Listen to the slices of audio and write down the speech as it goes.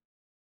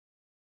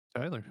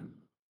Tyler,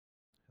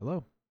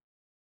 Hello.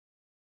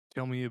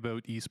 tell me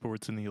about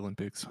esports in the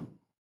Olympics.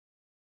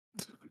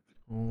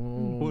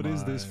 Oh What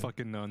is this my.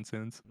 fucking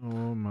nonsense?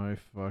 Oh my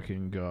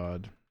fucking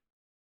god.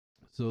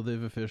 So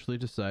they've officially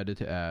decided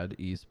to add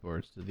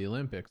esports to the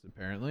Olympics,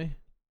 apparently.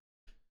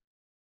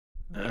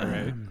 All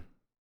right.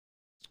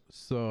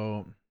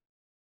 So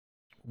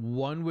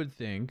one would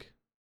think,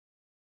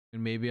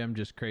 and maybe I'm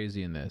just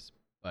crazy in this,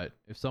 but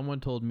if someone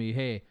told me,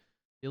 hey,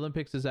 the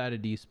Olympics has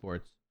added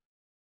esports,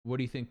 what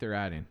do you think they're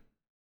adding?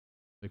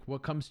 Like,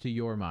 what comes to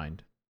your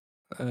mind?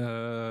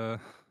 Uh,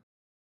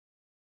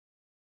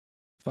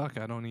 fuck,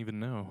 I don't even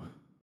know.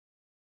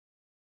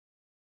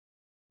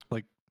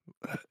 Like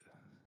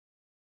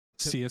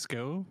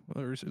CS:GO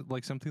or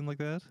like something like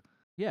that.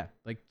 Yeah,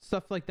 like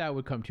stuff like that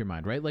would come to your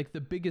mind, right? Like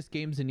the biggest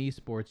games in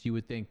esports, you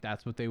would think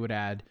that's what they would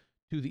add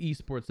to the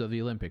esports of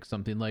the Olympics.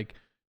 Something like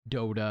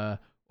Dota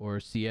or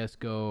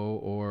CS:GO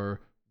or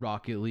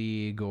Rocket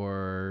League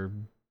or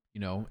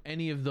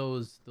any of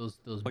those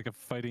Like a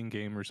fighting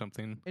game or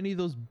something, any of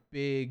those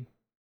big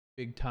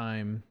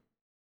time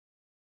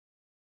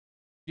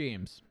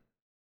games.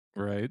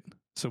 right?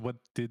 So what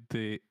did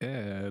they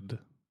add?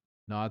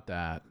 Not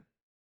that.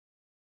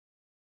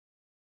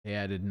 They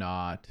added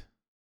not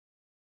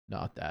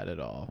that at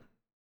all.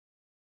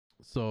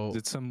 Is So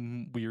it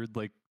some weird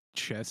like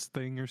chess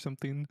thing or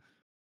something?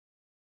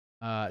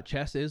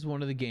 chess is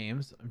one of the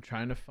games. I'm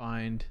trying to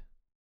find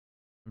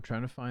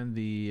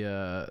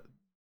the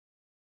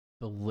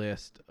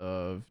list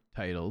of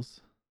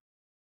titles.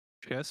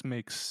 Chess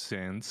makes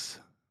sense.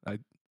 I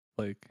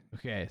like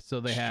Okay, so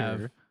they have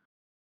sure.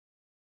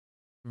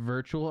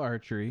 virtual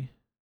archery,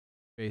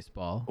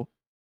 baseball, Oh,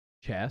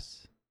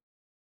 chess,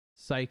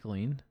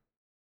 cycling,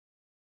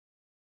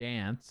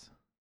 dance,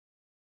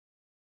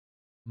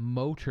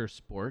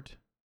 motorsport,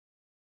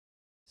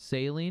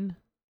 sailing,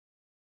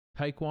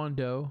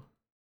 taekwondo,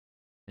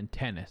 and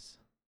tennis.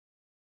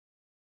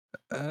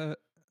 uh,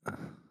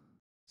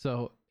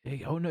 So,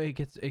 oh no, it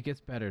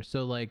gets better.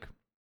 So like,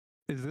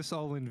 is this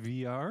all in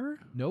VR?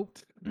 nope,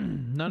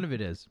 none of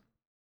it is.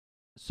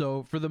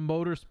 So for the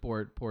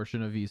motorsport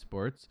portion of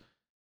esports,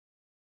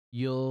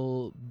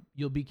 you'll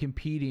be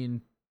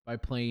competing by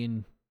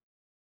playing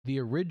the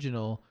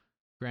original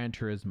Gran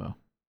Turismo.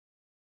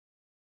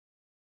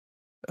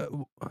 Uh,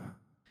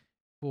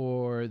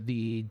 For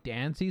the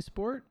dance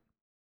esport,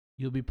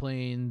 you'll be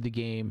playing the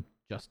game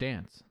Just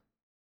Dance.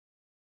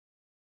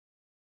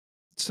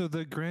 So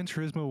the Gran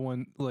Turismo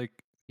one, like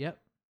Yep.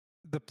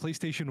 the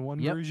PlayStation One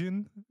Yep.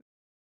 version.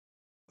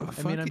 I mean,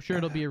 Fuck. I'm sure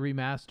it'll be a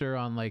remaster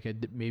on like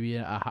maybe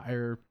a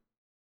higher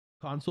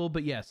console,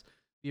 but yes,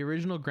 the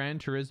original Gran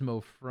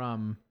Turismo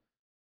from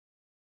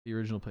the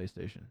original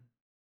PlayStation.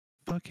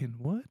 Fucking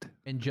what?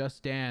 And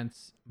Just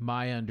Dance,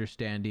 my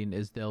understanding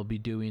is they'll be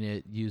doing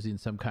it using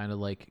some kind of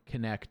like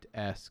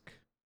Kinect-esque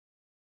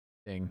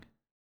thing,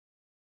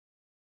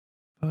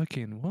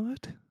 Fucking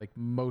what? like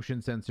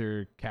motion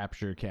sensor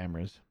capture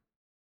cameras,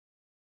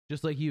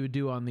 just like you would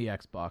do on the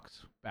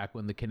Xbox back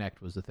when the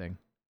Kinect was a thing.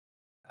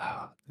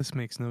 This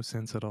makes no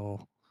sense at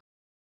all.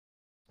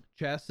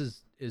 Chess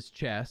is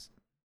chess,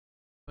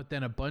 but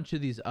then a bunch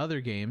of these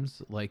other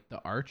games, like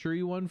the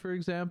archery one, for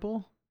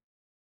example,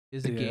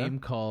 is a Yeah. game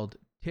called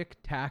Tic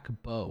Tac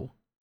Bow,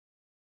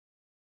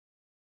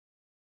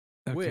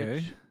 Okay.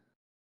 which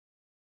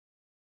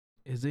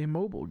is a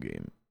mobile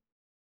game.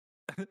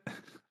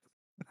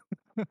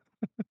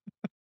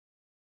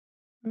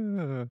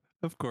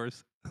 Of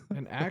course.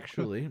 And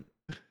actually,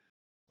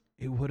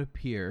 it would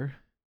appear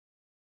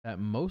that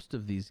most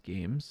of these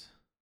games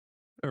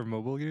Or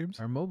mobile games?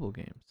 are mobile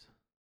games.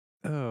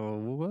 Oh,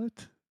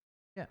 what?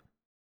 Yeah.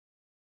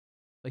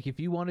 Like if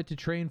you wanted to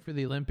train for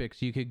the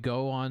Olympics, you could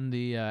go on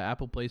the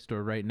Apple Play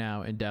Store right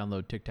now and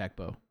download Tic Tac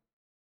Bow.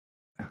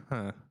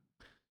 Huh.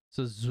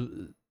 So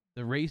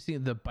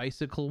the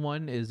bicycle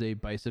one is a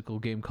bicycle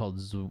game called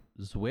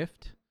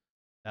Zwift.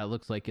 That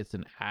looks like it's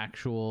an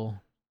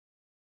actual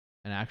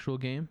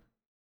game.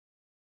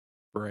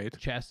 Right.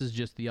 Chess is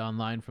just the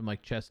online from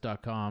like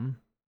chess.com.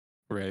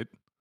 Right.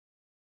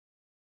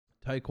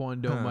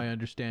 Taekwondo, my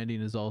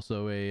understanding, is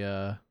also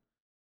a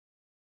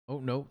oh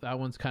no, that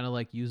one's kind of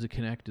like Use a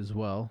Connect as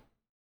well.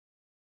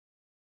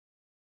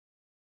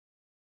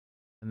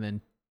 And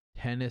then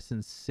tennis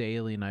and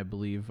sailing, I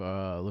believe,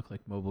 look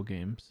like mobile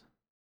games.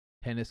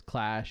 Tennis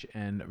Clash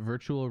and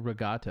Virtual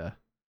Regatta.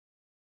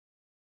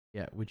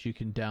 Yeah, which you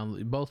can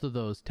download. Both of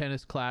those,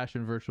 Tennis Clash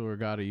and Virtual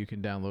Regatta, you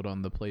can download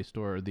on the Play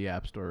Store or the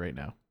App Store right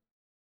now.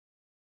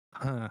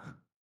 Huh.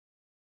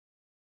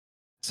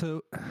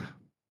 So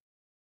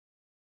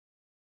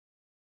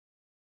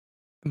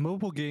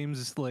mobile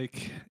games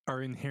like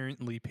are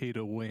inherently pay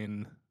to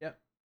win. Yep.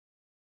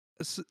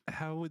 So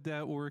how would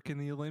that work in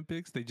the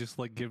Olympics? They just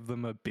like give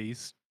them a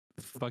base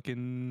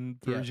fucking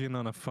Yep. version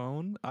on a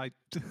phone?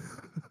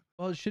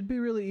 Well, it should be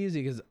really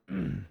easy because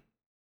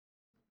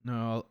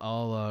no,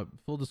 I'll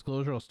full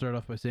disclosure. I'll start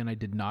off by saying I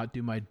did not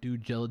do my due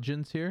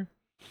diligence here,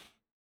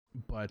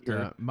 but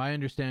Sure. my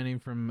understanding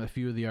from a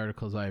few of the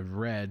articles I've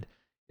read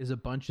is a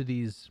bunch of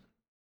these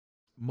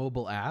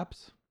mobile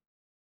apps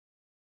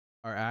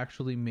are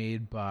actually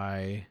made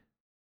by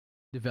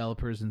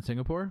developers in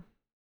Singapore,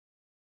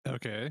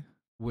 Okay.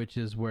 which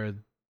is where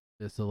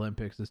this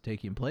Olympics is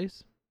taking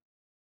place.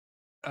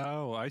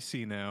 Oh, I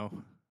see now.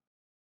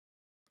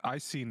 I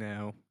see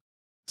now.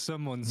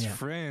 Someone's Yeah.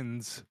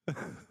 friends.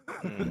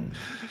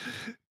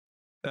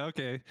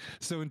 Okay.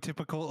 So in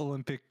typical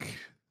Olympic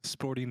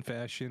sporting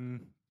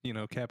fashion,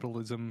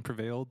 capitalism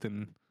prevailed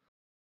and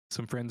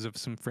some friends of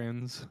some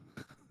friends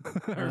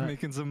are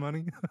making some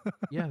money.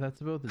 Yeah,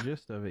 that's about the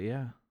gist of it.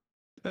 Yeah.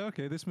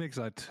 Okay, this makes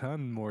a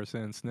ton more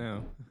sense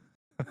now.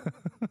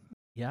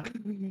 Yeah.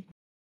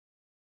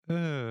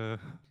 Well,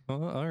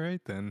 all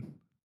right then.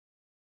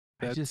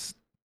 I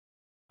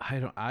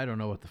don't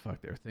know what the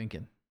fuck they're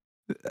thinking.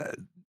 Uh,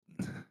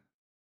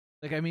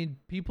 Like, I mean,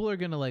 people are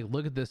gonna like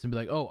look at this and be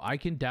like, "Oh, I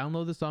can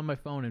download this on my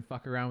phone and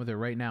fuck around with it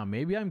right now.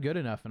 Maybe I'm good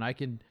enough and I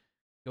can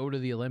go to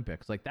the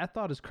Olympics." Like that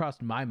thought has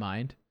crossed my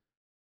mind,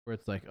 where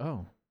it's like,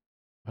 "Oh,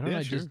 why don't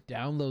I just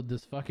download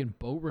this fucking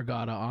boat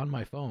regatta on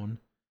my phone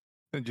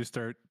and just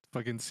start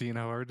fucking seeing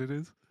how hard it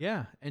is?"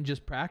 Yeah, and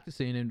just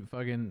practicing and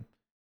fucking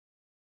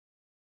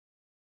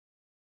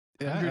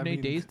Yeah,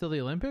 108 days till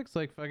the Olympics.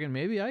 Like fucking,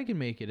 maybe I can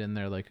make it in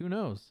there. Like who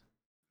knows?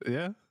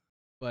 Yeah,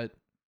 but.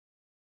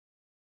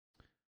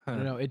 I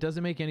don't know. It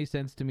doesn't make any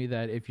sense to me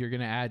that if you're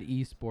going to add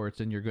esports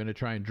and you're going to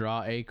try and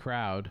draw a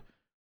crowd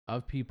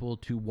of people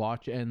to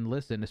watch and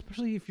listen,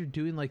 especially if you're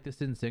doing like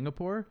this in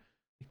Singapore,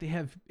 like they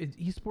have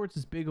esports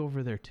is big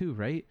over there too,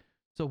 right?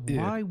 So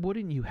why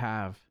wouldn't you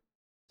have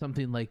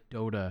something like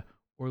Dota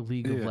or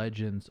League of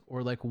Legends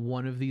or like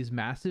one of these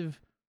massive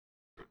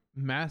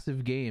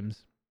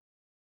games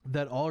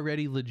that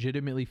already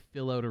legitimately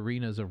fill out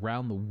arenas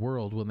around the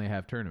world when they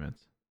have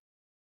tournaments?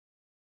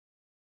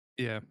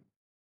 Yeah.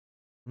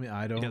 I mean,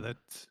 I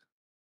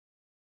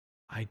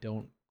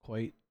don't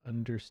quite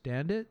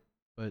understand it,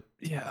 but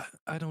yeah,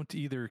 I don't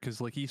either,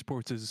 because like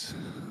esports is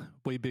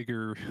way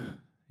bigger,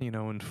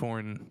 in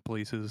foreign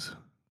places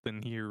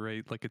than here,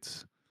 right? Like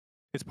it's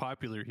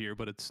popular here,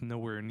 but it's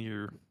nowhere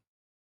near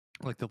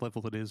like the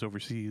level it is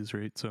overseas,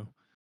 right? So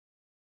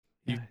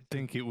you'd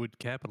think it would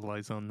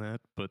capitalize on that,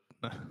 but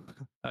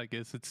I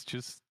guess it's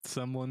just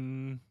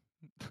someone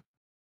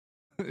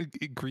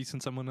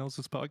greasing someone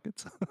else's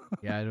pockets.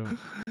 Yeah,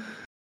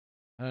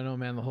 I don't know,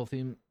 man. The whole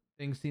thing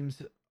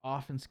seems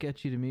off and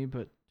sketchy to me,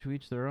 but to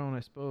each their own,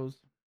 I suppose.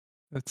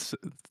 That's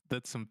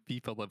some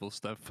FIFA level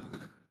stuff.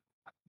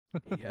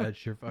 Yeah, it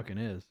sure fucking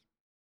is.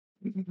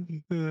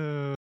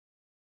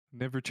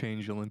 Never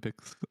change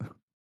Olympics.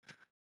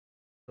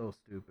 So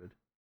stupid.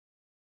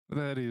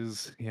 That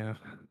is, yeah.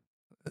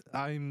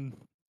 I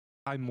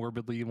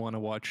morbidly want to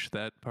watch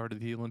that part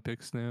of the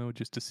Olympics now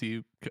just to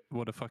see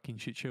what a fucking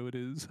shit show it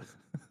is.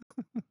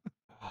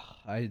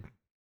 I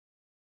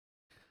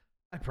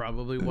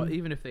probably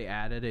even if they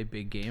added a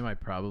big game, I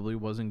probably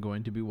wasn't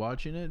going to be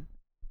watching it.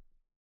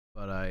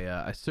 But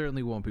I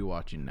certainly won't be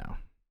watching now.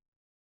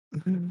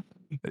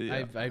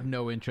 Yeah. I've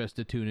no interest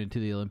to tune into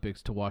the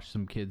Olympics to watch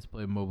some kids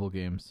play mobile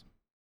games.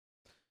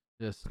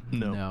 Just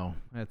no,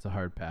 that's a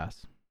hard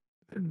pass.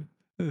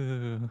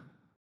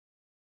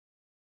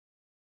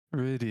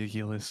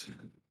 Ridiculous.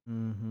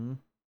 Mm-hmm.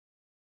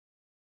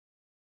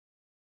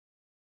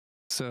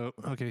 So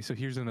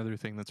here's another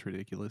thing that's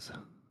ridiculous.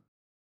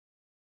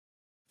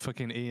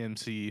 Fucking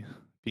AMC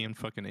being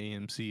fucking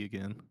AMC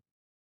again.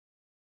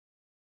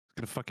 It's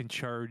gonna fucking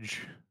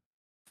charge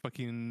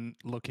fucking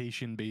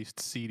location-based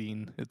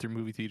seating at their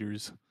movie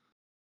theaters.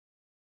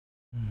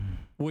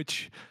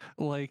 Which,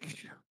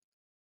 like,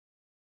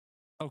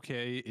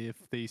 okay, if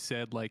they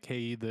said like,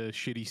 hey, the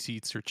shitty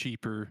seats are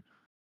cheaper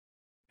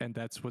and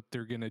that's what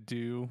they're gonna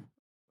do,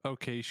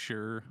 okay,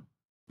 sure.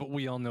 But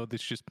we all know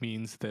this just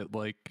means that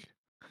like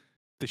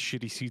the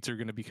shitty seats are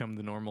gonna become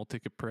the normal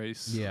ticket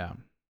price. Yeah.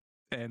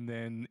 And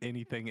then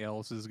anything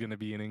else is gonna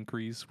be an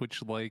increase,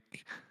 which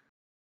like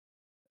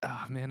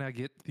man, I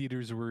get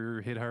theaters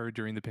were hit hard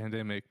during the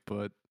pandemic,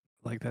 but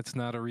like that's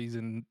not a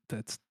reason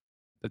that's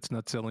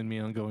not selling me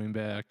on going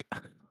back.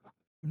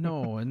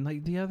 No, and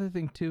like the other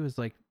thing too is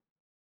like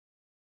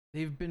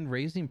they've been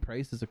raising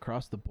prices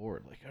across the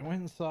board. Like I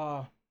went and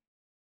saw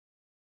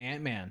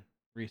Ant-Man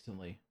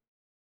recently.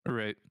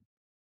 Right.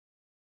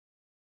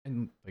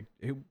 And like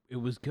it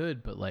was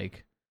good, but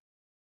like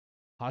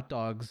hot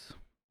dogs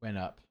went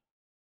up.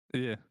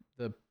 Yeah.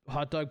 The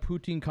hot dog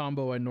poutine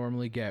combo I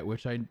normally get,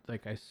 which I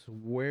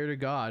swear to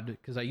God,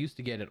 because I used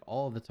to get it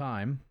all the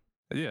time.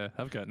 Yeah,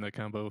 I've gotten that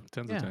combo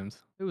tons of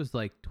times. It was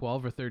like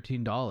 $12 or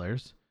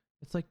 $13.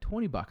 It's like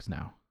 $20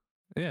 now.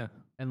 Yeah.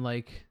 And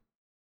like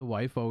the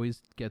wife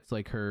always gets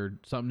like her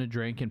something to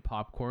drink and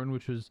popcorn,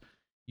 which was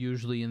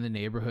usually in the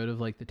neighborhood of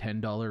like the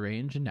 $10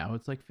 range, and now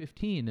it's like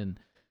 $15. And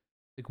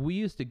like we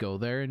used to go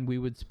there and we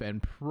would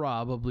spend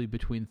probably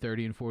between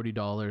 $30 and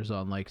 $40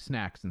 on like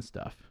snacks and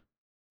stuff.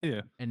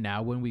 Yeah. And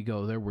now when we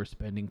go there, we're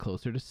spending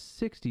closer to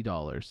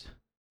 $60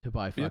 to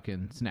buy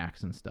fucking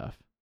snacks and stuff.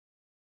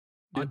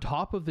 On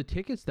top of the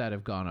tickets that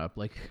have gone up.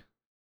 Like,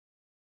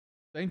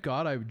 thank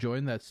God I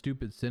joined that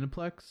stupid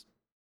Cineplex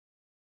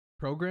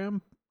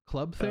program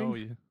club thing. Oh,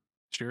 yeah.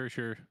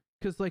 Sure.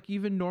 Because like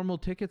even normal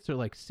tickets are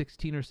like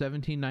 16 or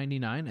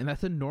 17.99, and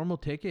that's a normal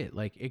ticket.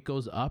 Like it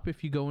goes up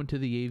if you go into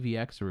the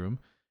AVX room,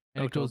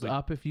 and it goes totally.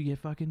 up if you get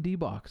fucking D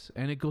box,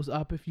 and it goes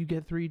up if you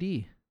get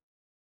 3D.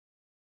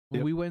 When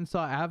Yep. we went and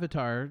saw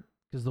Avatar,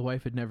 because the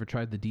wife had never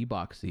tried the D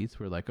box seats,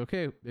 we're like,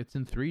 okay, it's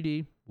in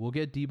 3D. We'll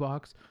get D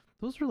box.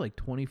 Those were like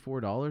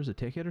 $24 a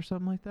ticket or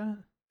something like that.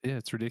 Yeah,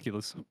 it's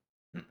ridiculous.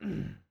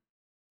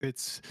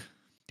 It's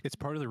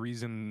part of the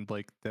reason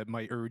like that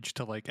my urge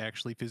to like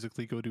actually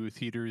physically go to a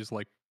theater is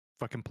like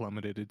fucking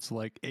plummeted. It's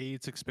like A,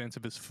 it's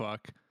expensive as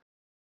fuck,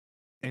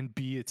 and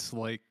B, it's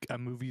like a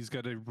movie's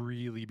got to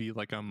really be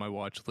like on my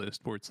watch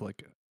list where it's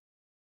like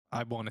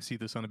I want to see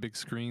this on a big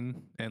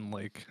screen, and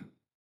like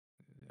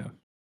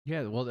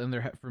Yeah, well,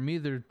 and for me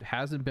there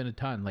hasn't been a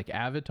ton. Like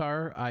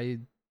Avatar, I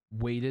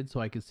waited so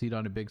I could see it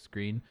on a big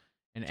screen,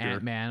 and Sure.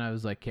 Ant-Man, I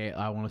was like, okay,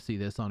 I want to see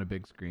this on a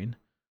big screen.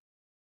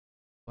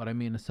 But I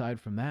mean, aside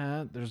from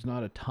that, there's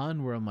not a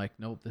ton where I'm like,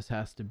 nope, this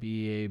has to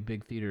be a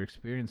big theater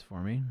experience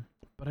for me.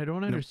 But I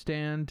don't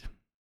understand.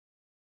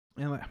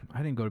 And I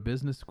didn't go to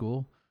business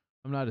school.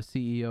 I'm not a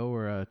CEO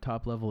or a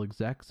top level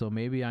exec, so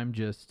maybe I'm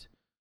just,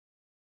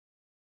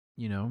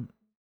 you know,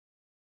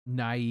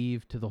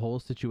 naive to the whole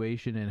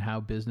situation and how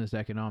business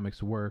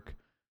economics work.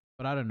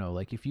 But I don't know,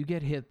 like if you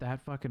get hit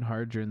that fucking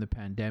hard during the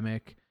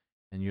pandemic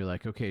and you're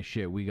like, okay,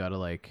 shit, we got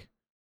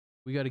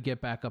to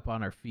get back up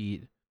on our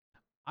feet.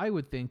 I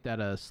would think that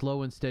a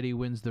slow and steady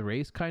wins the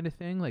race kind of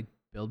thing, like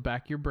build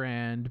back your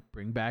brand,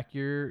 bring back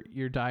your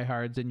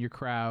diehards and your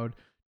crowd,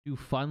 do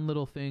fun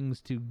little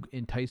things to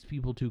entice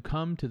people to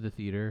come to the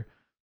theater.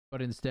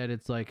 But instead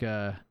it's like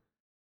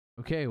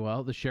okay,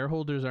 well, the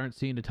shareholders aren't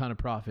seeing a ton of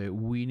profit.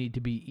 We need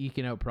to be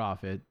eking out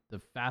profit.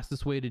 The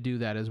fastest way to do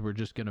that is we're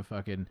just going to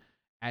fucking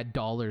add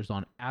dollars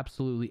on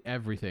absolutely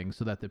everything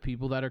so that the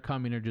people that are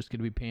coming are just going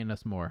to be paying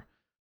us more.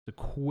 It's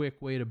a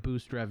quick way to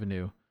boost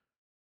revenue.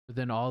 But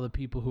then all the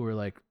people who are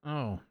like,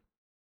 oh,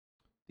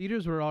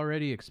 theaters were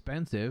already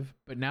expensive,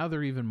 but now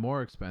they're even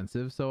more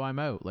expensive, so I'm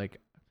out.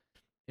 Like,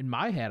 in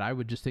my head, I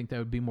would just think that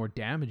would be more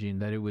damaging,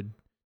 that it would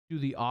do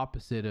the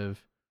opposite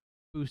of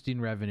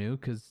boosting revenue,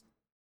 because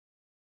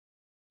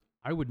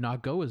I would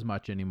not go as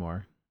much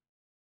anymore.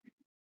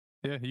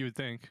 Yeah, you would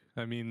think.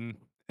 I mean,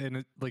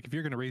 and like if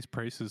you're gonna raise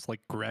prices, like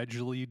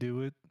gradually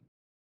do it.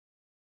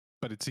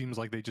 But it seems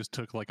like they just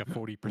took like a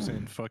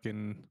 40%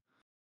 fucking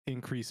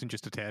increase and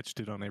just attached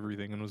it on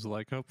everything and was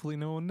like, hopefully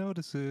no one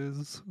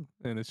notices.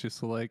 And it's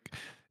just like,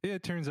 yeah,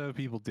 it turns out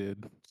people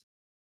did.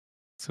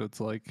 So it's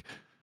like,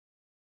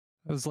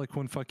 it was like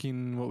when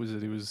fucking, what was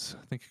it? It was,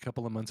 I think a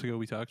couple of months ago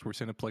we talked where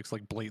Cineplex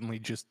like blatantly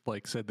just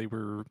like said they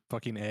were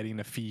fucking adding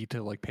a fee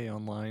to like pay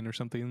online or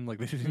something. Like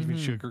they didn't even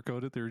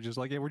sugarcoat it. They were just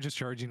like, yeah, we're just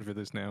charging for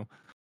this now.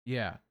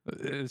 Yeah.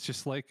 It's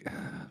just like,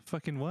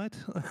 fucking what?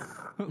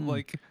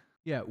 Like,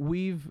 yeah,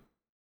 we've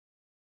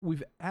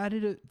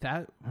added it,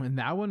 that, and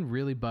that one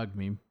really bugged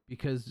me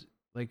because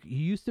like you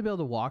used to be able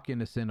to walk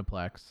into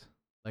Cineplex,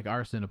 like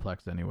our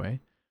Cineplex anyway,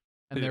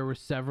 and there were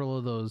several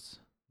of those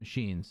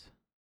machines.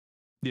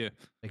 Yeah.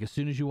 Like as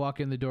soon as you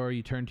walk in the door,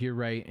 you turn to your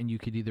right and you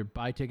could either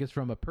buy tickets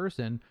from a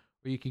person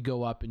or you could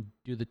go up and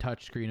do the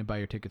touch screen and buy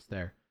your tickets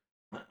there.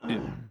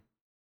 Yeah.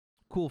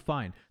 Cool,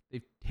 fine.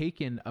 They've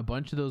taken a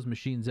bunch of those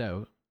machines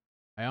out.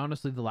 I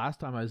honestly, the last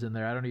time I was in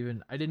there,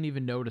 I didn't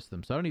even notice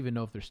them. So I don't even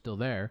know if they're still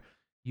there.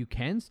 You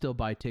can still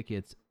buy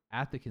tickets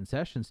at the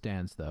concession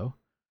stands though.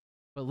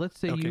 But let's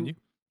say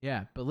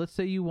but let's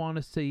say you want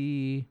to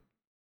see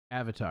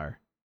Avatar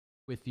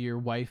with your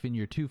wife and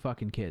your two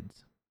fucking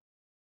kids.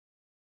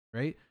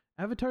 Right?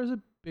 Avatar's a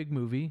big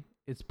movie.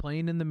 It's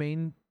playing in the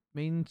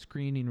main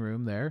screening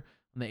room there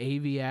on the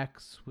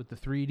AVX with the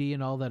 3D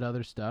and all that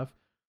other stuff.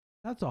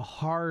 That's a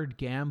hard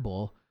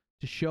gamble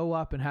to show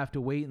up and have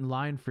to wait in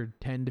line for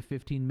 10 to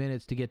 15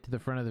 minutes to get to the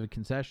front of the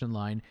concession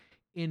line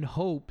in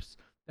hopes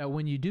that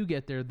when you do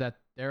get there that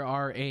there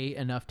are A,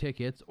 enough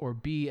tickets, or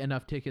B,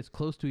 enough tickets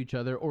close to each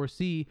other, or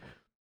C,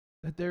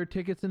 that there are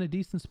tickets in a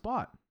decent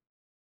spot.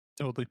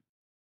 Totally.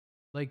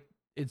 Like,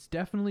 it's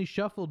definitely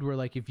shuffled where,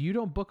 like, if you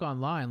don't book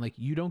online, like,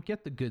 you don't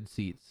get the good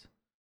seats.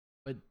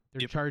 But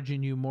they're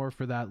charging you more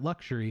for that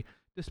luxury,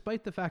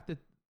 despite the fact that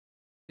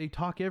they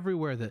talk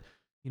everywhere that,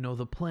 you know,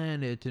 the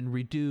planet and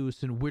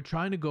reduce, and we're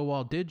trying to go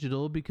all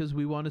digital because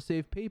we want to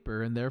save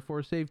paper and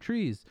therefore save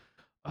trees.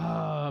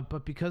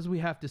 But because we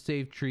have to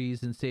save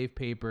trees and save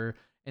paper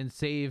and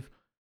save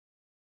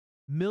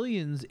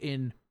millions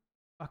in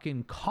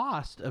fucking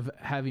cost of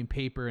having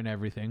paper and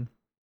everything,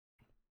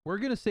 we're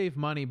going to save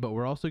money, but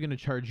we're also going to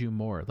charge you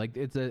more. Like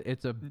it's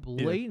a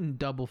blatant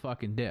double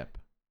fucking dip.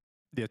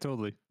 Yeah,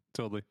 totally.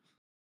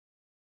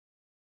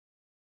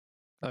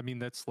 I mean,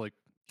 that's like,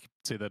 you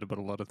could say that about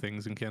a lot of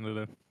things in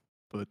Canada,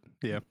 but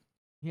yeah.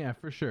 Yeah,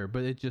 for sure.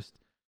 But it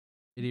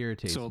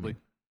irritates me.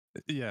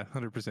 Yeah,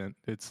 100%.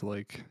 It's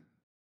like,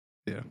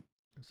 yeah.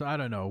 So I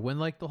don't know. When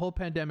like the whole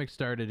pandemic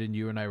started and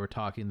you and I were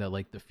talking that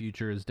like the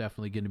future is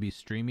definitely going to be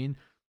streaming,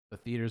 the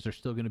theaters are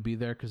still going to be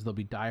there because there'll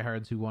be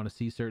diehards who want to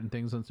see certain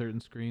things on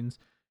certain screens.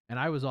 And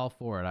I was all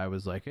for it. I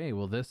was like, hey,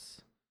 well, this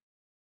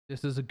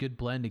this is a good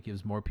blend. It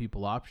gives more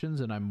people options,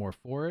 and I'm more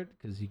for it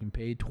because you can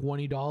pay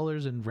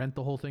 $20 and rent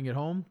the whole thing at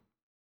home.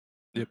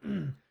 Yep.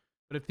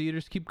 But if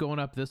theaters keep going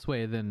up this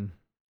way, then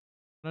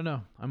I don't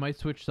know. I might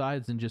switch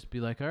sides and just be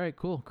like, all right,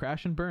 cool,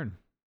 crash and burn.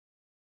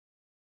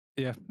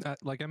 Yeah,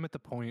 like I'm at the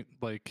point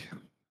like,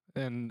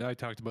 and I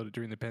talked about it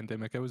during the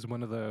pandemic. I was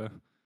one of the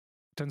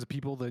tons of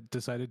people that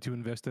decided to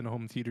invest in a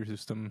home theater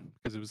system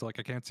because it was like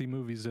I can't see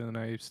movies and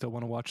I still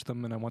want to watch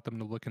them and I want them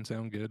to look and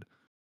sound good.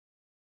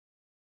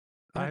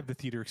 I Yeah. have the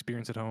theater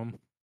experience at home,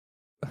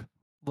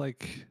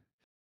 like,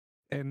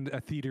 and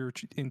a theater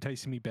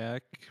enticing me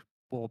back.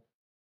 Well,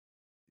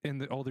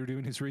 and all they're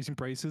doing is raising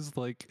prices.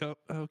 Like, oh,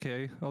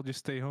 okay, I'll just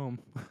stay home,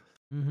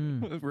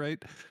 Mm-hmm.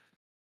 right?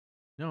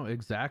 No,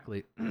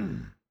 exactly.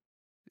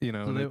 You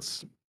know, So and they,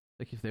 it's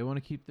like, if they want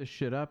to keep this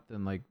shit up,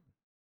 then like,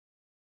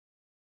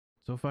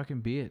 so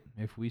fucking be it.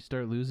 If we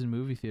start losing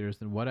movie theaters,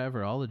 then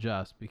whatever, I'll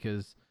adjust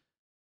because,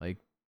 like,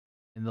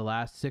 in the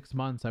last 6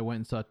 months, I went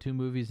and saw 2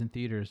 movies in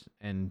theaters,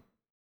 and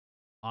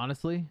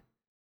honestly,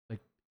 like,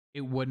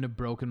 it wouldn't have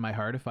broken my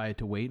heart if I had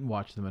to wait and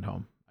watch them at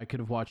home. I could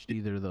have watched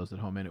either of those at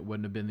home, and it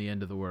wouldn't have been the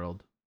end of the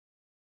world.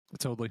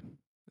 totally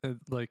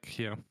like,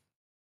 yeah.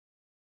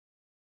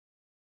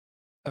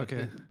 But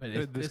Okay,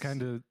 if this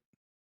kind of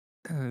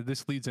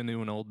this leads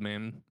into an old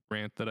man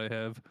rant that I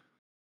have.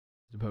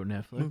 is about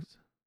Netflix.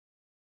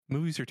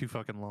 Movies are too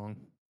fucking long.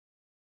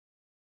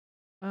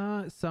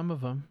 Some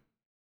of them.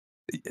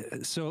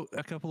 So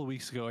a couple of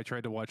weeks ago, I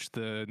tried to watch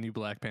the new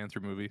Black Panther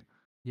movie.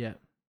 Yeah.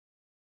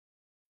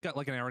 Got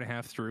like an hour and a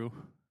half through.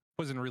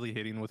 Wasn't really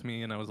hitting with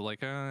me, and I was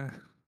like,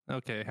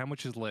 okay, how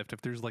much is left?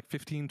 If there's like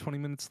 15, 20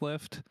 minutes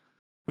left,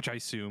 which I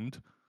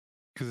assumed,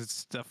 because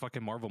it's a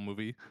fucking Marvel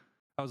movie,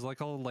 I was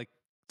like, I'll like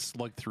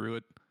slug through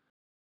it.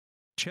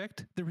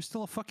 Checked, there was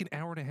still a fucking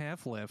hour and a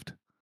half left.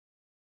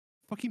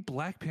 Fucking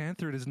Black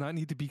Panther does not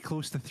need to be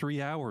close to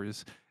 3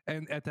 hours.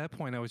 And at that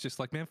point, I was just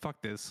like, man,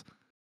 fuck this.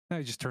 And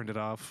I just turned it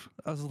off.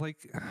 I was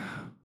like,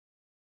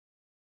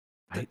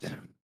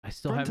 I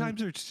still haven't.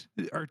 runtimes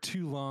are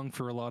too long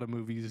for a lot of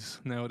movies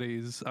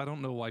nowadays. I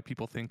don't know why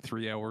people think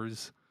 3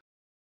 hours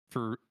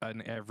for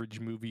an average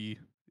movie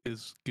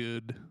is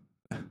good.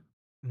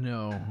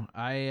 No,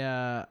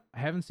 I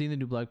haven't seen the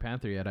new Black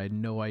Panther yet. I had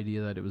no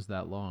idea that it was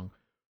that long.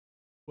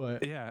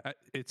 But Yeah,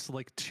 it's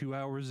like 2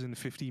 hours and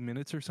 50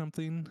 minutes or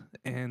something.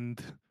 And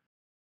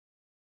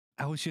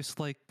I was just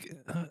like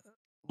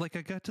I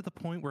got to the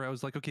point where I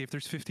was like, okay, if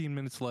there's 15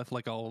 minutes left,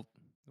 like I'll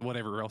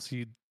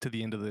see to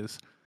the end of this.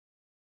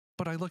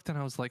 But I looked and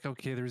I was like,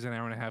 okay, there's an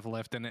hour and a half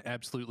left, and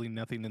absolutely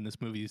nothing in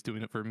this movie is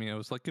doing it for me. I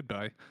was like,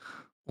 goodbye.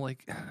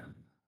 Like,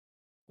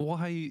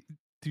 why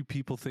do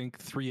people think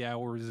 3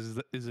 hours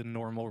is a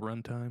normal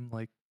runtime?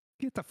 Like,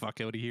 get the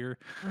fuck out of here.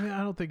 I mean, I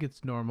don't think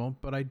it's normal,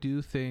 but I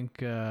do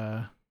think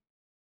Or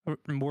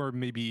more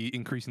maybe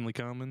increasingly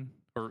common,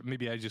 or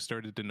maybe I just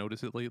started to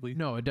notice it lately.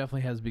 no, it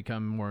definitely has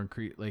become more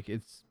like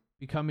it's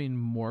becoming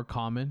more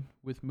common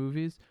with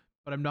movies,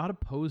 but I'm not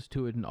opposed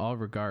to it in all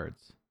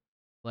regards.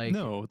 Like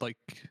No, like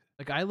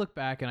I look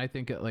back and I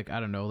think like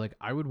I don't know, like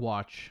I would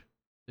watch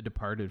The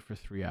Departed for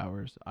 3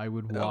 hours. I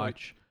would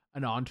watch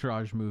an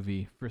Entourage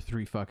movie for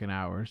 3 fucking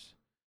hours.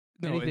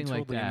 no, Anything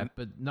like totally, that,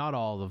 but not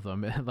all of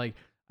them. Like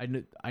I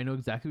know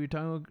exactly what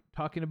you're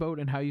talking about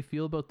and how you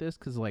feel about this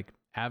cuz like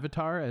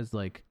Avatar, as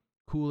like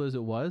cool as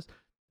it was,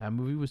 that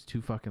movie was too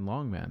fucking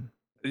long, man.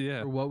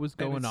 yeah. For what was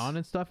going on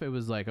and stuff, it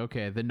was like,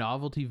 okay, the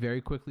novelty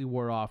very quickly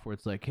wore off where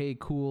it's like, hey,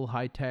 cool,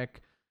 high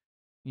tech,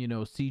 you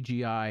know,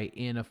 CGI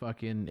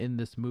in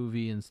this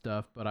movie and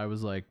stuff. But I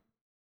was like,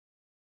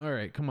 all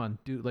right, come on,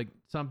 dude, like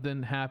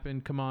something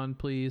happened. Come on,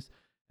 please.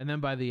 And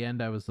then by the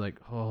end, I was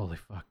like, holy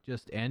fuck,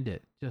 just end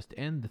it. Just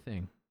end the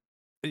thing.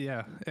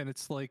 Yeah, and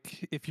it's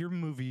like if your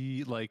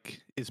movie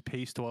like is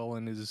paced well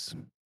and is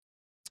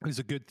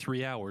a good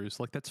 3 hours,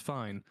 like that's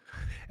fine.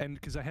 And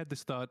because I had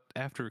this thought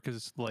after,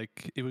 because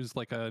like it was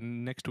like a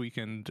next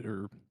weekend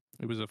or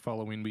it was a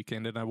following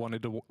weekend, and I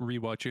wanted to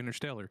rewatch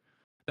Interstellar.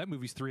 That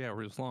movie's 3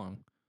 hours long.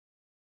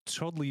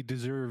 Totally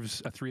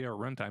deserves a 3 hour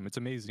runtime. It's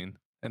amazing,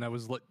 and I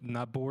was like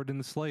not bored in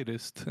the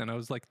slightest. And I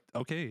was like,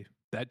 okay,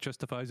 that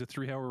justifies a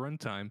 3 hour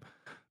runtime.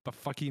 But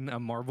fucking a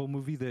Marvel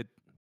movie that,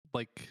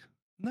 like,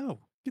 no,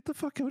 get the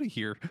fuck out of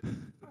here.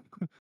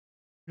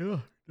 Yeah,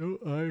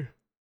 no,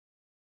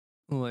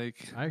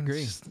 Like, I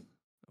agree.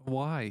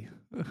 Why?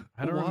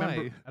 I don't Why?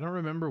 remember. I don't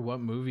remember what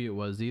movie it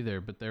was either.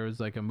 But there was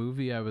like a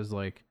movie I was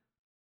like,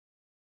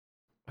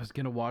 I was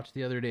gonna watch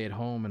the other day at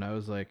home, and I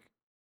was like,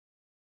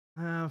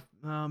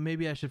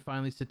 maybe I should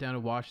finally sit down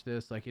and watch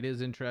this. Like, it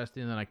is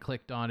interesting. And then I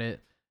clicked on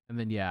it, and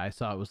then yeah, I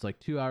saw it was like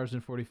 2 hours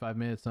and 45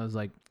 minutes. And I was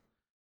like,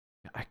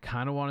 I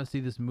kind of want to see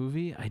this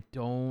movie.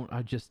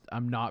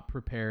 I'm not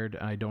prepared,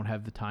 and I don't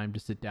have the time to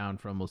sit down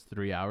for almost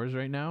 3 hours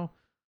right now.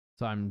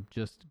 So I'm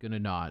just gonna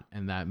not.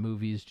 And that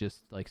movie's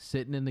just like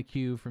sitting in the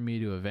queue for me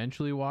to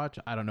eventually watch.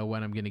 I don't know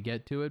when I'm gonna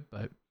get to it,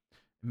 but it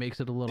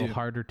makes it a little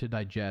harder to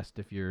digest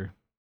if you're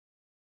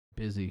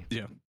busy.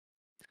 Yeah,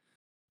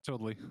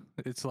 totally.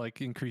 It's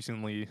like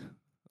increasingly,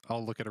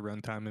 I'll look at a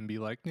runtime and be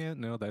like, yeah,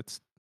 no, that's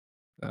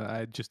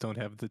I just don't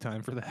have the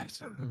time for that.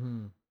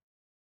 Mm-hmm.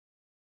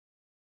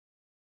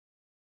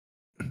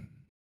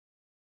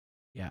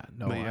 Yeah,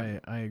 no, But yeah.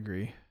 I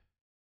agree.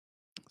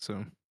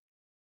 So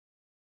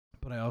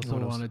But I also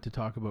what else? wanted to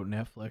talk about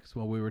Netflix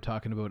while we were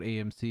talking about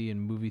AMC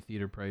and movie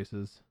theater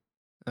prices.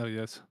 Oh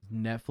yes.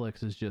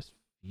 Netflix is just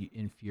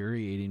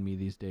infuriating me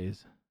these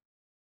days.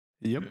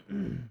 Yep.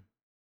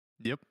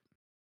 Yep.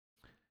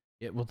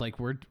 It was like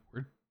we're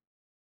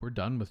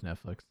done with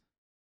Netflix.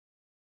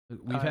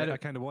 We've had I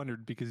kind of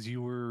wondered because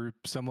you were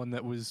someone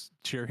that was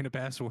sharing a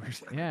password.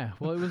 yeah.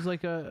 Well, it was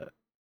like a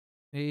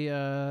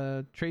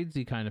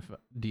tradesy kind of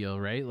deal,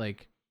 right?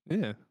 Like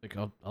Yeah.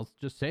 I'll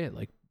just say it.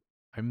 Like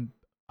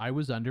I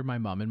was under my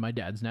mom and my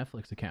dad's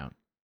Netflix account.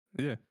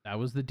 Yeah. That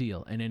was the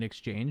deal, and in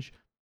exchange,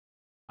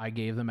 I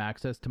gave them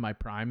access to my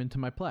Prime and to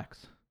my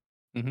Plex.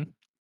 Mm-hmm.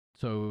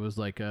 So it was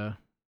like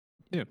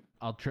Yeah.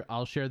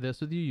 I'll share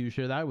this with you. You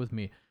share that with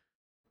me.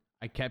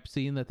 I kept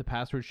seeing that the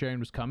password sharing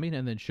was coming,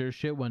 and then sure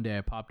shit, one day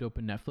I popped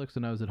open Netflix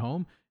and I was at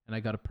home, and I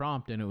got a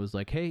prompt, and it was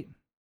like, "Hey,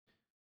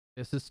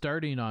 this is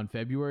starting on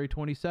February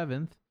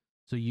 27th,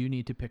 so you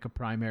need to pick a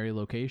primary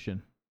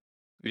location."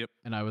 Yep.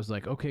 And I was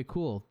like, "Okay,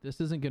 cool. This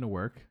isn't gonna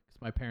work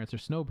because my parents are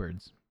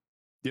snowbirds."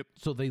 Yep.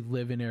 So they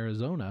live in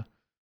Arizona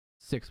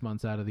 6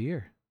 months out of the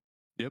year.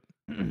 Yep.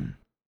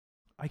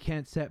 I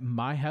can't set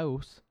my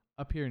house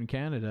up here in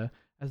Canada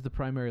as the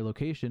primary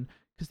location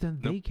because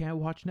then they can't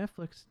watch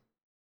Netflix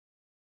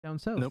down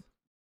south. Nope.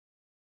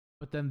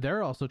 But then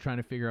they're also trying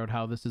to figure out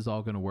how this is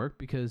all going to work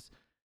because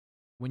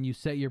when you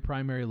set your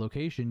primary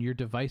location, your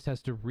device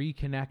has to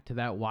reconnect to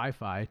that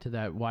Wi-Fi, to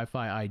that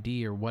Wi-Fi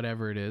ID or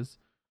whatever it is,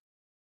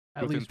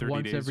 at Within least 30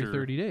 once days every or-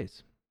 30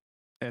 days.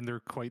 And they're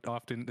quite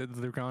often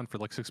they're gone for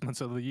like 6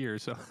 months out of the year.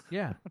 So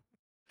Yeah.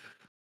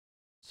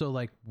 So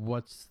like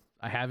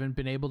I haven't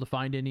been able to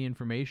find any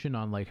information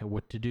on like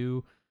what to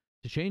do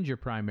to change your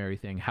primary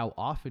thing. How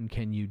often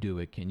can you do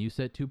it? Can you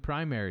set 2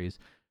 primaries?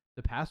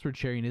 The password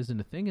sharing isn't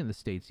a thing in the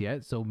States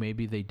yet, so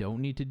maybe they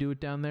don't need to do it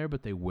down there,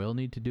 but they will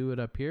need to do it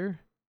up here.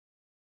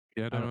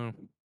 yeah, I don't know.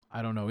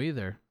 I don't know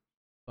either.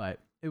 But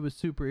it was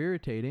super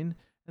irritating.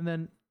 And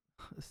then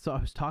so I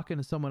was talking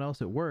to someone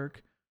else at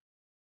work,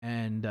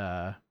 and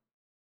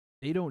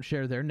they don't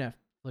share their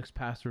Netflix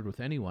password with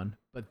anyone,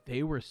 but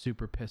they were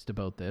super pissed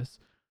about this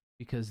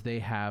because they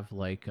have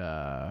like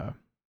a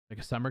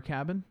summer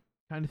cabin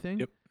kind of thing.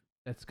 Yep.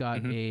 That's got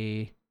Mhm.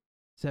 a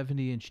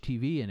 70-inch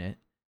TV in it,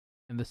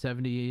 and the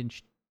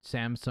 70-inch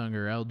Samsung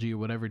or LG or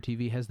whatever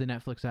TV has the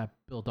Netflix app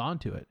built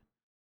onto it.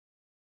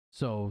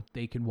 So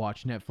they can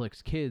watch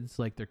Netflix Kids,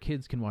 like their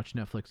kids can watch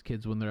Netflix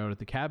Kids when they're out at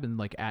the cabin,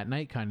 like at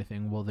night kind of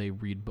thing, while they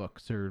read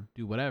books or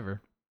do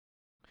whatever.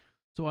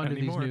 So under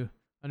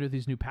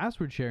these new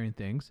password sharing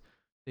things,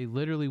 they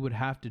literally would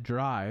have to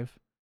drive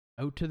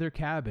out to their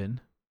cabin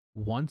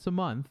once a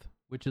month,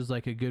 which is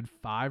like a good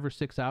 5 or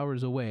 6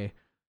 hours away,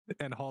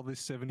 And haul this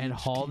 70 and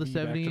haul the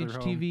 70-inch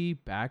TV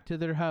back to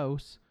their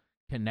house,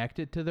 connect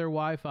it to their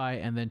Wi-Fi,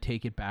 and then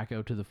take it back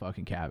out to the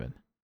fucking cabin.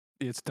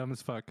 It's dumb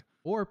as fuck.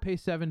 Or pay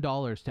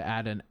 $7 to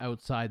add an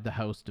outside the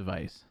house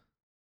device.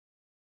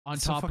 On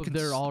It's so top of fucking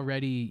their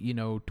already,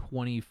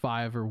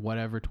 $25 or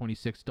whatever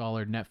 $26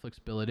 Netflix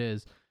bill it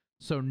is.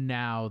 So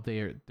now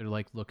they're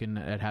like looking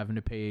at having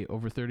to pay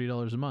over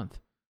 $30 a month.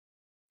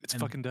 It's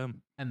And- fucking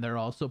dumb. And they're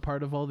also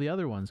part of all the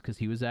other ones because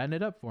he was adding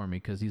it up for me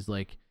because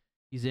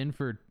he's in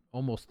for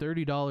almost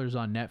 $30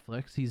 on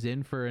Netflix. He's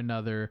in for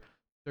another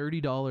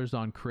 $30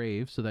 on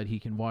Crave so that he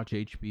can watch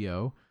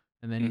HBO.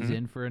 And then he's Mhm.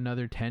 in for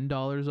another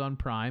 $10 on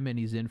Prime, and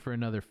he's in for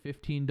another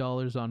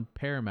 $15 on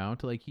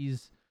Paramount. Like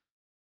he's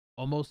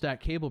almost at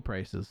cable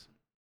prices.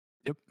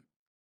 Yep.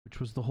 Which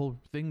was the whole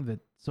thing that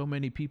so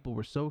many people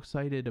were so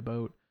excited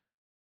about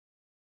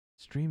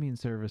streaming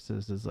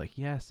services is like,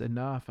 yes,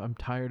 enough. I'm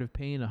tired of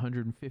paying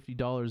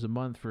 $150 a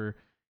month for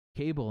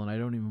cable and I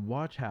don't even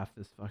watch half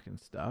this fucking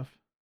stuff.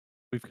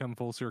 We've come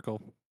full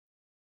circle.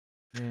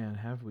 Man,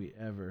 have we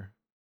ever?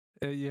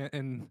 Yeah,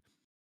 and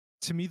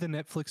to me the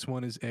Netflix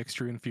one is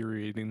extra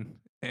infuriating,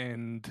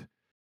 and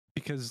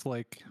because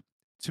like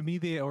to me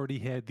they already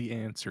had the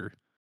answer,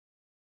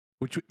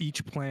 which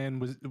each plan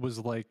was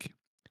like,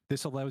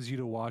 this allows you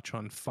to watch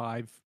on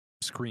 5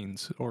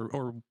 screens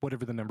or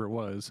whatever the number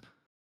was.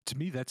 To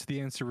me that's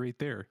the answer right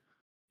there.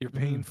 You're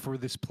paying for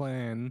this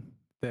plan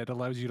that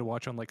allows you to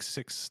watch on like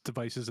 6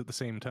 devices at the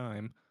same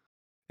time.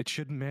 It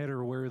shouldn't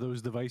matter where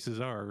those devices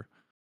are.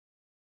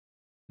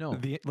 No.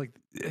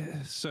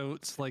 So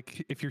it's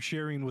like if you're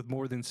sharing with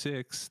more than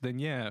 6, then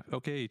yeah,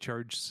 okay,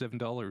 charge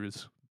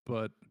 $7.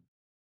 But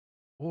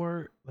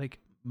Or like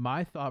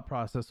my thought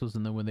process was,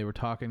 and then when they were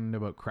talking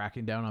about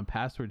cracking down on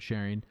password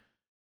sharing,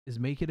 is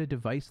make it a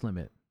device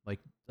limit.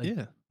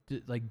 yeah,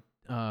 I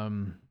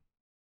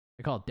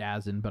call it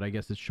DAZN, but I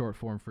guess it's short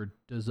form for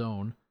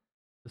DAZN,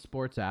 the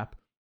sports app.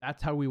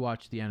 That's how we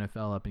watch the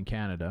NFL up in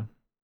Canada,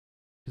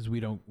 because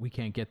we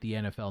can't get the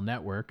NFL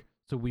network,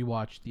 so we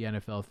watch the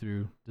NFL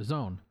through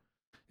DAZN.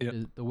 Yep.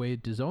 The way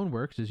DAZN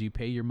works is you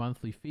pay your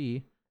monthly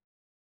fee,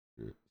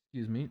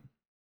 excuse me,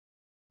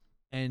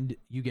 and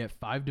you get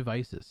 5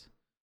 devices.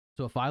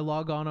 So if I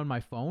log on my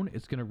phone,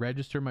 it's going to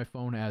register my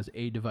phone as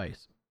a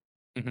device.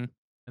 Mhm.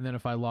 And then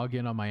if I log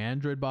in on my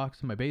Android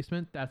box in my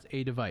basement, that's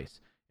a device.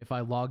 If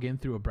I log in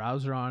through a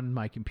browser on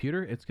my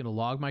computer, it's going to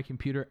log my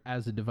computer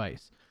as a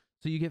device.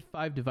 So you get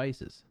 5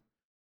 devices.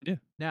 Yeah.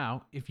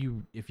 Now, if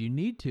you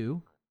need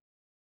to,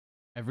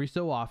 every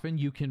so often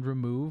you can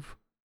remove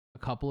a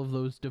couple of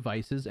those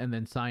devices and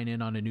then sign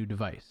in on a new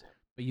device.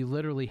 But you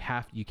literally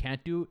you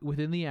can't do it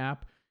within the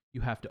app.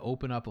 You have to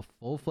open up a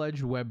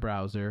full-fledged web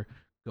browser,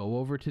 go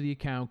over to the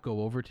account,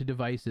 go over to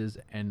devices,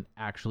 and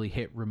actually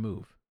hit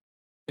remove.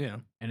 Yeah.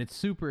 And it's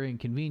super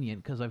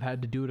inconvenient because I've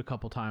had to do it a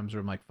couple times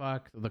where I'm like,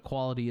 fuck, the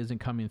quality isn't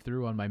coming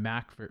through on my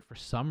Mac. For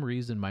some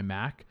reason, my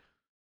Mac,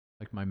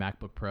 like my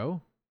MacBook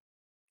Pro,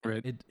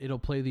 Right. it'll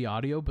play the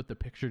audio, but the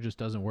picture just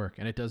doesn't work.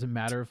 And it doesn't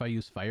matter if I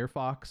use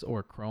Firefox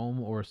or Chrome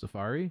or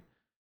Safari.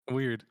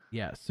 Weird.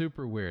 Yeah,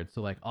 super weird.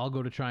 So like I'll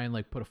go to try and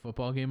like put a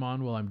football game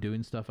on while I'm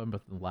doing stuff up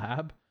at the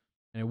lab,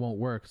 and it won't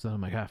work. So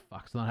I'm like,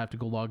 fuck. So then I have to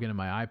go log into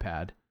my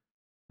iPad.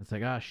 It's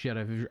like, shit,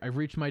 I've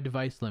reached my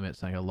device limit.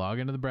 So I gotta log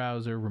into the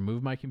browser,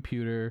 remove my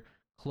computer,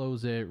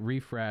 close it,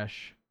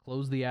 refresh,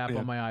 close the app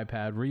on my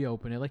iPad,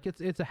 reopen it. Like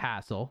it's a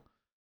hassle,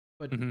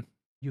 but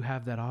you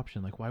have that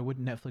option. Like, why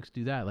wouldn't Netflix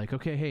do that? Like,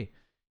 okay, hey,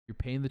 you're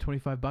paying the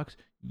 $25,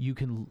 you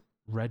can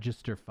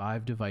register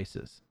 5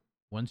 devices.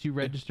 Once you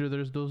register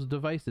those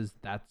devices,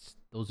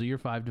 those are your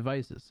 5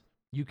 devices.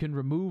 You can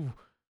remove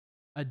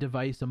a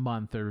device a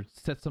month or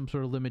set some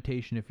sort of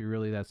limitation if you're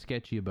really that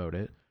sketchy about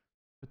it,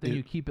 but then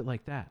you keep it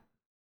like that.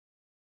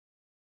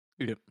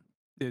 Yep.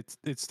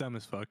 It's dumb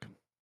as fuck.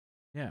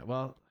 Yeah,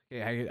 well,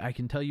 I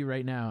can tell you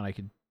right now, and I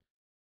can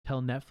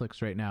tell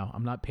Netflix right now,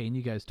 I'm not paying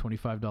you guys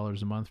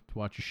 $25 a month to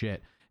watch your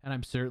shit, and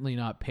I'm certainly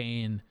not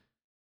paying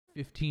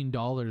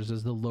 $15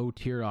 as the low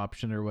tier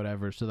option or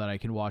whatever so that I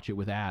can watch it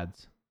with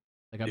ads.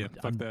 Like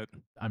fuck that.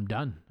 I'm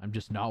done. I'm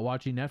just not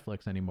watching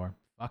Netflix anymore.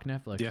 Fuck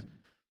Netflix. Yeah.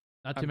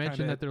 Not to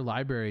mention that their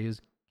library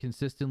has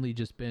consistently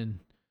just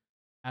been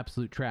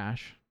absolute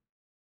trash.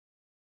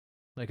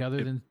 Like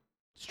other than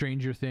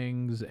Stranger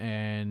Things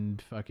and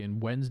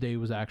fucking Wednesday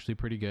was actually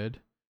pretty good.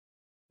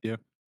 Yeah.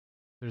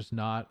 There's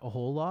not a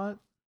whole lot.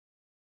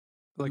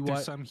 Like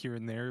there's some here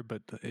and there,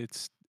 but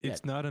it's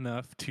not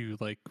enough to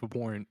like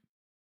warrant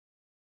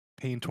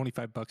paying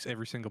 $25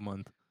 every single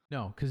month.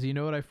 No, because you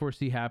know what I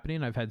foresee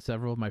happening? I've had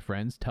several of my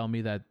friends tell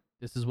me that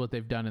this is what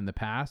they've done in the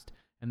past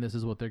and this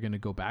is what they're going to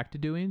go back to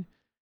doing,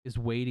 is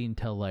waiting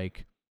till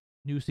like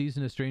new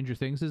season of Stranger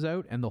Things is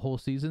out and the whole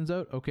season's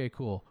out. Okay,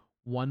 cool.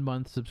 1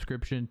 month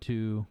subscription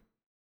to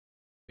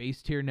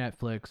base tier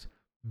Netflix,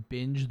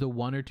 binge the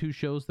 1 or 2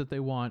 shows that they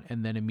want,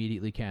 and then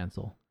immediately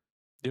cancel.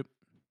 Yep.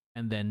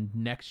 And then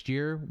next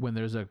year, when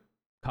there's a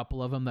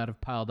couple of them that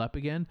have piled up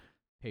again,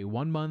 pay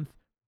 1 month,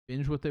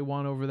 binge what they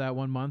want over that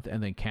 1 month,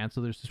 and then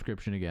cancel their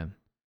subscription again.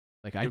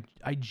 Like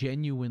I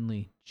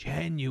genuinely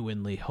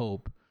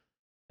hope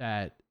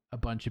that a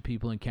bunch of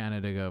people in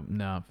Canada go,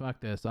 no, fuck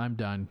this, I'm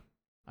done,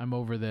 I'm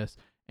over this,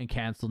 and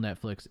cancel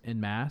Netflix en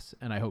masse.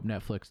 And I hope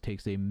Netflix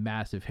takes a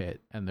massive hit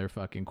and their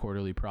fucking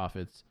quarterly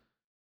profits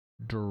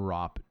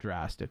drop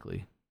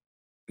drastically.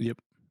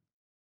 Yep.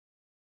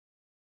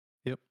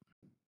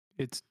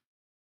 It's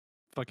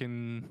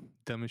fucking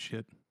dumb as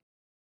shit.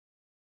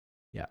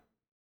 Yeah.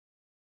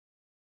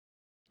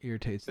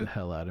 Irritates the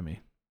hell out of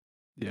me.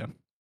 Yeah.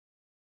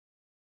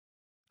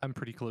 I'm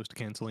pretty close to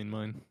canceling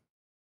mine.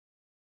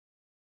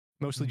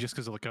 Mostly just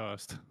because of the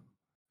cost.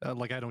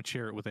 Like I don't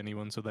share it with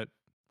anyone, so that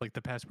like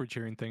the password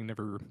sharing thing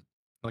never,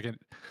 like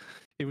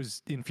it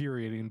was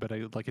infuriating, but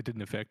it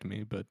didn't affect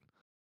me. But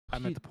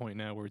I'm at the point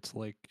now where it's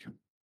like,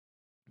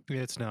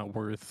 it's not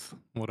worth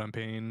what I'm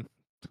paying.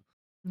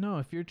 No,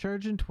 if you're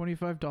charging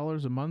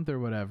 $25 a month or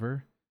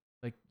whatever,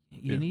 like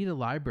you need a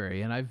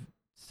library. And I've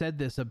said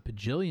this a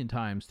bajillion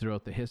times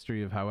throughout the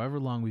history of however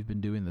long we've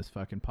been doing this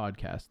fucking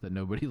podcast that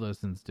nobody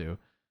listens to,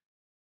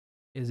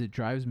 is it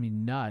drives me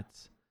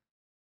nuts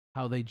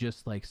how they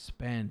just like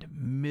spend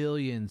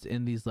millions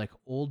in these like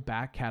old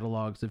back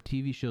catalogs of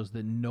TV shows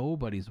that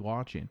nobody's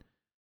watching.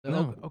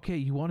 No. Okay,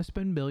 you want to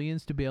spend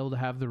millions to be able to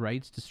have the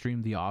rights to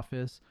stream The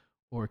Office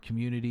or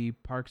Community,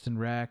 Parks and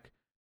Rec,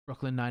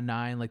 Brooklyn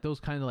Nine-Nine, like those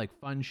kind of like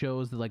fun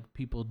shows that like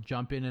people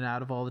jump in and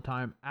out of all the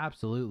time.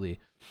 Absolutely.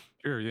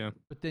 Sure, yeah.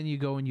 But then you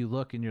go and you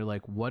look and you're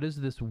like, what is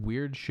this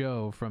weird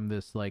show from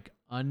this like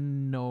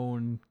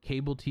unknown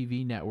cable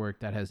TV network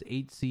that has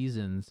 8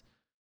 seasons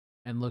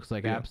and looks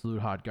like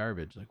absolute hot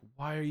garbage? Like,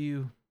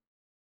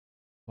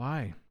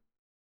 why?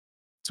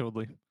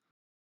 Totally.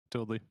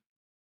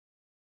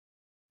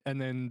 And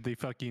then they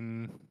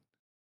fucking...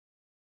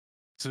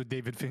 So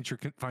David Fincher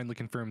finally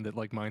confirmed that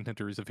like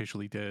Mindhunter is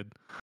officially dead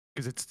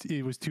because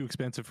it was too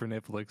expensive for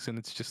Netflix, and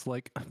it's just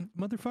like,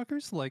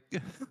 motherfuckers, like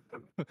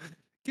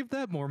give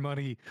that more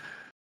money.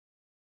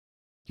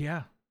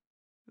 Yeah.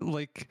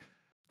 Like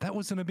that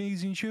was an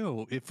amazing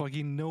show. If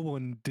fucking no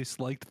one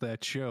disliked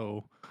that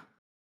show,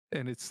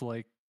 and it's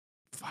like,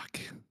 fuck,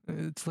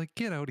 it's like,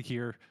 get out of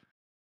here.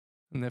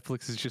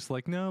 Netflix is just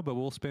like, no, but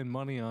we'll spend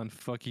money on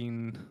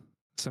fucking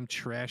some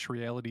trash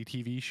reality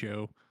TV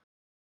show.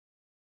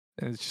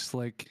 And it's just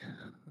like,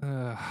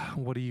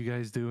 what are you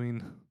guys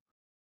doing?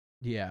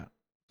 Yeah.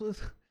 I'm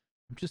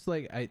just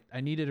like,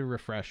 I needed a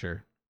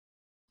refresher.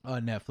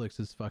 on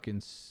Netflix's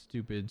fucking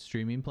stupid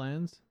streaming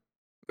plans.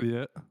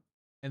 Yeah.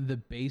 And the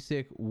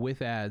basic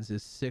with ads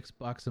is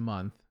 $6 a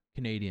month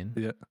Canadian.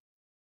 Yeah.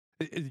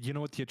 You know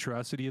what the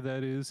atrocity of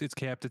that is? It's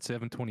capped at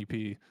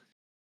 720p.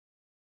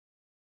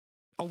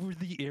 Over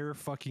the air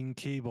fucking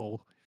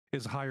cable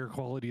is higher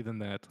quality than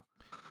that.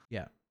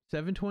 Yeah.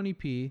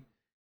 720p.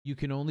 You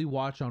can only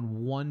watch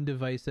on one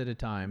device at a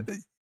time.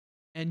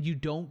 And you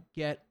don't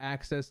get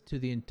access to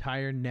the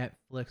entire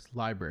Netflix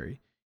library.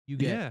 You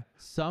get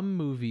some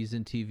movies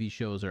and TV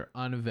shows are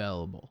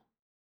unavailable.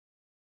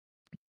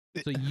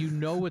 So you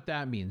know what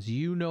that means.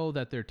 You know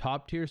that their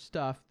top tier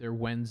stuff, their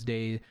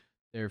Wednesday,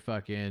 their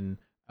fucking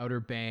Outer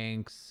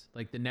Banks,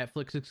 like the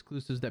Netflix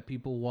exclusives that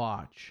people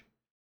watch,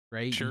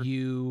 right? Sure.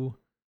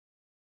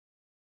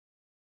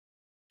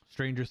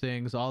 Stranger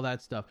Things, all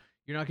that stuff.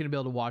 You're not going to be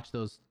able to watch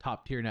those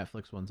top tier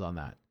Netflix ones on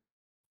that.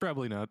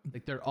 Probably not.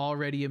 Like they're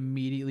already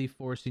immediately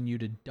forcing you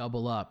to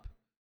double up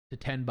to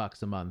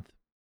 $10 a month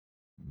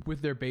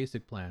with their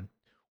basic plan,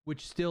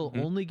 which still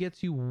only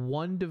gets you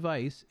one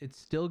device. It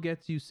still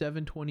gets you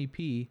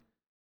 720p,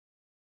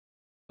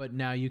 but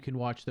now you can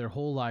watch their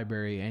whole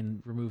library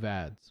and remove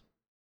ads.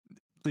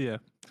 Yeah.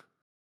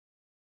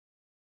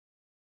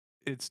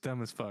 It's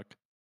dumb as fuck.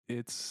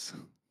 It's...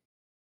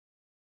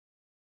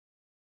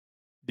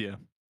 Yeah.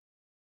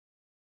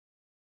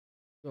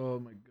 Oh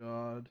my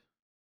god.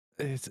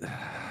 It's...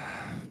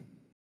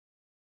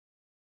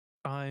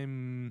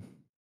 I'm...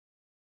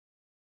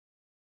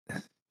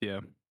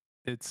 Yeah.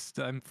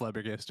 I'm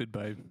flabbergasted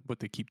by what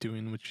they keep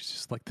doing, which is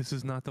just like, this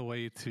is not the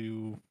way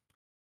to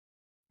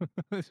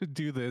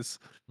do this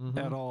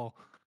at all.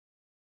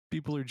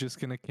 People are just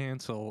gonna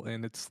cancel,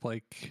 and it's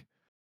like...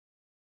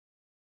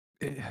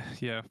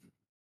 yeah.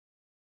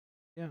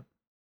 Yeah.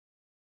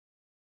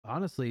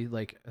 Honestly,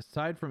 like,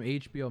 aside from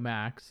HBO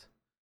Max,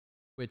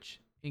 which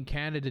in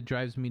Canada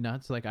drives me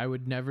nuts, like, I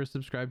would never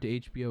subscribe to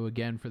HBO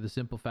again for the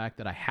simple fact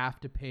that I have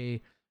to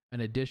pay an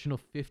additional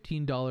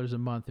 $15 a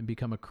month and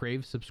become a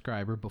Crave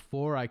subscriber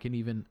before I can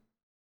even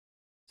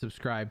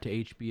subscribe to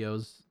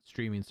HBO's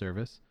streaming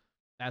service.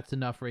 That's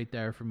enough right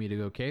there for me to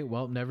go, okay,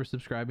 well, never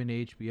subscribing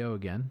to HBO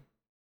again.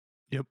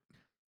 Yep.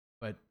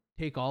 But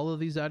take all of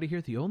these out of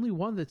here. The only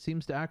one that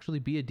seems to actually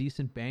be a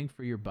decent bang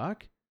for your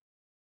buck,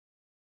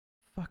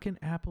 fucking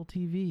Apple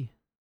TV.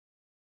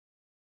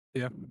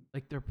 Yeah.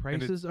 Like, their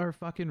prices are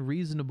fucking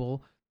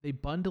reasonable. They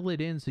bundle it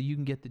in so you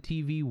can get the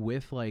TV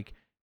with, like,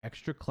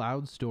 extra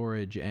cloud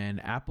storage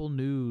and Apple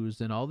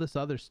News and all this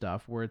other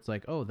stuff where it's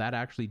like, oh, that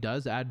actually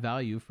does add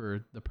value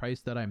for the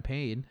price that I'm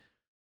paying.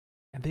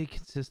 And they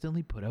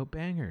consistently put out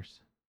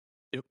bangers.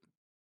 Yep.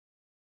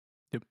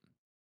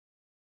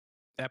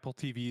 Apple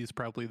TV is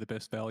probably the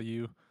best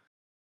value.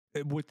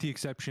 With the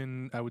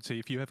exception, I would say,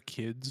 if you have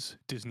kids,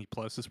 Disney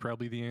Plus is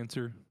probably the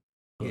answer.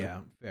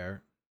 Yeah,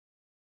 fair.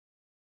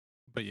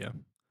 But yeah.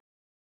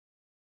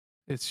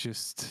 It's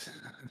just...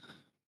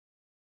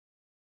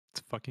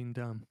 It's fucking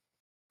dumb.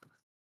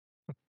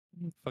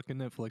 Fucking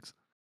Netflix.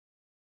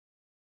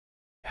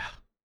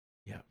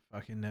 Yeah,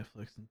 fucking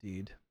Netflix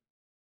indeed.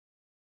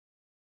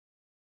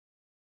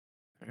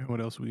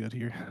 What else we got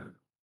here?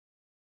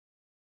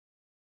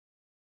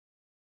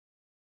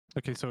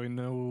 Okay, so I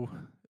know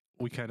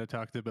we kind of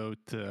talked about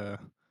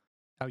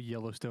how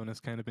Yellowstone has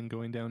kind of been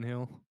going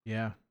downhill.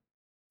 Yeah.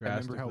 I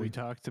remember how we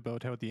talked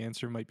about how the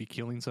answer might be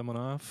killing someone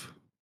off.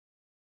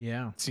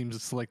 Yeah. It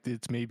seems like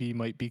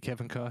might be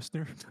Kevin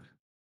Costner.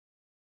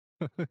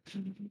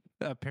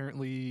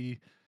 Apparently,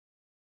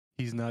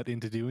 he's not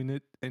into doing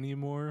it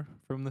anymore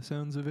from the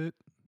sounds of it.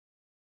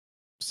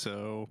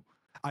 So,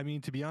 I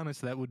mean, to be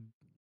honest, that would...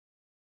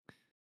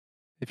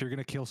 If you're going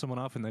to kill someone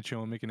off in that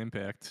show and make an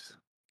impact,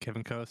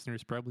 Kevin Costner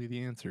is probably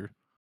the answer.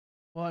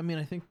 Well, I mean,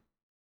 I think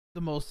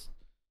the most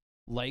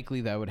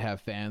likely that would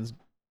have fans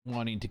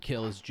wanting to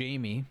kill is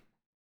Jamie.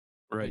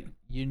 Right. Like,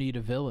 you need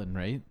a villain,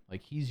 right?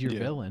 Like, he's your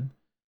villain.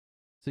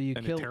 So you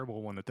kill... a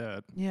terrible one at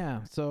that.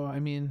 Yeah, so, I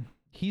mean,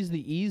 he's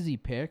the easy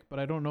pick, but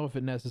I don't know if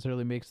it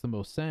necessarily makes the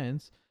most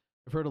sense.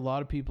 I've heard a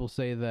lot of people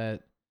say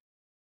that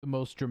the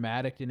most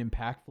dramatic and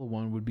impactful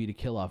one would be to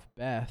kill off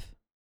Beth.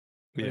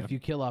 But if you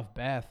kill off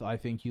Beth, I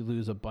think you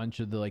lose a bunch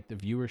of the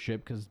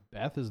viewership, because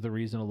Beth is the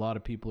reason a lot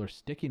of people are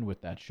sticking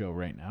with that show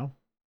right now.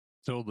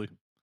 Totally.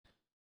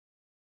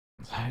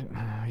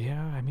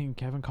 Yeah, I mean,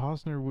 Kevin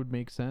Costner would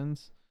make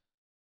sense.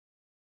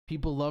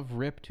 People love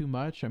Rip too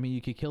much. I mean,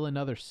 you could kill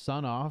another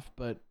son off,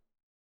 but...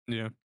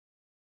 Yeah.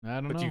 I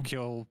don't know. But you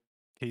kill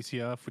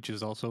Casey off, which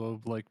is also,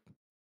 like,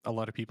 a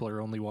lot of people are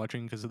only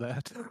watching because of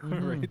that,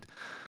 right?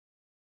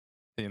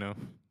 You know,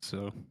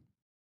 so...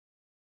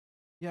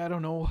 Yeah, I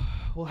don't know.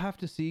 We'll have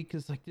to see,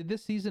 because, like, did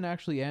this season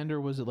actually end, or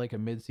was it, like, a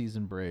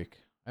mid-season break?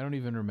 I don't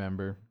even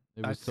remember.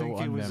 It was so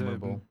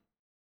unmemorable.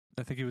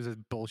 I think it was a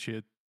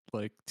bullshit,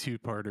 like,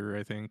 two-parter,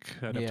 I think.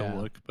 I'd have to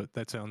look, but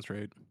that sounds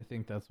right. I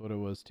think that's what it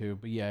was, too.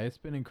 But, yeah, it's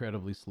been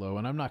incredibly slow,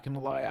 and I'm not going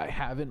to lie, I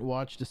haven't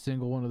watched a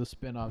single one of the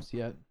spin-offs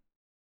yet.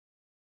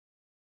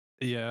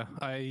 Yeah,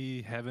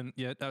 I haven't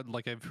yet.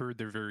 I've heard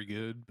they're very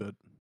good, but...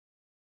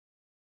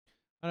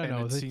 I don't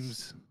know. It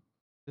seems...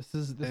 This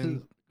is...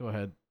 Go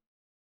ahead.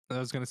 I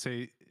was gonna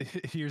say,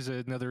 here's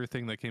another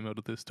thing that came out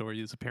of this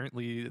story is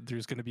apparently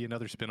there's gonna be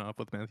another spin-off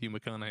with Matthew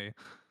McConaughey,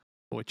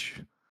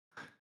 which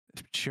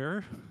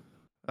sure,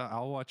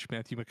 I'll watch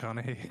Matthew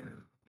McConaughey,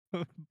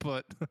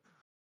 but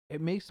It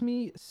makes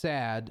me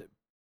sad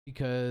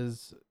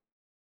because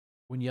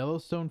when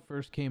Yellowstone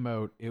first came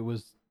out, it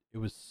was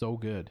so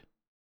good.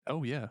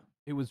 oh yeah,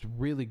 It was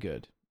really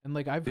good. And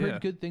like I've heard Yeah.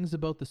 good things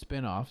about the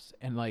spin-offs,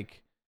 and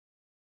like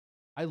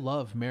I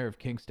love Mayor of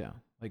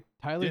Kingstown. Like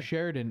Tyler Yeah.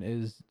 Sheridan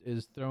is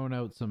throwing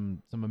out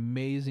some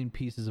amazing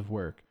pieces of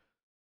work.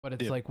 But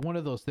it's Yeah. like one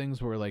of those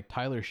things where like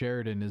Tyler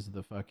Sheridan is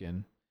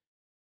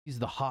he's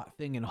the hot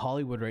thing in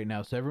Hollywood right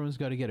now, so everyone's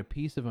got to get a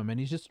piece of him, and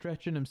he's just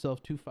stretching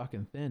himself too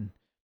fucking thin.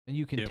 And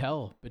you can Yep.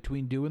 tell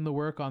between doing the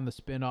work on the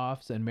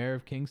spin-offs and Mayor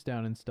of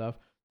Kingstown and stuff,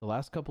 the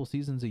last couple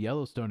seasons of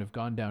Yellowstone have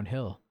gone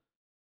downhill.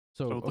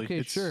 So Totally. okay,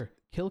 It's- sure,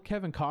 kill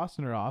Kevin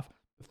Costner off,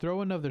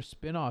 throw another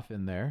spin-off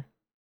in there.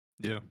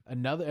 yeah,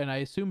 Another, and I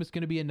assume it's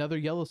going to be another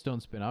Yellowstone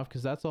spin-off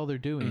because that's all they're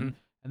doing. Mhm.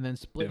 And then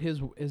split Yeah.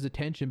 his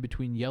attention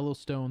between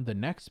Yellowstone, the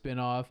next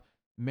spin-off,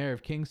 Mayor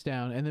of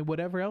Kingstown, and then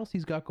whatever else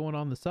he's got going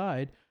on the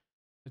side.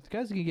 If the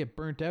guy's gonna get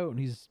burnt out, and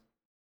he's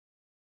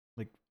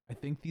like, I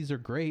think these are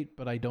great,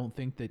 but I don't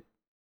think that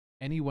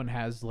anyone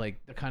has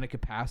like the kind of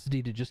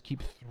capacity to just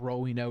keep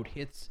throwing out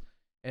hits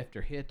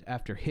after hit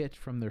after hit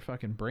from their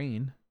fucking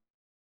brain.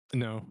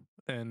 no,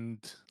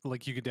 and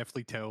like you could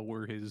definitely tell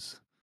where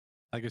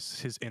I guess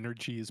his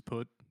energy is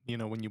put. You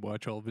know, when you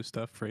watch all of his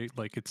stuff, right?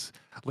 Like it's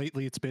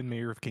lately, it's been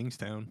Mayor of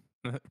Kingstown,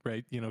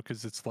 right? You know,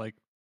 because it's like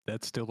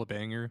that's still a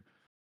banger.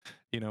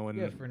 You know, and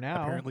Yeah, for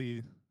now.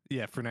 apparently,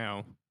 yeah, for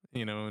now,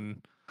 you know,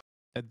 and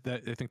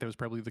that I think that was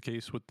probably the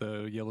case with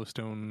the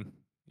Yellowstone,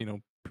 you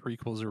know,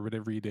 prequels or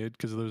whatever he did,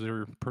 because those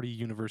are pretty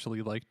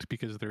universally liked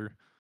because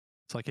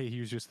it's like, hey,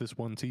 here's just this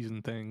one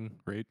season thing,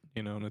 right?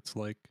 You know, and it's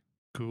like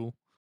cool,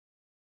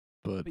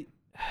 but But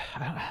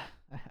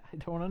I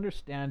don't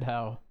understand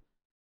how,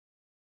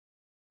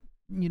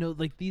 you know,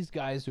 like these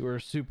guys who are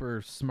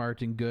super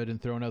smart and good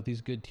and throwing out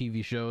these good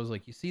TV shows,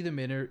 like you see them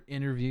in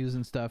interviews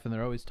and stuff, and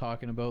they're always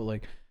talking about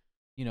like,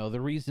 you know,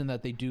 the reason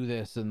that they do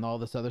this and all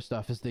this other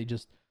stuff is they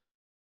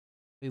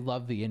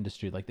love the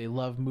industry, like they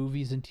love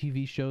movies and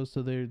TV shows,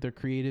 so they're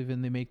creative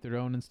and they make their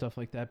own and stuff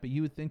like that. But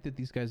you would think that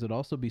these guys would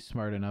also be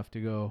smart enough to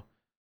go,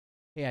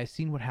 hey, I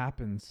seen what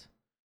happens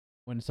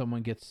when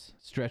someone gets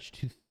stretched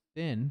too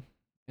thin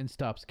and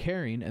stops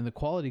caring and the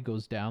quality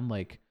goes down.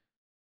 Like,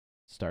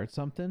 start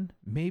something,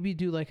 maybe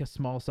do like a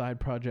small side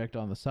project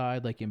on the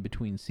side, like in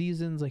between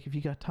seasons, like if you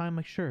got time,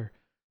 like sure,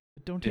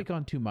 but don't take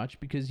on too much,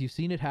 because you've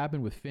seen it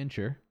happen with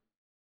Fincher,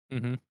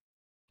 mm-hmm.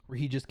 where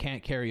he just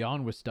can't carry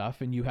on with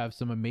stuff, and you have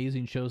some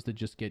amazing shows that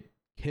just get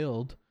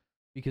killed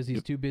because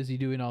he's too busy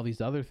doing all these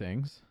other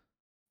things.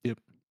 Yep.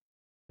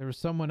 There was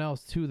someone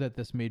else too that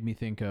this made me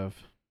think of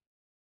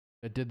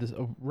that did this.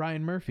 Oh,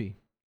 Ryan Murphy.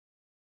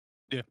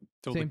 Yeah,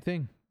 totally. Same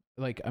thing.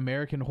 Like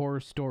American Horror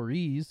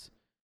Stories,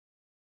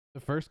 the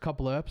first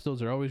couple of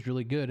episodes are always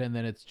really good, and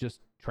then it's just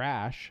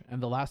trash.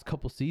 And the last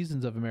couple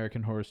seasons of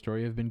American Horror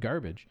Story have been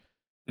garbage.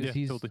 Yeah,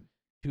 He's totally.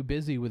 too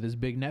busy with his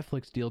big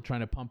Netflix deal trying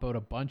to pump out a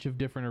bunch of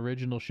different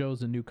original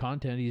shows and new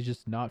content. He's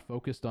just not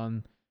focused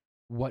on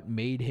what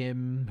made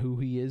him who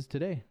he is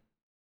today.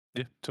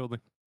 Yeah, totally.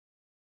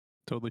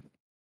 Totally.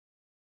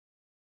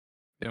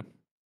 Yeah.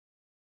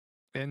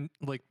 And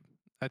like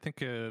I think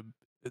the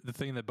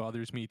thing that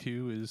bothers me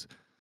too is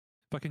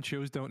fucking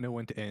shows don't know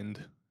when to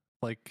end.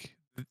 Like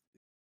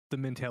the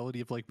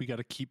mentality of like we got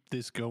to keep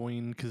this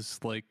going cuz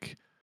like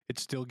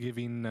it's still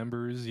giving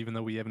numbers even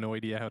though we have no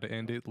idea how to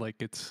end it.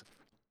 Like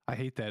I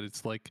hate that.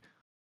 It's like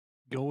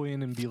go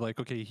in and be like,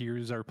 okay,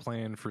 here's our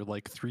plan for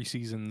like 3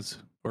 seasons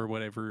or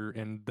whatever,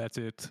 and that's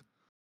it.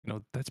 You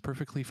know, that's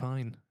perfectly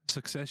fine.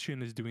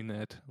 Succession is doing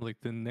that. Like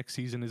the next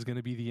season is going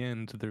to be the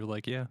end. They're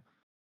like, yeah,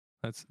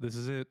 this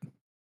is it.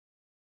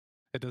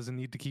 It doesn't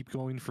need to keep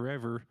going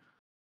forever.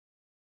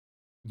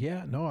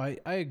 Yeah, no, I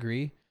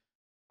agree.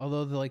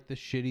 Although the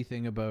shitty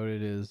thing about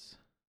it is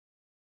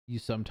you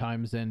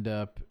sometimes end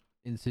up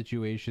in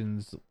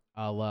situations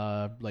a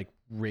la like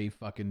Ray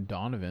fucking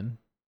Donovan,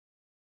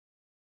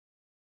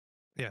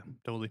 Yeah,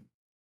 totally.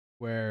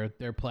 where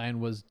their plan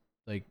was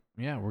like,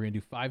 yeah, we're gonna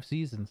do 5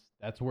 seasons.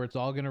 That's where it's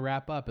all gonna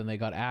wrap up, and they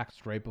got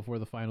axed right before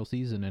the final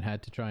season and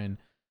had to try and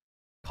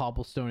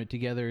cobblestone it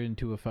together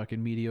into a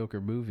fucking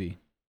mediocre movie.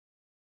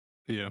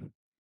 Yeah.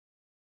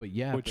 But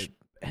yeah, Which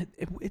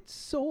it's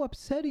so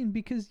upsetting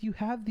because you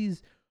have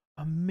these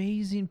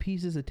amazing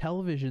pieces of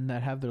television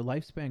that have their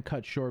lifespan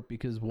cut short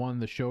because one,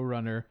 the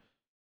showrunner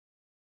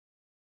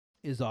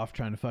is off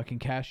trying to fucking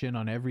cash in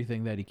on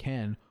everything that he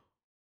can,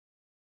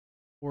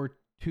 or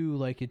two,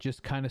 like it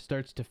just kind of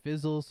starts to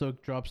fizzle, so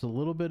it drops a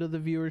little bit of the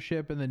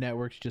viewership and the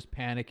networks just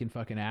panic and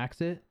fucking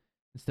axe it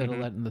instead of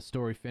letting the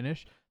story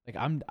finish. Like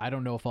I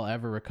don't know if I'll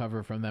ever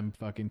recover from them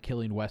fucking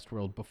killing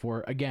Westworld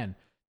before. Again,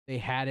 they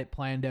had it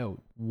planned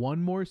out.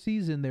 One more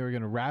season, they were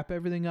going to wrap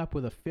everything up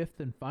with a 5th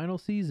and final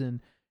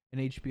season,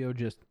 and HBO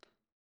just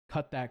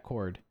cut that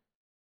cord.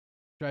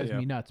 Drives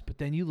me nuts. But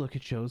then you look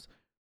at shows,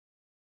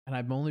 And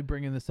I'm only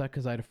bringing this up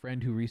because I had a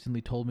friend who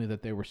recently told me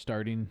that they were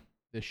starting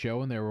the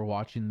show and they were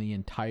watching the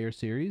entire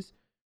series.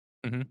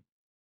 Mm-hmm.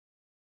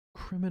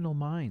 Criminal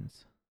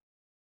Minds.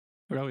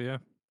 Oh yeah.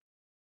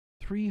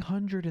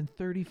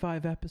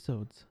 335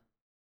 episodes.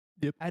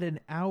 Yep. At an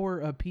hour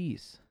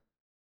apiece.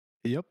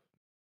 Yep.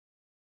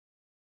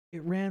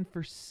 It ran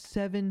for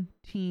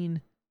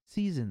 17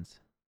 seasons.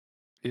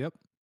 Yep.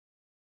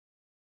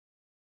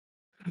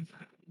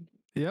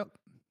 Yep.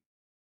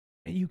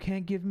 And you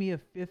can't give me a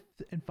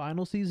 5th and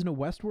final season of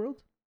Westworld?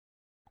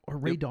 Or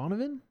Ray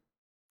Donovan?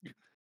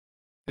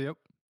 Yep.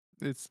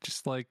 It's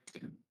just like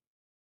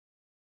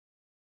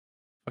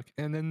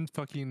and then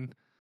fucking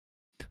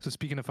so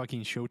speaking of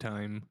fucking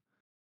Showtime,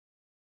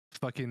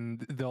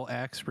 fucking they'll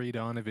axe Ray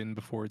Donovan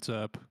before it's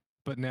up,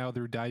 but now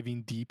they're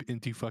diving deep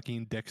into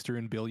fucking Dexter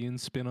and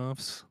Billions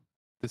spin-offs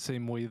the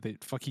same way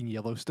that fucking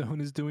Yellowstone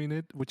is doing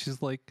it, which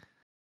is like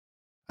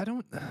I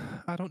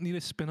don't need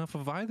a spin-off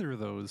of either of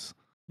those.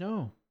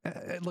 No.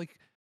 Like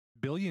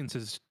Billions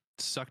has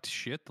sucked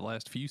shit the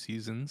last few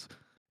seasons.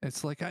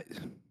 It's like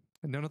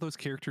none of those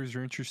characters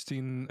are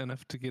interesting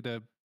enough to get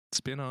a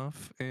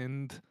spin-off,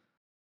 and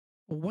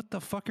what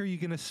the fuck are you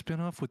gonna spin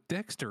off with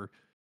Dexter?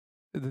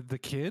 The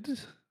kid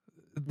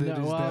that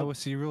is now a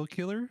serial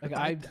killer?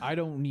 Like I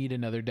don't need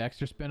another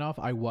Dexter spinoff.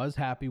 I was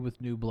happy with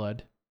New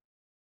Blood.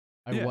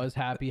 I was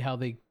happy how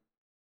they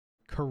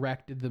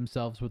corrected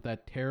themselves with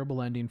that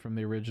terrible ending from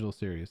the original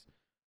series.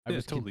 I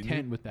was totally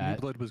content with that.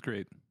 New Blood was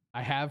great.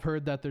 I have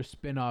heard that their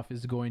spinoff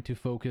is going to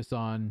focus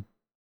on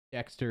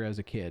Dexter as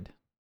a kid.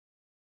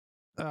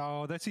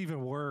 Oh, that's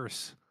even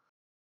worse.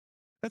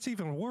 That's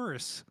even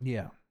worse.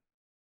 Yeah.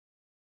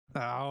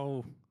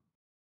 Oh.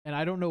 And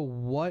I don't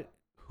know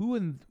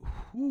who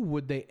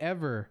would they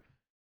ever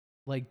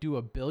like do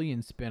a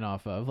Billion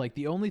spinoff of? Like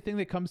the only thing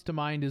that comes to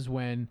mind is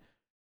when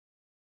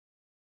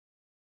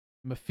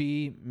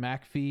McPhee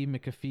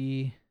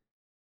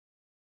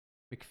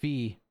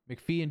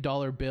and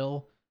Dollar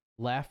Bill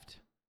left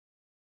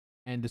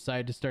and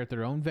decided to start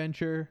their own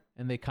venture,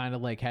 and they kind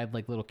of like had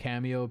like little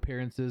cameo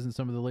appearances in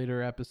some of the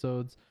later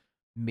episodes.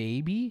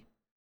 Maybe.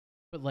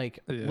 But like,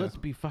 let's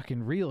be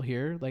fucking real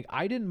here. Like,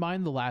 I didn't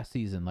mind the last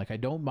season. Like, I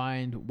don't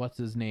mind what's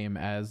his name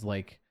as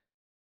like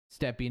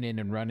stepping in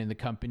and running the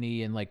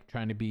company and like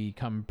trying to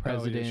become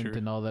president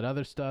and all that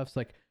other stuff.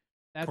 So, like,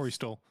 that's Corey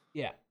Stoll.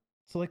 Yeah.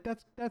 So like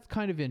that's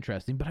kind of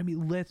interesting. But I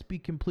mean, let's be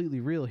completely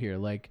real here.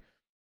 Like,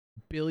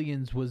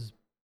 Billions was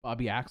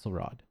Bobby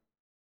Axelrod.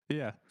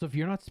 Yeah. So if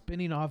you're not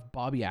spinning off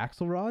Bobby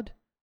Axelrod,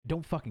 I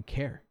don't fucking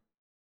care.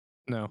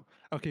 No.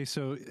 Okay.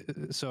 So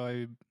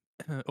I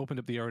opened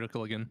up the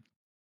article again.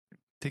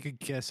 Take a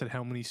guess at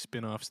how many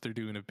spin-offs they're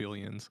doing of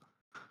Billions.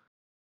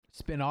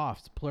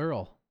 Spin-offs,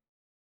 plural.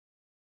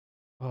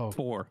 Oh.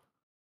 4.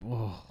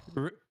 Oh.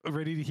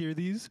 Ready to hear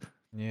these?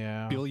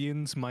 Yeah.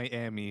 Billions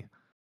Miami.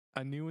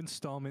 A new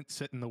installment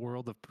set in the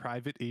world of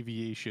private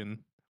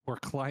aviation, where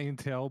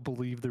clientele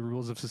believe the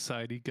rules of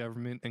society,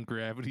 government, and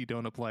gravity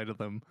don't apply to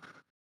them.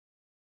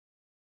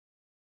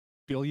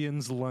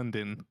 Billions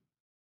London.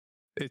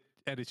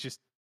 It's just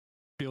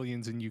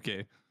Billions in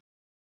UK.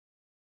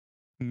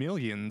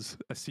 Millions,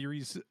 a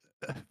series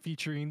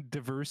featuring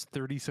diverse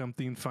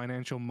 30-something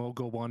financial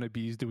mogul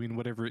wannabes doing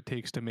whatever it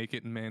takes to make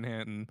it in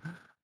Manhattan.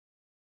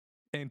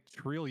 And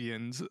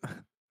Trillions,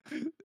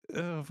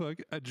 oh fuck,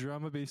 a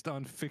drama based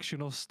on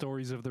fictional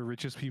stories of the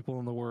richest people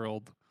in the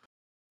world.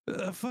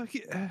 Fuck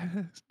it.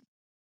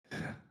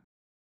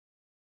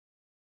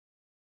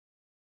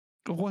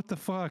 What the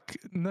fuck?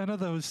 None of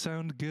those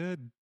sound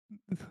good.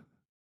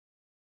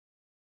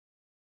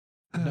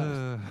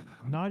 No,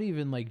 not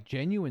even like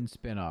genuine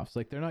spin-offs.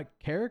 Like they're not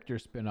character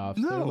spin-offs.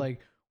 No. They're like,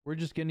 we're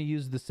just going to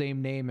use the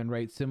same name and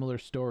write similar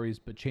stories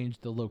but change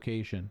the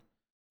location.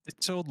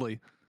 Totally.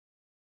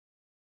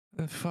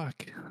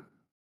 Fuck.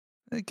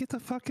 Get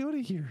the fuck out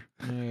of here.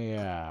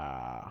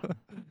 Yeah.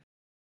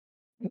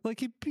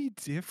 Like it'd be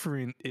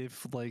different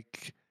if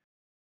like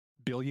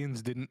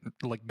Billions didn't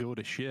like go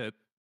to shit,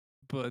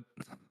 but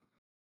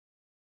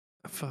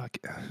fuck.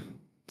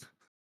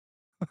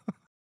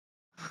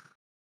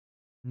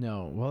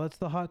 No, well, that's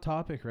the hot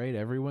topic, right?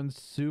 Everyone's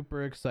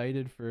super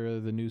excited for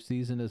the new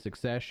season of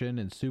Succession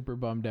and super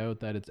bummed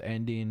out that it's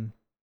ending.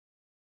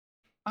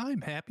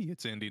 I'm happy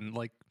it's ending,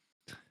 like,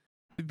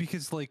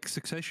 because like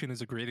Succession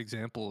is a great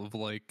example of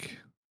like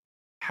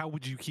how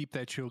would you keep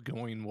that show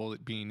going while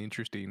it being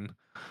interesting,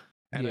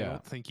 and I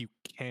don't think you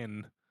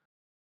can.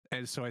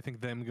 And so I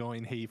think them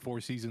going, hey, 4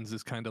 seasons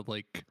is kind of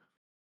like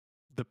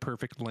the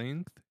perfect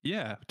length.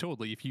 Yeah,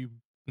 totally. If you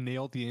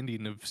nail the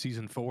ending of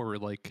season 4,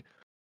 like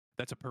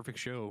that's a perfect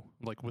show,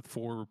 like with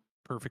 4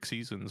 perfect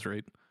seasons,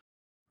 right?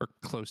 Or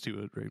close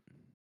to it, right?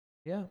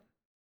 Yeah.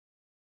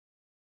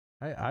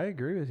 I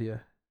agree with you.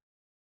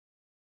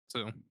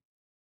 So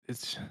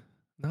it's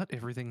not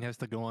everything has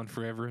to go on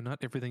forever. Not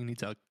everything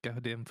needs a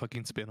goddamn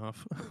fucking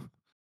spinoff.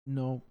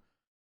 No.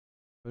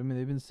 But I mean,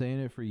 they've been saying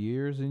it for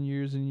years and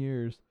years and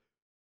years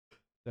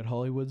that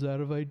Hollywood's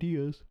out of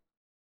ideas.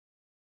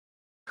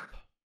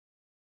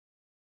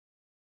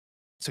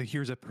 So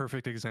here's a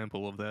perfect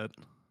example of that.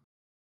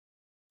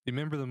 You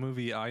remember the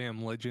movie I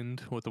Am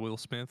Legend with Will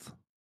Smith?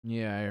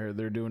 Yeah, I heard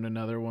they're doing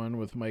another one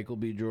with Michael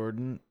B.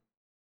 Jordan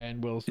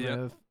and Will Yep.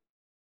 Smith.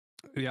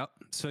 Yeah.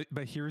 So,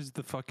 but here's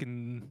the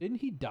fucking. Didn't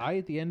he die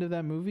at the end of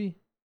that movie?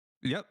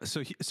 Yep.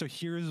 So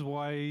here's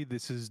why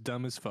this is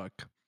dumb as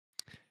fuck.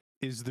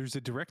 Is there's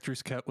a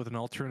director's cut with an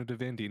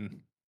alternative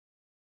ending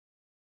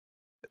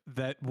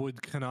that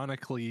would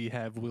canonically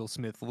have Will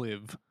Smith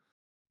live,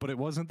 but it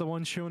wasn't the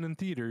one shown in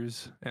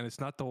theaters, and it's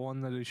not the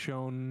one that is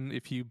shown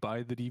if you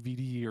buy the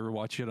DVD or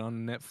watch it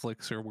on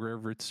Netflix or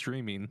wherever it's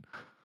streaming.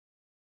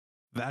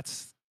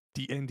 That's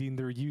the ending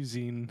they're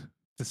using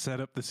to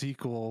set up the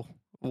sequel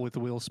with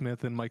Will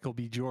Smith and Michael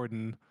B.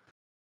 Jordan.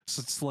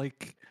 So it's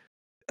like,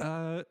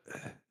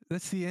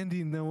 that's the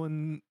ending no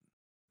one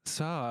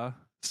saw.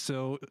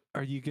 So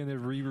are you gonna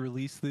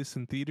re-release this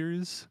in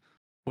theaters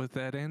with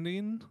that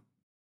ending?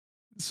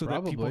 So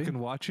that people Probably. can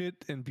watch it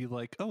and be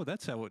like, oh,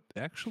 that's how it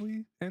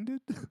actually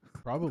ended?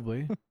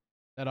 Probably.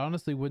 That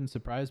honestly wouldn't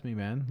surprise me,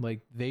 man.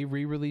 Like, they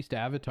re-released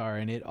Avatar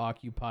and it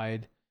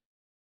occupied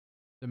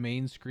the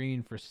main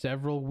screen for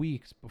several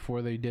weeks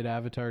before they did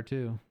Avatar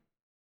 2.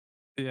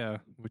 Yeah,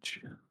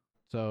 which...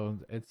 So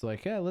it's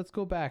like, yeah, let's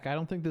go back. I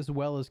don't think this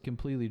well is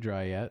completely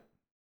dry yet.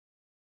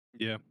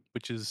 Yeah,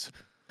 which is...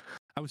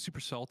 I was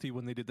super salty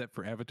when they did that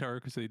for Avatar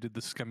because they did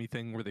the scummy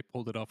thing where they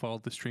pulled it off all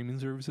the streaming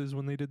services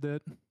when they did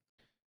that.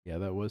 Yeah,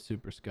 that was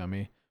super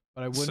scummy.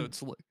 But I wouldn't. So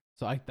it's like...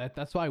 So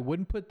that's why I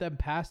wouldn't put them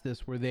past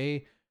this, where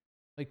they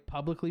like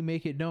publicly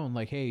make it known,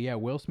 like, hey, yeah,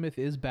 Will Smith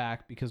is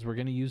back because we're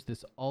gonna use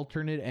this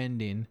alternate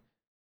ending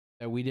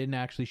that we didn't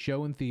actually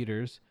show in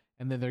theaters,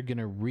 and then they're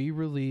gonna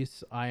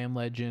re-release I Am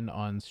Legend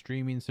on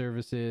streaming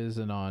services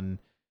and on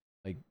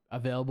like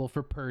available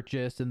for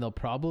purchase, and they'll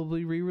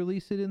probably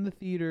re-release it in the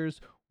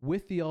theaters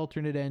with the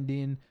alternate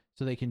ending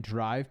so they can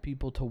drive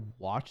people to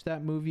watch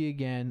that movie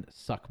again,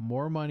 suck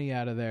more money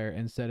out of there,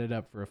 and set it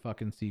up for a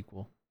fucking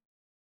sequel.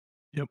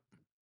 Yep.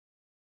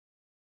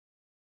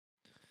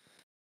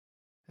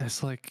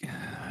 It's like,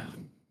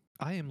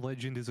 I Am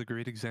Legend is a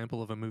great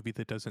example of a movie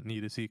that doesn't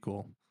need a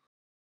sequel.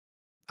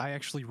 I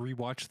actually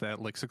rewatched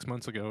that like 6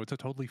 months ago. It's a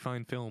totally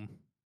fine film.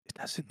 It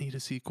doesn't need a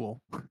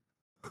sequel.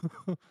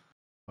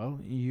 Well,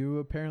 you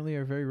apparently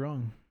are very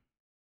wrong.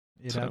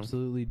 It So-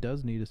 absolutely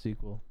does need a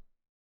sequel.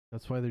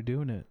 That's why they're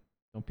doing it.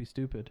 Don't be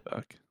stupid.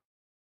 Fuck.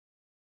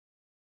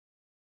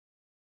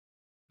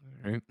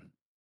 All right.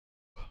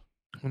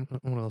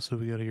 What else do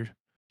we got here?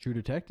 True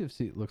Detective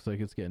looks like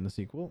it's getting a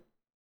sequel.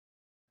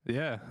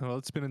 Yeah, well,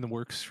 it's been in the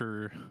works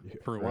for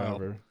a while.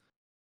 Forever.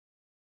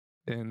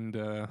 And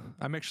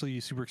I'm actually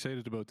super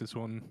excited about this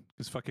one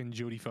because fucking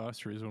Jodie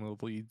Foster is one of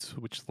the leads,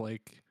 which,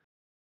 like,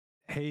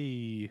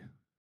 hey,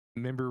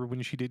 remember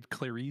when she did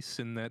Clarice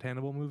in that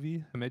Hannibal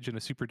movie? Imagine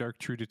a super dark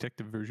True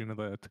Detective version of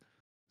that.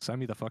 Sign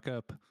me the fuck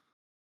up.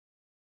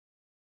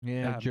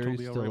 Yeah, I'm jury's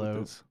totally still alright with out.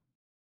 this.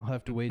 I'll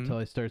have to wait Mhm. till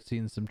I start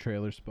seeing some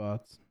trailer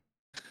spots.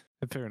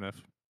 Fair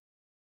enough.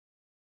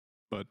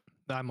 But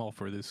I'm all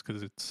for this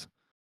because it's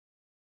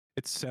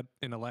set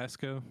in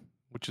Alaska,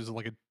 which is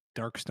like a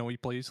dark, snowy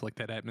place. Like,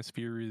 that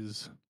atmosphere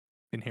is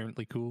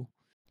inherently cool.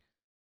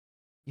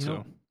 You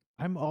know,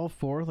 I'm all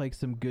for like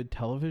some good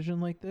television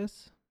like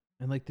this,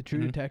 and like the True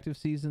Mhm. Detective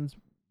seasons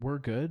were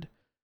good,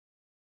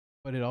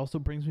 but it also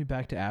brings me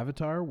back to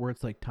Avatar, where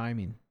it's like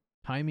timing.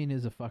 Timing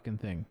is a fucking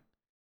thing.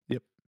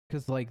 Yep.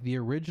 Because like the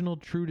original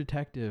True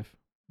Detective,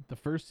 the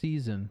first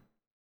season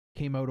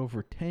came out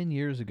over 10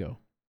 years ago.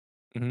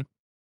 Mhm.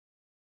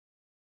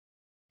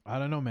 I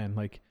don't know, man.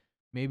 Like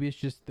maybe it's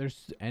just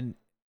I'm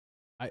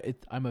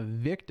a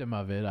victim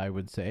of it. I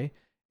would say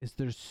is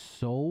there's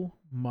so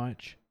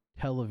much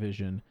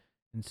television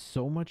and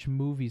so much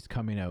movies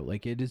coming out.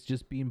 Like it is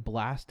just being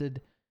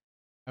blasted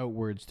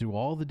outwards through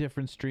all the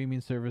different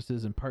streaming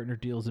services and partner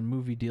deals and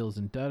movie deals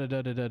and da da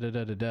da da da da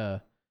da da da.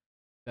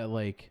 That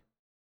like,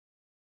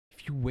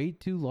 if you wait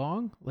too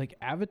long, like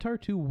Avatar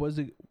 2 was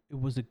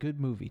a good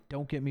movie.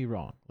 Don't get me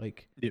wrong.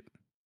 Like, Yep.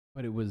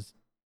 But it was,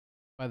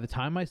 by the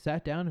time I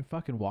sat down and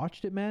fucking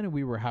watched it, man, and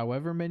we were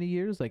however many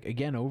years, like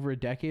again over a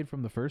decade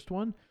from the first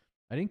one,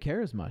 I didn't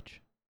care as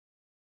much.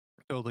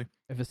 Totally.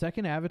 If a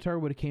second Avatar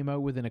would have came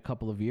out within a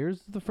couple of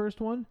years of the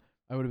first one,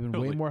 I would have been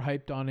way Totally. more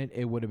hyped on it.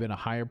 It would have been a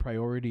higher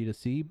priority to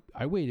see.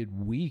 I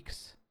waited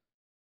weeks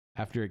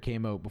after it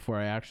came out before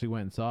I actually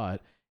went and saw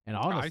it. And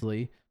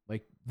honestly,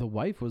 like the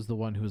wife was the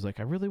one who was like,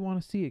 I really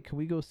want to see it. Can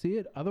we go see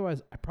it?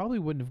 Otherwise, I probably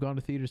wouldn't have gone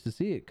to theaters to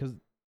see it because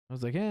I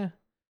was like,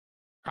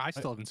 I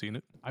still haven't seen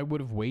it. I would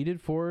have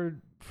waited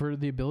for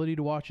the ability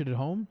to watch it at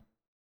home.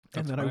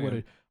 That's and then what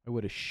I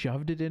would have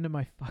shoved it into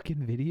my fucking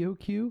video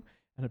queue,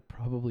 and I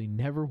probably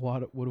never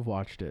would have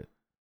watched it.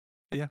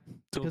 Yeah,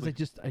 Because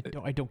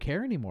totally. I don't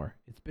care anymore.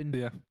 It's been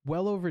Yeah,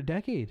 well over a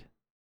decade.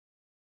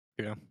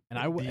 yeah.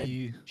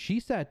 And she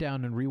sat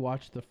down and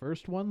rewatched the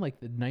first one like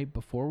the night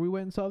before we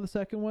went and saw the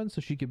second one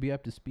so she could be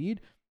up to speed.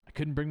 I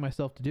couldn't bring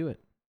myself to do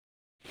it.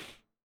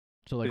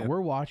 So like Yeah.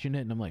 we're watching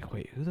it and I'm like,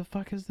 wait, who the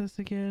fuck is this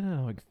again? And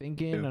I'm like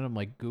thinking Yeah. and I'm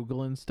like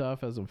Googling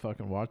stuff as I'm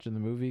fucking watching the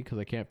movie because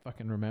I can't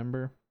fucking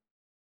remember.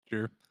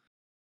 Sure.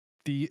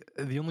 the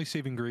only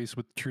saving grace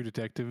with True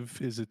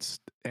Detective is its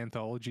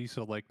anthology,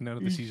 so like none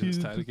of the seasons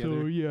tie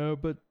together. yeah,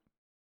 but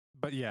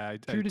But yeah, I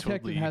True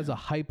Detective totally, has a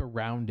hype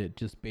around it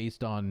just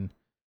based on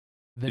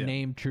the Yeah.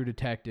 name True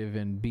Detective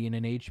and being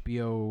an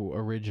HBO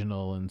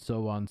original and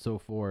so on and so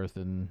forth.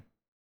 And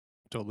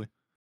totally.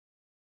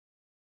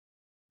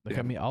 like, Yeah.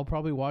 I mean, I'll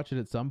probably watch it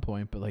at some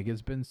point, but like,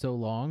 it's been so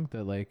long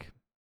that like,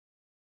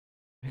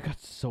 I got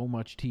so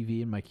much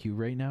TV in my queue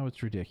right now.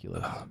 It's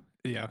ridiculous.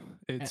 Yeah,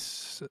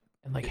 it's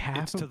And like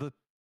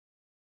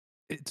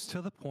it's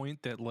to the point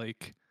that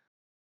like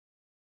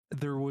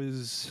there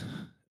was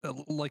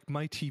like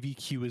my TV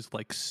queue is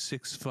like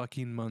 6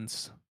 fucking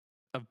months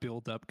of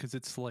build up because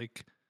it's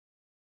like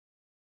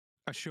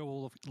a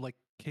show like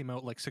came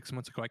out like 6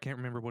 months ago. I can't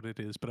remember what it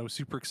is, but I was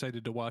super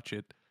excited to watch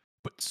it.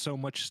 But so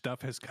much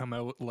stuff has come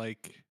out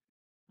like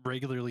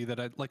regularly that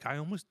I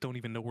almost don't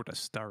even know where to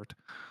start.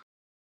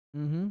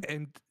 Mm-hmm.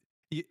 And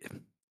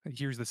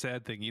here's the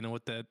sad thing. You know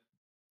what that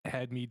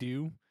had me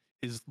do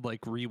is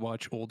like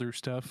rewatch older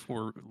stuff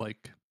or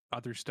like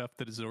other stuff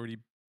that has already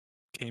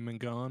came and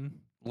gone.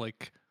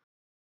 Like,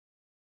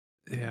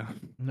 yeah,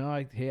 No,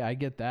 I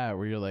get that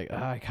where you're like,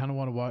 I kind of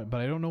want to watch, but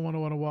I don't know what I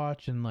want to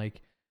watch. And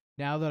like,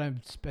 now that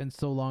I've spent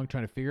so long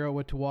trying to figure out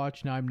what to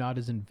watch, now I'm not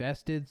as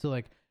invested. So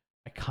like,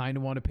 I kind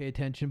of want to pay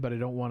attention, but I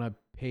don't want to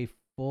pay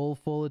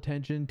full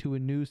attention to a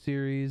new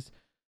series.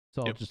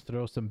 So I'll Yep. just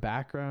throw some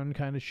background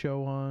kind of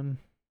show on.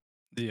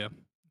 yeah.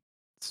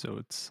 So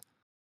it's,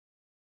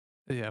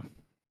 yeah.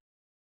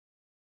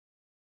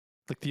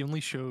 Like the only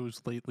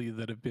shows lately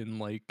that have been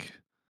like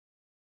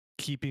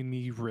keeping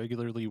me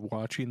regularly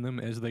watching them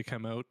as they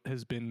come out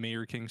has been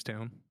Mayor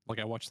Kingstown. Like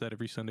I watch that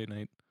every Sunday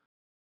night.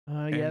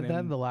 Yeah, And then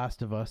then- The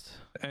Last of Us.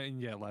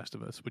 And yeah, Last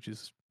of Us, which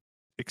is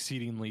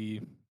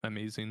exceedingly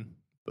amazing.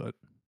 But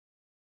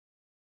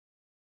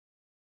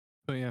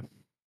yeah.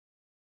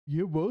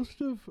 Yeah,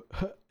 most of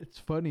it's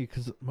funny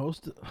because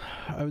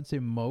I would say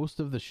most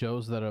of the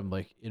shows that I'm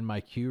like in my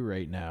queue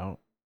right now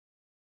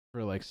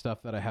for like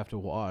stuff that I have to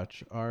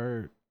watch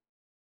are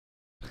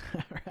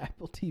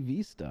Apple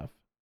TV stuff.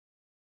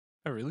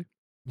 Oh really?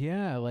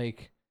 Yeah,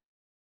 like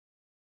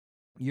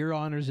Your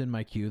Honor's in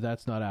my queue.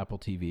 That's not Apple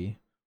TV,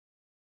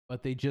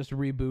 but they just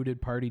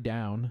rebooted Party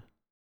Down.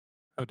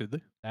 Oh, did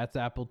they? That's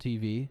Apple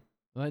TV.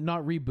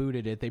 Not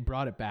rebooted it. They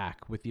brought it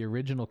back with the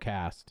original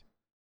cast.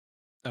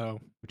 Oh,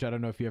 Which I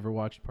don't know if you ever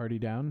watched Party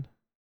Down.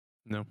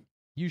 no.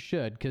 You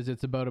should, because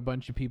it's about a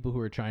bunch of people who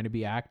are trying to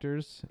be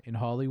actors in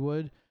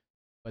Hollywood,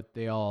 but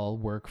they all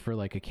work for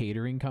like a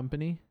catering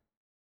company,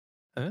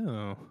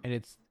 Oh. and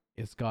it's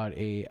got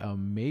a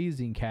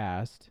amazing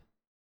cast,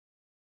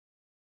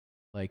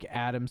 like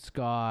Adam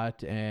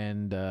Scott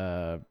and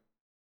the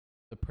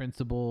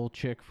principal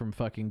chick from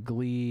fucking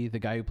Glee, the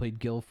guy who played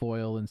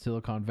Guilfoyle in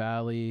Silicon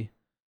Valley.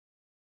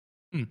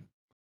 Hmm.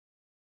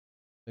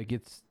 Like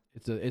it's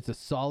a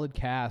solid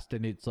cast,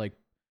 and it's like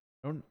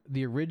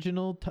the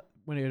original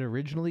when it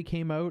originally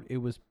came out, it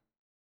was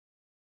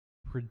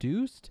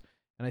produced,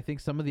 and I think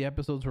some of the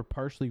episodes were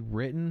partially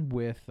written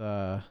with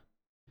oh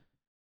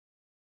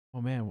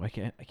man, I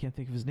can't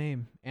think of his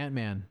name.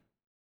 Ant-Man.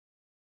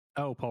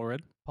 Oh, Paul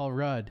Rudd? Paul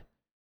Rudd,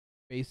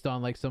 based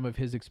on like some of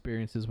his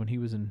experiences when he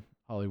was in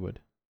Hollywood.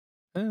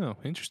 Oh,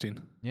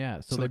 interesting.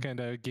 Yeah, So so they kind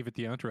of gave it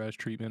the Entourage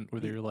treatment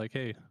where they're like,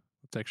 hey,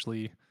 let's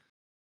actually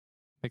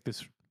make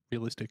this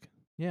realistic.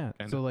 yeah,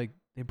 kinda. so like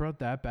they brought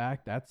that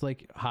back. That's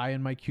like high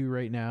in my queue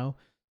right now.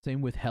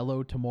 Same with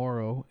Hello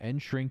Tomorrow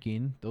and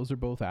Shrinking. Those are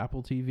both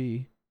Apple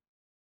TV.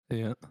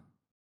 Yeah.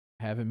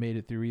 Haven't made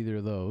it through either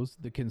of those.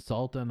 The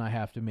Consultant I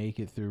have to make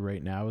it through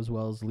right now, as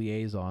well as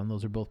Liaison.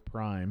 Those are both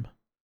Prime,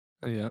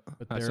 Yeah.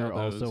 but I saw they're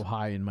also those.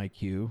 high in my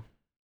queue.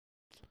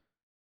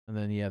 And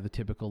then yeah, the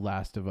typical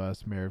Last of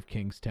Us, Mayor of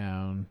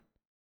Kingstown.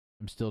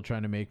 I'm still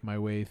trying to make my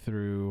way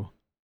through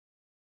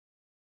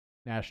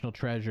National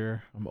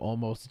Treasure. I'm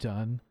almost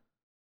done.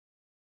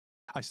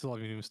 I still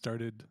haven't even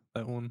started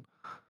that one.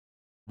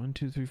 1,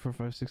 2, 3, 4,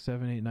 5, 6,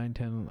 7, 8, 9,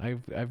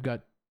 10. I've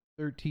got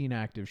 13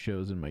 active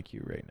shows in my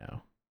queue right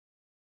now.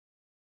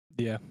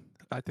 Yeah.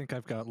 I think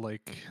I've got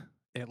like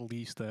at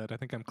least that. I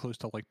think I'm close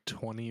to like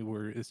 20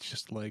 where it's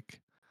just like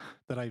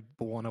that I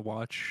want to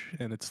watch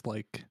and it's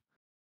like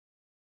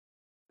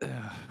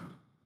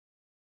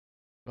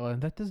Well,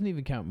 and that doesn't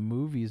even count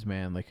movies,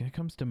 man. Like when it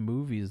comes to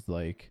movies,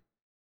 like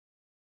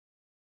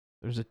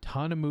there's a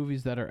ton of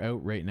movies that are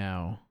out right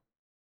now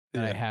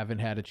that I yeah. haven't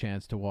had a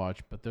chance to watch,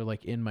 but they're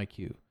like in my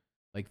queue.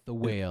 Like The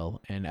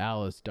Whale and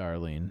Alice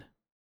Darling.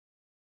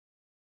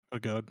 Oh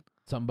god.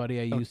 Somebody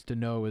I Oh. used to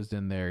know is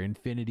in there.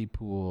 Infinity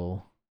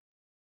Pool.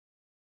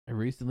 I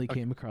recently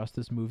Okay. came across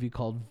this movie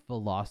called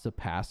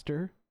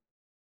Velocipaster.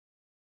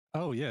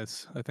 Oh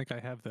yes, I think I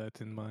have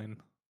that in mine.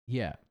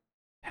 Yeah.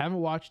 Haven't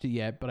watched it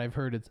yet, but I've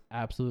heard it's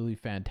absolutely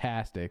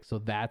fantastic. So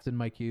that's in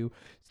my queue.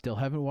 Still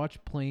haven't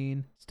watched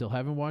Plane. Still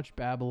haven't watched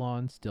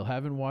Babylon. Still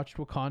haven't watched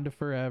Wakanda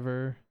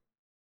Forever.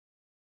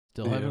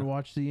 Still Yeah. haven't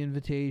watched The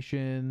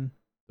Invitation.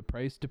 The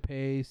Price to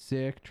Pay.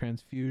 Sick.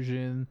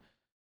 Transfusion.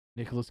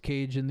 Nicolas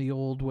Cage in The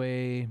Old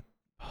Way.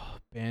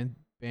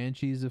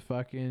 Banshees of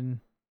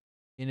fucking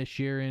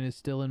Inisherin is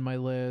still in my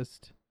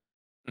list.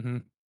 Mm-hmm.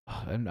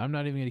 And I'm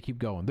not even gonna keep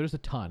going. There's a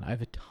ton. I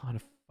have a ton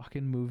of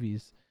fucking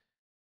movies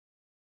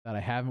that I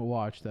haven't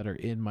watched that are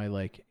in my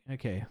like.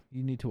 Okay,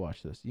 you need to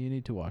watch this. You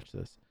need to watch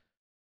this.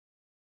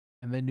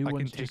 And then new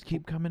ones just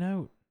keep coming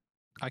out.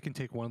 I can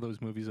take one of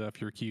those movies off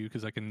your queue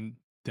because I can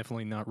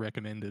definitely not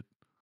recommend it.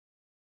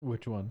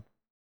 Which one?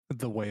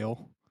 The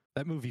Whale.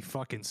 That movie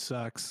fucking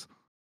sucks.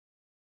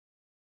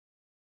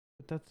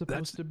 But that's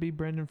supposed to be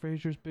Brendan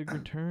Fraser's big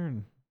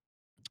return.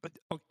 But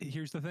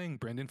here's the thing: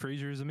 Brendan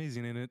Fraser is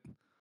amazing in it.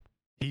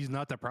 He's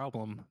not the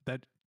problem.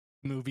 That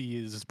movie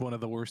is one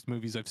of the worst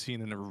movies I've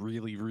seen in a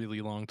really,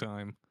 really long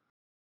time.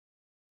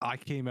 I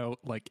came out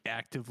like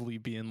actively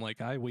being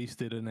like, I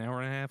wasted an hour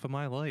and a half of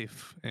my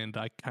life, and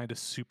I kind of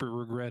super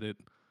regret it.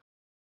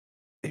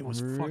 It was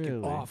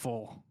fucking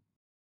awful.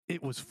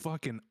 It was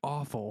fucking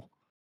awful.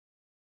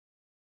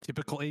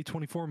 Typical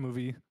A24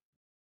 movie,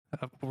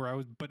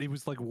 but it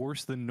was like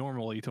worse than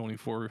normal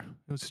A24. It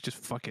was just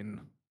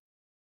fucking.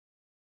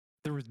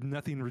 There was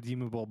nothing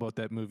redeemable about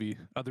that movie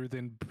other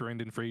than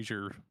Brendan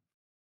Fraser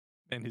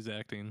and his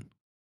acting.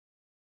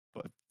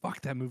 But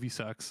fuck, that movie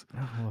sucks.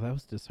 Oh, well, that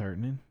was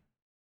disheartening.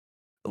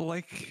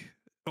 Like,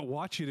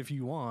 watch it if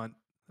you want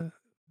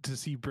to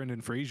see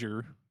Brendan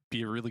Fraser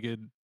be a really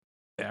good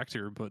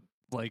actor, but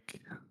like,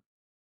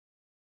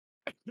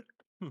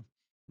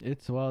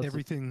 it's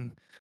everything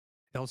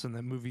else in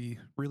that movie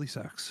really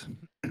sucks.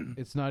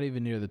 It's not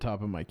even near the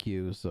top of my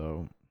queue,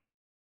 so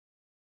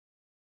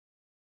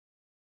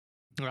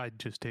I'd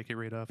just take it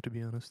right off, to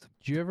be honest.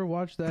 Did you ever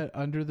watch that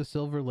Under the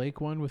Silver Lake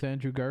one with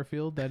Andrew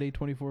Garfield, that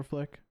A24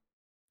 flick?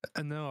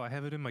 No, I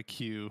have it in my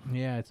queue.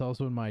 Yeah, it's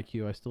also in my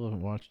queue. I still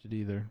haven't watched it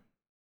either.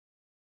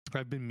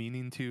 I've been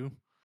meaning to.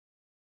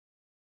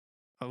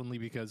 Only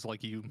because,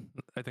 like,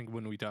 I think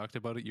when we talked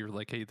about it, you're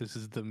like, hey, this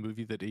is the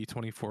movie that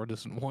A24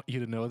 doesn't want you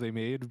to know they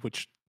made,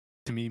 which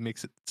to me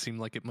makes it seem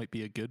like it might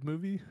be a good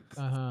movie.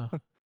 Uh-huh.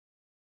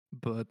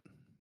 But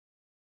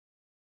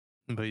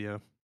yeah.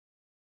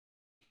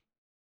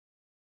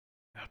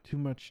 Too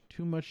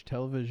much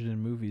television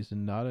and movies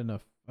and not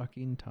enough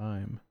fucking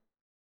time.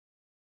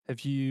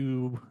 Have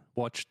you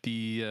watched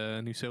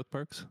the new South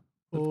Parks?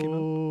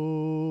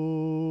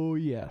 Oh,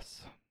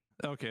 yes.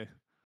 Okay.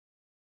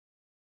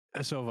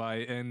 So have I,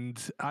 and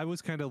I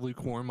was kind of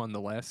lukewarm on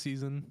the last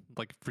season.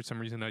 Like, for some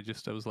reason, I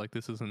was like,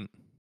 this isn't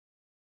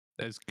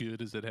as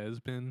good as it has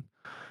been.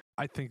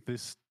 I think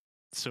this,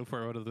 so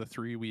far out of the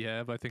 3 we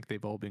have, I think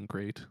they've all been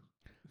great.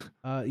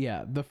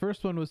 Yeah, the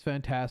first one was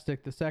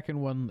fantastic. The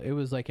second one, it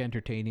was like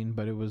entertaining,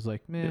 but it was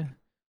like, meh. Yeah.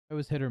 It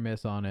was hit or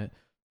miss on it.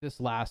 This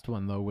last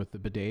one, though, with the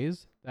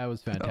bidets, that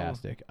was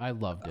fantastic. I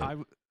loved it.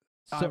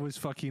 I was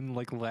fucking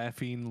like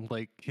laughing,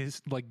 like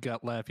his like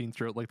gut laughing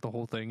throughout like the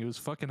whole thing. It was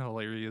fucking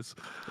hilarious.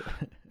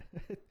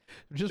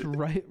 Just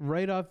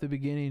right off the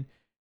beginning.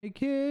 Hey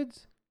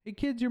kids,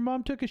 your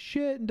mom took a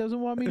shit and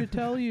doesn't want me to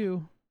tell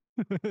you.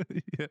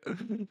 Yeah,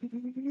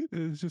 it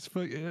was just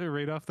fucking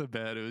right off the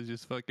bat. It was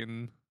just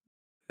fucking,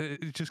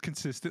 it just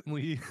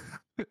consistently,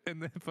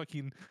 and then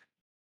fucking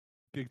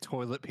big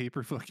toilet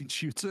paper fucking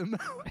shoots him.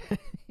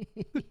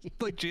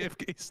 Like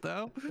JFK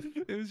style.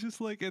 It was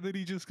just like, and then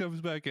he just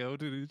comes back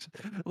out, and it's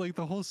like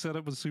the whole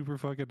setup was super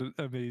fucking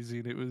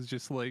amazing. It was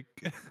just like,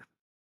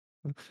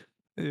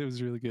 it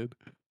was really good.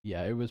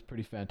 Yeah, it was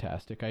pretty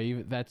fantastic.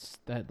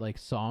 That like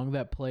song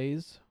that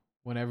plays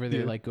whenever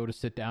they like go to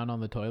sit down on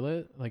the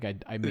toilet. Like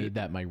I made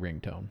that my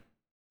ringtone.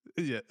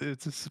 Yeah,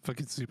 it's just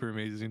fucking super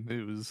amazing.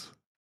 It was,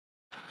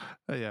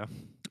 yeah.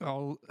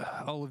 All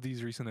of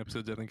these recent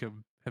episodes, I think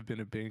have been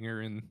a banger,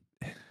 and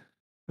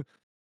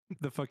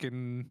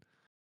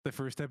the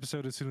first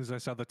episode, as soon as I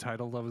saw the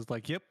title, I was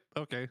like, yep,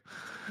 okay.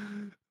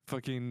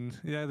 Fucking,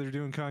 yeah, they're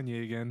doing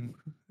Kanye again.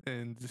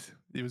 And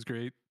it was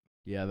great.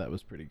 Yeah, that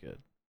was pretty good.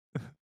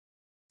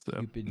 So,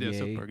 Stupid yeah, yay.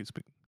 South Park is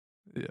big.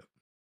 Yeah.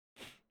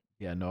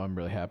 Yeah, no, I'm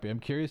really happy. I'm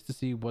curious to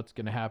see what's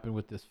going to happen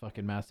with this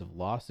fucking massive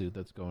lawsuit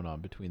that's going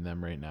on between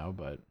them right now,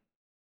 but...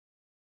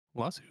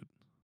 Lawsuit?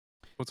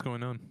 What's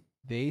going on?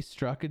 They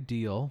struck a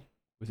deal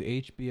with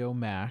HBO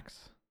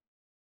Max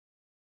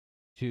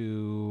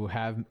to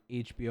have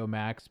HBO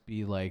Max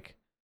be like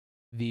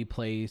the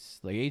place.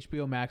 Like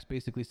HBO Max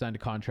basically signed a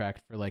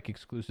contract for like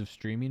exclusive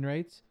streaming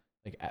rights,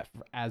 like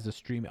as a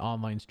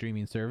online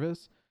streaming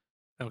service.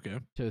 Okay.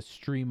 To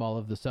stream all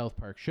of the South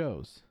Park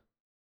shows.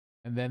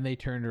 And then they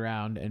turned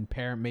around and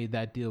made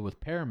that deal with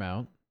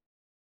Paramount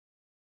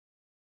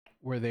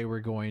where they were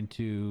going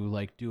to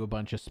like do a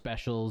bunch of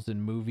specials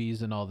and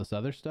movies and all this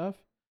other stuff.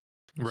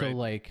 Right. So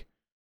like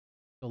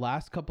the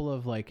last couple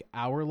of like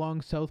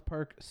hour-long South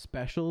Park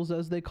specials,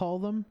 as they call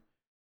them,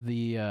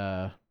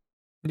 the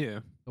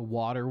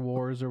Water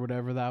Wars or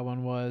whatever that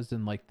one was,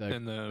 and like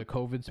the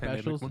COVID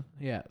specials,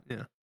 yeah,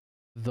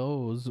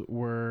 those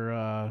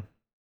were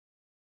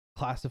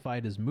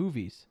classified as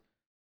movies,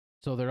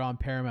 so they're on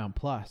Paramount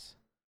Plus,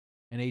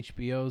 and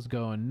HBO's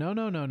going,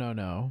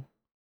 no,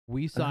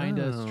 we signed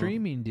a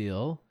streaming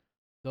deal.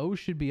 Those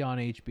should be on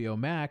HBO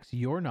Max.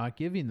 You're not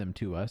giving them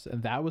to us,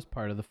 and that was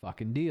part of the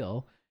fucking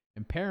deal.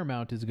 And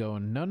Paramount is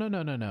going,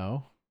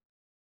 no.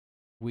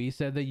 We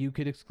said that you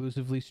could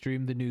exclusively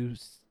stream the new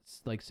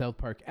like South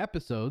Park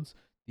episodes.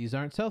 These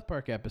aren't South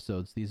Park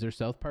episodes. These are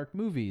South Park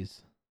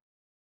movies.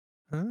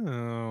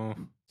 Oh.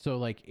 So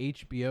like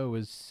HBO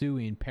is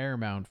suing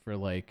Paramount for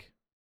like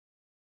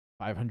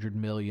 500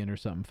 million or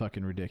something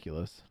fucking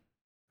ridiculous.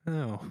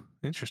 Oh,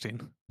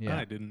 interesting. Yeah.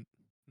 I didn't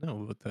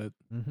know about that.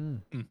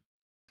 Mm-hmm.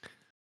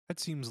 That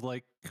seems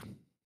like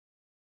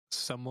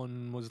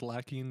someone was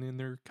lacking in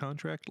their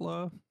contract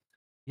law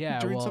Yeah,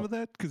 during some well, of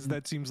that, because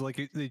that seems like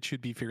it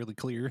should be fairly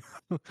clear.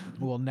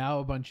 well, now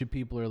a bunch of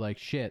people are like,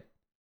 shit.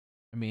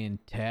 I mean,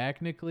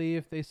 technically,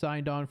 if they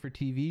signed on for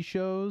TV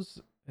shows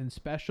and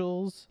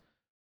specials,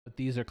 but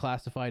these are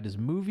classified as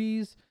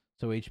movies,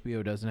 so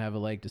HBO doesn't have a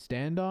leg to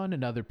stand on.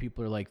 And other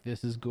people are like,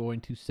 this is going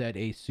to set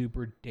a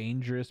super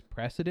dangerous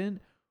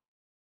precedent,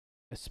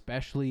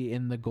 especially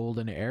in the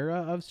golden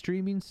era of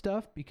streaming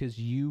stuff, because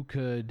you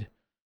could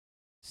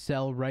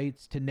sell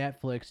rights to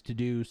Netflix to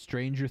do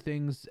Stranger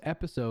Things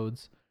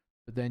episodes,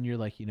 but then you're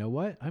like, you know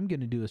what? I'm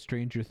going to do a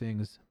Stranger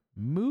Things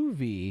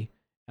movie,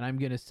 and I'm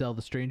going to sell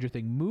the Stranger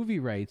Thing movie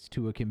rights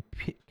to a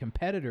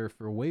competitor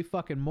for way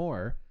fucking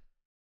more.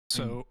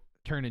 So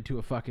Turn into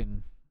a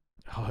fucking,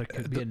 it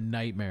could be a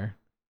nightmare.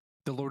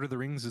 The Lord of the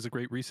Rings is a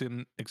great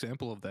recent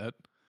example of that.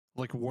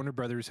 Like Warner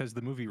Brothers has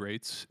the movie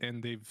rights,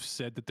 and they've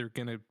said that they're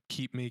gonna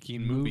keep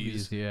making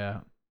movies.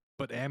 Yeah.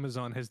 But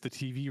Amazon has the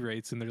TV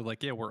rights, and they're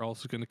like, yeah, we're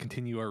also going to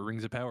continue our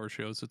Rings of Power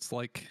shows. It's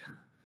like,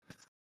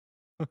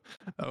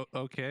 oh,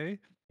 okay,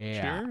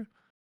 Yeah.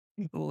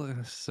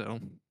 sure. So,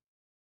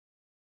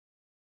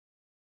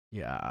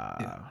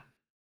 Yeah.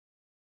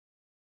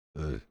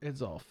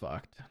 It's all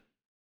fucked.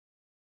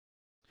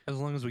 as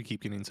long as we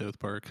keep getting South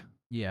Park.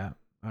 Yeah,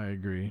 I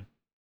agree.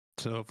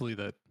 So hopefully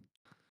the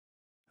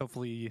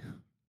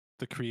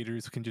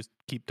creators can just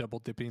keep double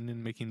dipping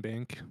and making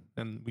bank,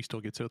 and we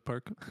still get South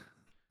Park.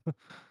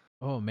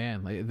 Oh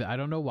man, like, I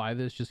don't know why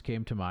this just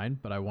came to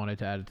mind, but I wanted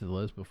to add it to the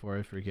list before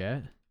I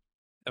forget.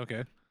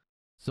 Okay.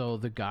 So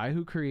the guy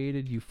who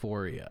created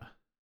Euphoria,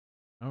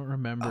 I don't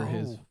remember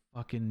his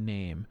fucking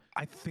name.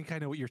 I think I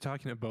know what you're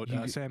talking about.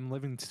 Sam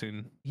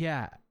Livingston.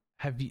 Yeah,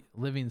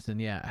 Livingston?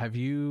 Yeah, have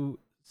you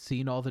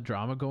seen all the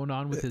drama going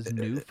on with his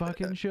new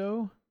fucking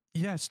show?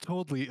 Yes,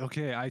 totally.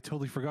 Okay, I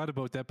totally forgot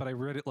about that, but I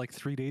read it like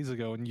 3 days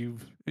ago, and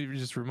it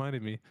just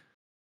reminded me.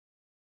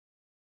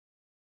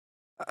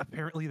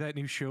 Apparently, that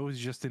new show is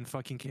just in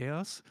fucking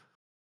chaos.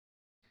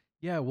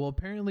 Yeah, well,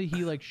 apparently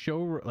he is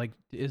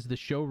the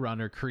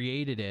showrunner,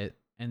 created it,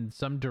 and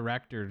some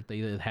director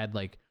they had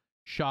like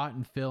shot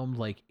and filmed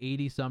like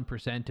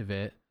 80% of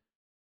it,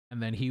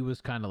 and then he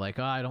was kind of like,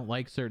 oh, I don't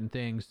like certain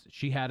things.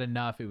 She had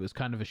enough. It was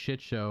kind of a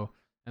shit show,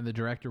 and the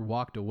director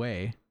walked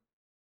away.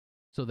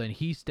 So then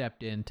he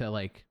stepped in to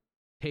like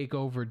take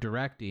over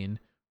directing,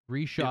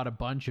 reshot a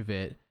bunch of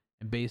it,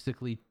 and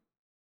basically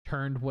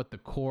turned what the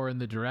core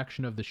and the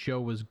direction of the show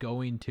was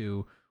going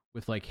to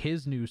with like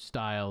his new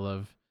style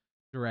of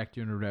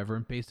directing or whatever.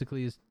 And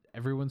basically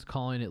everyone's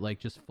calling it like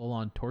just full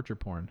on torture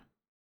porn.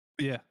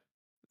 Yeah.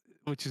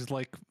 Which is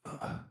like,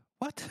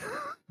 what?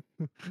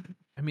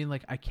 I mean,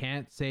 like, I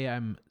can't say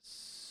I'm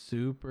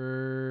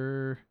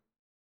super...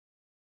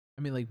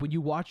 I mean, like, when you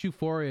watch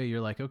Euphoria,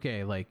 you're like,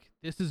 okay, like,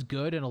 this is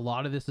good, and a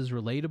lot of this is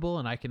relatable,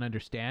 and I can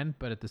understand,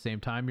 but at the same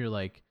time, you're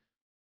like,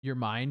 your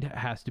mind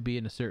has to be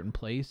in a certain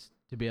place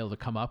to be able to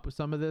come up with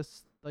some of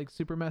this, like,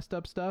 super messed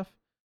up stuff.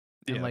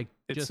 Yeah, and, like,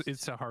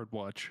 it's a hard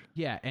watch.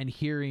 Yeah, and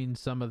hearing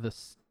some of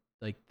this,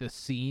 like, the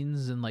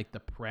scenes and, like, the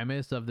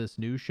premise of this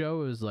new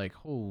show is like,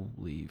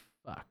 holy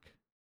fuck.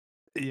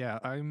 Yeah,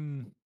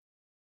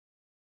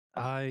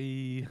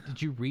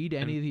 Did you read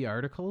any of the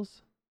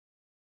articles?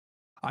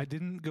 I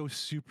didn't go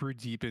super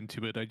deep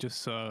into it. I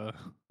just saw...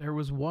 There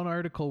was one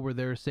article where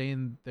they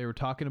were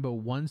talking about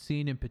one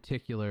scene in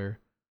particular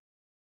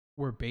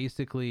where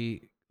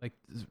basically, like,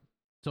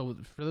 so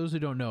for those who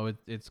don't know,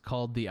 it's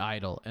called The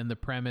Idol, and the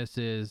premise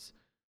is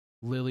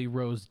Lily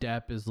Rose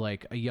Depp is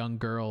like a young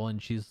girl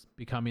and she's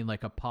becoming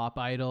like a pop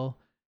idol,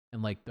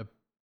 and like the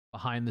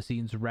behind the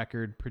scenes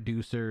record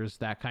producers,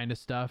 that kind of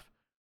stuff,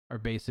 are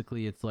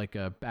basically, it's like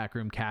a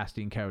backroom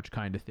casting couch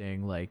kind of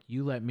thing. Like,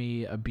 you let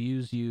me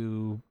abuse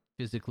you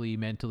physically,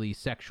 mentally,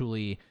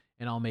 sexually,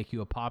 and I'll make you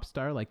a pop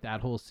star, like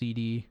that whole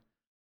CD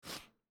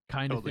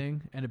kind of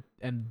thing.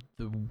 And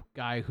the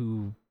guy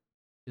who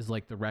is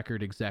like the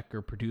record exec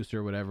or producer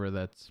or whatever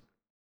that's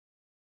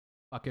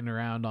fucking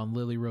around on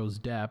Lily Rose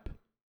Depp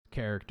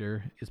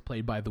character is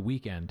played by The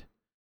Weeknd.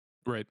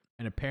 Right.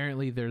 And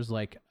apparently there's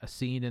like a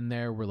scene in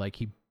there where like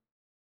he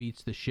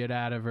beats the shit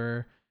out of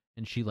her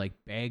and she like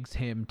begs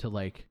him to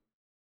like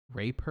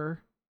rape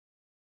her.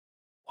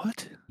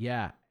 What?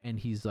 Yeah, and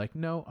he's like,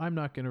 no, I'm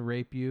not gonna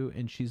rape you.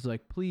 And she's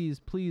like, please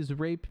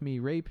rape me,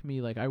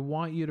 like, I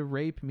want you to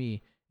rape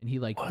me. And he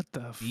like what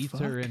the beats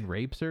fuck? her and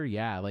rapes her.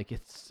 Yeah, like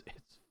it's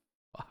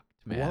fucked,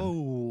 man.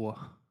 Whoa.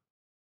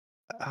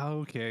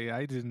 Okay,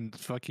 I didn't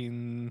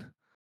fucking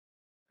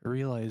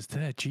realize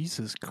that.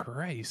 Jesus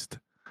Christ.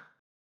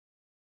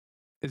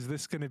 Is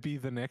this gonna be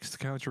the next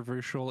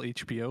controversial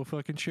HBO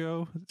fucking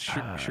show?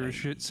 Sure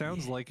shit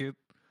sounds like it.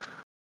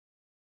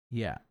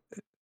 Yeah.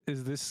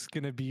 is this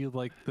gonna be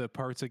like the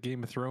parts of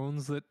Game of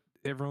Thrones that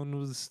everyone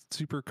was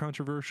super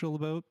controversial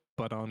about,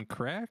 but on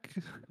crack?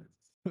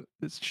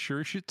 It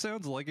sure shit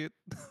sounds like it.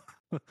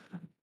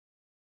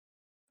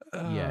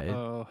 Yeah,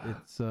 Oh,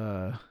 it's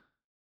yeah,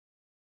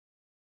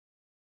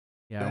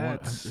 I'm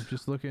that's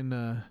just looking.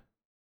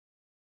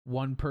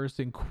 One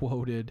person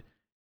quoted,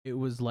 "It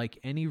was like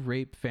any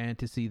rape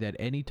fantasy that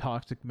any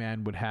toxic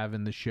man would have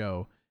in the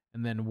show,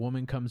 and then a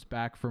woman comes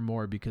back for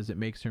more because it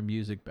makes her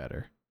music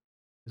better,"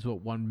 is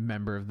what one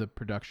member of the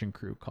production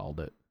crew called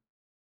it.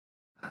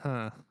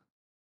 huh.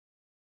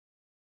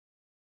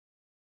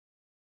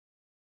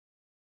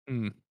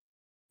 Hmm.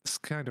 This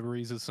kind of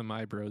raises some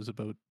eyebrows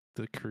about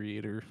the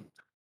creator.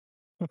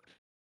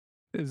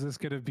 Is this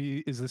gonna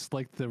be? Is this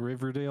like the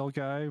Riverdale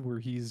guy where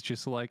he's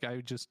just like,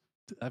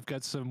 I've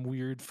got some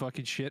weird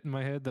fucking shit in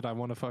my head that I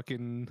want to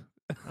fucking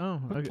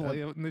Oh,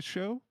 play out in this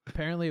show?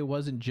 apparently it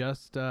wasn't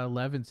just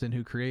Levinson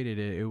who created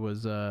it. It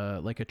was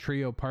like a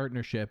trio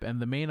partnership, and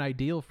the main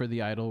ideal for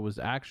the idol was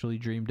actually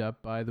dreamed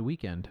up by The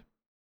Weeknd.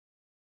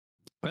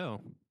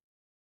 Oh,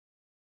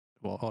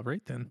 well, all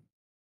right then.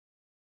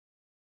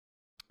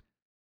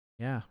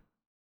 Yeah.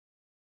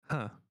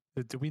 Huh?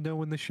 Do we know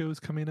when the show's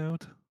coming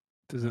out?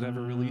 Does it have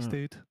a release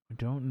date? I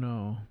don't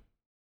know.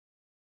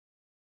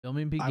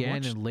 Filming I began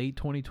watched- in late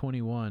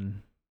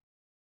 2021.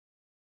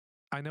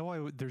 I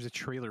know there's a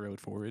trailer out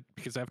for it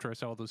because after I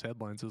saw those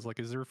headlines, I was like,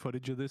 "Is there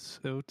footage of this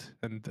out?"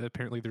 And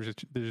apparently, there's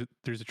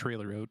a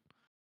trailer out,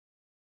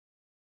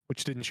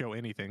 which didn't show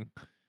anything,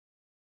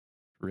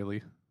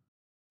 really.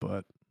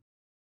 But,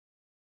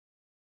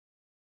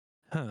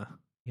 huh?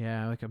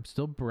 Yeah, like I'm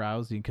still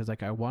browsing because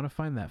like I want to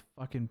find that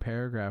fucking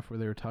paragraph where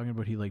they were talking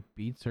about he like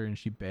beats her and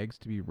she begs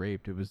to be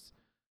raped. It's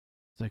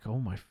like, oh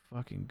my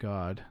fucking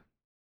god.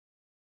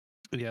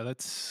 Yeah,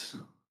 that's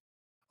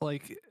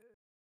like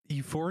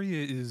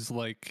Euphoria is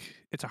like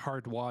it's a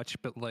hard watch,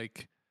 but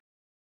like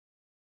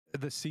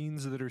the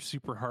scenes that are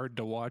super hard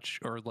to watch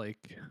are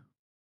like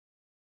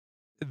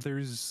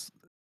there's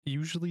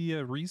usually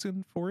a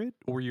reason for it,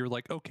 or you're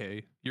like,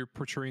 okay, you're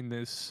portraying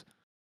this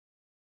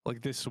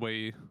like this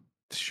way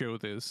to show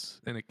this,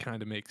 and it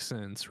kind of makes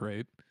sense,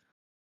 right?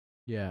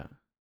 Yeah.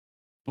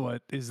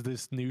 But is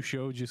this new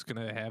show just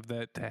gonna have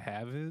that to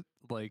have it?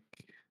 Like,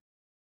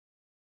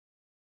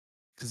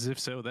 because if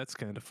so, that's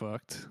kind of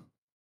fucked.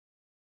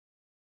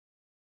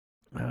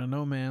 I don't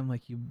know, man.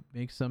 Like you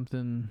make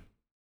something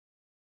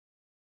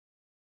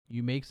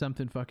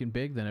fucking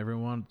big, then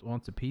everyone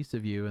wants a piece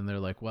of you, and they're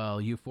like,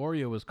 well,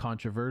 Euphoria was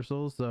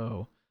controversial,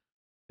 so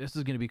this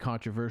is gonna be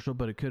controversial,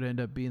 but it could end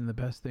up being the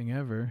best thing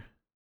ever.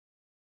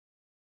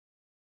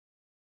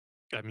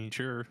 I mean,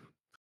 sure.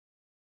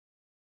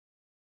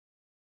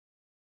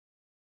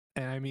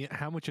 And I mean,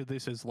 how much of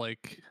this is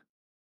like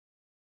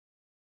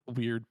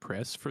weird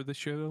press for the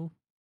show?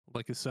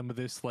 Like, is some of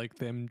this like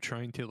them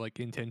trying to like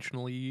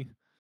intentionally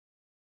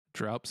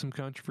drop some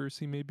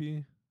controversy,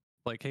 maybe?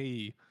 Like,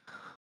 hey,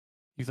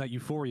 you thought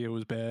Euphoria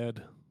was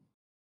bad.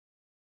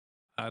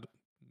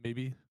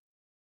 Maybe.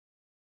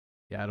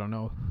 Yeah, I don't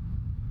know.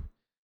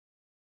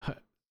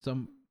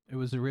 It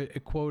was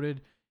it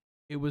quoted,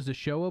 "It was a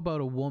show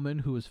about a woman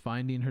who was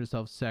finding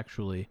herself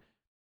sexually,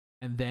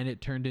 and then it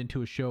turned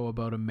into a show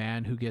about a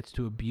man who gets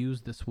to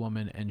abuse this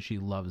woman and she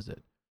loves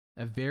it.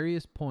 At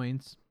various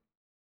points,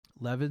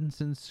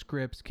 Levinson's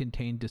scripts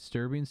contained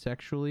disturbing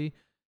sexual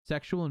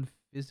and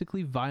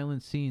physically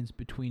violent scenes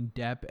between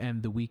Depp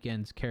and The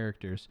Weeknd's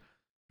characters."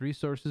 Three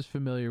sources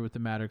familiar with the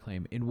matter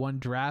claim, in one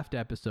draft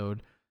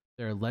episode,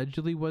 there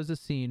allegedly was a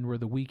scene where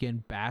The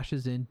Weeknd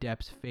bashes in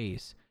Depp's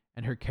face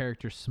and her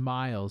character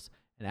smiles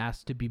and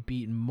asks to be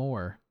beaten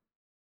more,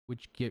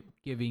 which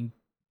giving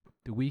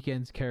The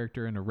Weeknd's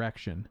character an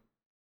erection.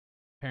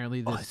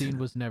 Apparently, this scene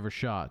was never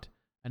shot.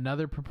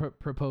 Another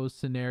proposed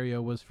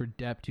scenario was for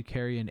Depp to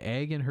carry an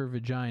egg in her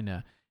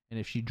vagina, and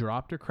if she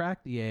dropped or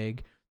cracked the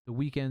egg, The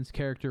Weeknd's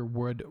character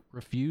would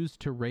refuse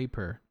to rape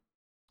her,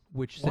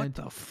 which sent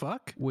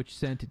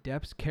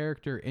Depp's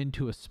character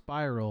into a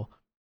spiral,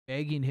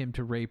 begging him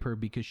to rape her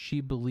because she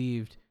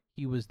believed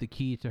he was the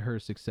key to her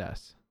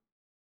success.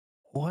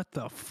 What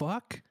the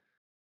fuck?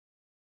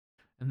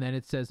 And then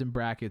it says in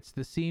brackets,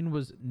 the scene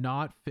was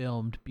not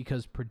filmed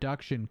because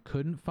production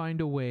couldn't find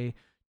a way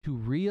to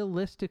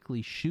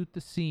realistically shoot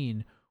the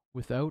scene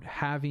without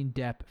having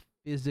Depp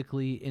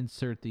physically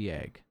insert the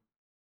egg.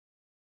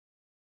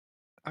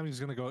 I'm just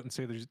gonna go out and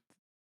say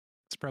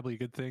it's probably a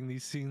good thing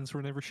these scenes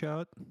were never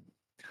shot.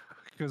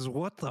 Because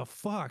what the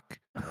fuck?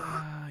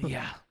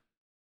 Yeah.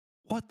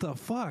 What the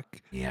fuck?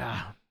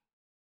 Yeah.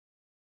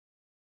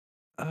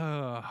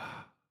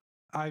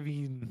 I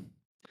mean,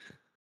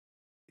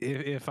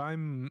 if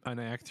I'm an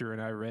actor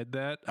and I read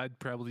that, I'd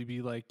probably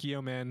be like,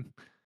 yo, man,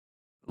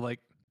 like,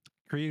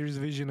 creator's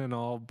vision and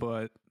all,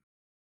 but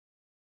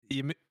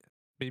you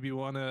maybe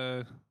want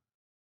to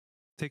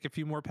take a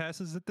few more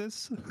passes at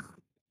this?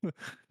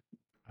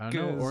 I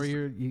don't know. Or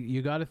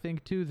you got to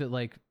think, too, that,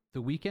 like,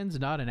 The Weeknd's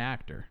not an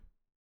actor.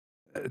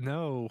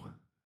 No,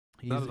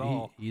 not at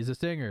all. He's a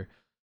singer.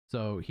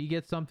 So he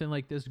gets something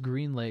like this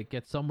greenlit,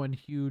 gets someone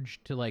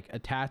huge to like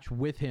attach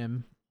with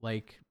him,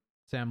 like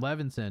Sam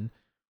Levinson,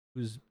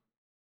 who's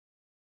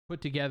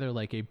put together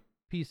like a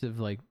piece of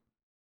like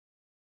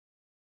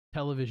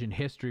television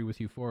history with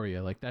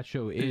Euphoria. Like that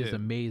show is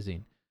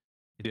amazing.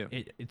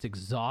 It's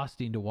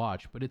exhausting to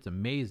watch, but it's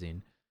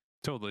amazing.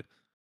 Totally.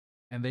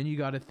 And then you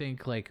got to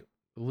think like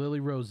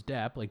Lily Rose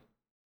Depp, like,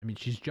 I mean,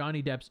 she's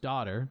Johnny Depp's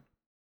daughter.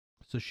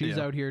 So she's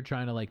out here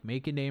trying to like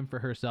make a name for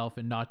herself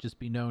and not just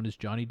be known as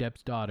Johnny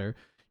Depp's daughter.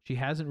 She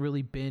hasn't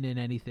really been in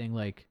anything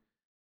like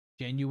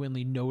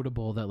genuinely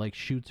notable that like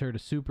shoots her to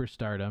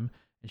superstardom.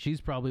 And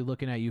she's probably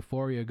looking at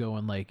Euphoria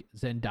going like,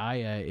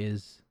 Zendaya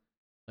is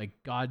like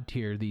god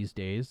tier these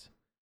days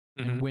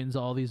and wins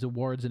all these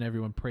awards and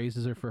everyone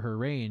praises her for her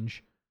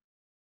range.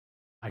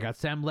 I got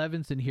Sam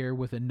Levinson here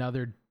with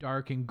another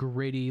dark and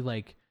gritty,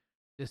 like,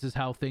 this is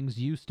how things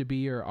used to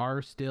be or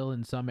are still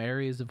in some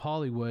areas of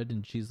Hollywood.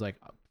 And she's like,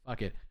 oh,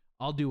 fuck it.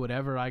 I'll do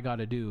whatever I got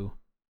to do.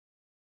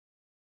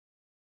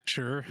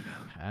 Sure.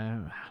 I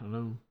don't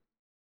know.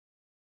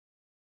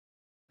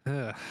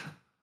 Yeah,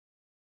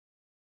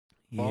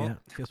 I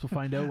guess we'll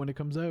find out when it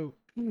comes out.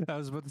 I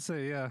was about to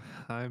say, yeah,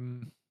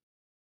 I'm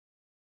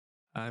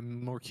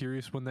more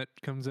curious when that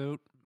comes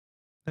out.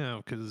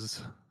 No,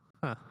 because,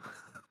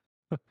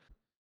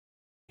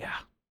 Yeah.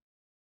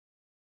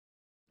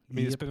 I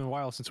mean, it's been a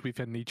while since we've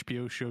had an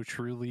HBO show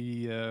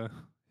truly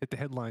hit the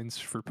headlines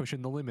for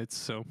pushing the limits,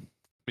 so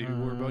maybe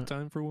we're about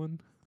time for one.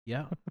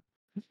 Yeah.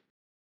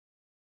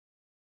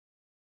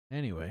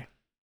 Anyway.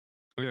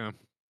 Yeah.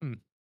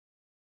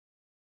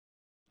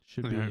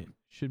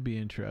 Should be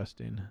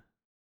interesting.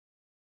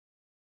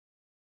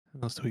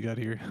 What else do we got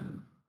here?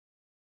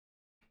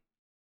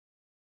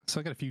 So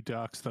I got a few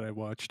docs that I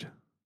watched.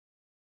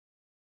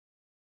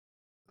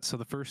 So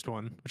the first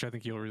one, which I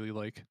think you'll really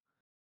like,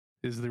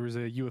 is there was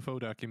a UFO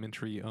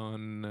documentary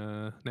on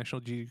National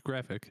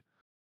Geographic.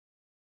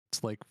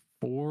 It's like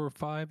 4 or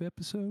 5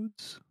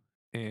 episodes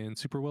and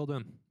super well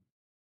done.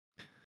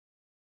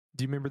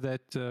 Do you remember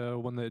that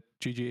one that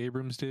J.J.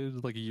 Abrams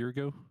did like a year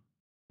ago?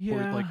 Yeah.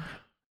 Where it, like,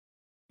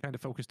 kind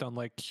of focused on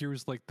like,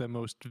 here's like the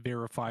most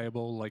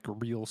verifiable, like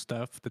real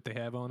stuff that they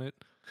have on it.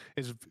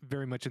 Is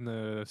very much in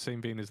the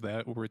same vein as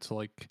that, where it's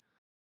like,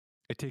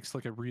 it takes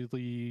like a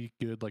really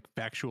good like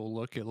factual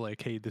look at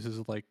like, hey, this is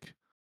like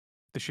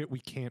the shit we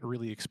can't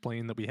really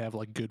explain that we have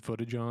like good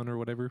footage on or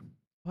whatever.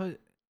 But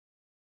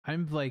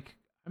I'm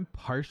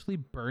partially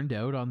burned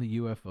out on the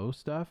UFO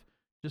stuff,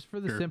 just for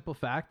the simple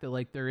fact that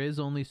like there is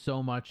only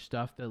so much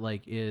stuff that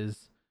like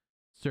is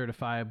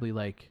certifiably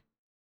like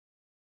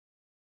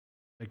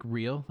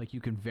real. Like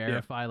you can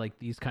verify like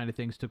these kind of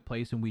things took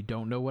place and we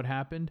don't know what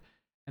happened.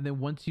 And then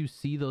once you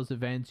see those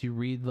events, you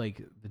read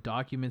like the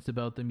documents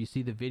about them, you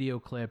see the video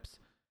clips,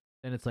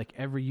 then it's like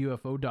every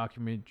UFO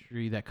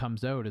documentary that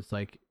comes out, it's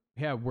like,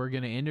 yeah, we're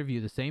going to interview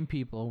the same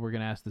people, we're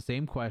going to ask the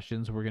same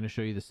questions, we're going to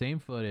show you the same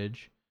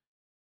footage.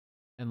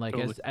 And like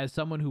as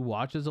someone who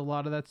watches a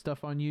lot of that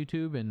stuff on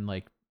YouTube and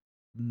like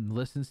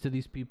listens to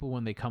these people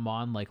when they come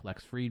on, like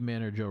Lex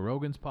Friedman or Joe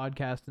Rogan's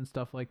podcast and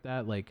stuff like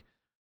that, like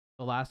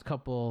the last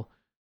couple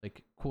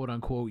like quote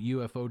unquote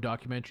UFO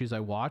documentaries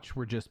I watched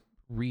were just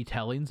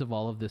retellings of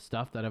all of this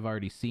stuff that I've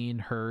already seen,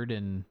 heard,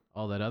 and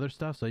all that other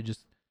stuff. So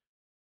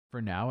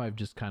for now, I've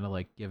just kind of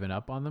like given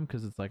up on them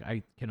because it's like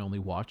I can only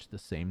watch the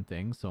same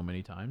thing so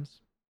many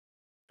times.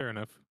 Fair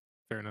enough.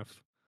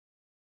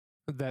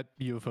 That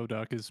UFO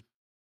doc is,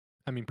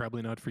 I mean,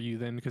 probably not for you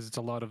then, because it's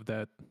a lot of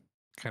that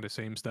kind of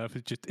same stuff.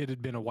 It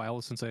had been a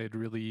while since I had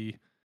really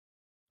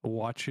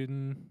watched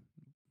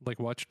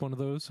one of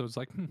those. So it's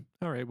like,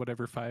 all right,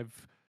 whatever,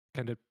 5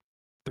 kind of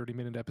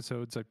 30-minute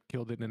episodes. I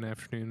killed it in an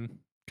afternoon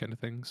kind of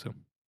thing. So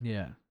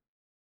yeah,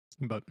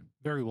 but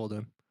very well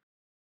done.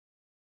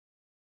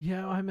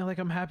 Yeah, I mean, like,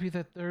 I'm happy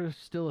that they're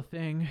still a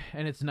thing,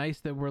 and it's nice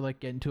that we're like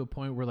getting to a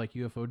point where like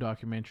UFO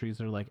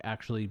documentaries are like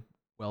actually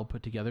well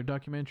put together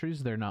documentaries.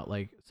 They're not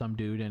like some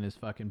dude in his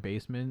fucking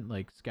basement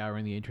like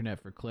scouring the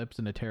internet for clips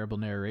and a terrible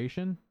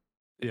narration.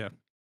 Yeah.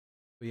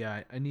 But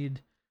yeah, I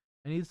need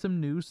some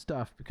new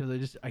stuff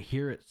because I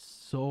hear it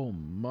so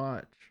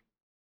much.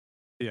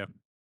 Yeah,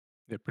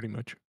 pretty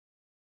much.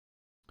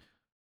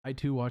 I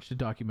too watched a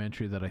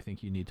documentary that I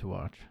think you need to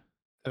watch.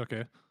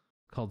 Okay.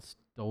 Called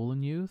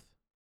Stolen Youth.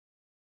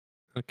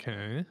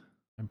 Okay.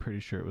 I'm pretty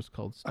sure it was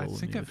called Stolen Youth.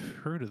 I think I've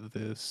heard of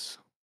this.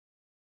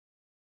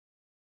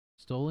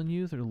 Stolen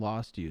Youth or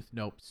Lost Youth?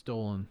 Nope,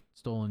 Stolen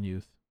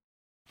Youth.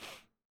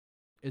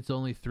 It's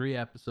only 3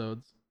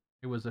 episodes.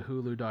 It was a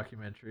Hulu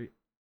documentary.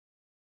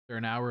 They're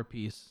an hour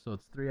apiece, so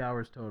it's 3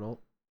 hours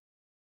total.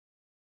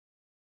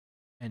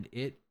 And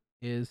it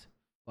is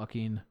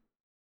fucking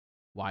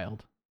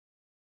wild.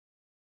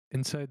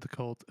 Inside the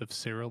Cult of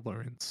Sarah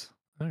Lawrence.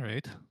 All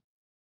right.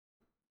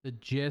 The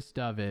gist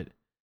of it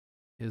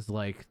is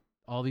like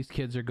all these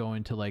kids are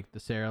going to like the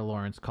Sarah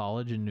Lawrence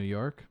College in New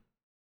York.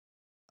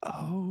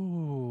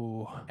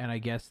 Oh. And I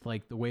guess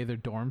like the way their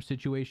dorm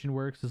situation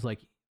works is like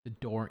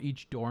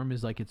each dorm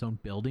is like its own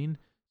building.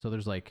 So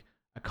there's like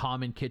a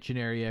common kitchen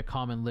area,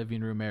 common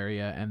living room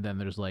area, and then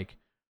there's like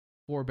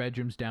 4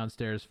 bedrooms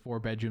downstairs, 4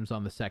 bedrooms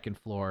on the second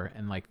floor,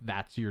 and like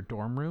that's your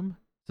dorm room.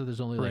 So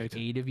there's only like Right.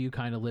 8 of you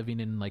kind of living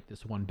in like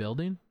this one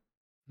building.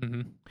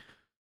 Mm-hmm.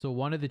 So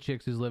one of the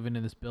chicks who's living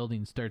in this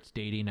building starts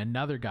dating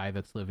another guy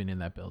that's living in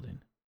that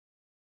building.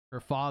 Her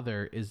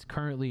father is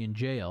currently in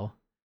jail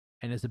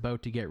and is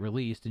about to get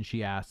released, and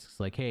she asks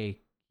like, "Hey,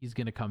 he's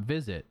going to come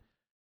visit."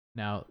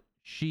 Now,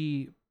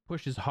 she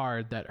pushes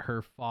hard that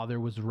her father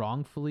was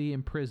wrongfully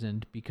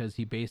imprisoned because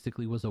he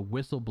basically was a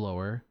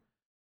whistleblower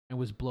and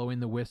was blowing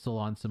the whistle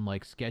on some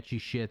like sketchy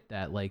shit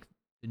that like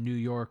the New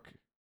York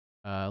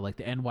like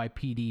the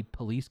NYPD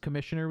police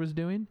commissioner was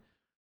doing.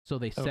 So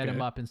they set him Okay.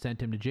 up and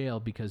sent him to jail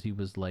because he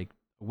was like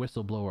a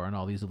whistleblower on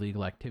all these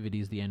illegal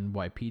activities the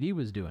NYPD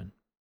was doing.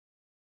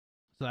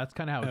 So that's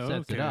kind of how it Oh,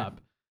 sets it okay.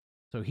 up.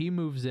 So he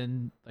moves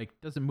in, like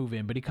doesn't move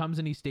in, but he comes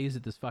and he stays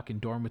at this fucking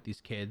dorm with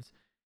these kids,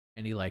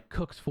 and he like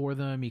cooks for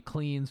them, he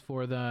cleans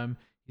for them.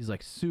 He's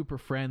like super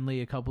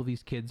friendly. A couple of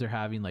these kids are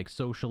having like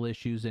social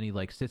issues, and he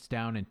like sits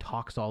down and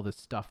talks all this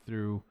stuff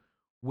through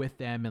with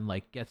them and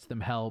like gets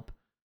them help.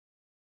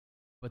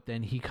 But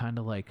then he kind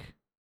of like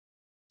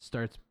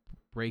starts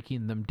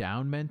breaking them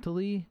down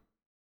mentally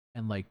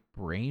and like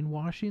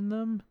brainwashing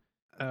them.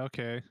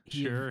 Okay.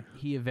 he Sure.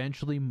 he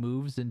eventually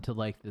moves into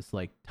like this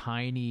like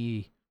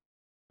tiny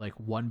like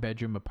 1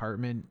 bedroom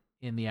apartment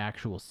in the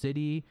actual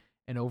city,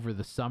 and over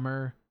the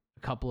summer a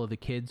couple of the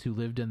kids who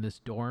lived in this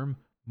dorm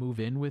move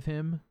in with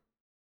him,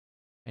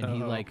 and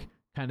he Uh-oh. like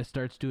kind of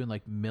starts doing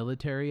like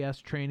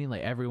military-esque training.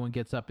 Like everyone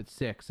gets up at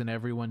 6 and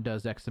everyone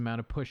does X amount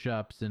of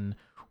push-ups, and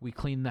we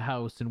clean the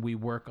house and we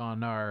work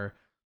on our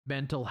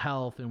mental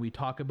health and we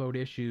talk about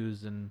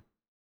issues. And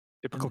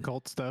Typical and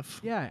cult stuff.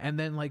 yeah, and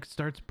then like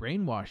starts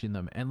brainwashing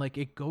them, and like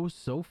it goes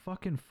so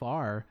fucking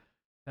far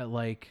that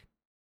like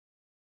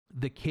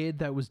the kid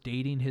that was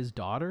dating his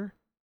daughter,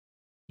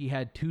 he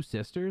had 2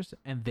 sisters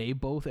and they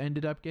both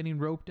ended up getting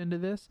roped into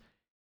this.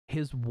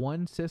 His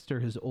one sister,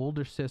 his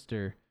older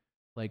sister,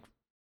 like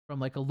from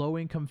like a low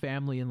income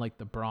family in like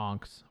the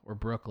Bronx or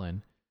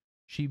Brooklyn,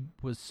 she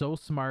was so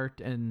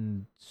smart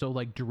and so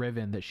like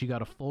driven that she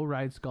got a full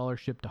ride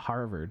scholarship to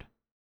Harvard.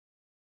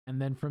 And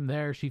then from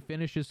there, she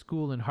finishes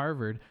school in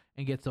Harvard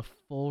and gets a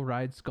full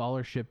ride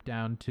scholarship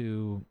down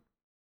to,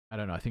 I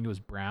don't know, I think it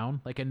was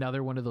Brown, like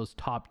another one of those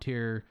top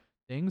tier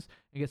things,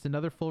 and gets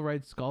another full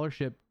ride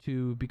scholarship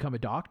to become a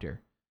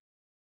doctor.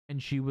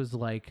 And she was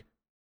like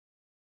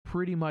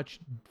pretty much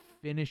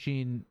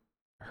finishing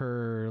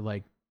her,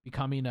 like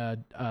becoming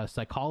a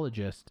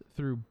psychologist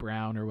through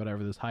Brown or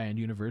whatever this high end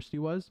university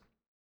was.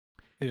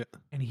 Yeah.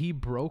 And he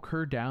broke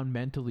her down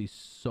mentally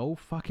so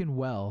fucking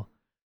well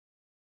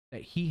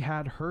that he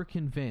had her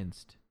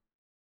convinced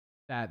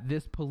that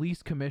this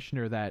police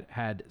commissioner that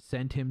had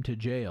sent him to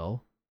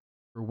jail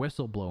for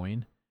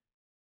whistleblowing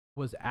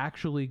was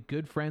actually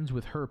good friends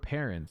with her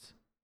parents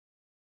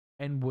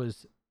and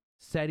was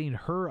setting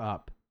her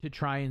up to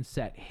try and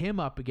set him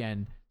up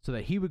again so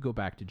that he would go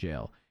back to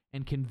jail,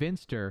 and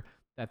convinced her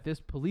that this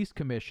police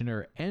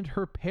commissioner and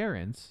her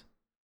parents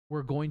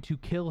were going to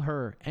kill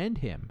her and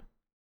him.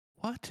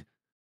 What?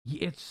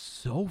 It's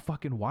so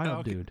fucking wild,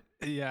 Okay. dude.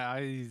 Yeah,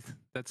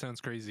 that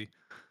sounds crazy.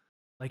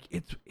 Like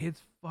it's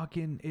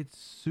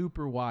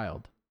super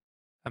wild.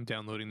 I'm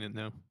downloading it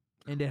now.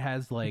 And it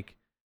has like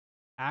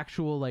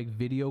actual like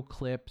video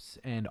clips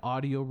and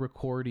audio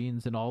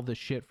recordings and all the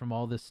shit from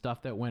all this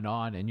stuff that went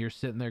on, and you're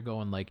sitting there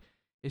going like,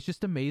 it's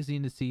just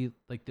amazing to see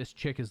like this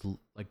chick is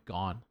like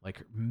gone,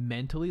 like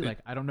mentally. Like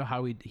I don't know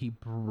how he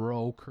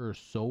broke her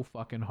so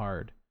fucking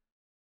hard.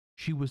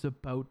 She was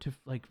about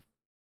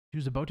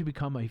to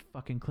become a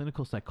fucking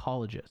clinical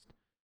psychologist.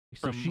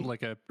 So From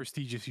like a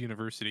prestigious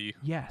university.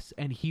 yes,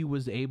 and he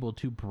was able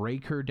to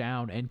break her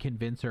down and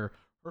convince her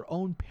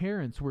own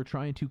parents were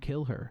trying to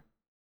kill her.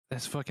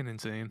 That's fucking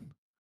insane.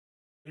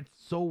 It's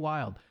so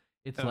wild.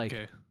 It's like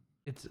Okay.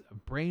 it's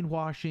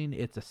brainwashing,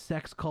 it's a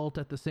sex cult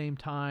at the same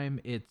time,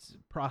 it's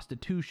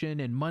prostitution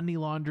and money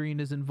laundering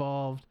is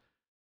involved.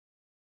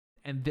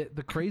 And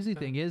the crazy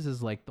thing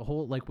is like the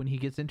whole, like when he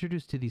gets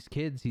introduced to these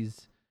kids,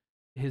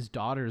 his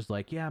daughter's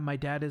like, yeah, my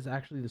dad is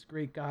actually this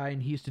great guy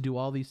and he used to do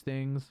all these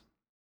things.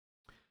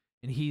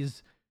 And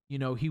he's, you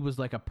know, he was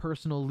like a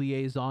personal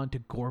liaison to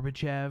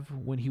Gorbachev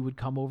when he would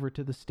come over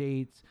to the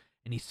States,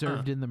 and he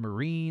served in the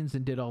Marines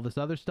and did all this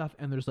other stuff.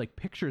 And there's like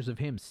pictures of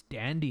him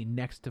standing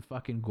next to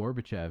fucking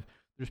Gorbachev.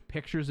 There's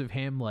pictures of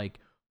him like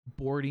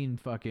boarding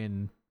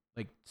fucking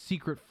like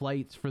secret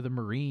flights for the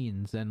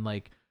Marines, and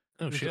like,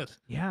 Oh shit.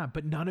 yeah,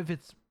 but none of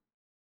it's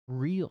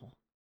real.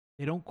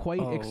 They don't quite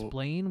Oh.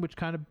 explain, which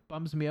kind of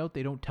bums me out.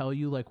 They don't tell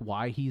you like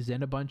why he's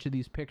in a bunch of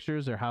these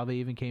pictures or how they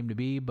even came to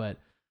be. But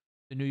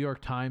the New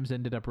York Times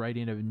ended up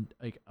writing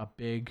a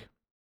big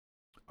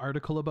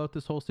article about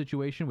this whole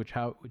situation, which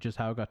is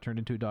how it got turned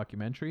into a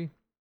documentary.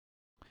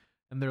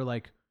 And they're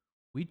like,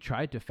 we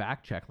tried to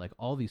fact check like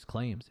all these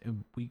claims,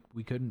 and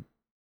we couldn't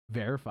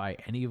verify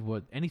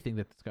anything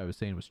that this guy was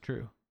saying was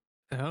true.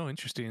 Oh,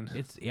 interesting.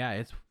 It's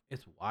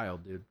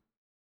wild, dude.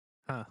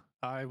 Huh.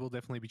 I will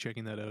definitely be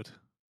checking that out.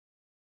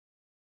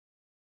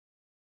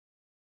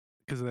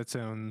 Because that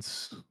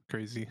sounds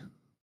crazy.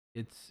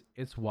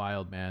 It's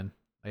wild, man.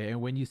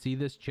 And when you see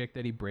this chick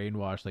that he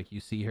brainwashed, like you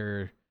see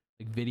her,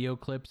 like video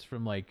clips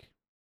from like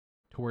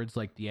towards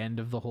like the end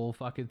of the whole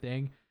fucking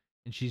thing,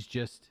 and she's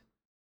just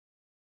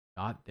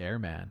not there,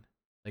 man.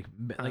 Like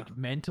like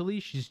mentally,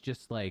 she's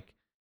just like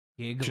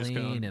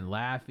giggling and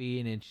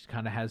laughing, and she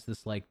kind of has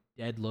this like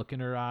dead look in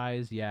her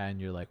eyes. Yeah, and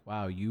you're like,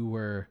 wow, you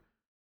were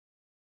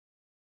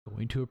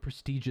going to a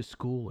prestigious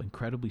school,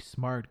 incredibly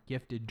smart,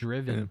 gifted,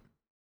 driven,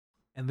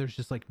 and there's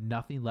just like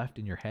nothing left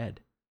in your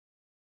head.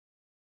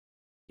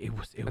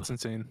 That's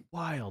insane.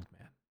 Wild,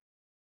 man.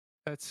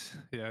 That's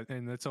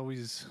and that's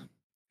always,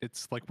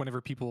 it's like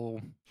whenever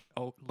people,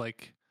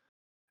 like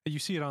you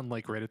see it on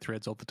like Reddit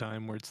threads all the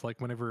time, where it's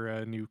like whenever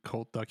a new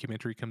cult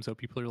documentary comes out,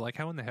 people are like,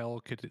 how in the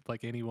hell could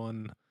like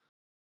anyone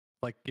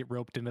like get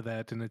roped into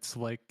that? And it's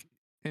like,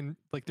 and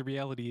like the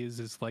reality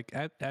is like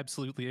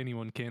absolutely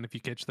anyone can if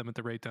you catch them at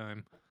the right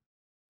time.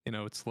 You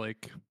know, it's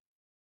like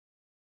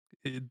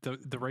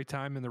the right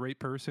time and the right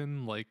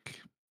person, like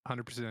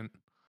 100%.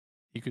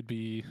 You could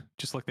be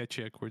just like that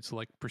chick, where it's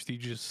like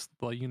prestigious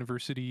like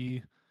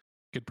university,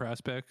 good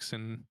prospects,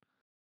 and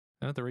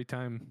at the right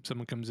time,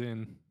 someone comes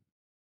in,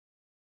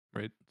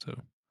 right? So,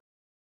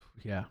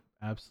 yeah,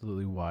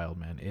 absolutely wild,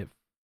 man. It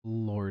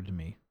floored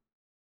me.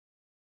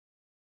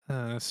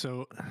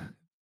 So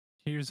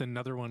here's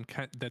another one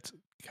that's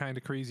kind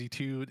of crazy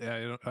too.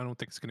 I don't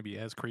think it's going to be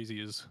as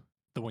crazy as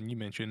the one you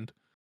mentioned.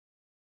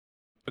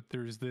 But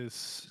there's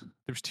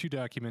two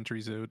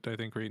documentaries out, I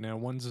think, right now.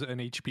 One's an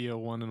HBO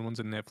one and one's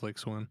a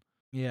Netflix one.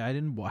 Yeah, I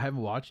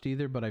haven't watched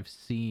either, but I've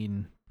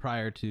seen,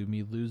 prior to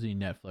me losing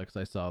Netflix,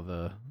 I saw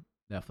the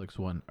Netflix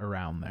one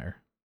around there.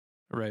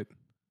 Right.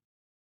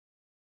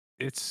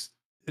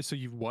 So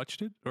you've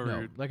watched it, or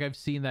no? Like I've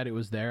seen that it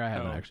was there. I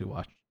haven't actually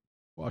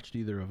watched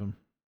either of them.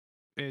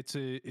 It's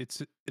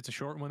a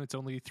short one. It's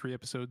only 3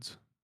 episodes,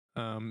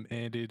 and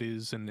it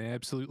is an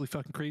absolutely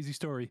fucking crazy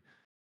story.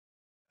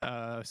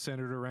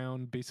 Centered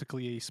around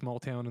basically a small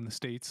town in the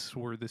States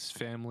where this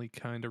family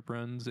kind of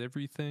runs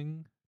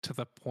everything to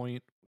the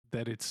point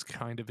that it's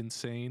kind of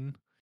insane.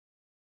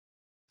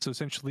 So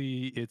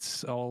essentially,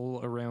 it's all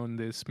around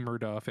this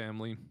Murdaugh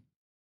family.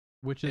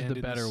 Which is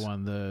the better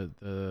one,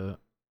 the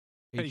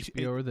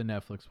HBO or the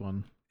Netflix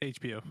one?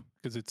 HBO,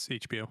 because it's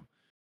HBO.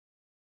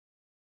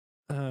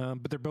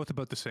 But they're both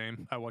about the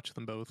same. I watch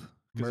them both.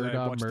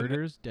 Murdaugh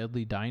Murders,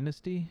 Deadly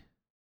Dynasty?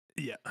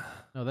 Yeah.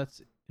 No,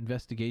 that's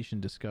Investigation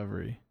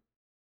Discovery.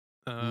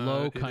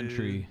 Low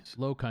Country,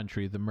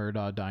 the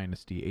Murdaugh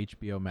Dynasty,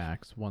 HBO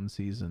Max, 1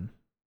 season.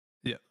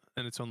 Yeah,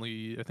 and it's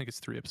only, I think it's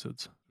 3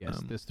 episodes.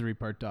 Yes, this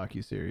 3-part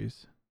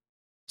docuseries.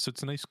 So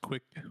it's a nice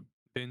quick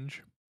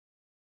binge.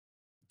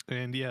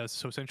 And yeah,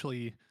 so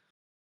essentially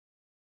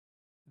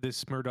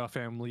this Murdaugh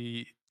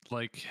family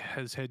like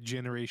has had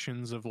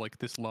generations of like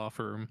this law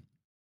firm,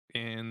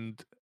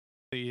 and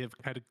they have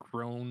kind of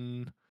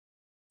grown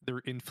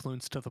their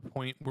influence to the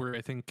point where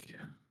I think,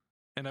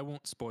 and I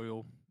won't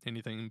spoil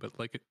anything, but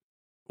like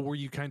where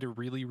you kind of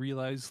really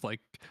realize like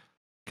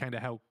kind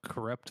of how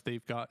corrupt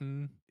they've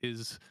gotten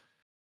is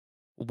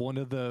one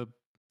of the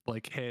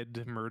like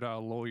head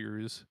Murdaugh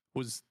lawyers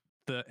was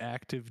the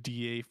active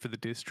DA for the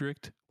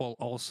district while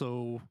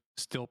also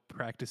still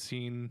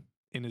practicing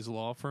in his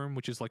law firm,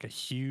 which is like a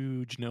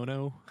huge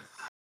no-no.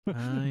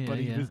 But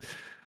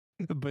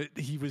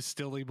he was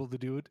still able to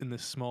do it in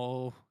this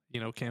small,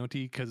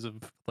 county because of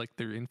like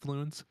their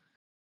influence.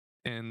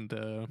 And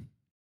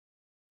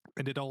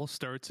it all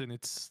starts, and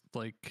it's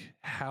like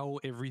how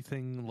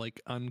everything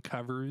like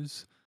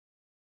uncovers.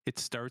 It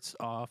starts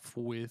off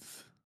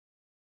with,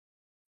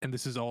 and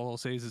this is all I'll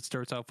say, is it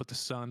starts off with the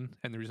sun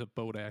and there's a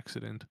boat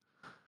accident.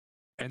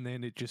 And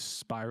then it just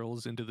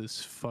spirals into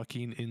this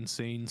fucking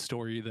insane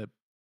story that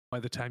by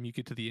the time you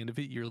get to the end of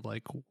it, you're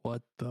like,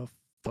 what the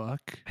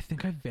fuck? I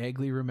think I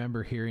vaguely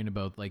remember hearing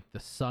about like the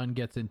son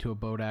gets into a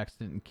boat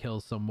accident and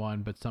kills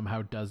someone, but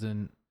somehow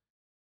doesn't.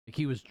 Like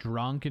he was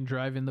drunk and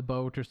driving the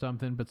boat or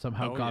something, but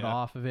somehow got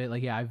off of it.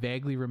 Like, yeah, I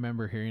vaguely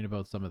remember hearing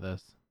about some of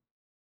this.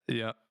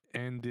 Yeah,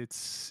 and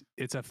it's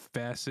a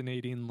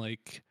fascinating,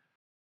 like,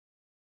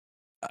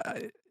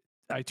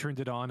 I turned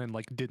it on and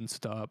like didn't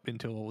stop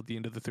until the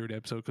end of the 3rd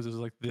episode because it was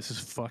like, this is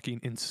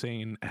fucking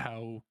insane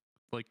how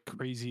like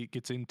crazy it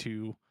gets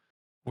into,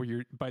 where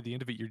you're by the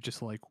end of it you're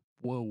just like,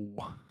 whoa.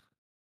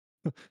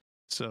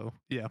 So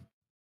yeah,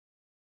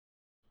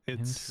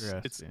 it's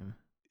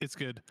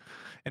good,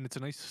 and it's a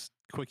nice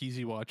quick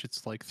easy watch.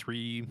 It's like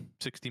 3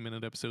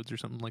 60-minute episodes or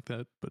something like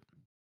that. But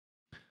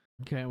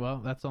okay, well,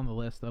 that's on the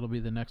list. That'll be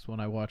the next one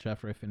I watch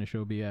after I finish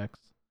OBX.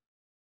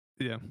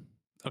 Yeah.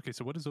 Okay,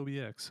 so what is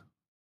OBX?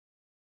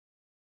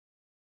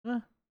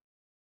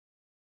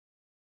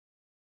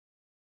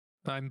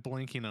 I'm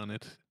blanking on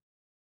it.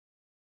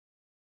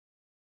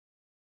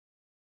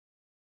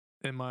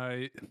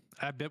 I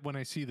bet when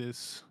I see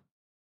this.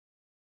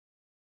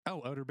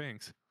 Oh, Outer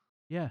Banks.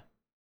 Yeah.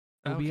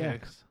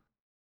 OBX.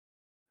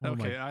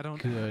 Okay, I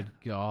don't. Good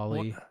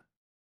golly.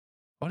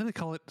 Why do they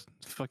call it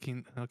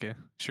fucking? Okay,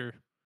 sure.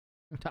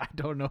 I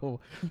don't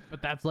know,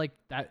 but that's like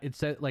that. It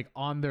said like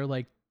on their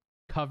like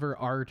cover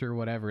art or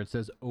whatever. It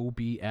says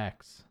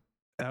OBX.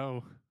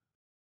 Oh,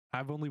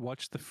 I've only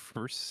watched the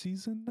 1st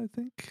season, I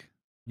think.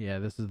 Yeah,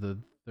 this is the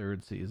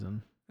third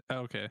season.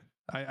 Okay.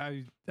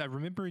 I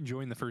remember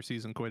enjoying the first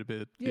season quite a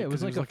bit. Yeah, it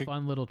 'cause was like a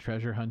fun little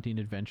treasure hunting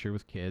adventure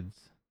with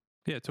kids.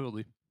 Yeah,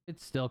 totally. It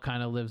still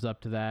kind of lives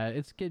up to that.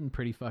 It's getting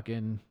pretty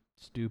fucking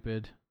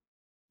stupid.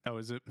 Oh,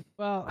 is it?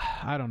 Well,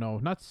 I don't know.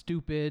 Not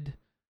stupid,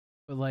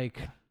 but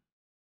like,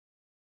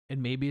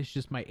 and maybe it's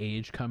just my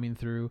age coming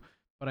through,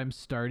 but I'm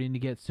starting to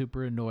get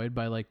super annoyed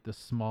by like the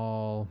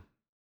small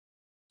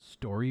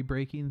story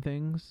breaking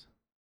things.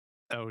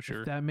 Oh,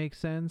 sure. If that makes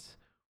sense.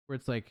 Where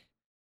it's like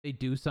they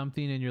do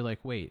something and you're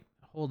like, wait,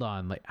 hold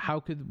on. Like how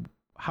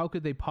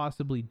could they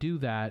possibly do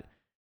that?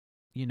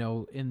 You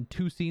know, in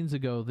 2 scenes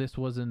ago, this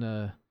wasn't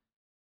a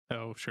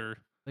Oh, sure.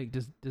 like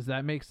does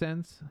that make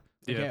sense?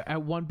 Like Yeah.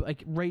 at one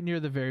like right near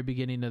the very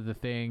beginning of the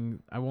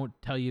thing, I won't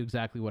tell you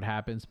exactly what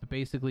happens, but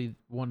basically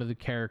one of the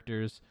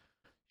characters,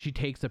 she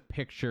takes a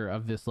picture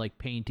of this like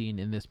painting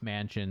in this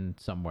mansion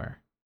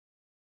somewhere.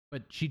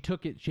 But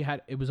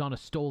it was on a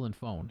stolen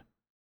phone.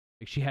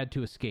 Like she had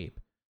to escape.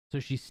 So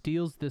she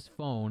steals this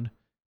phone,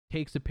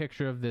 takes a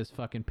picture of this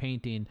fucking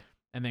painting,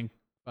 and then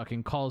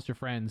fucking calls her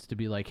friends to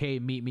be like, "Hey,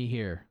 meet me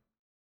here."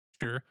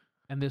 Sure.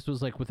 And this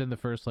was like within the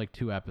first like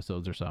 2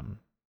 episodes or something.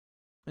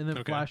 And then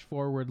Okay. flash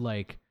forward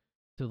like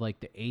to like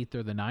the 8th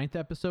or the 9th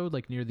episode,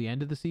 like near the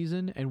end of the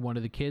season, and one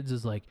of the kids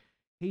is like,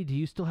 "Hey, do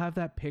you still have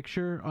that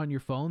picture on your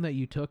phone that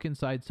you took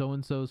inside so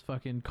and so's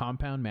fucking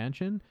compound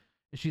mansion?"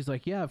 And she's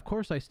like, "Yeah, of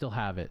course I still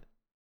have it."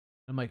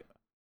 I'm like,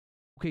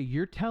 "Okay,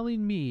 you're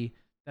telling me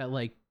that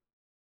like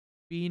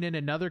being in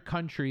another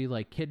country,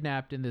 like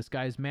kidnapped in this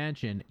guy's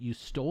mansion, you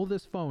stole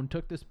this phone,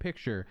 took this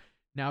picture.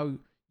 Now,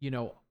 you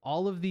know,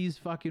 all of these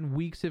fucking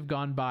weeks have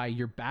gone by.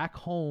 You're back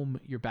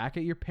home. You're back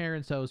at your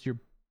parents' house. You're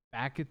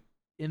back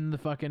in the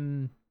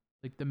fucking,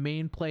 like the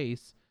main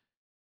place.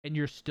 And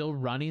you're still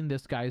running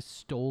this guy's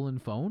stolen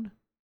phone?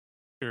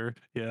 Sure.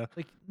 Yeah.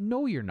 Like,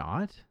 no, you're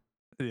not.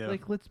 Yeah.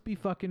 Like, let's be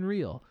fucking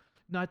real.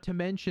 Not to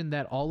mention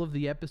that all of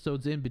the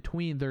episodes in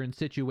between, they're in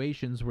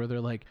situations where they're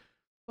like,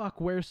 fuck,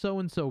 where's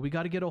so-and-so? We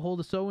got to get a hold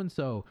of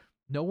so-and-so.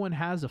 No one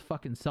has a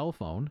fucking cell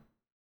phone.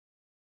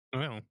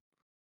 Well.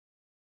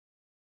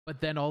 But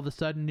then all of a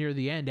sudden near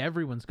the end,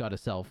 everyone's got a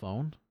cell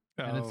phone.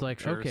 And it's like,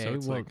 sure. okay, So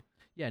it's well, like,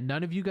 yeah,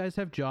 none of you guys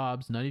have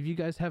jobs. None of you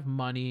guys have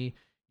money.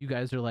 You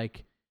guys are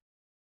like,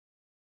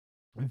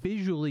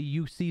 visually,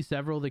 you see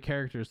several of the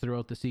characters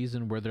throughout the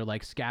season where they're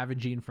like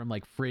scavenging from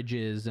like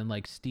fridges and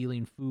like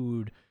stealing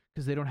food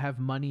because they don't have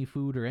money,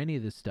 food, or any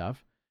of this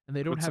stuff. And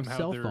they don't but have somehow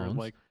cell they're, phones.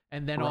 like,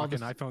 And then all rocking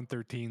the iPhone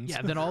 13s.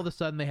 yeah, then all of a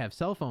sudden they have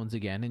cell phones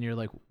again, and you're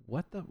like,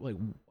 what the like?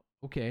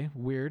 Okay,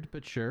 weird,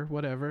 but sure,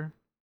 whatever.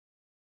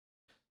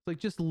 It's like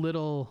just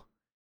little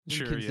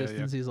Sure, yeah, yeah.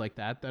 inconsistencies like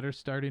that that are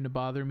starting to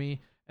bother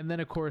me. And then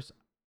of course,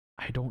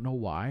 I don't know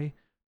why,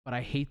 but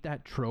I hate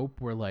that trope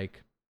where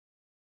like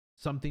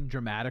something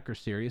dramatic or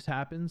serious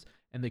happens,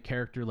 and the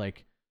character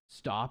like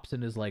stops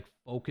and is like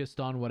focused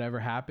on whatever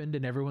happened,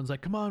 and everyone's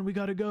like, "Come on, we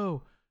gotta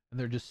go," and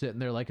they're just sitting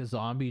there like a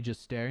zombie,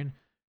 just staring.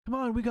 Come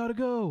on, we gotta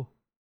go.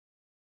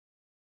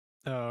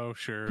 Oh,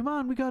 sure. Come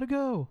on, we gotta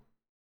go.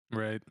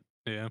 Right.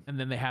 Yeah. And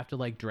then they have to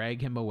like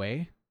drag him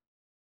away.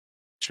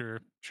 Sure.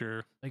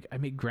 Sure. Like, I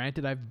mean,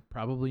 granted, I've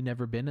probably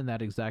never been in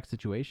that exact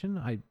situation.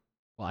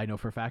 I know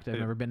for a fact I've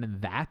Yeah. never been in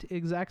that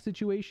exact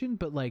situation,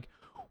 but like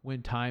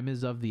when time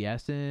is of the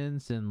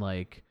essence and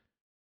like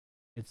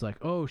it's like,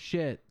 oh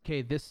shit,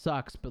 okay, this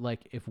sucks, but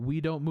like if we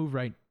don't move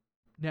right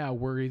now,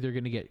 we're either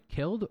gonna get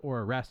killed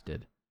or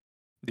arrested.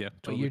 Yeah.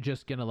 But Totally. you're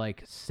just gonna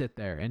like sit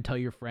there and tell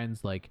your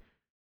friends like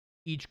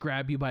each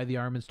grab you by the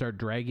arm and start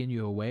dragging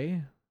you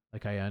away.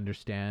 Like I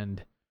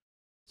understand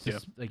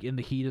like in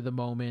the heat of the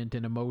moment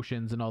and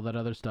emotions and all that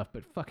other stuff,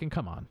 but fucking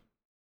come on.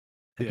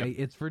 Like, Yeah.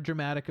 it's for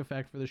dramatic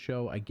effect for the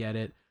show. I get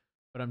it,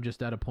 but I'm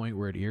just at a point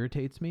where it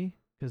irritates me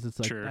because it's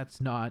like Sure.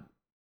 that's not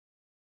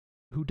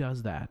who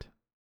does that.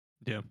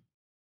 Yeah.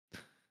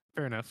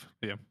 Fair enough.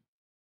 Yeah.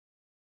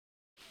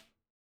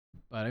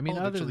 But I mean,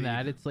 I'll other than eventually-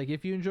 that, it's like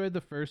if you enjoyed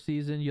the first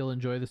season, you'll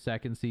enjoy the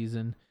second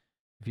season.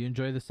 If you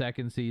enjoy the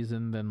second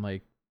season, then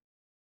like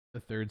the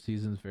third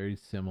season's very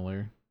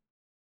similar.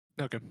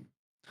 Okay.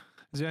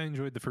 See, I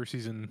enjoyed the first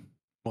season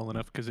well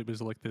enough because it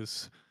was like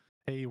this,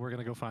 hey, we're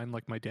gonna go find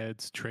like my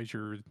dad's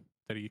treasure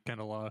that he kind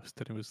of lost,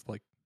 and it was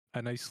like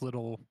a nice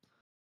little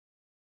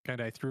kind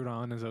of. I threw it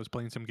on as I was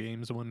playing some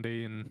games one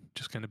day and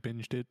just kind of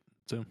binged it.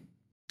 So,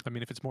 I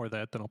mean, if it's more of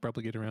that, then I'll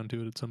probably get around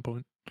to it at some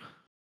point.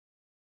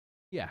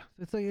 Yeah,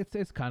 it's like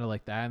it's kind of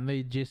like that, and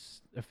they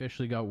just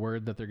officially got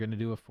word that they're gonna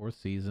do a 4th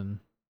season.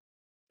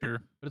 Sure.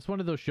 But it's one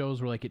of those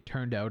shows where like it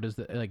turned out as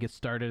like it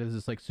started as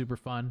this like super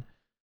fun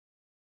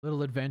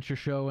little adventure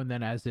show, and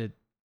then as it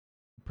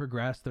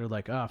progressed, they're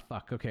like, oh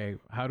fuck, okay,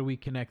 how do we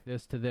connect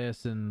this to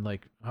this? And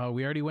like, oh,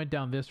 we already went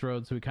down this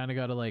road, so we kind of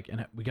got to like,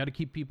 and we got to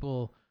keep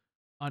people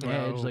on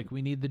edge. Well- Like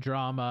we need the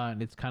drama,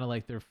 and it's kind of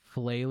like they're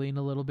flailing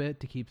a little bit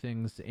to keep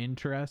things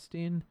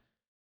interesting.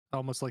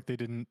 Almost like they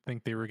didn't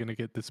think they were gonna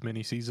get this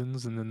many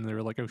seasons, and then they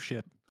were like, oh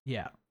shit.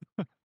 Yeah.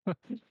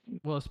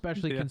 Well,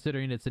 especially Yeah.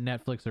 considering it's a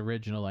Netflix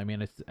original. I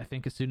mean, I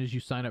think as soon as you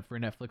sign up for a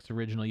Netflix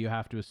original, you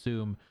have to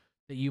assume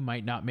that you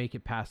might not make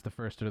it past the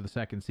first or the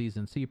second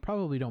season, so you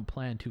probably don't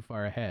plan too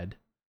far ahead.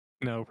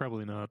 No,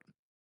 probably not.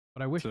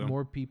 But I wish So-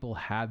 more people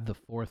had the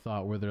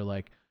forethought where they're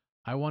like,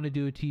 I want to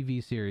do a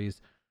TV series.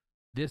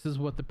 This is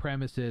what the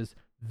premise is.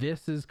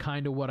 This is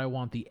kind of what I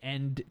want the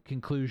end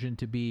conclusion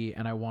to be,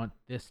 and I want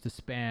this to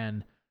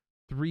span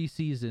 3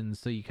 seasons,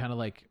 so you kind of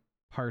like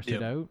parse it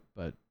Yep. out.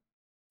 But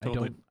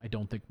Totally. I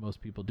don't think most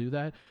people do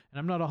that. And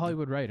I'm not a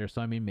Hollywood writer,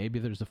 so I mean, maybe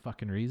there's a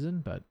fucking reason,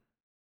 but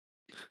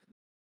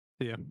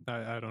Yeah,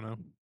 I don't know.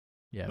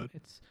 yeah, But-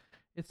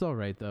 it's all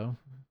right though,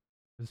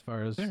 as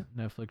far as Yeah.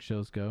 Netflix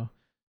shows go.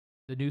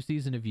 The new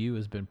season of You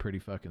has been pretty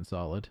fucking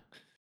solid.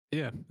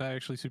 Yeah, I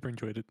actually super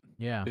enjoyed it.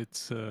 Yeah,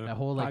 It's that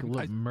whole like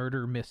I-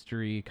 murder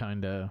mystery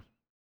kind of.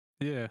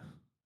 yeah.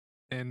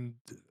 And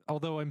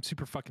although I'm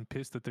super fucking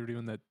pissed that they're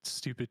doing that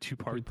stupid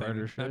two-part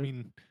Two-parter thing. I shit.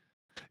 mean,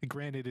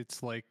 granted,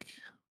 it's like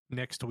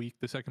next week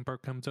the second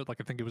part comes out. Like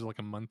I think it was like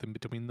a month in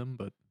between them,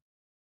 but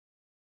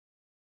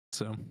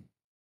so.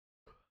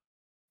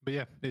 But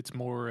yeah, it's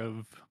more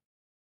of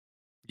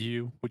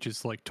You, which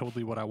is like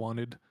totally what I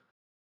wanted.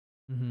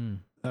 Mm-hmm.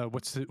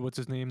 What's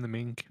his name? The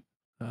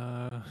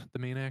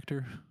main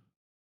actor.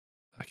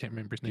 I can't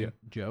remember his name.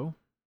 Joe,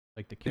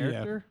 like the Yeah.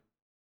 character,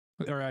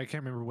 Or I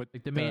can't remember what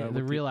like the main, what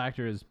the real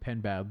actor is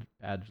Penn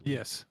Badgley.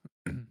 Yes.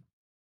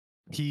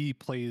 He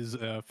plays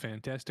a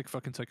fantastic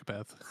fucking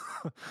psychopath.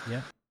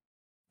 Yeah.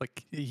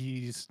 Like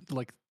he's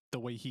like the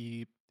way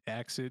he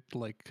acts it,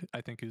 like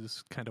I think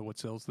is kind of what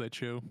sells that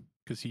show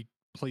because he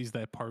plays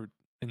that part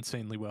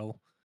insanely well.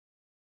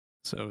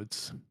 So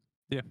it's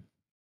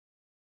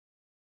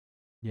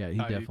Yeah, he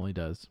I- definitely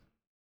does.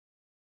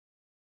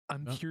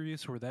 I'm Oh.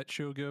 curious where that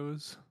show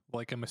goes.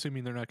 Like I'm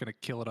assuming they're not going to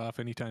kill it off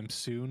anytime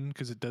soon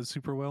because it does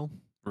super well,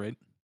 right?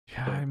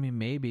 Yeah, but- I mean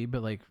maybe,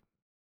 but like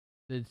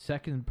the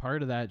second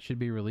part of that should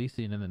be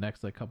releasing in the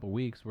next like couple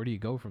weeks. Where do you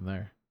go from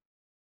there?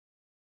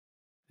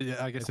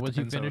 Yeah, I guess Like it once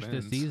you depends how finish it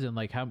this ends. season,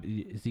 like how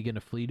is he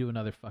gonna flee to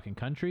another fucking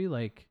country?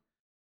 Like,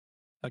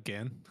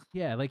 Again.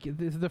 yeah, like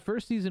the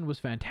first season was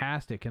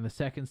fantastic, and the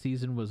second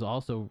season was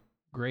also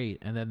great,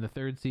 and then the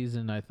third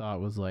season I thought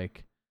was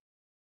like,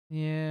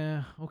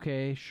 yeah,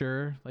 okay,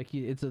 sure, like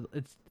it's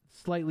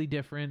slightly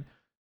different,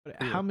 but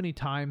Yeah. how many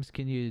times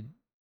can you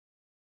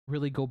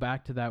really go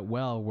back to that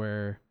well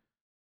where,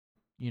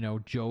 you know,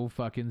 Joe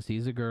fucking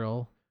sees a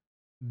girl,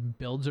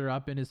 builds her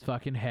up in his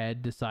fucking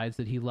head, decides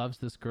that he loves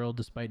this girl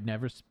despite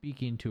never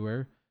speaking to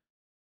her.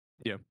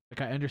 Yeah.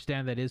 Like I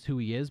understand that is who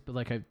he is, but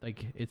like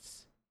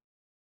it's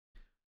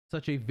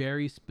such a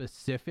very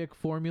specific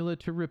formula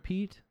to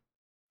repeat.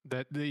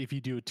 That if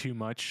you do it too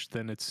much,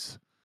 then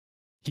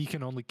he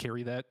can only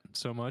carry that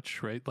so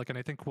much, right? Like, and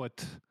I think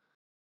what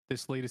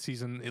this latest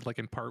season, like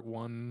in part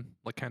 1,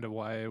 like kind of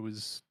why I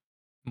was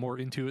more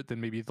into it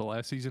than maybe the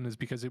last season is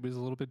because it was a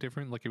little bit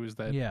different. Like it was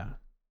that Yeah.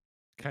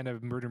 kind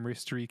of murder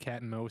mystery,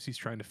 cat and mouse. He's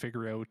trying to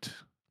figure out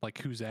like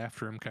who's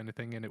after him, kind of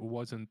thing. And it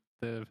wasn't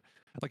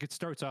like it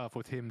starts off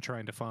with him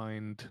trying to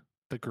find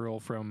the girl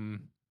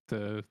from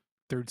the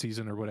 3rd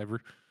season or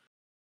whatever,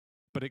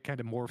 but it kind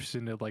of morphs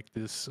into like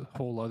this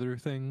whole other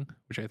thing,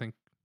 which I think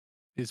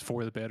is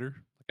for the better.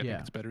 Like I Yeah.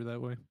 think it's better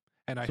that way.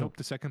 And I So- hope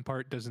the second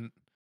part doesn't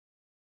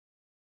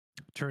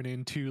turn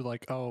into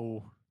like,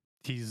 oh,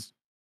 he's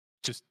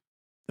just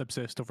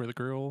obsessed over the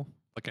girl.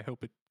 Like I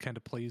hope it kind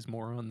of plays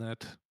more on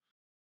that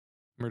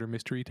murder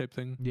mystery type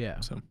thing. Yeah.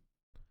 So,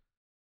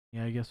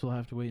 Yeah, I guess we'll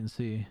have to wait and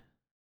see.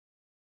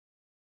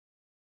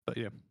 but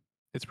yeah,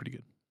 it's pretty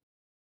good.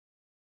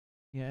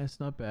 Yeah, it's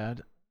not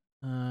bad.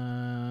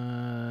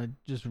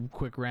 Just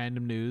quick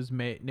random news.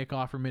 Nick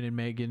Offerman and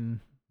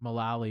Megan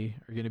Mullally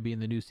are going to be in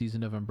the new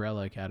season of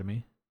Umbrella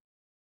Academy.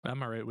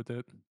 I'm all right with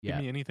it. Yeah.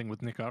 Give me anything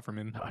with Nick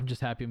Offerman. I'm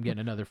just happy I'm getting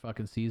another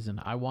fucking season.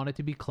 I want it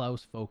to be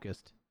Klaus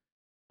focused.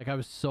 Like I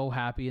was so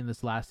happy in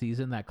this last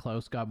season that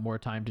Klaus got more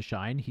time to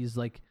shine. He's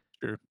like,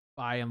 Sure.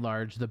 by and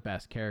large, the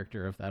best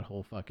character of that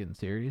whole fucking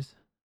series.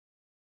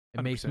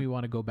 It makes 100%. me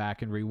want to go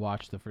back and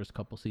rewatch the first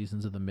couple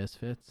seasons of The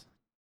Misfits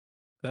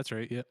That's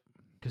right. Yeah,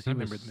 because I he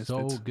was remember The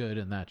so Misfits. good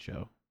in that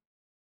show.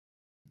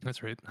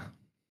 that's right.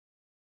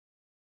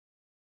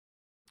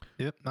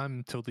 Yep,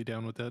 I'm totally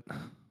down with that.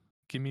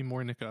 Give me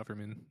more Nick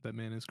Offerman. That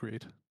man is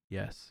great.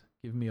 Yes,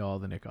 give me all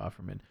the Nick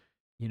Offerman.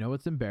 You know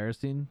what's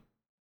embarrassing?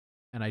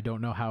 And I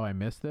don't know how I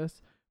missed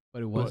this,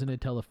 but it What? wasn't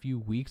until a few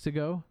weeks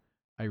ago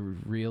I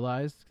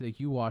realized, like,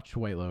 you watched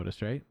White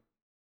Lotus, right?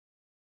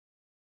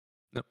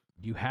 Nope.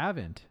 You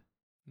haven't.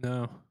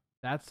 No,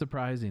 That's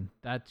surprising.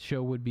 That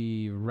show would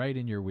be right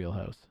in your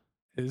wheelhouse.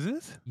 is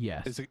it?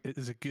 Yes.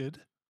 Is it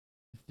good?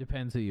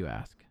 Depends who you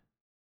ask.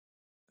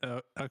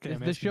 Okay. I'm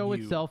The asking show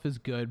you. itself is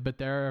good, but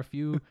there are a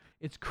few.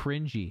 It's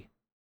cringy.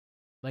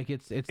 Like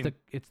it's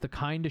the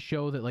kind of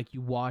show that like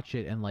you watch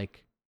it and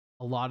like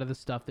a lot of the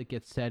stuff that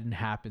gets said and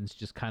happens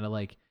just kind of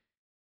like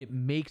it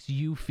makes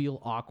you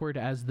feel awkward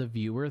as the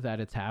viewer that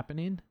it's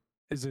happening.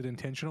 Is it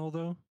intentional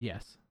though?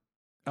 Yes.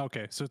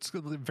 Okay, so it's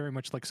very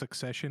much like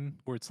Succession,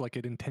 where it's like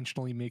it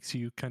intentionally makes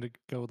you kind of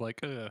go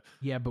like,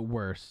 Yeah, but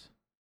worse.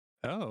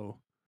 oh,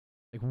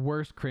 Like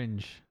worse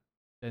cringe.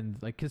 than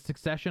like, cause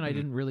Succession I Mhm.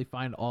 didn't really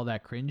find all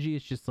that cringy.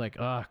 It's just like,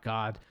 oh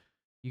god,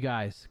 you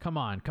guys, come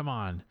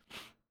on.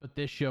 But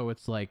this show,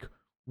 it's like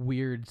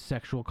weird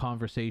sexual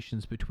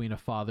conversations between a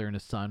father and a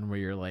son where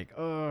you're like,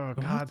 oh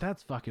god, What?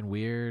 that's fucking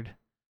weird.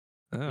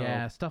 Oh.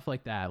 Yeah, stuff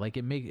like that. Like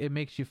it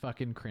makes you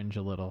fucking cringe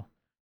a little.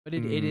 But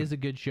it Mm. is a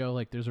good show.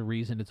 Like there's a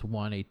reason it's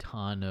won a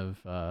ton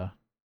of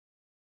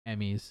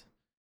Emmys.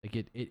 Like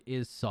it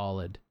is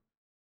solid.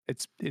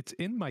 It's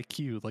in my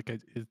queue. Like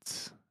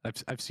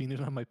I've seen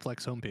it on my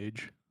Plex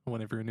homepage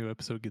whenever a new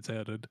episode gets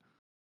added.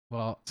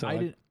 Well, So I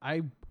didn't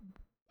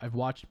I've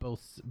watched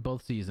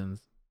both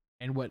seasons,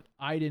 and what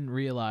I didn't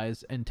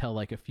realize until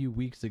like a few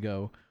weeks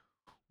ago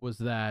was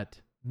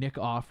that Nick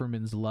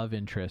Offerman's love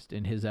interest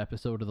in his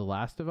episode of The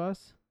Last of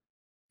Us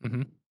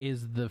Mhm.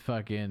 is the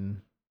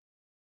fucking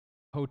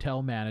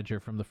hotel manager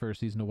from the first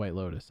season of White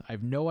Lotus. I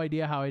have no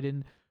idea how I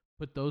didn't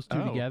put those two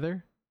Oh.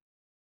 together.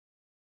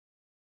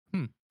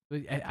 Hmm.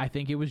 But I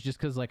think it was just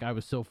because like I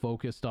was so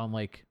focused on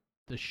like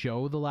the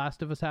show The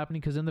Last of Us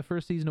happening. Because in the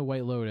first season of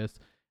White Lotus,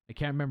 I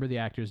can't remember the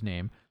actor's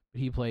name,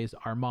 but he plays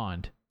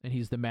Armand, and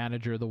he's the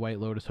manager of the White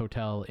Lotus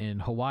Hotel in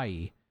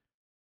Hawaii.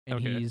 And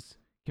Okay. he's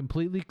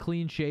completely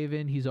clean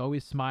shaven. He's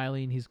always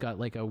smiling. He's got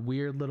like a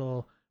weird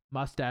little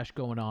mustache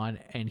going on,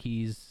 and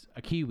he's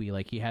a Kiwi,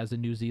 like he has a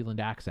New Zealand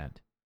accent.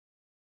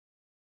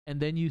 And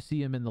then you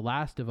see him in The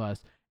Last of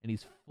Us, and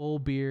he's full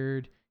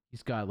beard.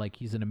 He's got like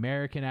he's an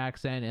American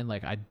accent, and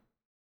like I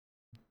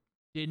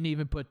didn't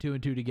even put two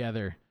and two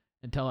together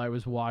until I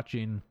was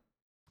watching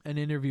an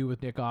interview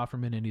with Nick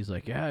Offerman, and he's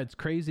like, "Yeah, it's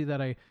crazy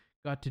that I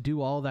got to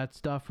do all that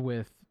stuff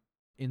with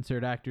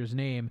insert actor's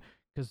name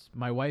because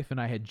my wife and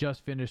I had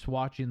just finished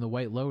watching The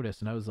White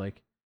Lotus," and I was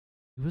like,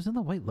 "He was in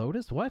The White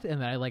Lotus? What?"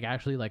 And then I like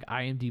actually like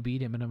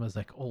IMDb'd him, and I was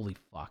like, "Holy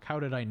fuck! How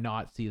did I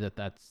not see that?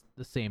 That's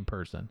the same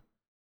person."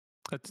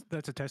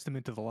 That's a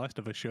testament to the Last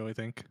of Us show. I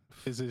think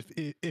is if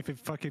it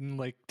fucking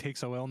like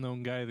takes a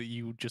well-known guy that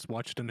you just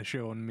watched in a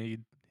show and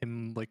made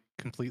him like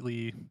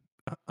completely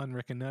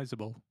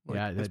unrecognizable. Like,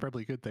 Yeah, that's that-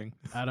 probably a good thing.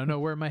 I don't know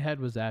where my head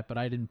was at, but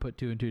I didn't put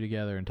two and two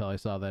together until I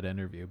saw that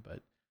interview.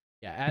 But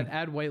yeah,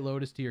 add White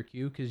Lotus to your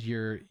queue because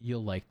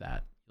you'll like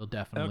that. You'll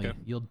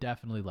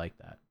definitely like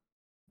that.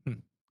 All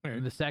right.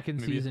 And the second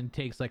Maybe- season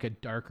takes like a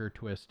darker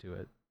twist to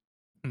it.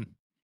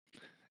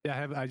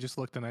 Yeah, I just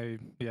looked and I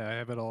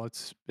have it all.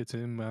 It's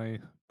in my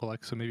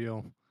Plex, so maybe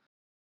I'll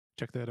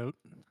check that out.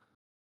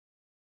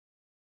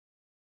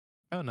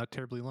 Oh, not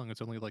terribly long.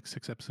 It's only like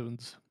 6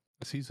 episodes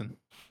a season.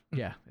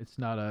 Yeah, it's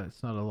not a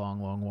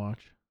long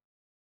watch.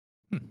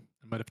 I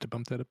might have to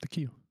bump that up the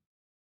queue.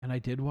 And I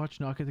did watch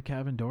Knock at the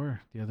Cabin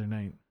Door the other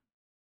night.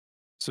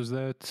 So is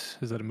that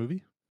a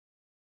movie?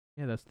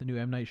 Yeah, that's the new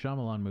M. Night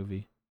Shyamalan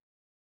movie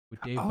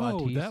with Dave Oh,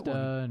 that Bautista one.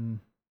 and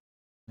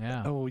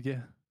yeah. Oh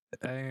yeah.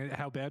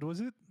 How bad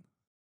was it?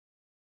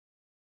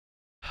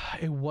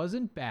 It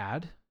wasn't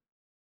bad.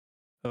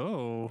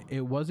 Oh.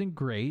 It wasn't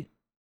great.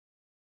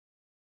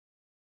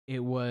 It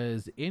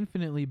was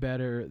infinitely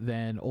better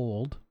than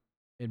Old,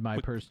 in my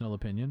What- personal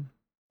opinion.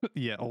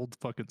 Yeah, old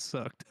fucking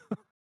sucked.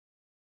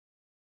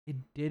 It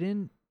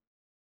didn't.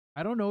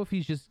 I don't know if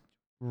he's just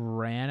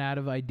ran out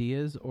of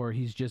ideas or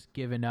he's just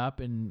given up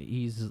and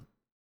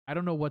I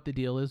don't know what the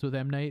deal is with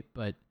M. Night,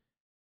 but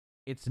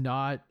it's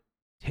not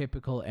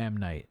typical M.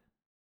 Night.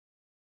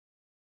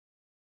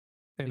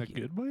 In a Like,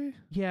 good way?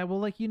 Yeah, well,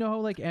 like, you know how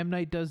like M.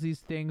 Night does these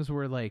things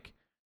where like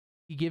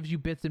he gives you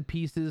bits and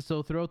pieces,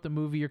 so throughout the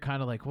movie you're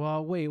kind of like,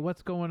 well, wait,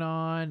 what's going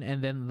on?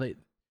 And then like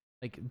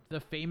the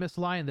famous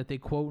line that they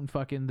quote in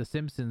fucking The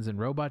Simpsons and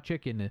Robot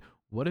Chicken,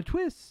 what a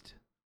twist!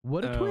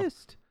 What a Oh.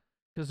 twist!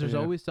 Because there's Yeah.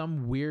 always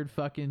some weird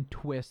fucking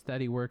twist that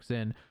he works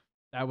in.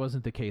 That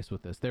wasn't the case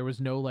with this. There was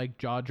no like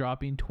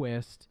jaw-dropping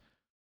twist.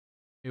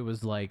 It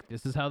was like,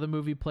 this is how the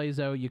movie plays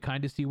out. You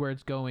kind of see where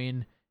it's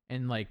going,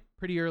 and like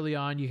pretty early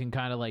on, you can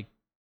kind of like,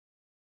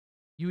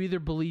 you either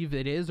believe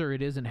it is or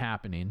it isn't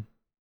happening.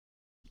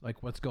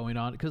 Like what's going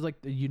on, because like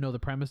you know the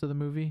premise of the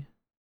movie.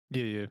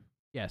 Yeah.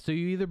 Yeah, so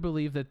you either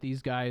believe that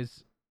these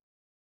guys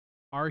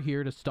are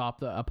here to stop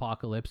the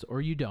apocalypse or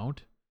you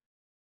don't,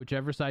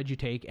 whichever side you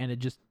take, and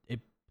it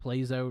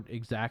plays out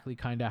exactly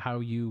kind of how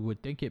you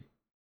would think it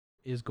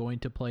is going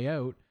to play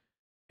out,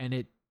 and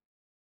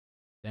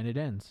then it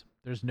ends.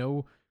 There's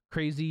no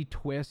crazy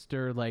twist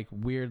or like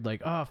weird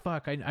like, oh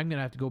fuck, I'm gonna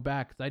have to go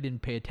back because I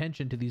didn't pay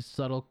attention to these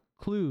subtle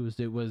clues.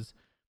 It was,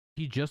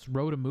 he just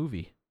wrote a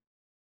movie.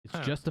 It's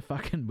Huh. just a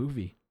fucking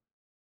movie.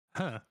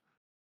 Huh.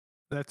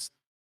 That's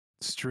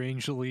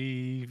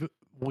strangely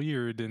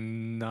weird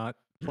and not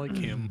like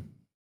him.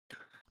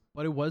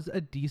 But it was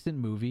a decent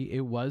movie.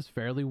 It was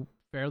fairly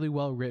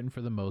well written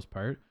for the most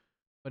part.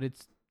 But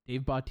it's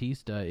Dave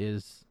Bautista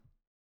is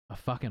a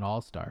fucking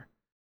all-star.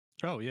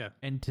 Oh yeah.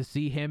 And to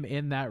see him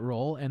in that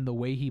role and the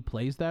way he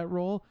plays that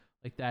role,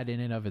 like that in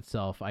and of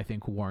itself, I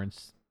think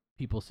warrants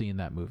people seeing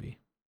that movie.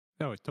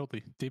 No,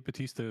 totally. Dave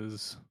Bautista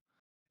is.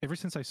 Ever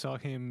since I saw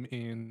him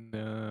in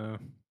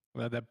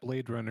that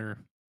Blade Runner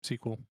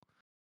sequel,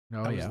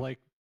 Oh I was yeah. like,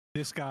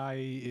 this guy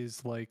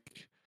is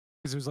like,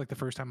 because it was like the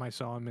first time I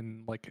saw him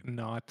in like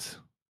not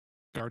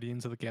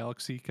Guardians of the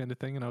Galaxy kind of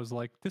thing, and I was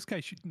like, this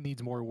guy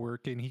needs more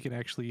work, and he can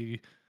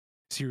actually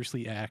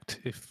seriously act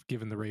if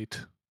given the right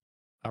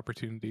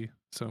opportunity.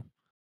 So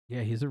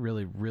Yeah, he's a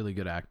really, really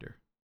good actor.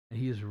 And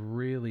he is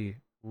really,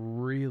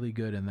 really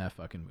good in that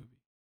fucking movie.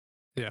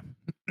 yeah,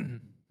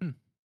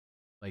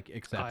 Like I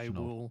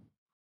exceptional. will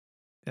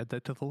add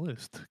that to the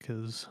list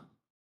because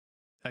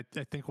I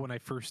think when I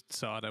first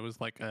saw it, I was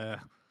like, I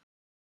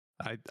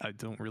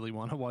don't really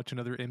want to watch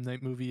another M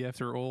Night movie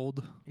after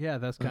Old. Yeah,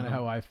 that's kind of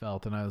how I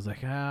felt, and I was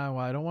like, well,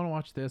 I don't want to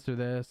watch this or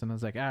this, and I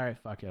was like, all right,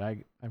 fuck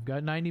it, I've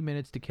got 90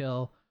 minutes to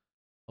kill.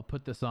 I'll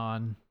put this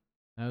on.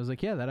 And I was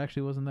like, yeah, that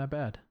actually wasn't that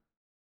bad.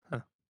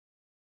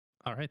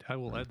 All right, I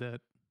will add that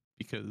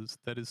because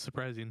that is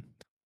surprising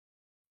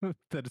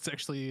that it's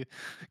actually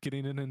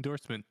getting an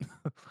endorsement.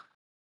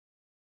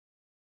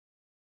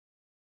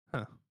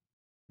 Huh.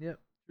 Yep,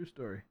 true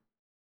story.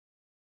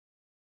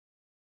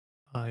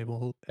 I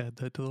will add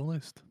that to the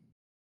list.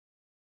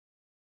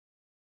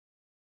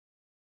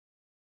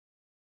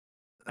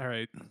 All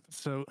right,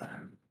 so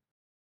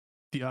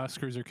the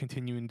Oscars are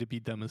continuing to be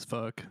dumb as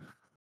fuck.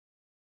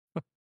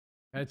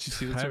 Did you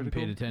see this I haven't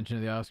paid article? attention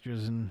to the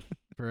Oscars in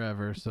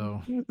forever,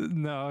 so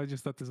No, I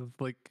just thought this was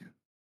like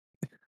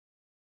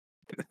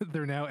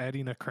they're now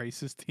adding a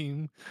crisis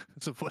team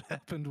of what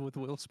happened with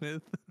Will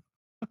Smith.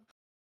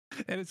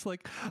 And it's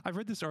like, I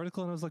read this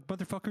article and I was like,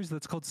 motherfuckers,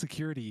 that's called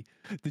security.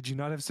 Did you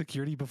not have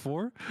security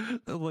before?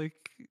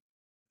 Like,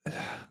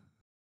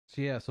 so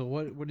yeah. So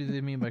what do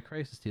they mean by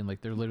crisis team?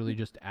 Like they're literally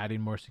just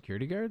adding more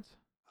security guards?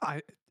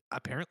 I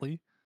apparently,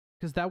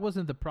 Because that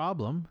wasn't the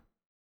problem.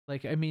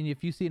 Like, I mean,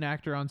 if you see an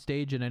actor on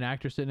stage and an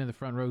actor sitting in the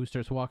front row who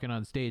starts walking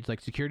on stage, like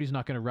security's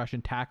not going to rush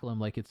and tackle him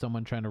like it's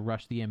someone trying to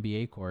rush the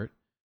NBA court.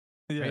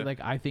 yeah, Right?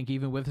 Like I think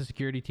even with a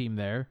security team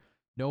there,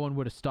 no one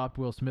would have stopped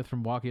Will Smith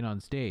from walking on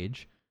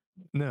stage.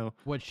 no,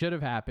 What should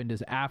have happened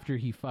is after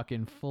he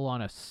fucking full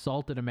on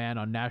assaulted a man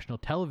on national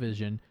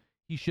television,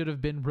 he should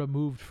have been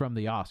removed from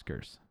the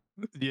Oscars.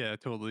 yeah,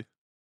 totally.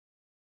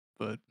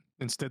 But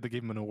instead, they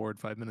gave him an award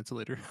 5 minutes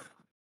later.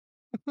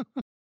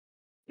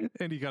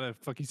 And he got a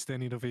fucking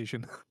standing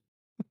ovation.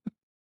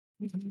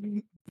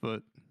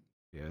 But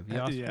Yeah, the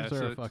Oscars yeah, are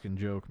so a fucking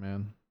joke,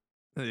 man.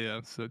 yeah,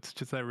 so it's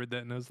just I read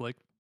that and I was like,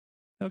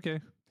 okay,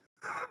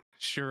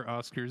 sure,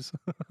 Oscars.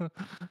 I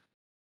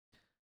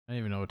don't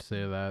even know what to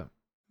say to that.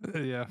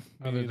 Yeah,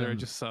 me Other neither. I than,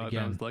 just saw it and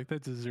I again, was like,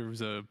 that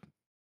deserves a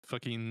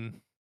fucking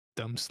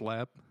dumb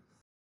slap.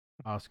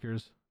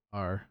 Oscars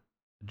are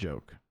a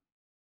joke.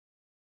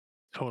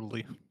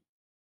 Totally.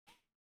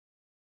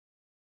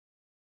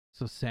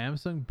 So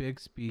Samsung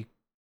Bixby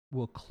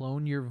will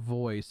clone your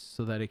voice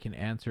so that it can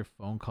answer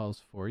phone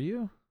calls for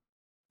you?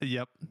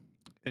 Yep.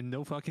 And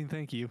no fucking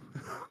thank you.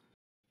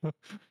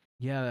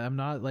 Yeah, I'm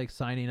not like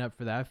signing up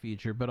for that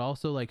feature, but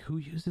also like who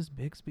uses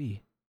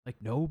Bixby? Like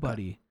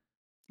nobody.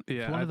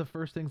 Yeah. It's one of the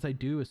first things I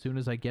do as soon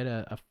as I get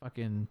a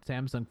fucking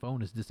Samsung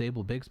phone is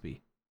disable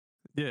Bixby.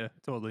 Yeah,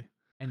 totally.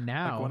 And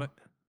now, Like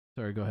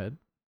sorry, go ahead.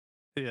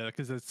 yeah,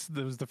 because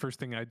that was the first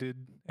thing I did,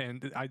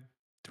 and I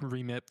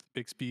remapped the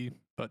Bixby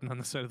button on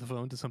the side of the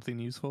phone to something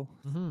useful.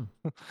 Mm-hmm.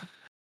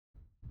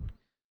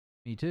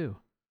 Me too.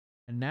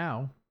 And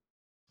now,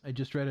 I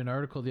just read an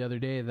article the other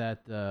day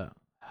that I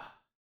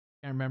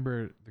can't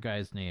remember the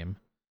guy's name.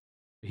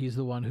 He's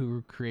the one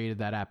who created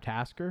that app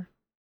Tasker.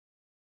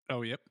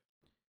 Oh, yep.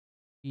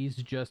 He's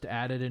just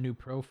added a new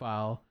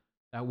profile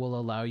that will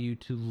allow you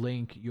to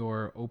link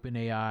your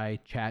OpenAI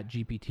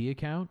ChatGPT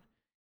account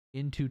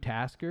into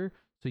Tasker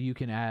so you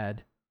can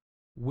add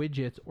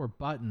widgets or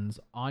buttons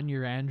on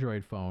your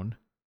Android phone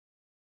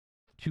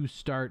to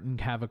start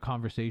and have a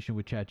conversation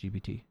with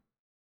ChatGPT.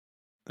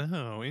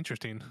 Oh,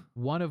 interesting.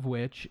 One of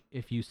which,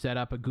 if you set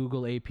up a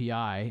Google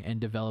API and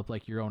develop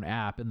like your own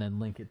app and then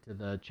link it to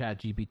the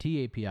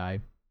ChatGPT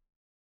API,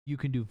 you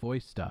can do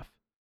voice stuff.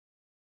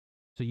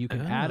 So you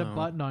can add a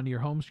button on your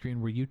home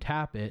screen where you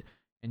tap it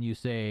and you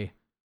say,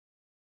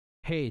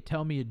 "Hey,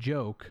 tell me a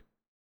joke."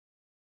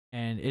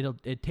 And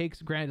it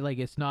takes, granted, like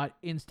it's not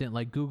instant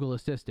like Google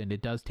Assistant.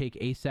 It does take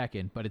a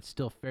second, but it's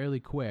still fairly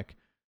quick.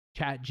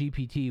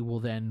 ChatGPT will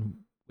then,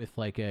 with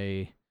like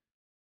a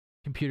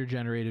computer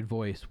generated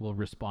voice, will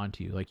respond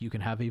to you. Like you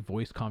can have a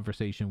voice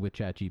conversation with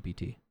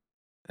ChatGPT.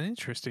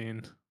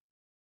 Interesting.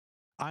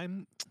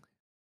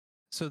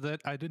 So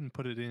that I didn't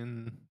put it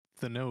in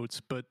the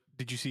notes, but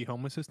did you see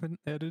Home Assistant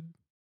added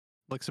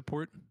like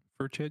support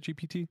for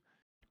ChatGPT?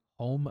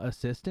 Home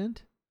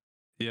Assistant?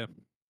 Yeah.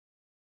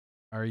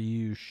 Are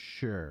you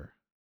sure?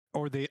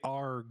 Or they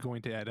are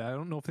going to add it. I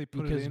don't know if they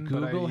put Because it in,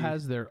 Google but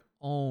has their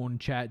own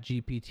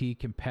ChatGPT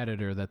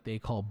competitor that they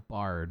call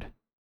Bard.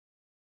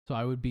 So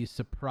I would be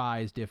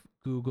surprised if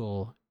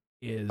Google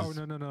is. Oh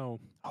no.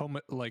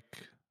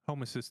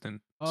 Home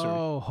Assistant.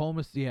 Oh,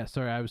 yeah,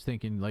 sorry, I was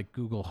thinking like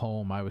Google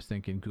Home. I was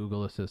thinking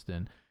Google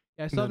Assistant.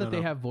 Yeah, I saw that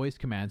they have voice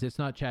commands. It's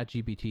not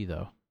ChatGPT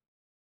though.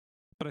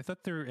 But I thought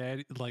they're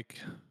adding like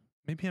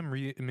maybe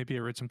I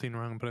read something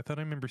wrong, but I thought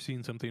I remember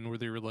seeing something where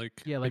they were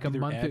like like a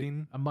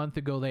month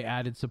ago they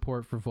added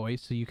support for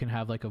voice, so you can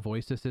have like a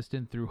voice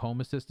assistant through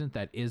Home Assistant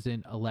that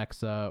isn't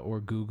Alexa or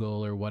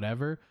Google or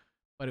whatever,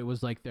 but it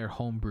was like their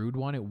homebrewed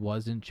one. It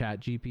wasn't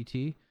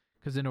ChatGPT,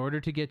 because in order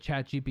to get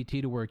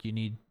ChatGPT to work, you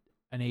need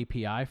an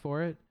API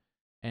for it.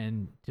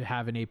 And to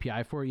have an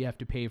API for it, you have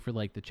to pay for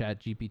like the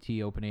ChatGPT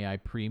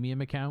OpenAI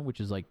premium account,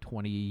 which is like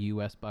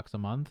 $20 a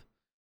month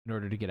in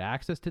order to get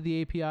access to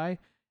the API.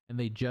 And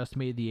they just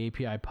made the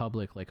API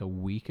public like a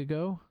week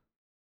ago.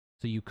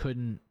 So you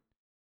couldn't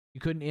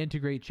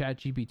integrate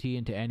ChatGPT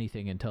into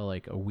anything until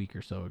like a week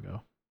or so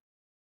ago.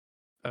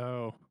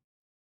 Oh.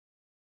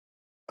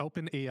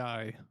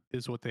 OpenAI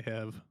is what they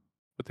have,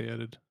 what they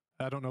added.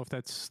 I don't know if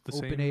that's the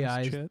same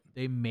as Chat.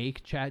 They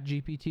make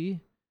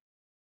ChatGPT,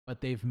 but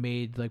they've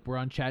made, like, we're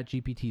on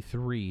ChatGPT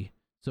 3,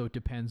 so it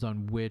depends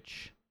on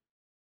which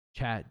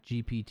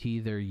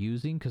ChatGPT they're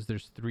using, because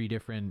there's 3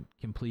 different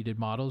completed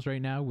models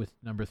right now, with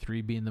number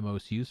 3 being the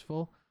most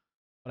useful.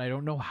 But I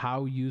don't know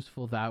how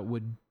useful that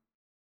would.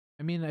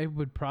 I mean, it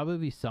would probably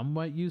be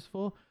somewhat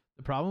useful.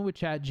 The problem with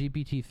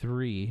ChatGPT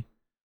 3,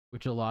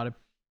 which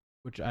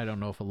I don't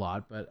know if a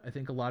lot, but I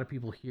think a lot of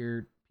people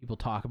hear people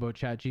talk about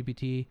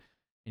ChatGPT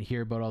and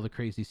hear about all the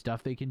crazy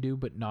stuff they can do,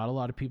 but not a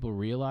lot of people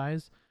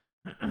realize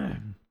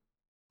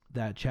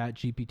that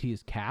ChatGPT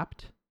is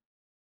capped.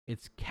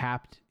 It's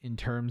capped in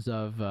terms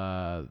of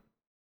the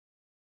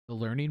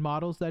learning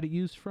models that it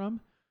used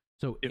from.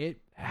 So it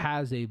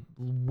has a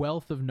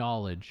wealth of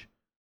knowledge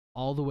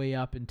all the way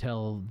up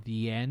until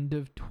the end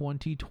of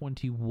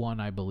 2021,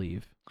 I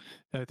believe.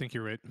 I think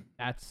you're right.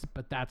 That's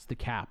the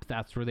cap.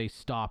 That's where they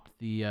stopped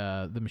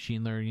the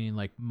machine learning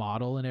like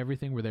model and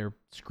everything, where they're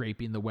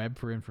scraping the web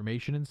for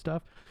information and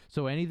stuff.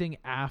 So anything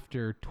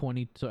after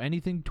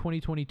anything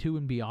 2022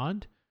 and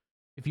beyond,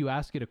 if you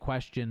ask it a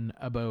question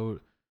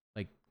about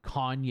like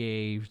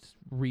Kanye's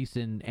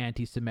recent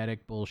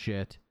anti-Semitic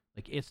bullshit,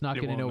 like it's not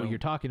going to know what you're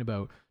talking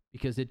about,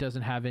 because it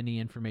doesn't have any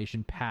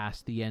information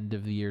past the end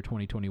of the year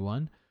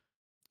 2021.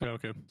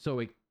 Okay. So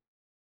it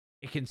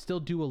can still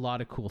do a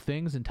lot of cool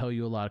things and tell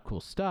you a lot of cool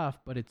stuff,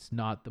 but it's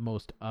not the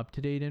most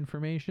up-to-date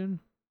information.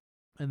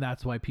 And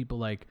that's why people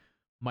like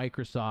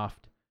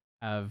Microsoft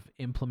have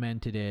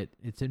implemented it.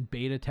 It's in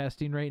beta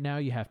testing right now.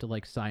 You have to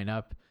like sign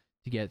up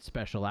to get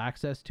special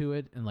access to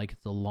it, and like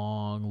it's a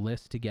long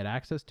list to get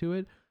access to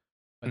it.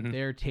 But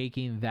they're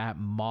taking that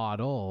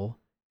model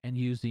and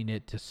using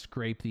it to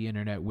scrape the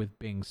internet with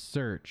Bing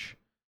search.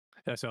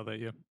 I saw that,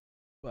 yeah.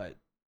 But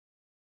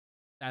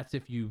that's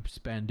if you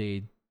spend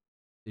they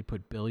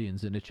put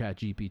billions into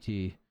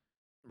ChatGPT.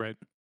 Right.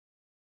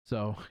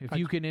 So if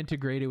you can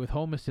integrate it with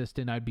Home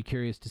Assistant, I'd be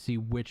curious to see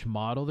which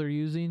model they're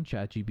using,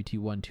 ChatGPT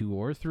 1, 2,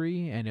 or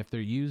 3. And if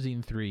they're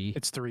using 3...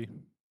 It's 3.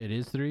 It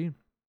is 3?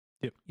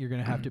 Yep. You're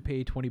going to have to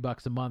pay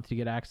 $20 a month to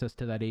get access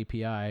to that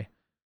API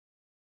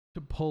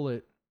to pull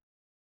it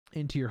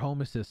into your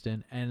Home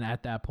Assistant. And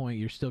at that point,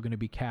 you're still going to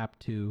be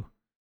capped to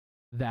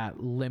that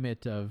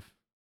limit of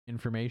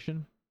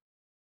information.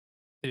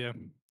 Yeah.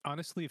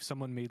 Honestly, if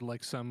someone made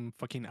like some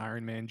fucking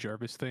Iron Man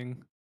Jarvis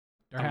thing,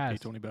 I would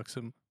pay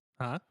 $20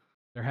 Huh?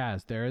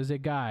 There is a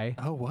guy.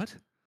 Oh, what?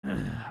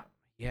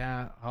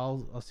 Yeah,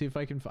 I'll see if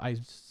I can. I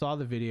saw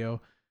the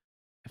video.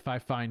 If I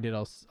find it,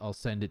 I'll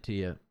send it to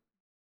you.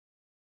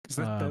 Because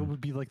that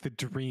would be like the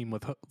dream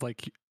with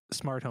like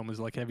smart home,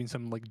 is like having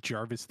some like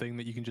Jarvis thing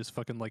that you can just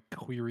fucking like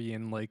query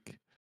and like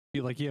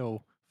be like,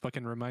 yo,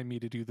 fucking remind me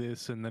to do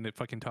this, and then it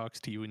fucking talks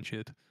to you and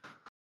shit.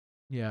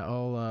 Yeah,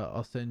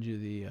 I'll send you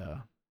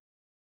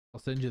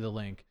the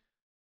link.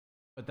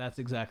 But that's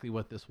exactly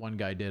what this one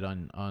guy did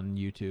on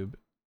YouTube.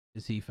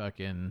 Is he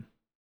fucking...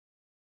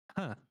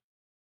 Huh.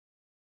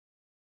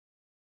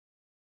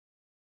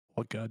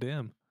 Well,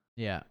 goddamn.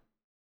 Yeah.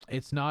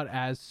 It's not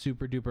as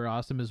super duper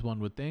awesome as one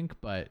would think,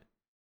 but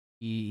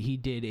he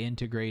did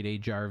integrate a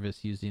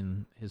Jarvis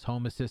using his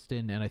Home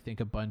Assistant and I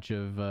think a bunch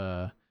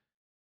of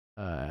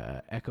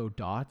Echo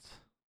Dots,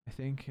 I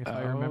think, if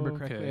I remember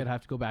correctly. Okay. I'd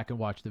have to go back and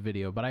watch the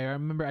video. But I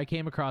remember I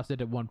came across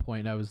it at one point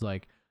and I was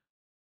like,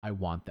 I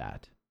want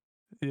that.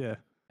 Yeah.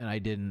 And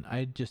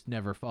I just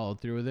never followed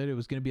through with it. It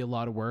was going to be a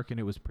lot of work and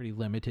it was pretty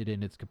limited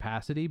in its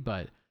capacity,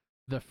 but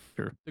the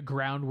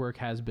groundwork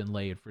has been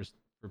laid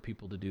for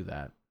people to do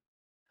that.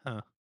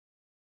 Huh.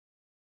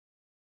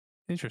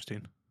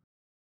 Interesting.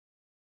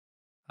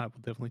 I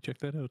will definitely check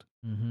that out.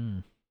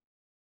 Mm-hmm.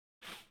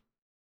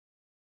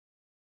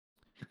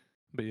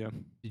 But yeah.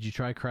 Did you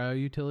try Cryo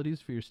Utilities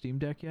for your Steam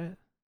Deck yet?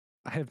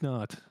 I have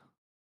not.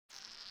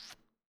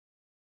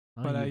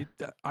 But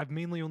I've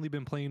mainly only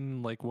been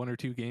playing like 1 or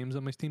 2 games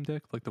on my Steam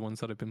Deck, like the ones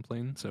that I've been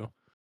playing. So,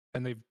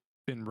 and they've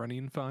been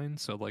running fine.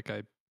 So like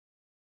I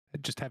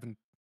just haven't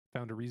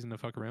found a reason to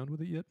fuck around with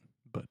it yet.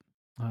 But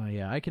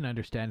yeah, I can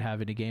understand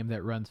having a game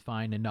that runs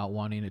fine and not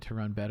wanting it to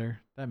run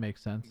better. That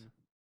makes sense.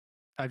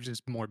 I've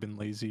just more been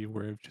lazy,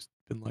 where I've just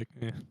been like,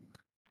 eh.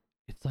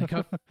 It's like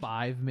a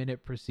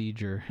 5-minute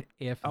procedure,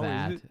 if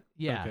that. Is it?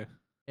 Yeah. Okay.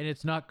 And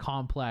it's not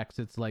complex.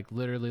 It's like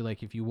literally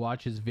like if you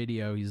watch his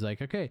video, he's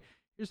like, okay,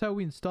 here's how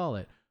we install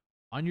it.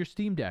 On your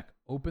Steam Deck,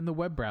 open the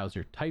web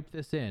browser, type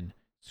this in,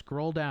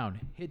 scroll down,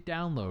 hit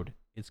download.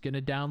 It's going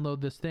to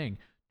download this thing.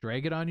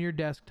 Drag it on your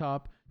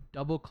desktop,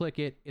 double click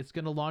it. It's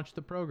going to launch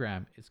the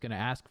program. It's going to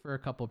ask for a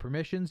couple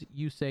permissions.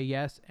 You say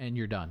yes, and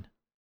you're done.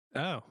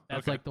 Oh,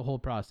 That's okay. like the whole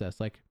process.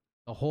 Like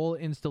the whole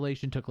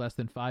installation took less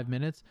than 5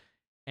 minutes.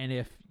 And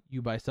if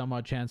you by some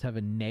odd chance have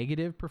a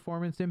negative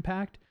performance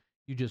impact,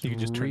 you just You can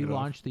just turn it off.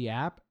 relaunch the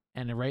app,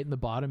 and right in the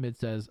bottom it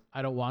says,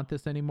 I don't want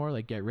this anymore,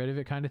 like get rid of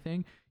it kind of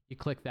thing. You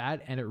click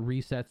that and it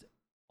resets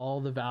all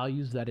the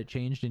values that it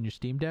changed in your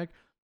Steam Deck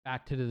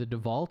back to the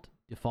default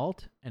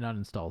and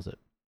uninstalls it.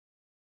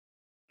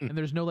 Mm. And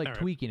there's no like All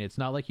right. tweaking. It's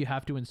not like you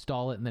have to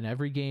install it and then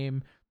every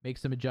game make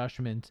some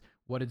adjustments.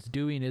 What it's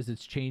doing is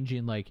it's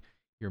changing like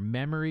your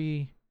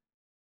memory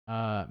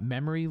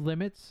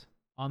limits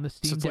on the So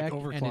Steam it's like Deck,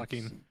 and it's,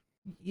 overclocking.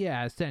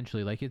 yeah,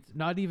 essentially like it's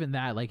not even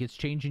that. Like it's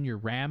changing your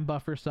RAM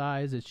buffer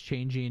size. It's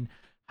changing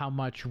how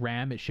much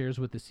RAM it shares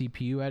with the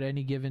CPU at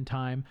any given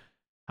time,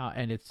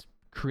 and it's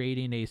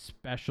creating a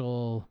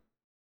special.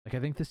 Like I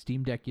think the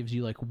Steam Deck gives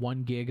you like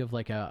 1 gig of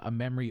like a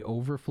memory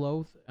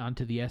overflow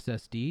onto the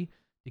SSD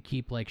to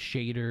keep like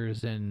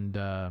shaders and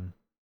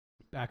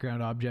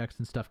background objects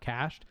and stuff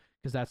cached,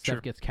 because that stuff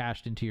Sure. gets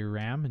cached into your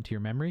RAM, into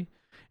your memory,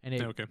 and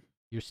Okay.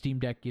 your Steam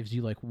Deck gives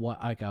you like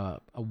what, like a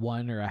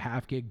 1 or a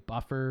half gig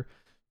buffer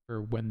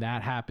for when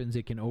that happens.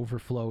 It can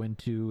overflow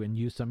into and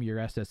use some of your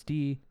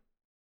SSD.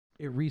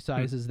 It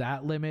resizes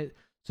that limit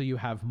so you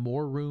have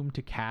more room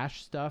to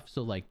cache stuff.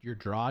 So like your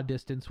draw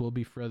distance will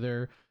be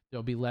further.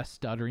 There'll be less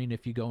stuttering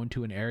if you go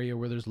into an area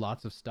where there's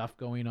lots of stuff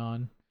going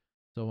on,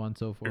 so on and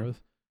so Sure.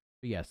 forth.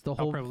 But yes, the I'll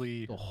whole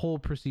probably. the whole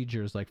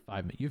procedure is like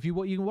 5 minutes. If you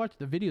can watch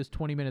the video is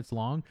 20 minutes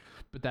long,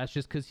 but that's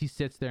just because he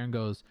sits there and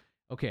goes,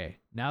 okay,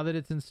 now that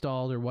it's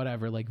installed or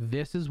whatever, like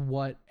this is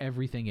what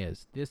everything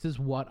is. This is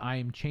what I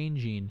am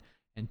changing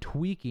and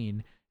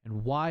tweaking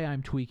and why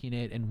I'm tweaking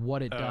it and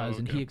what it Oh, does.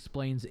 And okay. he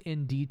explains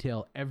in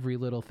detail every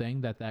little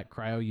thing that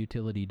cryo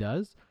utility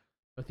does.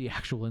 But the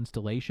actual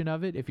installation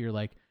of it, if you're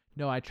like,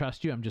 no, I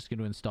trust you, I'm just going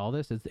to install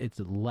this, it's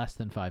less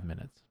than 5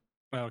 minutes.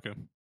 Oh, okay.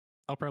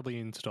 I'll probably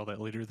install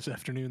that later this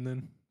afternoon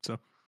then. So,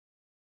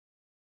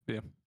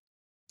 yeah.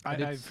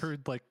 I've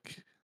heard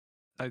like,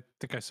 I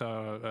think I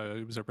saw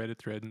it was a Reddit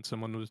thread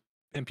and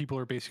and people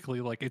are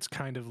basically like, it's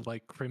kind of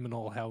like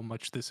criminal how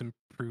much this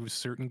improves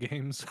certain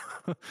games.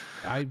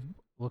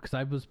 Because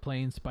I was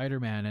playing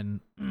Spider-Man,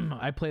 and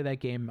I play that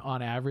game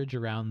on average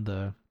around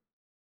the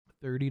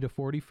 30 to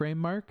 40 frame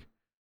mark.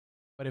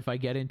 But if I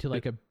get into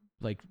like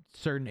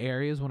certain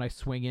areas when I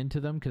swing into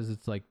them, because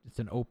it's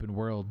an open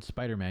world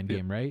Spider-Man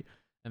game, right?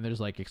 And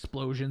there's like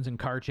explosions and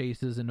car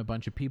chases and a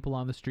bunch of people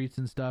on the streets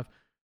and stuff.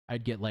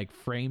 I'd get like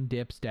frame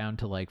dips down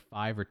to like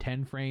 5 or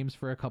 10 frames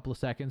for a couple of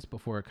seconds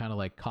before it kind of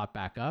like caught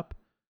back up.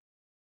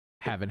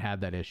 Haven't had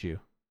that issue.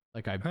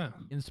 Like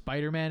in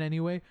Spider-Man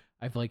anyway,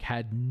 I've like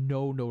had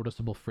no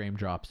noticeable frame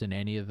drops in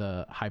any of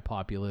the high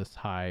populace,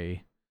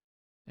 high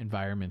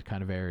environment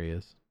kind of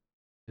areas.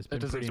 It's been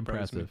pretty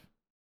impressive.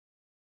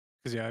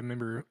 Because yeah, I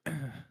remember,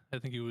 I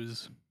think it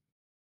was,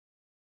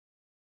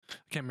 I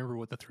can't remember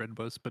what the thread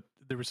was, but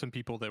there were some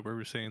people that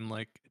were saying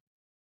like,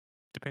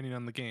 depending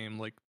on the game,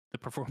 like the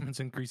performance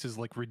increases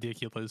like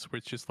ridiculous, where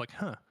it's just like,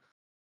 all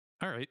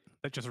right,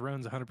 that just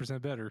runs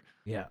 100% better.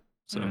 Yeah.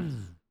 So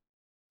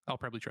I'll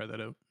probably try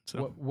that out.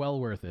 So well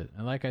worth it.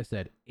 And like I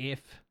said,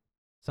 if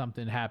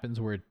something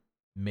happens where it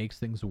makes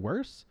things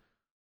worse,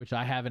 which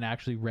I haven't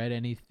actually read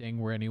anything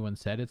where anyone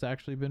said it's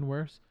actually been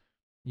worse,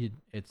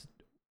 it's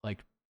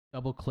like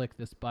double click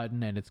this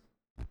button and it's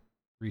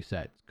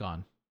reset. It's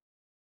gone.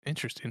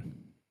 Interesting.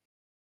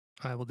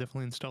 I will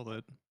definitely install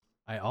that.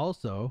 I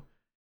also,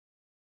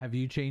 have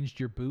you changed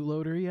your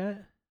bootloader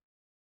yet?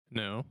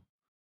 No.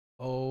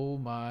 Oh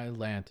my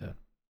Lanta.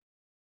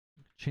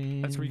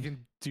 Change. That's where you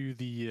can do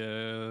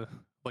the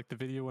like the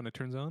video when it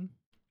turns on?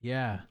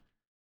 Yeah.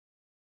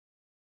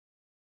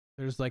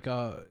 There's like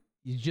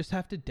you just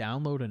have to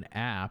download an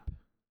app.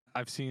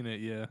 I've seen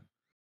it, yeah.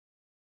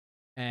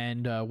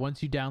 And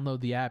once you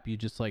download the app, you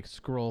just like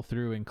scroll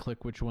through and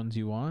click which ones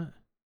you want.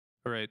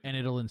 Right. And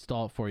it'll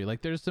install it for you.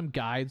 Like there's some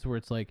guides where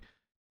it's like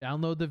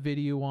download the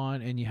video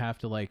one and you have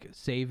to like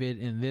save it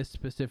in this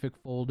specific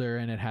folder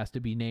and it has to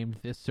be named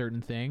this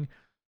certain thing.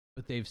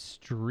 But they've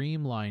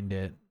streamlined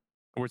it.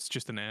 Or it's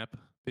just an app,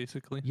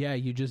 basically. Yeah,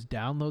 you just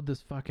download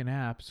this fucking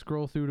app,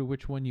 scroll through to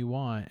which one you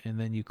want, and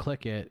then you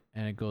click it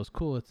and it goes,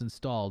 cool, it's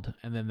installed.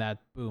 And then that,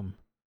 boom.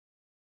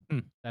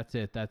 That's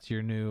it. That's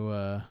your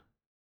new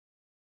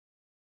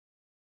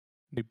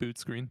boot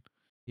screen.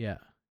 Yeah.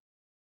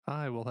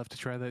 I will have to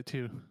try that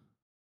too.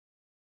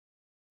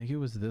 I think it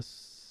was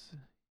this.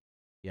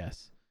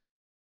 Yes.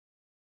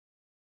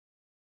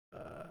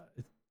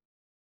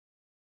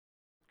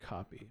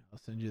 Copy. I'll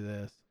send you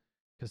this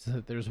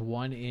because there's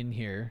one in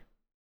here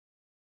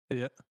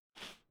Yeah.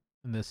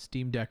 in the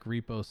Steam Deck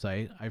repo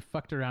site. I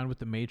fucked around with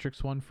the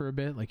Matrix one for a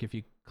bit. Like if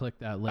you click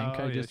that link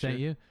I just sent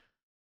you,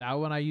 that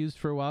one I used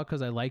for a while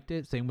because I liked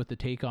it. Same with the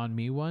Take On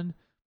Me one.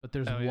 But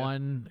there's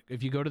one,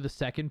 if you go to the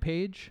second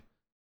page,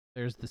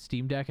 there's the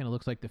Steam Deck and it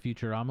looks like the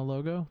Futurama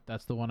logo.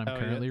 That's the one I'm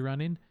currently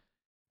running.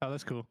 Oh,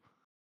 that's cool.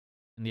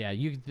 And yeah,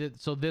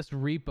 so this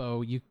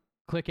repo, you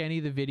click any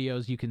of the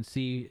videos, you can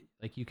see,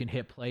 like you can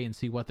hit play and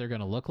see what they're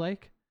going to look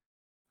like.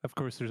 Of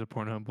course, there's a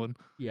Pornhub one.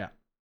 Yeah.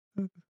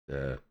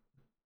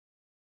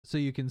 so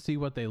you can see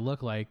what they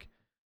look like.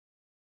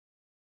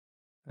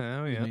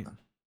 Oh yeah.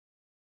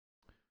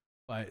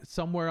 But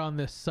somewhere on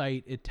this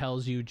site, it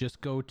tells you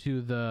just go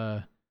to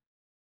the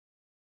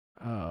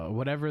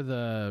whatever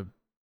the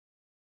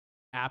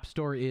app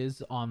store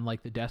is on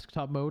like the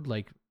desktop mode,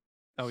 like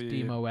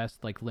Steam OS,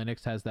 like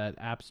Linux has that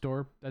app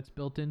store that's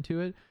built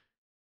into it.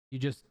 You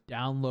just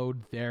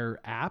download their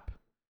app,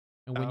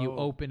 and when you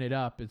open it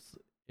up,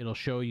 it'll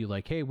show you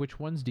like, hey, which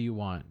ones do you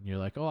want? And you're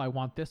like, oh, I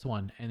want this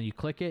one, and then you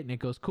click it, and it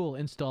goes, cool,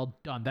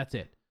 installed, done. That's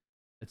it.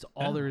 That's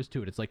all there is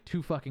to it. It's like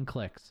 2 fucking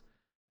clicks.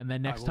 And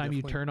then next time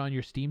you turn on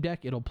your Steam Deck,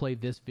 it'll play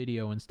this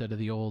video instead of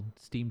the old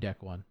Steam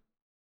Deck one.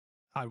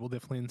 I will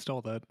definitely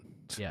install that.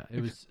 Yeah,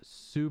 it was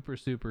super,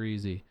 super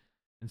easy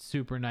and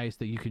super nice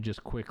that you could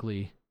just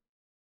quickly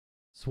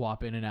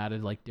swap in and out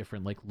of like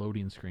different like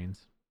loading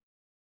screens.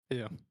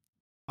 Yeah.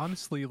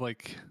 Honestly,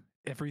 like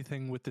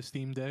everything with the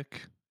Steam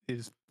Deck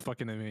is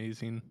fucking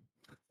amazing.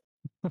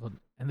 Well,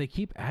 and they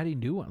keep adding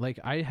new ones. Like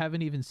I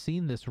haven't even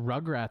seen this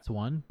Rugrats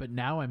one, but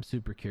now I'm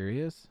super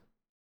curious.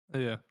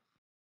 Yeah.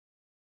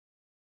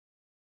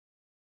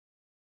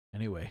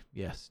 Anyway,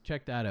 yes,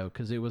 check that out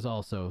because it was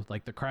also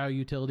like the cryo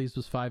utilities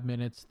was 5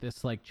 minutes.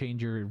 This like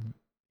change your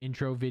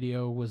intro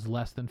video was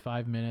less than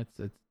 5 minutes.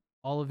 It's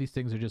all of these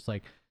things are just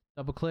like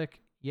double click,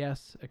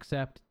 yes,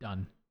 accept,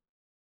 done.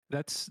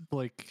 That's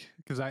like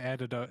because I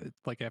added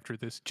like after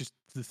this just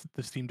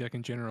the Steam Deck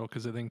in general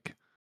because I think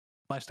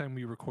last time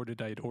we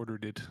recorded I had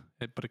ordered it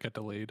but it got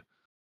delayed.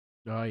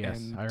 Oh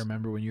yes, I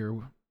remember when you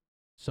were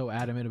so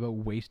adamant about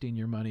wasting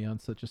your money on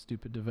such a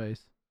stupid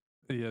device.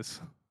 Yes.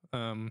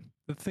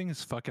 The thing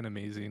is fucking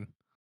amazing.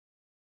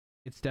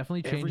 It's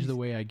definitely changed the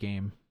way I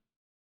game.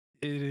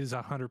 It is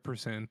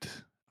 100%.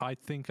 I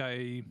think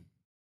I've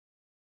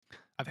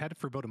had it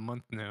for about a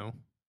month now,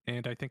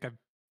 and I think I've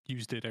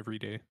used it every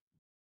day.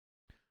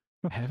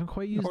 I haven't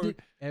quite used it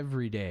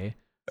every day,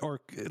 or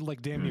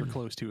like damn near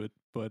close to it.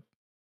 But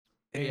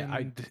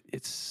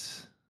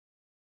it's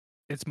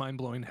mind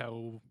blowing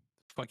how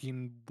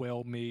fucking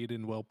well made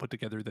and well put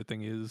together that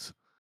thing is.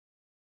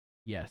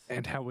 Yes,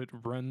 and how it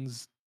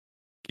runs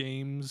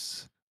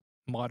games,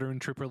 modern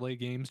AAA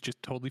games,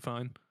 just totally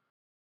fine.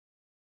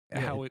 Yeah.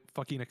 How it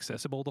fucking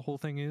accessible the whole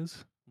thing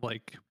is.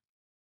 Like,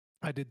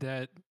 I did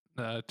that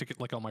to get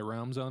like all my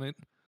ROMs on it.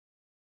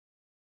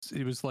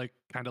 It was like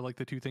kind of like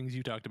the 2 things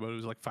you talked about. It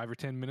was like 5 or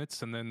 10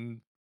 minutes, and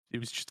then it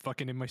was just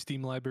fucking in my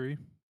Steam library.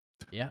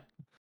 Yeah.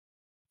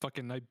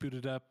 Fucking, I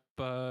booted up,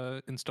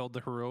 installed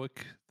the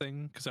Heroic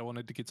thing because I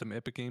wanted to get some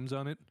Epic games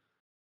on it.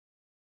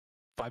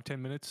 5-10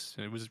 minutes,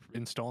 and it was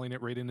installing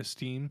it right into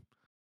Steam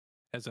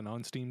as a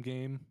non-Steam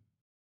game.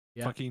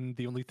 Yeah. Fucking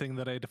the only thing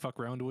that I had to fuck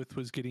around with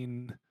was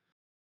getting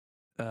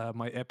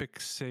my Epic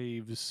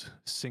saves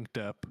synced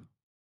up,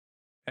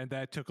 and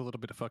that took a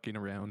little bit of fucking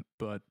around,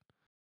 but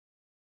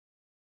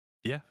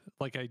yeah,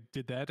 like I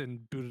did that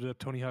and booted up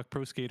Tony Hawk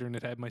Pro Skater, and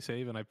it had my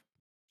save, and I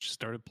just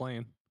started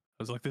playing.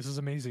 I was like, this is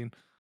amazing.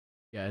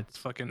 Yeah, it's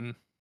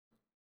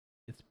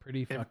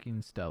pretty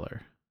fucking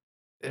stellar.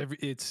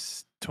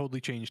 It's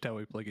totally changed how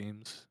I play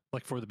games,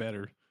 like for the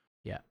better.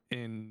 Yeah,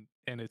 and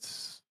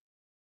it's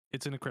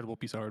an incredible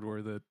piece of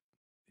hardware that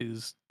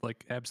is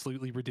like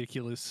absolutely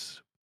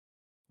ridiculous.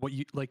 What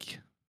you like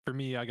for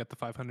me, I got the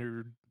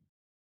 $500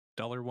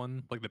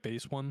 one, like the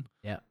base one.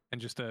 Yeah,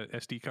 and just a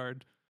SD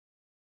card.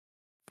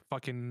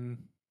 Fucking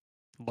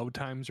load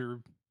times are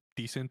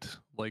decent.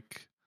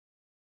 Like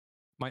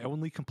my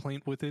only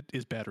complaint with it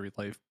is battery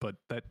life, but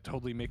that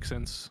totally makes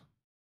sense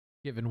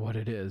given what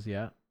it is.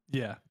 Yeah.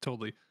 Yeah,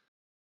 totally.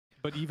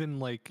 But even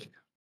like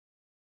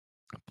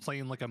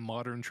playing like a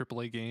modern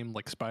AAA game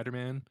like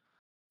Spider-Man,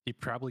 you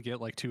probably get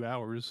like 2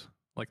 hours.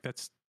 Like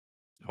that's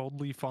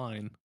totally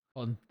fine.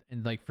 Well,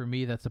 and like for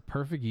me, that's a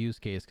perfect use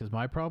case because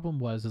my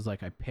problem is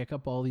like I pick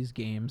up all these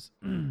games,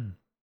 and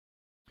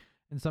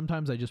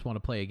sometimes I just want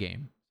to play a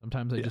game.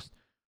 Sometimes I just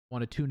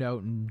want to tune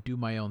out and do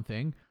my own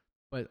thing.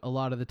 But a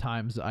lot of the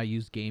times I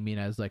use gaming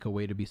as like a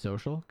way to be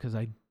social because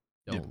I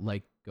don't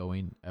like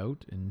going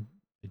out, and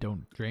I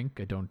don't drink,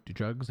 I don't do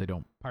drugs, I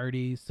don't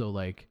party. So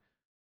like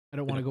I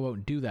don't want to go out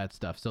and do that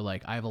stuff. So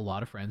like I have a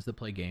lot of friends that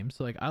play games.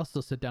 So like I'll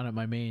still sit down at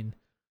my main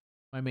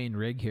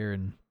rig here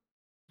and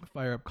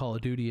fire up Call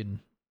of Duty and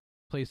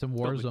play some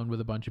Warzone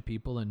with a bunch of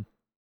people and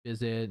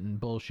visit and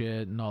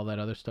bullshit and all that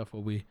other stuff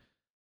while we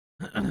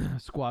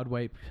squad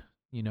wipe,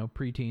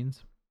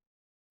 preteens.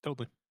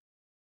 Totally.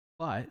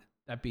 But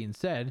that being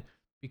said,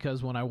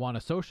 because when I want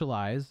to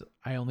socialize,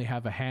 I only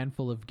have a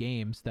handful of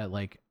games that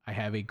like I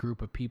have a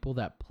group of people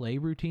that play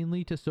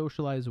routinely to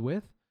socialize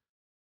with.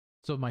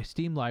 So my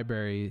Steam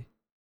library,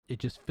 it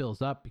just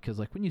fills up because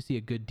like when you see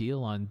a good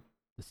deal on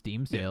the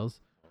Steam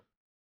sales,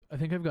 I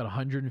think I've got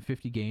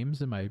 150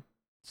 games in my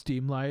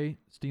Steam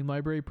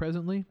library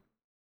presently.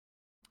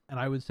 And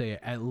I would say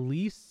at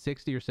least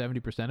 60 or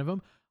 70% of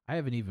them I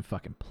haven't even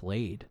fucking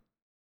played.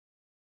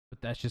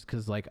 But that's just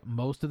because, like,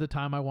 most of the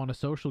time I want a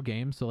social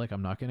game. So, like,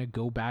 I'm not going to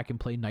go back and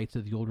play Knights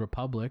of the Old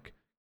Republic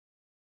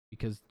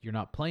because you're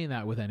not playing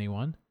that with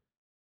anyone.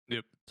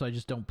 Yep. So I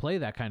just don't play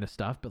that kind of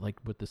stuff. But, like,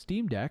 with the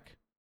Steam Deck,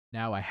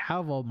 Now I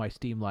have all my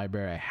Steam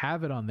library. I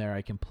have it on there.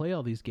 I can play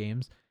all these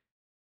games.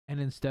 And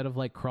instead of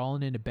like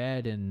crawling into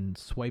bed and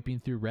swiping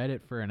through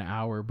Reddit for an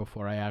hour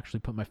before I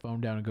actually put my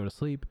phone down and go to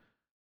sleep,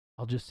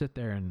 I'll just sit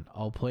there and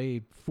I'll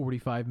play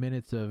 45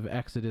 minutes of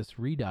Exodus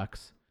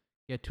Redux,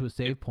 get to a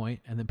save point,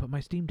 and then put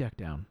my Steam Deck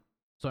down.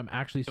 So I'm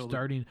actually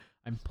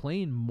I'm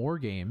playing more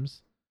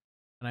games,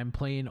 and I'm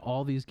playing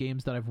all these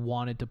games that I've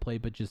wanted to play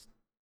but just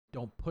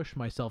don't push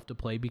myself to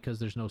play because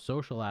there's no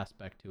social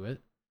aspect to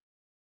it.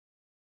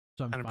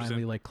 So I'm 100%.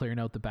 finally like clearing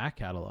out the back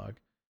catalog.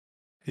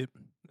 Yep.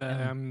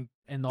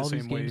 And all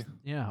these games,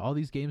 all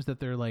these games that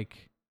they're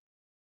like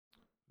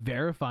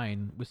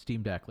verifying with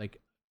Steam Deck, like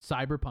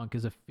Cyberpunk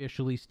is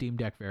officially Steam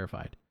Deck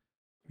verified.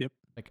 Yep.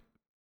 Like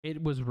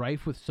it was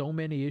rife with so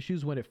many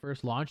issues when it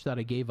first launched that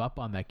I gave up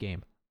on that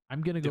game.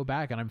 I'm going to go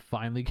back and I'm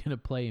finally going to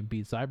play and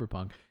beat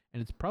Cyberpunk,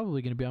 and it's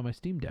probably going to be on my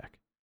Steam Deck.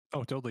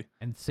 Oh, totally.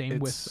 And same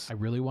with, I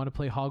really want to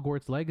play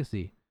Hogwarts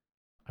Legacy.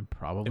 I'm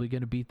probably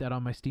going to beat that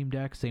on my Steam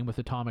Deck. Same with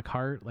Atomic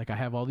Heart. Like I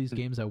have all these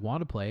games I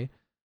want to play.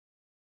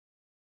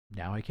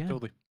 Now I can.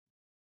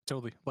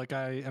 Totally. Like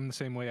I am the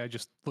same way. I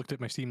just looked at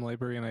my Steam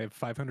library and I have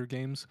 500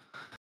 games,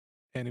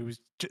 and it was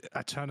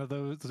a ton of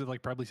those.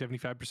 Like probably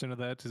 75% of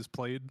that is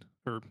played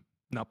or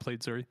not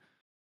played. Sorry.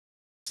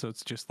 So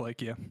it's just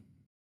like, yeah,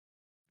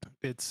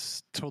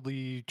 it's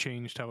totally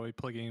changed how I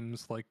play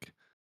games. Like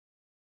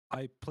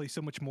I play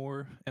so much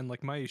more, and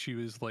like my issue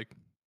is like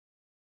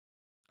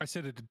I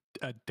sit at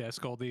a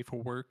desk all day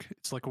for work.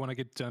 It's like when I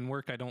get done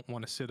work, I don't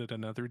want to sit at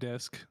another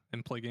desk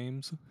and play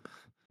games.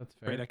 That's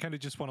fair. Right. I kind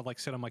of just want to like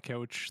sit on my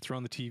couch, throw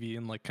on the TV,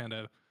 and like kind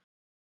of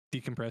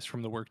decompress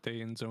from the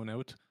workday and zone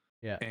out.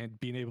 Yeah. And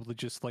being able to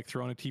just like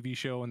throw on a TV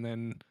show and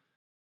then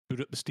boot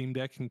up the Steam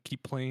Deck and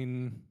keep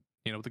playing,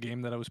 the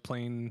game that I was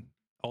playing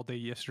all day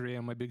yesterday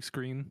on my big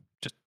screen,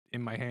 just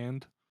in my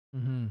hand.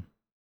 Mm-hmm.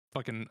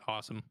 Fucking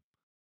awesome.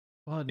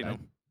 Well,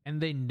 and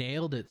they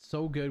nailed it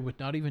so good with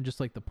not even just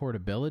like the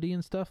portability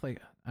and stuff.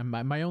 Like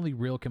my only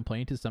real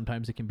complaint is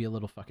sometimes it can be a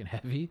little fucking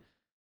heavy.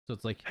 So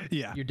it's like,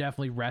 you're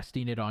definitely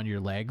resting it on your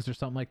legs or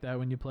something like that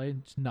when you play.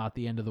 It's not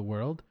the end of the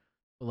world.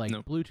 But like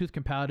Bluetooth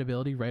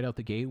compatibility right out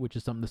the gate, which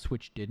is something the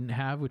Switch didn't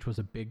have, which was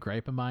a big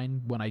gripe of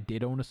mine when I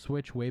did own a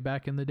Switch way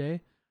back in the day.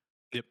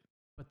 Yep.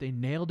 But they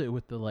nailed it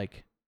with the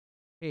like,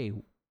 hey,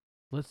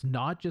 let's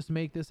not just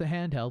make this a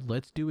handheld.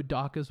 Let's do a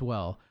dock as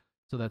well,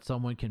 so that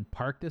someone can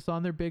park this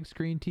on their big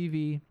screen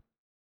TV,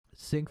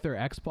 sync their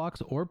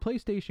Xbox or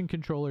PlayStation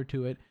controller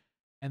to it,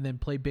 and then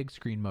play big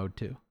screen mode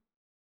too.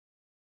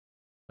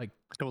 Like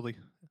totally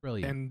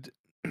brilliant.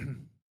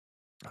 And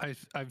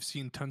I've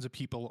seen tons of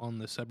people on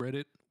the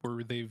subreddit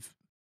where they've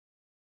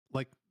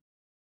like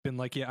been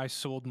like, yeah, I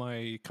sold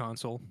my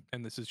console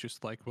and this is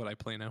just like what I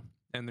play now.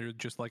 And they're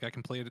just like, I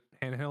can play it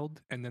handheld,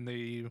 and then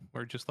they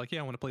were just like, yeah,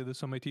 I want to play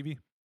this on my TV.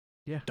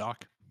 Yeah.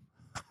 Dock.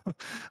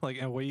 Like,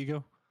 and away you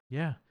go.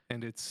 Yeah.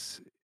 And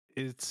it's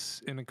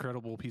an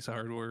incredible piece of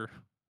hardware.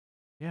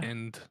 Yeah.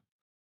 And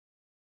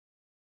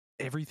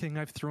everything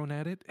I've thrown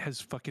at it has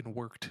fucking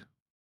worked.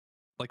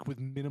 Like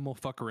with minimal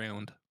fuck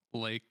around.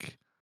 Like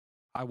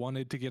I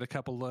wanted to get a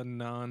couple of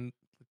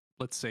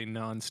non-Steam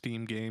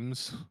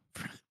games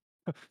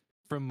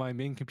from my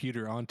main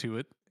computer onto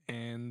it,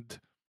 and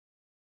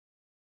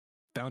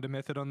found a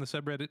method on the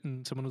subreddit,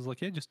 and someone was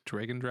like, yeah, just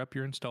drag and drop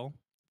your install,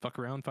 fuck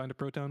around, find a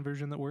Proton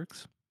version that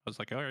works. I was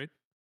like, all right.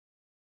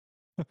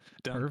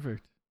 Done.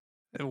 Perfect.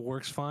 It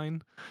works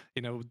fine.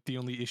 The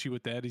only issue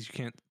with that is you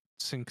can't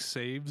sync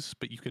saves,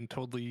 but you can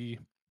totally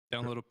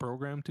download a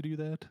program to do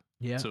that.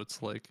 Yeah. So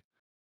it's like,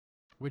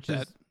 which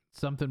is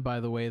something, by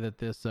the way, that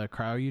this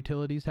Cryo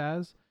Utilities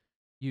has.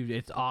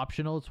 It's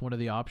optional. It's one of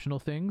the optional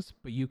things,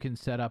 but you can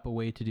set up a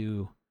way to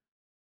do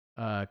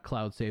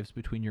cloud saves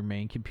between your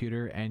main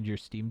computer and your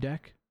Steam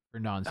Deck for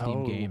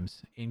non-Steam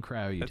games in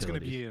Cryo Utilities. That's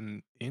going to be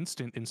an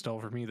instant install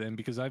for me then,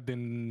 because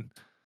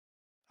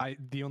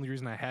the only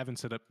reason I haven't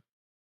set up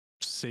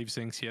save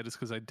syncs yet is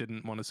because I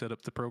didn't want to set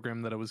up the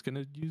program that I was going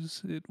to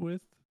use it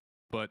with.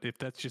 But if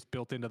that's just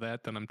built into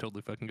that, then I'm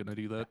totally fucking going to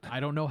do that. I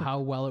don't know how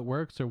well it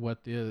works or what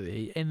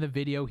in the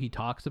video he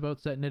talks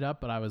about setting it up,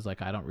 but I was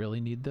like, I don't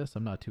really need this.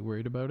 I'm not too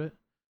worried about it.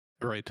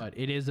 Right. But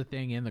it is a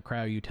thing in the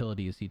Cryo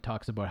Utilities. He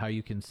talks about how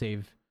you can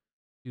do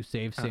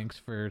save syncs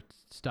for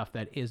stuff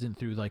that isn't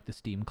through like the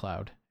Steam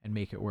cloud and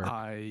make it work.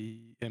 I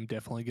am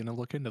definitely going to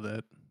look into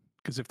that,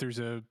 because if there's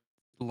a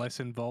less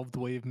involved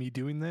way of me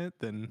doing that,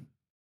 then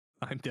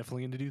I'm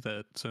definitely going to do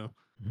that. So.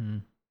 Mm-hmm.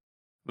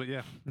 But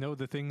yeah, no,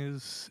 the thing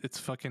is, it's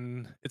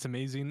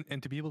amazing.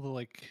 And to be able to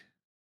like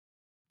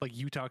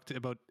you talked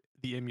about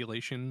the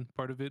emulation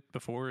part of it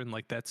before, and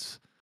like that's,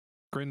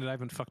 granted, I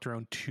haven't fucked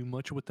around too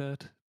much with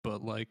that,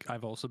 but like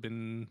I've also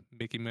been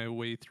making my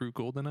way through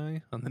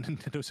GoldenEye on the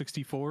Nintendo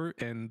 64,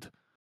 and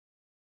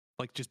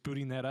like just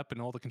booting that up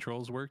and all the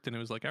controls worked, and it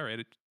was like, all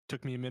right, it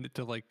took me a minute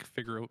to like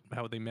figure out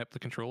how they map the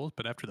controls,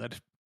 but after that,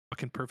 it's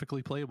fucking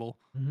perfectly playable.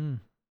 Mm-hmm.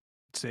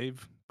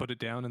 Save, put it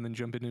down, and then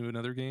jump into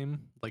another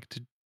game. Like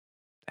to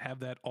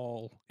have that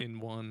all in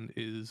one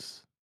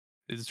is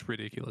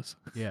ridiculous.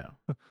 Yeah.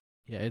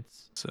 Yeah,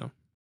 it's so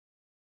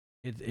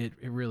It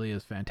really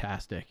is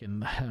fantastic.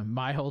 And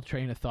my whole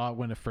train of thought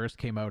when it first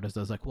came out is I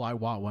was like, well, I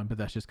want one, but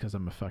that's just because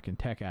I'm a fucking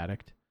tech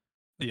addict.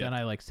 But then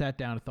I like sat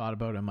down and thought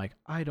about it. I'm like,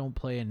 I don't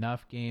play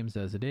enough games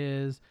as it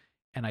is,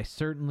 and I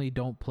certainly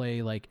don't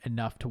play like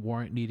enough to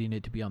warrant needing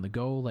it to be on the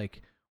go.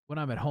 Like when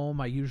I'm at home,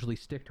 I usually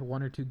stick to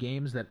 1 or 2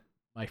 games that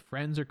my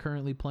friends are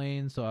currently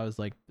playing. So I was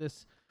like,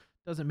 this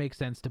doesn't make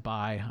sense to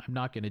buy. I'm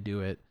not going to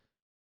do it.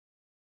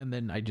 And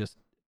then I just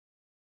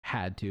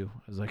had to.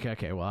 I was like,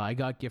 okay, well, I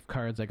got gift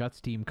cards, I got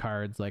Steam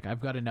cards, like I've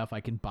got enough, I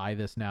can buy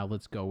this now,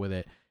 let's go with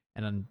it.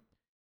 And I'm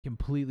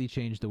completely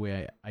changed the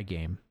way I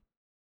game.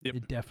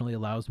 It definitely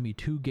allows me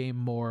to game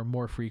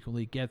more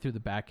frequently, get through the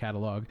back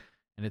catalog,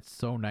 and it's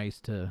so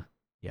nice to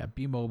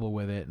be mobile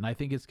with it. And I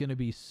think it's going to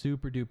be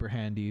super duper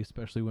handy,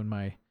 especially when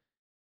my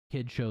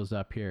kid shows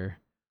up here,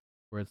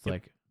 where it's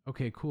like,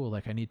 okay, cool,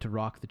 like I need to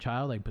rock the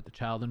child, I put the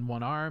child in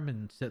one arm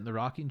and sit in the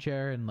rocking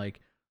chair and like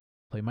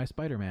play my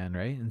Spider-Man,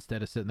 right?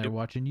 Instead of sitting there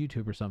watching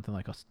YouTube or something,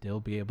 like I'll still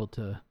be able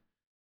to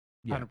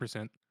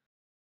 100%. It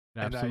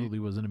absolutely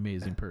was an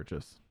amazing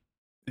purchase.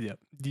 Yeah,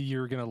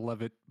 you're gonna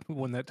love it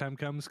when that time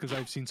comes, because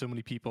I've seen so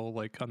many people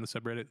like on the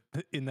subreddit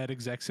in that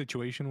exact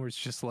situation where it's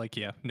just like,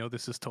 yeah, no,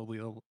 this is totally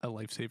a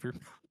lifesaver.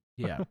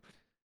 Yeah,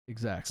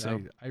 exactly.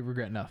 So, I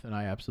regret nothing.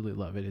 I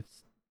absolutely love it.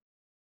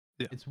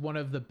 It's one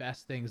of the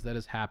best things that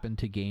has happened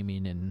to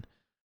gaming in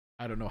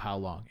I don't know how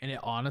long. And it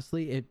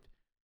honestly,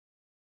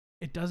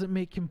 it doesn't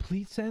make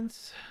complete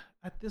sense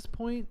at this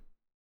point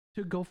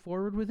to go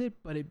forward with it,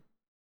 but it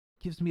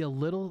gives me a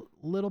little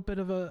bit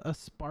of a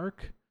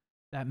spark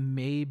that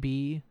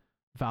maybe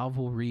Valve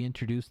will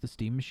reintroduce the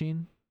Steam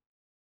machine.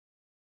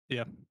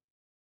 Yeah.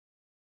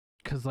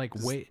 Because like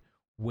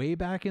way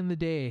back in the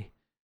day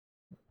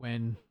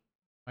when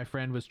my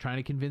friend was trying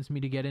to convince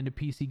me to get into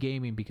PC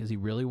gaming because he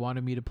really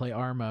wanted me to play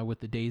Arma with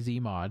the DayZ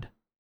mod,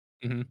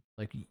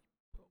 like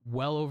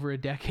well over a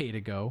decade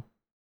ago,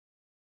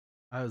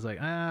 I was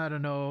like, I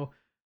don't know,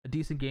 a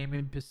decent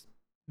gaming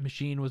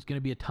machine was going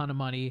to be a ton of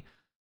money.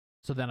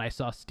 So then I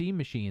saw Steam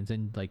machines,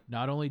 and like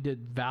not only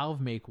did Valve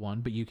make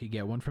one, but you could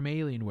get one from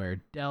Alienware.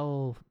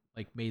 Dell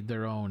like made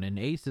their own, and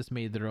Asus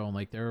made their own,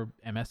 like their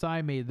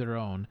MSI made their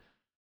own.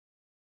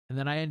 And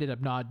then I ended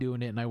up not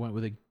doing it, and I went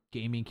with a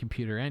gaming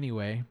computer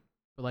anyway.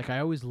 But like I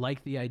always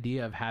liked the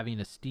idea of having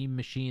a Steam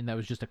machine that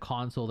was just a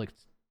console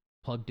that's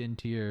plugged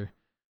into your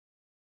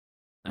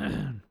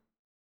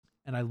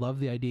and I love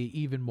the idea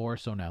even more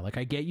so now. Like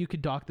I get you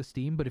could dock the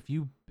Steam, but if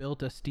you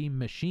built a Steam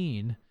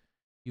machine,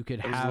 you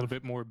could have a little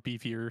bit more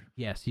beefier.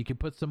 Yes, you could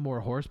put some more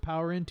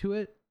horsepower into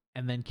it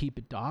and then keep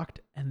it docked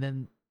and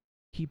then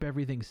keep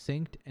everything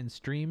synced and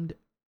streamed.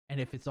 And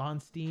if it's on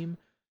Steam,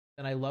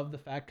 then I love the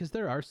fact, because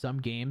there are some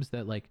games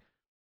that, like,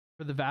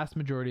 for the vast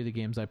majority of the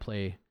games I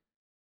play,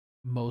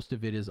 most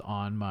of it is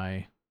on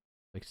my,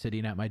 like,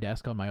 sitting at my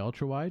desk on my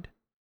ultra wide.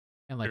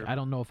 And like, I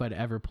don't know if I'd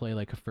ever play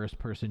like a first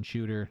person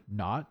shooter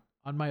not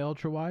on my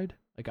ultra wide.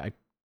 Like I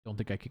don't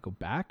think I could go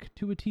back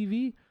to a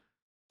TV.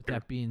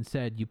 That being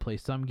said, you play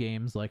some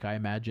games like I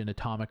imagine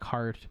Atomic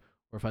Heart,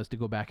 or if I was to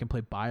go back and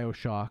play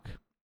BioShock,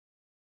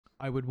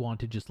 I would want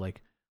to just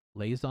like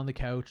laze on the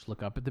couch,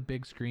 look up at the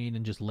big screen,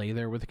 and just lay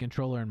there with a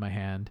controller in my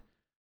hand.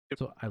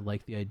 So I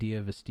like the idea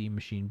of a Steam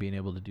machine being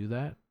able to do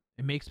that.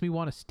 It makes me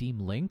want a Steam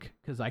Link,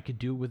 because I could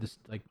do it with this,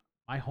 like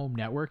my home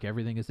network,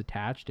 everything is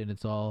attached and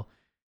it's all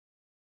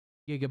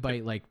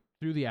gigabyte like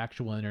through the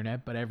actual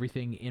internet, but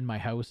everything in my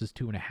house is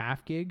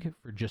 2.5 gig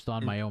for just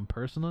on my own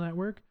personal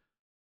network.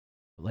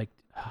 Like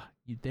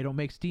they don't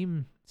make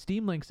Steam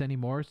Links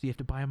anymore, so you have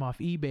to buy them off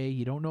eBay.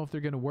 You don't know if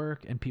they're going to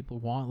work, and people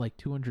want like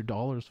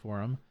 $200 for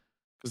them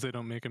because they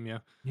don't make them.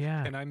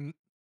 Yeah. And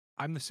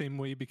I'm the same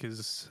way,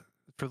 because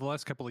for the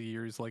last couple of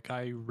years, like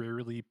I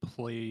rarely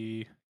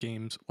play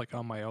games like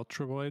on my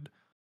ultra wide.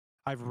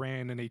 I've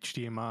ran an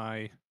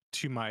HDMI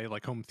to my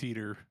like home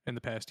theater in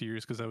the past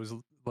years, because I was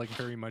like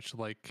very much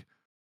like,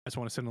 I just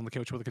want to sit on the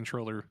couch with a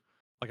controller.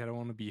 Like I don't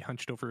want to be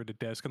hunched over at a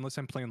desk unless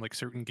I'm playing like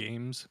certain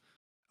games.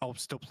 I'll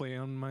still play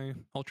on my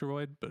ultra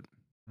wide, but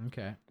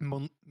okay,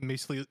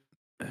 mostly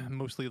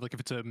like if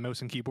it's a mouse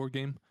and keyboard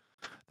game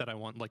that I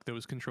want like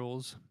those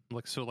controls.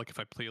 Like so, like if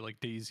I play like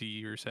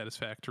DayZ or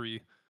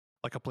Satisfactory,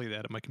 like I'll play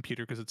that at my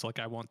computer because it's like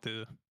I want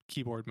the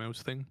keyboard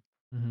mouse thing.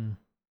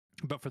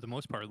 But for the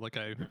most part, like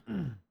I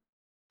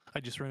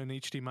just run an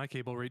HDMI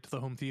cable right to the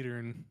home theater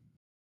and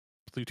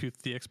Bluetooth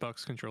the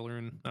Xbox controller,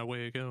 and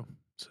away I go.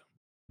 So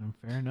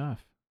fair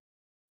enough.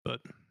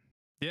 But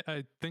yeah,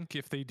 I think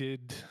if they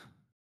did,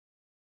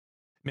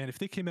 man, if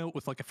they came out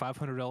with like a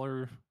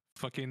 $500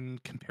 fucking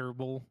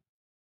comparable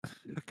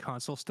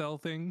console style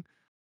thing,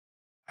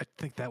 I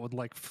think that would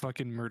like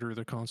fucking murder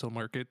the console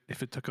market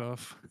if it took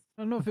off.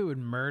 I don't know if it would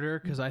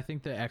murder, because I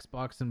think the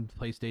Xbox and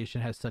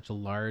PlayStation has such a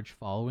large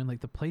following.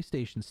 Like the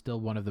PlayStation's still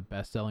one of the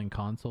best selling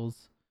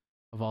consoles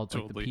of all.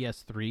 Totally. Like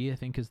the PS3, I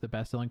think, is the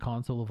best selling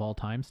console of all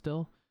time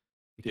still.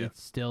 Like it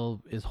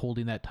still is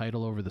holding that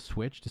title over the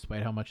Switch,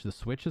 despite how much the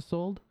Switch has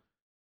sold.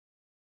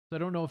 So I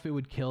don't know if it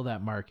would kill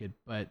that market,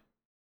 but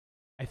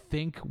I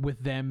think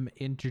with them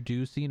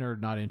introducing, or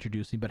not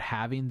introducing, but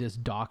having this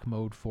dock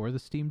mode for the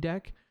Steam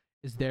Deck,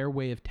 is their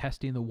way of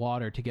testing the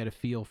water to get a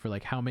feel for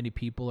like how many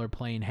people are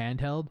playing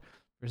handheld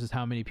versus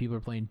how many people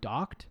are playing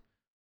docked.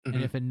 Mm-hmm.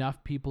 And if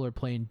enough people are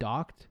playing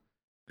docked,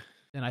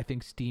 then I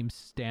think Steam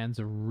stands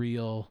a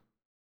real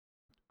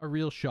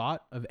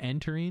shot of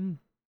entering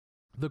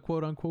the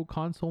quote unquote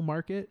console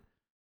market.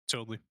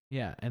 Totally.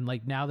 Yeah, and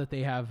like now that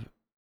they have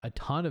a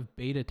ton of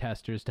beta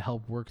testers to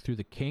help work through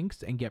the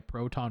kinks and get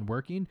Proton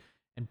working,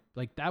 and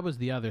like that was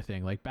the other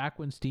thing. Like back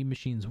when Steam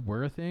machines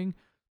were a thing,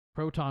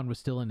 Proton was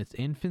still in its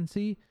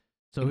infancy,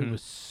 so it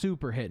was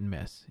super hit and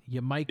miss.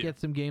 You might get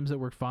some games that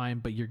work fine,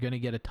 but you're going to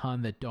get a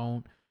ton that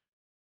don't.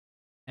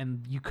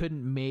 And you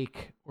couldn't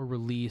make or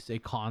release a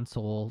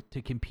console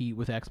to compete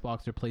with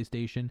Xbox or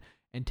PlayStation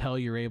until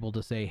you're able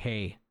to say,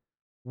 hey,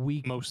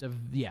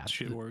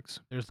 shit works.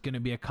 There's going to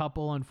be a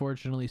couple,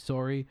 unfortunately,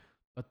 sorry,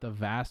 but the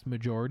vast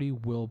majority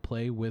will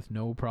play with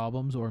no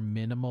problems or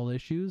minimal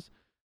issues.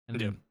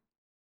 And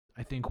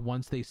I think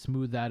once they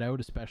smooth that out,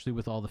 especially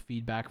with all the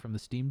feedback from the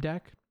Steam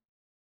Deck,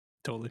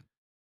 totally.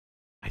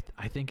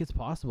 I think it's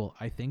possible.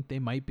 I think they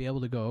might be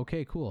able to go,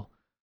 okay, cool.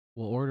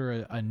 We'll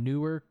order a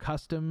newer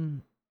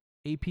custom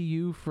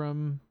APU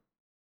from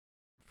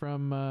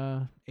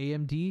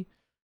AMD,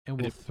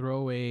 and we'll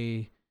throw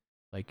an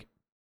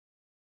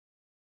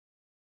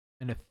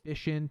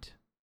efficient,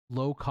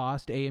 low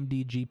cost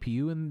AMD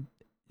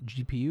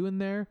GPU in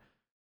there.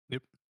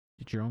 Yep.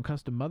 Get your own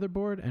custom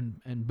motherboard,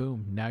 and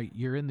boom, now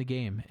you're in the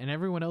game. And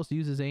everyone else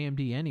uses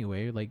AMD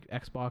anyway. Like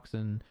Xbox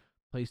and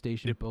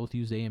PlayStation both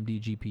use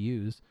AMD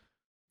GPUs.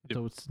 Yep.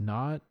 So it's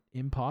not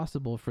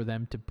impossible for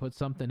them to put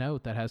something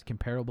out that has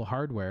comparable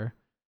hardware.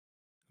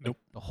 Nope.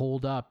 The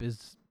hold up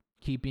is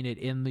keeping it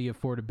in the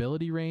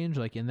affordability range,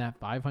 like in that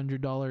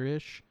 $500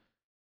 ish,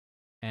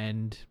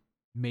 and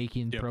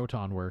making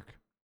Proton work.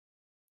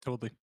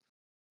 Totally.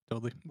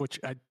 Which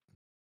I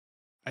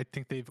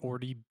think they've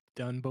already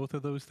done both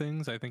of those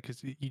things. I think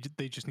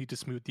they just need to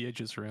smooth the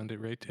edges around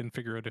it, right, and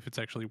figure out if it's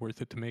actually worth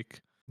it to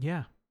make.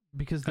 Yeah,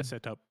 because a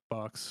set-top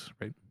box,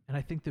 right? And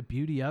I think the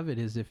beauty of it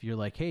is if you're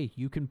like, hey,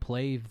 you can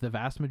play the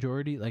vast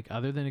majority, like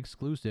other than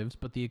exclusives,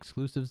 but the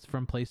exclusives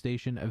from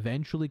PlayStation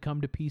eventually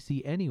come to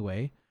PC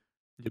anyway.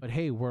 Yep. But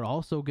hey, we're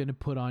also going to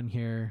put on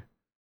here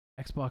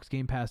Xbox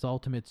Game Pass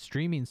Ultimate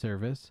streaming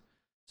service.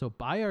 So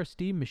buy our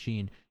Steam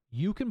machine.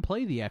 You can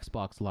play the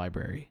Xbox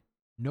library.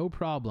 No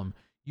problem.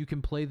 You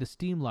can play the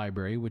Steam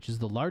library, which is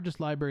the largest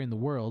library in the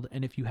world.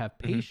 And if you have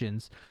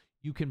patience,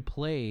 you can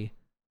play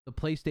the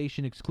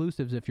PlayStation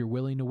exclusives if you're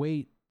willing to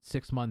wait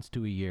 6 months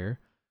to a year.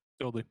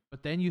 Totally.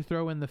 But then you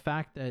throw in the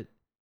fact that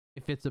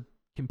if it's a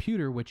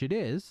computer, which it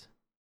is,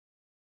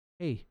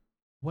 hey,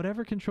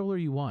 whatever controller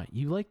you want.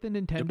 You like the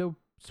Nintendo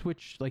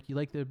Switch, like you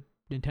like the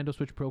Nintendo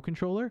Switch Pro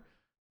controller?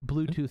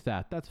 Bluetooth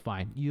that. That's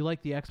fine. You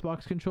like the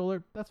Xbox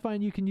controller? That's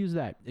fine. You can use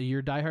that. You're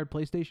a diehard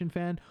PlayStation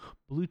fan?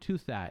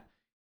 Bluetooth that.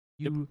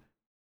 You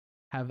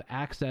have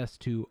access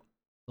to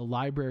the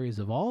libraries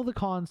of all the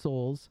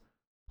consoles,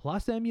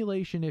 plus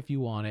emulation if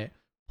you want it,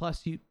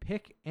 plus you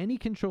pick any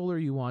controller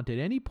you want at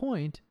any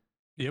point.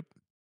 Yep.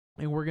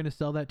 And we're going to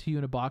sell that to you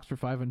in a box for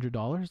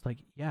 $500. Like,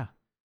 yeah,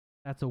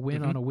 that's a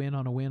win on a win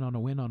on a win on a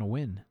win on a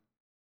win.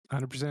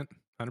 100%.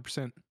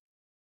 100%.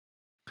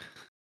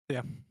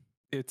 Yeah.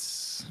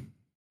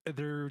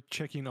 They're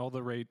checking all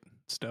the right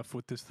stuff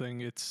with this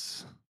thing.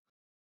 It's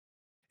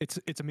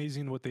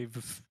amazing what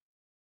they've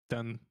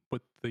done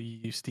with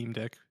the Steam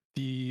Deck.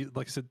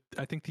 Like I said,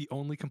 I think the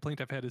only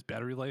complaint I've had is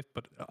battery life,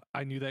 but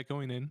I knew that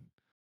going in.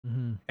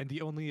 And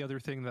the only other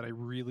thing that I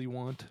really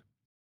want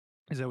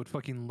is I would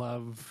fucking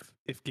love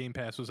if Game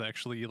Pass was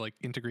actually like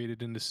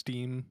integrated into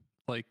Steam,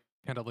 like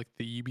kind of like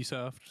the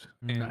Ubisoft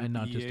and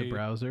not just a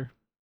browser.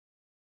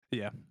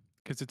 Yeah,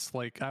 because it's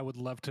like I would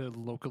love to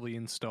locally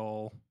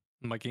install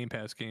my Game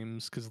Pass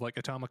games, because like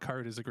Atomic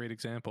Heart is a great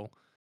example.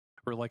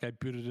 Where like I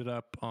booted it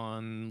up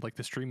on like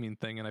the streaming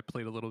thing and I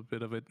played a little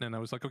bit of it and I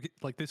was like, okay,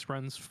 like this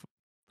runs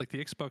like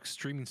the Xbox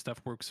streaming stuff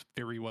works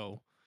very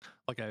well.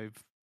 Like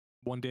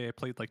one day I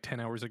played like 10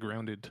 hours of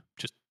Grounded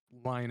just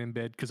lying in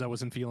bed because I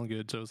wasn't feeling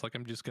good. So I was like,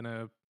 I'm just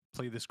gonna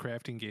play this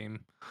crafting game,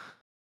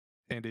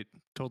 and it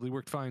totally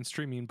worked fine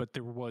streaming, but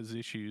there was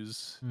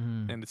issues.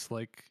 And it's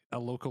like a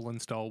local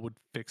install would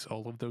fix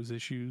all of those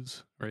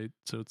issues, right?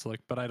 So it's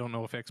like, but I don't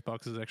know if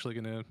Xbox is actually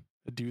gonna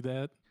do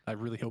that. I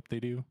really hope they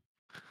do.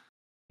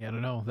 Yeah, I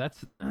don't know.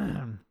 That's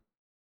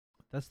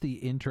the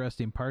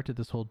interesting part to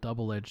this whole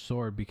double-edged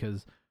sword,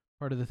 because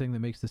part of the thing that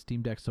makes the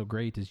Steam Deck so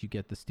great is you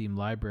get the Steam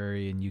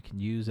library and you can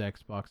use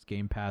Xbox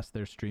Game Pass,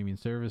 their streaming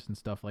service and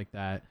stuff like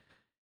that.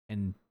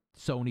 And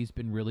Sony's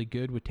been really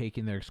good with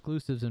taking their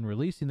exclusives and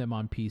releasing them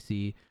on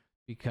PC,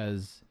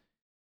 because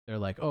they're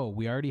like, oh,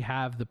 we already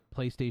have the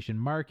PlayStation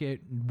market.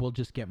 We'll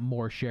just get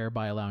more share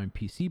by allowing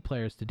PC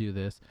players to do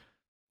this.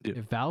 Yeah.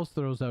 If Valve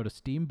throws out a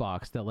Steam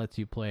box that lets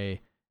you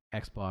play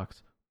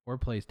Xbox or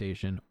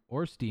PlayStation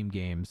or Steam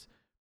games,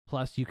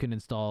 plus you can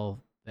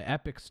install the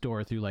Epic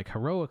Store through like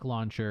Heroic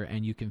Launcher,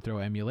 and you can throw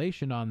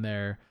emulation on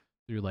there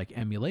through like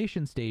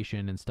Emulation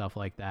Station and stuff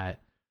like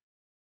that,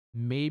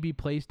 maybe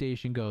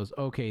PlayStation goes,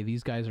 okay,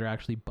 these guys are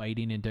actually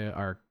biting into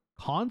our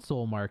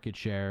console market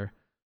share.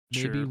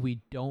 maybe Sure.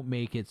 we don't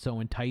make it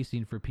so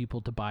enticing for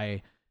people to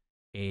buy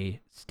a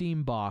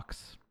Steam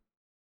box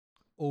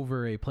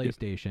over a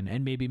PlayStation.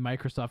 And maybe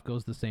Microsoft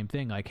goes the same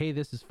thing. Like, hey,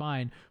 this is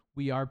fine.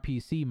 We are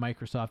PC.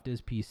 Microsoft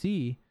is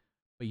PC,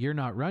 but you're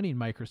not running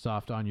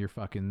Microsoft on your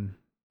fucking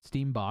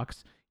Steam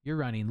box. You're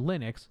running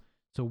Linux.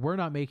 So we're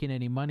not making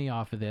any money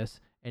off of this.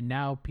 And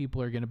now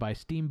people are going to buy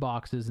Steam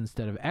boxes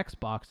instead of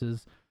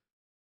Xboxes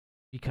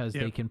because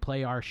they can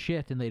play our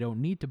shit and they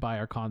don't need to buy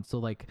our console.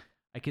 Like,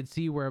 I could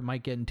see where it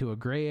might get into a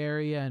gray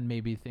area and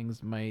maybe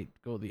things might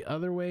go the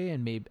other way.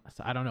 And maybe,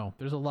 I don't know.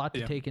 There's a lot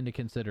to take into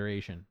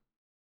consideration.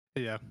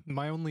 Yeah.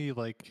 My only,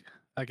 like,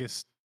 I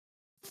guess,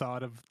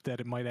 thought of that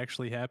it might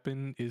actually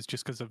happen is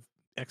just because of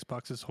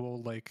Xbox's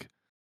whole, like,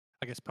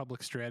 I guess,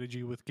 public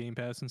strategy with Game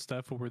Pass and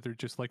stuff, where they're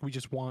just like, we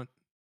just want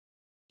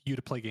you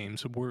to play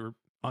games. We're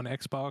on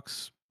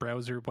Xbox,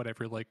 browser,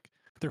 whatever. Like,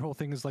 their whole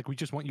thing is like, we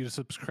just want you to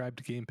subscribe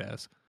to Game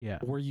Pass. Yeah.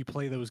 Where you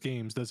play those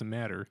games doesn't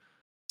matter.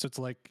 So it's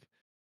like,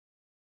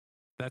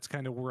 that's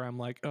kind of where I'm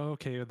like, oh,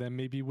 okay, then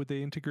maybe would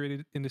they integrate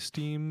it into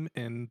Steam?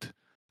 And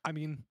I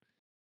mean,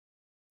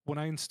 when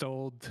I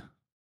installed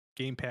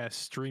Game Pass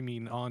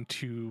streaming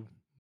onto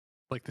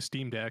like the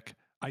Steam Deck,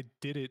 I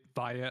did it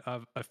via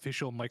an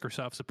official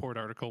Microsoft support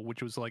article,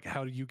 which was like,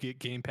 how do you get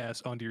Game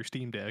Pass onto your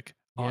Steam Deck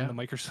on the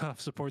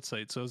Microsoft support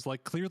site? So it's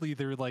like, clearly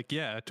they're like,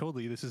 yeah,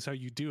 totally, this is how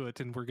you do it,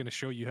 and we're going to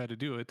show you how to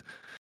do it.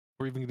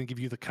 We're even going to give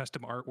you the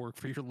custom artwork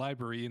for your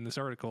library in this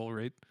article,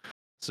 right?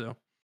 So,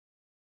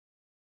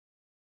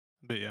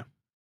 but yeah,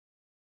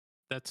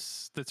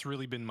 that's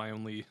really been my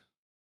only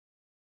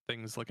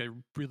things. Like, I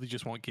really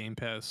just want Game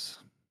Pass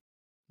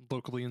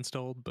locally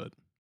installed, but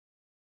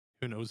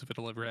who knows if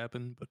it'll ever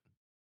happen. But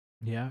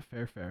yeah,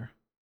 fair.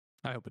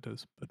 I hope it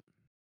does. But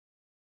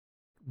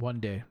one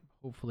day,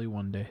 hopefully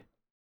one day.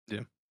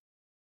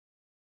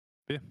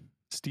 Yeah,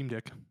 Steam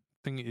Deck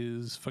thing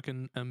is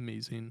fucking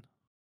amazing.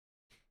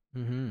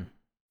 Mm-hmm.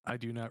 I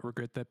do not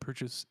regret that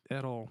purchase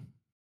at all,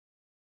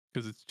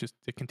 because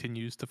it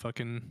continues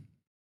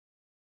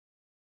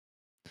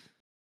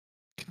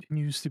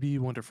to be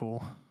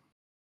wonderful.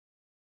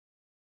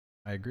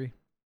 I agree.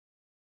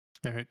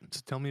 All right,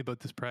 so tell me about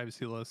this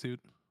privacy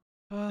lawsuit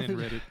in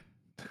Reddit.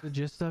 The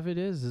gist of it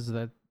is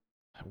that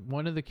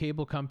one of the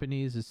cable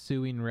companies is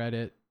suing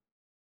Reddit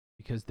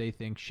because they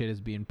think shit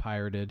is being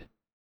pirated.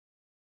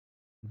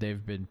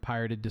 They've been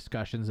pirated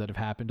discussions that have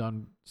happened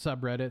on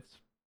subreddits.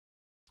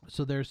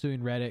 So they're suing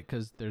Reddit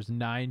because there's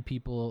 9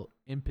 people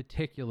in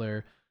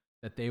particular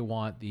that they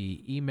want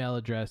the email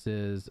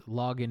addresses,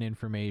 login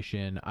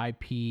information,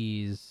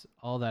 IPs,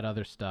 all that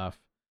other stuff,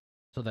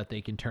 so that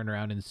they can turn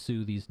around and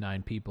sue these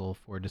 9 people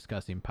for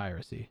discussing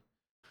piracy.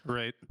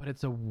 Right. But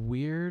it's a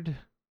weird...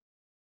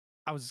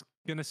 I was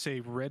going to say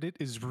Reddit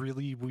is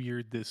really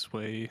weird this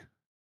way.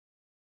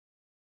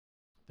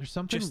 There's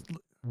something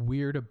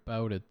weird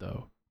about it,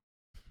 though.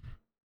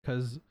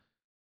 Because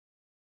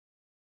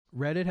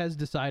Reddit has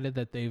decided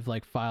that they've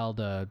like filed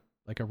a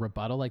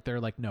rebuttal. Like, they're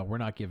like, no, we're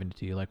not giving it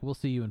to you. Like, we'll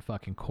see you in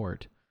fucking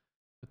court.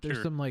 But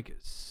there's some like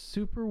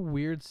super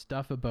weird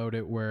stuff about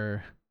it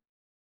where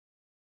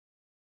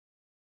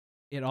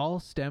it all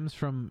stems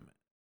from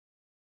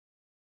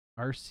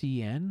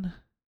RCN.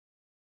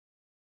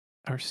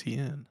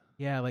 RCN.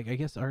 Yeah, like, I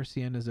guess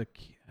RCN is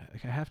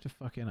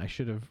I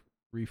should have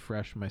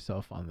refreshed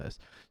myself on this.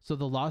 So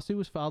the lawsuit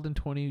was filed in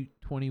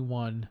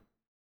 2021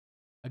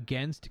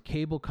 against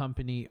cable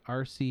company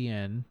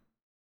RCN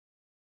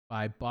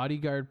by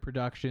Bodyguard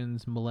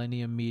Productions,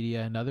 Millennium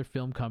Media, and other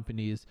film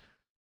companies,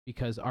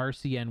 because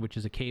RCN, which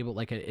is a cable,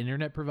 like an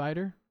internet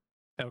provider,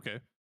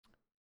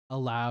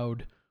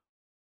 allowed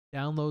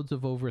downloads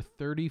of over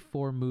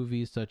 34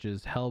 movies such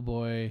as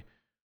Hellboy,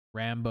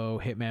 Rambo,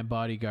 Hitman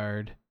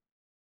Bodyguard,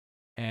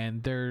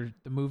 and the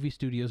movie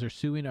studios are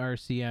suing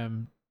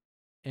RCN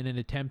in an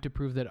attempt to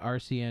prove that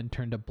RCN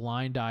turned a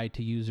blind eye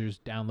to users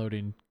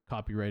downloading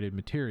copyrighted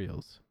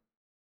materials.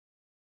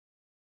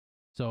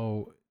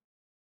 So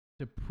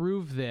to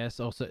prove this,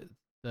 also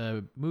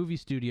the movie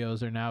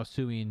studios are now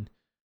suing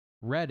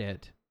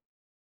Reddit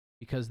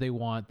because they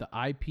want the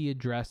IP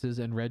addresses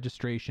and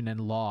registration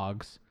and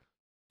logs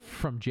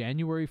from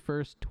January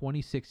 1st,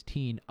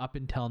 2016 up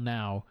until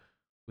now,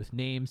 with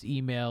names,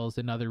 emails,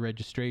 and other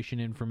registration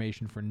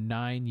information for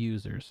 9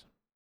 users.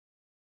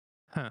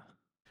 Huh.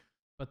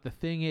 But the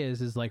thing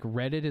is like,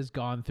 Reddit has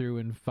gone through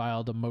and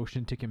filed a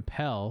motion to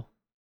compel,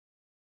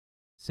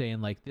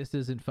 saying like, this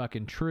isn't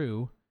fucking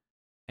true.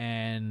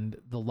 And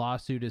the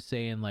lawsuit is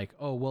saying like,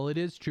 oh, well, it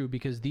is true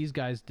because these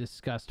guys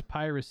discussed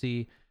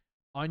piracy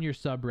on your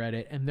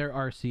subreddit and they're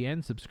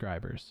RCN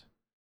subscribers.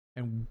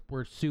 And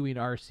we're suing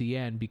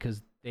RCN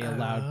because they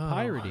allowed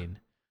pirating.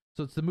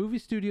 So it's the movie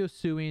studio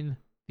suing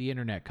the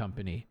internet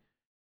company.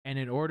 And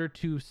in order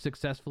to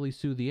successfully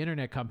sue the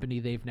internet company,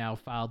 they've now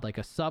filed like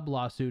a sub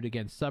lawsuit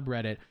against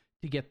subreddit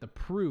to get the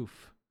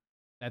proof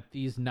that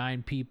these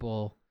 9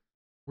 people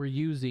were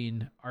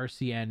using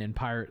RCN and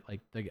pirate, like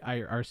the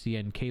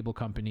RCN cable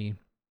company,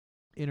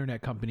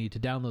 internet company, to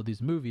download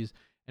these movies.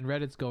 And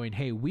Reddit's going,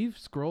 hey, we've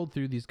scrolled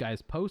through these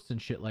guys' posts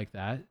and shit like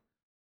that.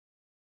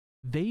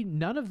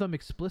 none of them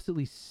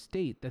explicitly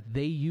state that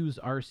they use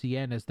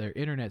RCN as their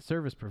internet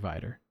service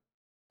provider.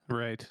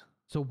 Right.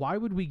 So why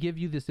would we give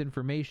you this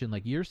information?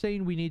 Like, you're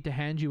saying we need to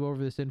hand you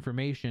over this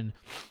information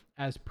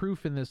as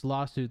proof in this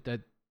lawsuit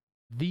that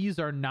these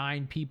are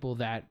 9 people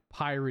that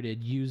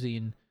pirated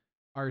using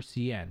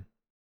RCN.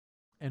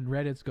 And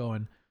Reddit's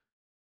going,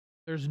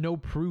 there's no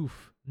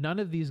proof. None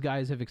of these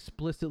guys have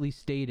explicitly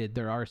stated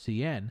their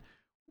RCN.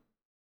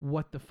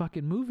 What the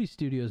fucking movie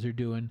studios are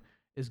doing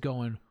is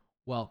going,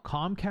 well,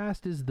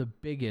 Comcast is the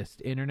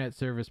biggest internet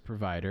service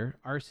provider.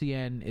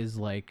 RCN is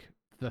like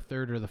the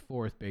 3rd or the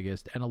 4th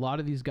biggest. And a lot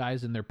of these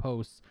guys in their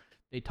posts,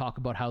 they talk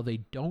about how they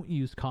don't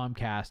use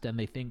Comcast and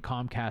they think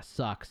Comcast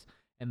sucks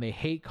and they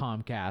hate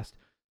Comcast.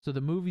 So the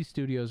movie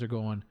studios are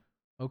going,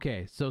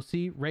 okay, so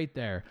see right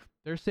there.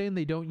 They're saying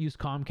they don't use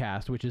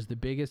Comcast, which is the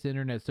biggest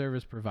internet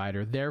service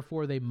provider.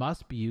 Therefore, they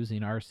must be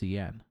using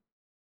RCN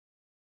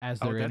as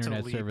their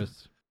internet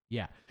service.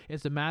 Yeah,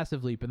 it's a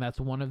massive leap. And that's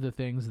one of the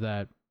things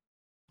that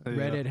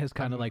Reddit has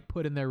kind of like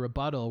put in their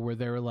rebuttal, where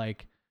they were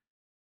like,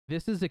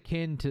 this is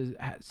akin to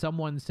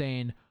someone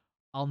saying,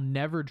 I'll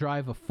never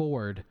drive a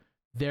Ford,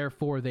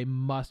 therefore they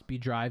must be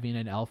driving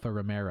an Alfa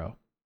Romero.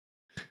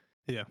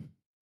 Yeah.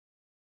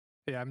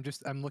 Yeah,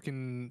 I'm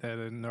looking at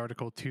an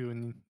article too,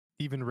 and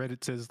even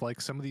Reddit says, like,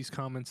 some of these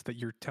comments that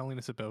you're telling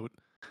us about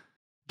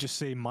just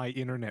say my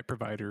internet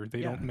provider.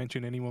 They don't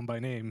mention anyone by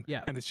name.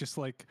 Yeah. And it's just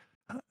like,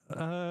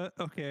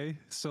 okay.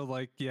 So,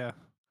 like, yeah.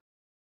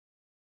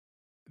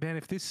 Man,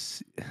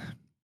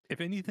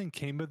 if anything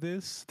came of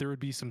this, there would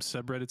be some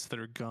subreddits that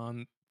are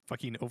gone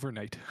fucking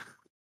overnight.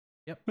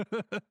 Yep.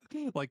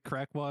 Like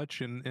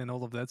Crackwatch and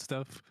all of that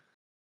stuff.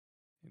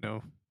 You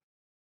know.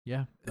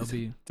 Yeah.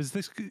 Does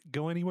this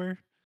go anywhere?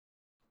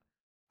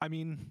 I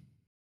mean,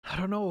 I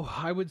don't know.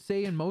 I would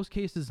say in most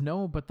cases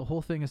no, but the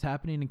whole thing is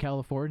happening in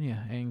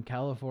California, and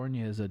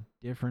California is a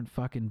different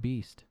fucking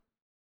beast.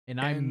 And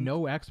I'm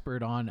no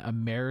expert on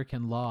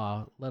American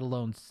law, let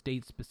alone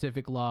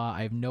state-specific law.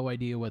 I have no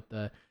idea what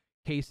the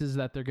cases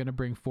that they're going to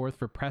bring forth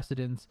for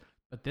precedents,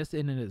 but this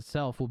in and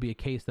itself will be a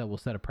case that will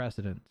set a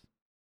precedent.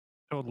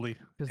 Totally.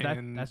 Because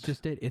that's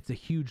just it. It's a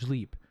huge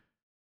leap.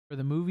 For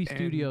the movie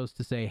studios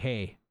to say,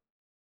 hey,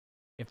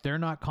 if they're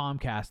not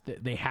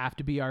Comcast, they have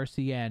to be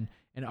RCN,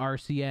 and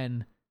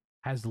RCN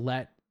has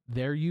let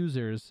their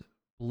users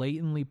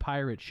blatantly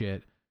pirate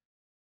shit,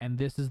 and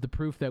this is the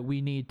proof that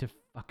we need to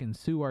fucking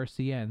sue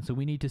RCN, so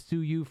we need to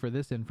sue you for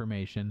this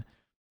information.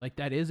 Like,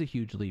 that is a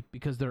huge leap,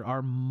 because there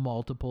are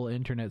multiple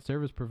internet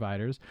service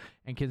providers,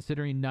 and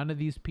considering none of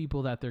these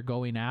people that they're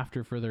going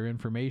after for their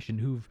information,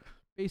 who've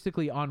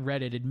basically on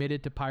Reddit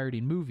admitted to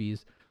pirating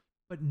movies,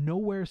 but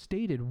nowhere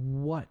stated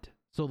what.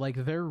 So,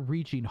 like, they're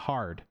reaching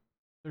hard.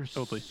 They're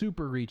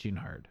super reaching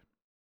hard.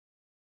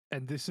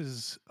 And this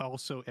is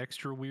also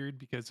extra weird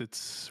because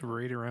it's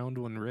right around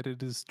when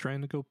Reddit is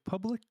trying to go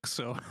public.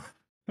 So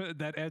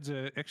that adds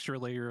an extra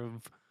layer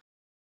of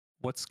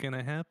what's going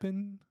to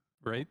happen,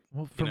 right?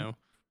 Well,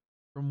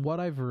 from what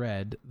I've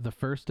read, the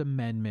First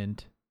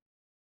Amendment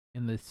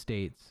in the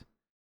States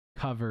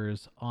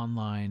covers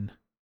online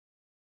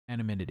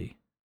anonymity.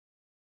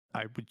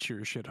 I would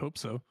sure shit hope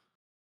so.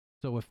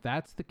 So if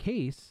that's the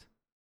case,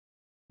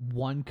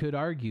 one could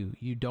argue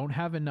you don't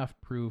have enough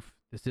proof.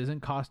 This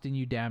isn't costing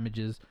you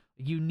damages.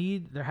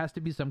 There has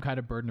to be some kind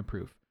of burden of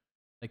proof.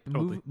 Like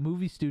the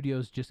movie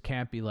studios just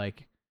can't be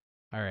like,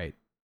 all right,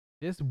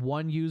 this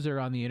one user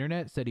on the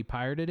internet said he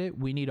pirated it.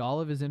 We need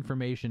all of his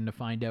information to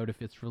find out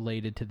if it's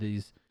related to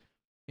these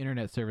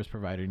internet service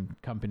provider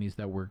companies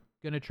that we're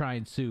going to try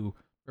and sue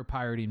for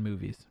pirating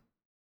movies.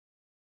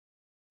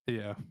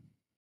 Yeah.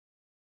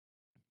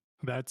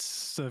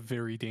 That's a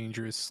very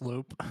dangerous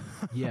slope.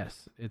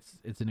 Yes,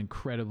 it's an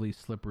incredibly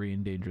slippery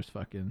and dangerous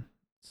fucking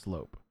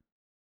slope.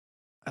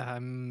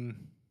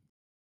 I'm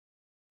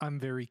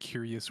very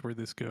curious where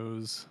this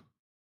goes,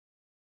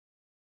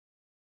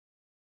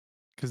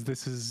 because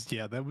this is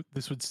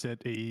this would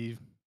set a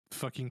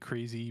fucking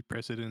crazy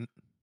precedent.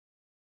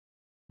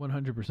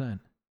 100%.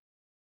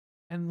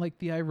 And like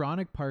the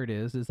ironic part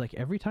is like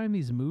every time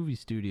these movie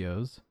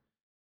studios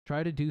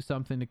try to do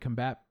something to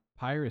combat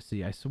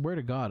piracy, I swear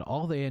to God,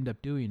 all they end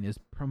up doing is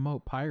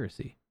promote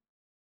piracy.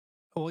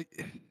 Well,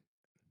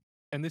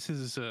 and this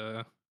is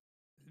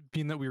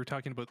being that we were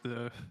talking about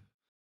the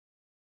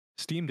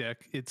Steam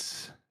Deck,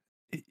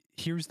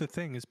 here's the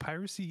thing, is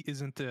piracy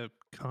isn't a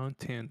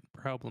content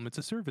problem, it's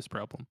a service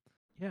problem.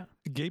 Yeah.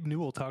 Gabe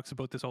Newell talks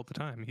about this all the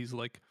time. He's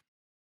like,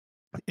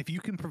 if you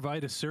can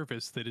provide a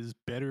service that is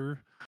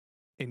better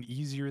and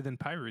easier than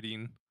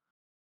pirating,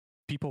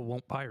 people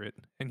won't pirate.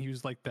 And he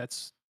was like,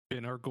 that's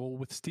been our goal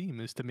with Steam,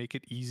 is to make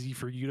it easy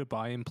for you to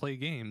buy and play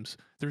games.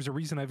 There's a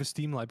reason I have a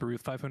Steam library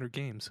with 500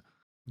 games.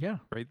 Yeah.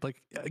 Right?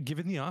 Like,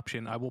 given the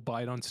option, I will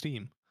buy it on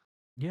Steam.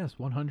 Yes,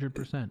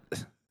 100%.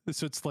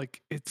 So it's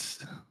like,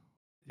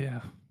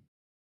 yeah.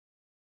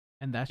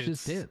 And that's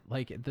just it.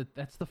 Like,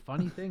 that's the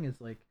funny thing is,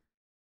 like,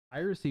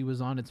 piracy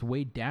was on its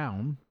way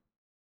down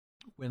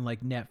when,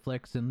 like,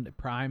 Netflix and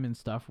Prime and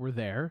stuff were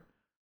there.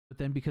 But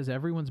then because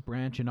everyone's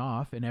branching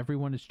off and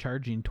everyone is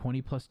charging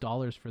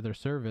 $20+ for their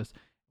service,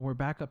 we're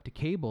back up to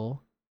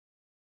cable,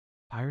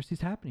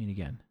 piracy's happening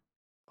again.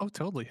 Oh,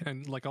 totally.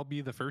 And like, I'll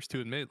be the first to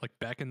admit, like,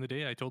 back in the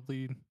day, I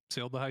totally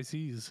sailed the high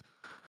seas.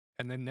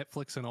 And then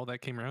Netflix and all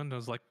that came around. And I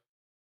was like,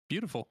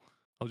 beautiful.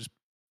 I'll just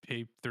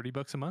pay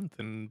 $30 a month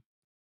and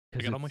I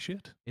got all my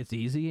shit. It's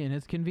easy and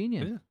it's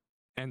convenient. Yeah.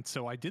 And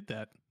so I did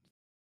that.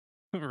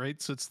 Right.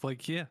 So it's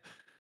like, yeah,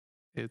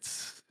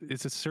 it's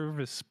a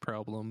service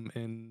problem.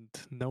 And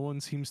no one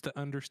seems to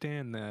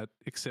understand that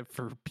except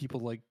for people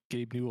like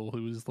Gabe Newell,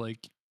 who was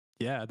like,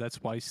 yeah,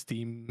 that's why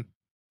Steam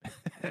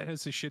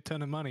has a shit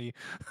ton of money.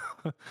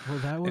 Well,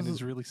 that was and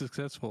is really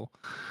successful.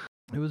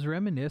 It was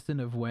reminiscent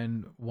of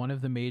when one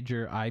of the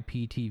major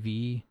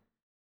IPTV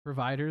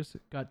providers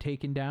got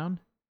taken down.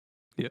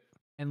 Yep.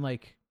 And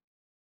like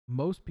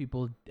most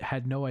people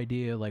had no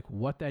idea like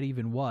what that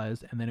even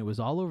was, and then it was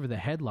all over the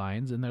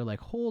headlines, and they're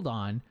like, hold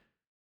on,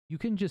 you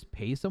can just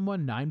pay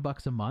someone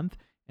 $9 a month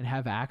and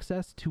have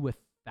access to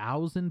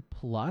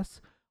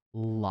 1,000+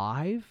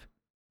 live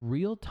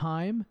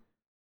real-time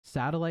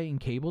satellite and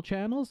cable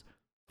channels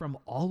from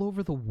all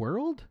over the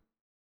world.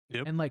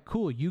 Yep. And like,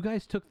 cool, you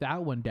guys took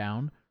that one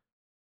down,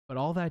 but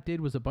all that did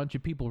was a bunch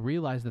of people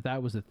realized that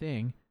that was a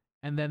thing,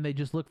 and then they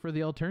just looked for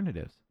the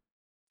alternatives.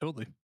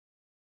 Totally.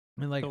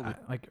 And like, Totally.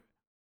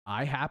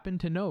 I happen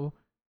to know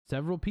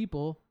several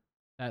people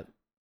that,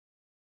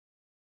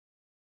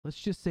 let's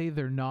just say,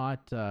 they're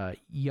not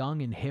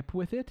young and hip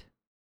with it.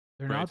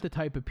 They're Right. not the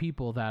type of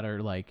people that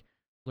are like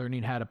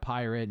learning how to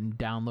pirate and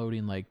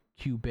downloading like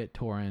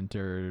QBitTorrent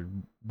or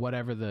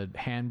whatever the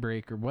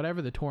Handbrake or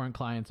whatever the torrent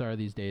clients are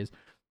these days.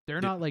 They're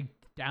Yep. not like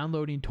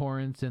downloading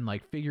torrents and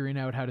like figuring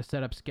out how to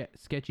set up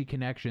sketchy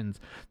connections.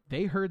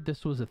 They heard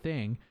this was a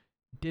thing,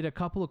 did a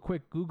couple of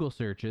quick Google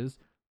searches,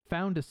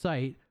 found a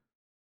site,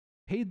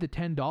 paid the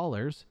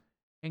 $10,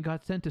 and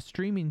got sent a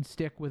streaming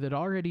stick with it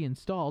already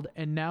installed,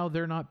 and now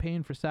they're not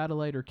paying for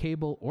satellite or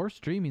cable or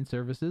streaming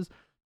services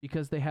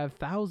because they have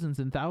thousands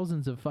and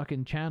thousands of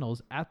fucking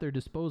channels at their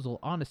disposal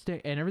on a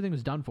stick, and everything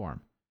was done for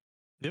them.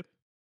 Yep.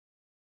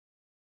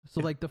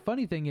 So Yeah. like the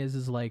funny thing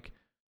is like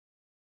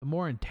the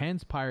more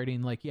intense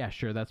pirating, like, yeah,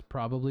 sure, that's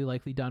probably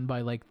likely done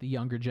by like the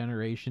younger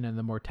generation and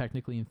the more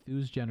technically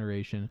enthused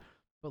generation,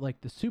 but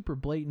like the super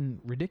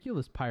blatant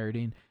ridiculous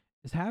pirating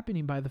is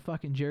happening by the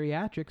fucking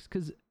geriatrics,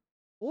 because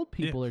old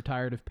people are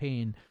tired of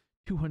paying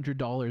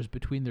 $200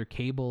 between their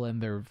cable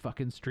and their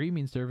fucking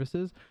streaming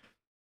services.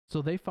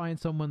 So they find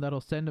someone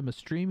that'll send them a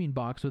streaming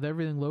box with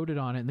everything loaded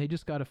on it, and they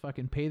just got to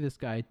fucking pay this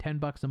guy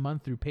 $10 a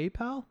month through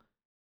PayPal.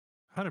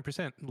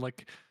 100%.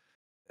 Like,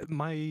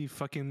 my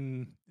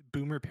fucking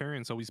boomer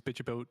parents always bitch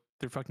about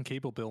their fucking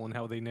cable bill and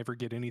how they never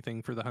get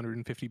anything for the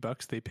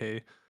 $150 they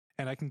pay.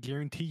 And I can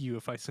guarantee you,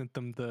 if I sent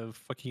them the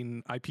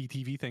fucking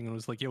IPTV thing and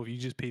was like, yo, if you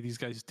just pay these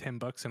guys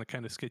 $10 in a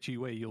kind of sketchy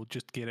way, you'll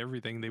just get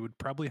everything, they would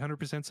probably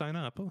 100% sign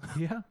up.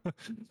 Yeah.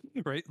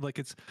 Right? Like,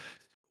 it's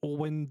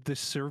when the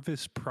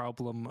service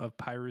problem of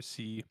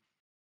piracy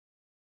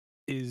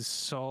is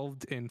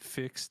solved and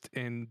fixed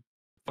and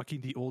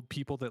fucking the old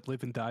people that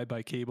live and die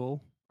by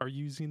cable are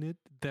using it,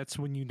 that's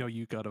when you know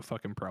you got a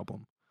fucking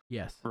problem.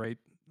 Yes. Right?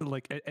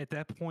 Like, at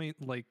that point,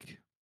 like,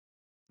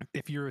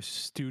 if you're a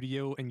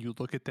studio and you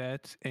look at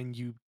that and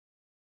you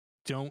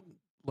don't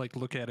like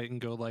look at it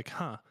and go like,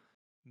 huh,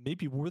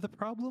 maybe we're the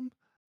problem,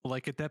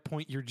 like, at that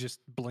point you're just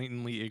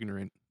blatantly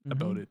ignorant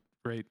about it,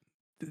 right?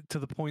 To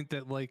the point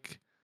that, like,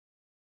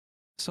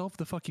 solve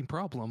the fucking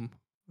problem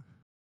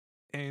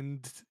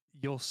and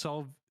you'll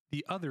solve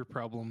the other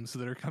problems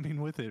that are coming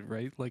with it,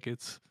 right? Like,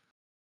 it's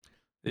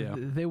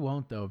They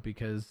won't though,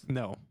 because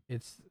no,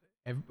 it's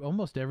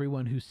almost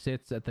everyone who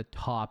sits at the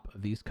top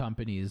of these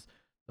companies,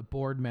 the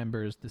board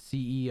members, the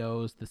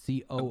CEOs, the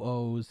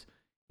COOs,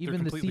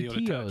 even the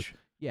CTOs.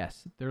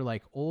 Yes, they're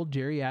like old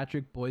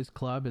geriatric boys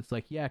club. It's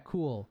like, yeah,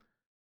 cool.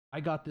 I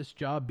got this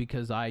job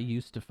because I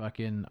was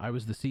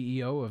the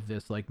CEO of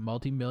this like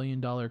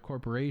multi-million-dollar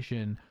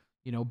corporation,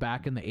 you know,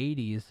 back in the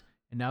 80s,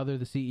 and now they're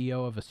the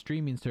CEO of a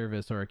streaming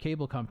service or a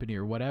cable company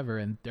or whatever,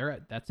 and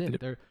that's it.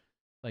 They're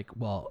like,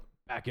 well,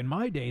 back in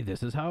my day,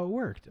 this is how it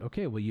worked.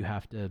 Okay, well, you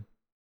have to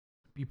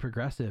be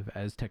progressive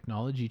as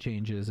technology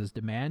changes, as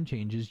demand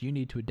changes. You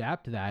need to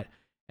adapt to that,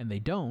 and they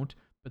don't.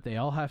 But they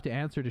all have to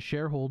answer to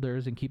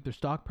shareholders and keep their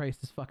stock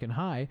prices fucking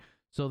high.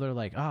 So they're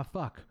like,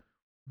 fuck.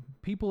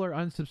 People are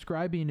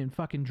unsubscribing in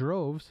fucking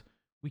droves.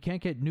 We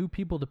can't get new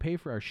people to pay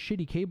for our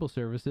shitty cable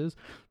services.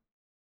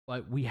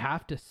 But we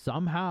have to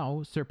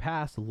somehow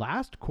surpass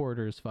last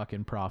quarter's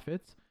fucking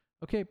profits.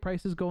 Okay,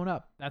 price is going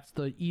up. That's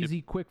the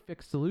easy, quick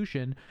fix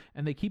solution.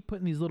 And they keep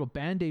putting these little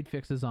Band-Aid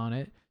fixes on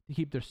it to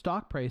keep their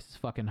stock prices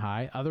fucking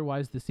high.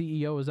 Otherwise, the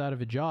CEO is out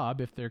of a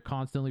job if they're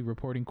constantly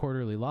reporting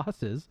quarterly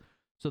losses.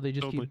 So they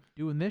just keep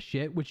doing this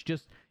shit, which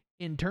just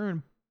in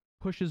turn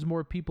pushes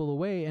more people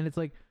away. And it's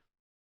like,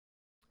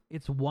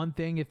 it's one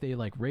thing if they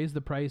like raise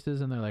the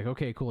prices and they're like,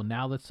 okay, cool,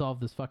 now let's solve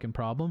this fucking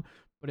problem.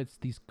 But it's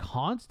these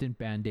constant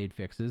Band-Aid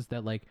fixes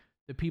that like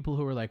the people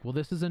who are like, well,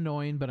 this is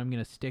annoying, but I'm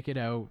going to stick it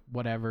out.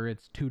 Whatever.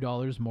 It's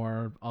 $2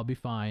 more. I'll be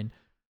fine.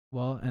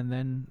 Well, and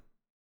then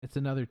it's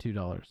another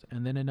 $2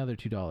 and then another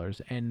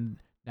 $2. And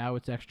now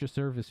it's extra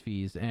service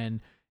fees. And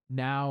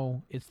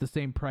now it's the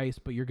same price,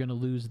 but you're going to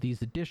lose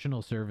these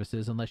additional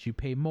services unless you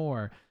pay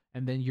more.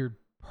 And then you're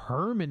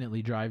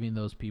permanently driving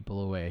those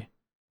people away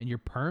and you're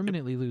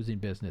permanently losing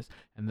business.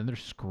 And then they're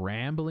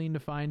scrambling to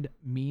find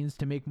means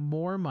to make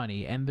more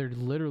money. And they're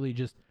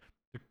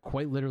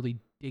quite literally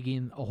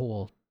digging a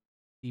hole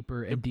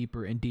deeper and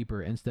deeper and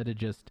deeper instead of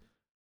just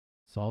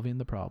solving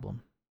the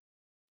problem.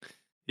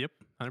 Yep,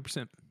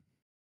 100%.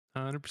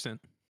 100%.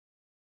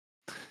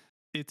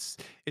 It's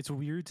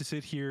weird to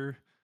sit here,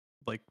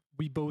 like,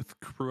 we both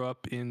grew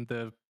up in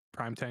the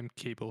primetime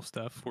cable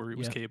stuff where it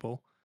was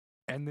cable,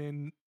 and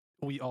then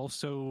we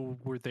also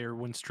were there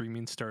when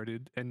streaming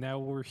started, and now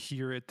we're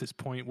here at this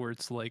point where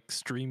it's like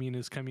streaming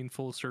is coming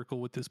full circle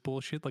with this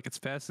bullshit. Like, it's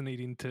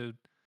fascinating to,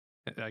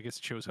 I guess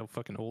it shows how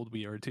fucking old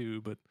we are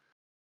too, but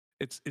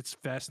it's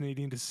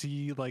fascinating to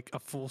see like a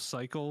full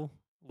cycle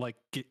like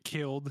get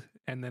killed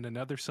and then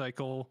another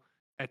cycle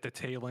at the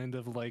tail end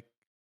of like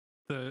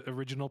the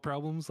original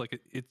problems. Like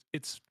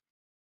it's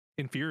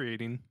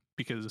infuriating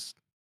because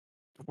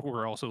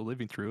we're also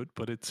living through it,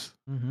 but it's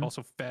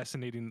also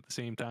fascinating at the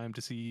same time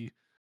to see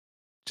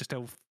just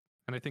how,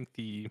 and I think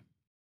the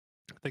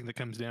thing that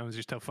comes down is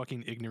just how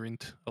fucking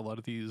ignorant a lot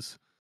of these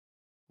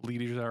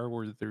leaders are,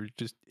 where they're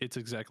just, it's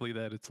exactly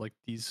that. It's like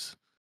these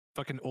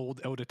fucking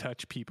old out of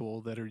touch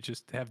people that are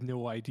just have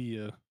no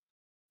idea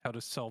how to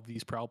solve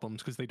these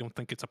problems because they don't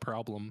think it's a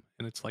problem.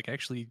 And it's like,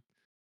 actually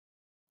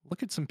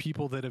look at some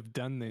people that have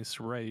done this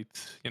right.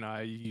 You know,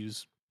 I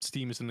use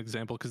Steam as an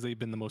example because they've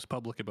been the most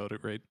public about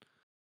it, right?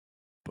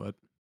 But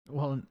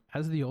well,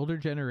 as the older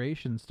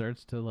generation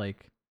starts to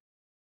like,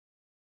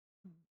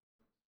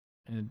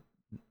 and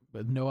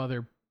with no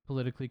other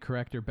politically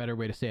correct or better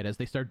way to say it, as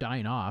they start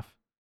dying off,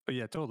 but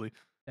yeah, totally,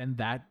 then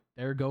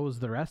there goes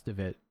the rest of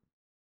it.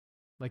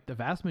 Like the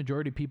vast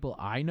majority of people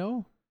I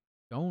know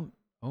don't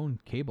own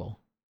cable.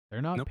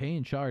 They're not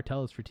paying Shaw or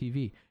Telus for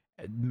TV.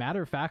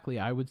 Matter of factly,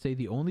 I would say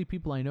the only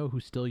people I know who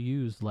still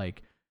use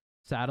like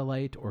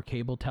satellite or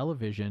cable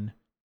television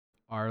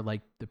are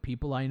like the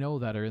people I know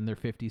that are in their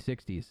 50s,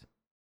 60s.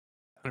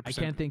 100%. I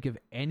can't think of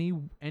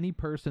any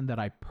person that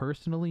I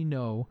personally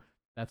know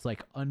that's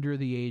like under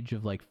the age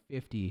of like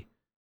 50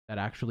 that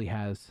actually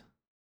has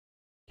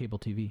cable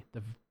TV.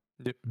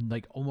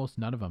 Like almost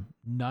none of them.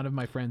 None of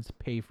my friends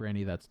pay for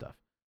any of that stuff.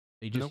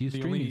 They just use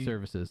streaming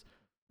services.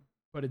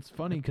 But it's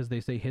funny because they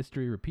say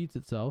history repeats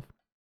itself,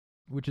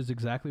 which is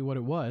exactly what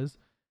it was,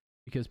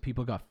 because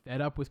people got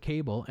fed up with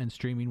cable and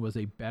streaming was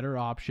a better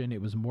option.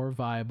 It was more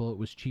viable. It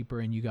was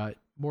cheaper and you got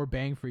more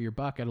bang for your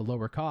buck at a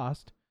lower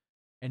cost.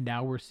 And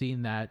now we're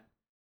seeing that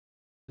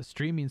the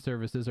streaming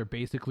services are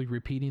basically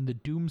repeating the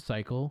doom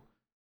cycle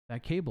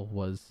that cable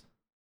was.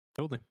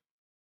 Totally.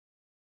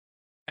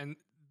 And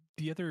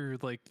the other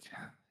like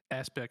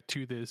aspect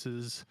to this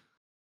is,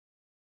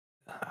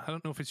 I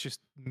don't know if it's just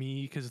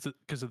me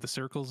because of the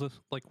circles of,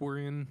 like we're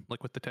in,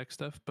 like with the tech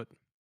stuff, but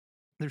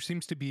there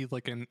seems to be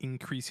like an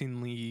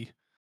increasingly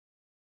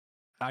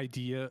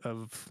idea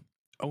of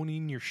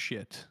owning your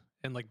shit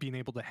and like being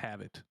able to have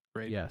it,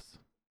 right? Yes.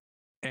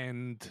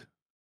 And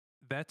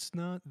that's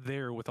not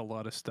there with a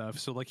lot of stuff.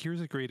 So like,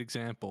 here's a great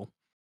example.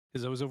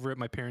 Is I was over at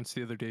my parents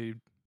the other day,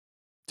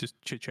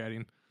 just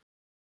chit-chatting,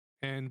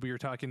 and we were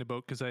talking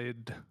about, because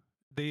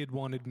they had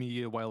wanted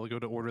me a while ago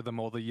to order them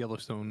all the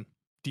Yellowstone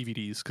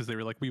DVDs, because they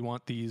were like, we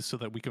want these so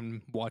that we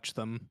can watch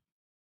them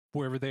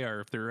wherever they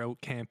are. If they're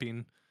out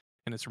camping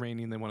and it's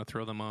raining, they want to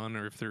throw them on,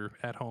 or if they're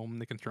at home,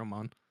 they can throw them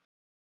on.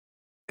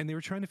 And they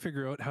were trying to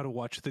figure out how to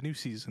watch the new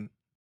season.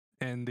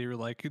 And they were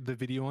like, the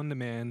video on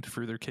demand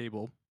for their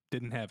cable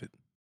didn't have it.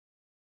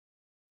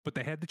 But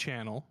they had the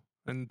channel,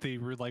 and they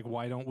were like,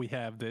 why don't we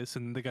have this?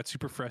 And they got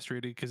super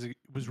frustrated because it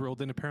was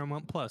rolled into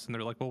Paramount Plus. And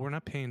they're like, well, we're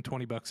not paying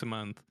 $20 a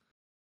month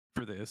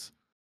for this.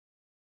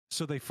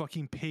 So they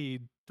fucking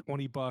paid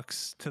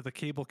 $20 to the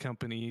cable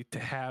company to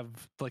have,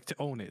 like, to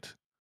own it.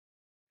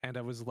 And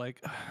I was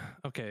like,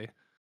 okay,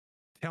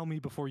 tell me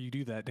before you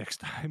do that next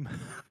time.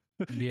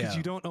 Because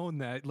you don't own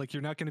that. Like,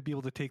 you're not going to be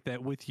able to take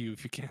that with you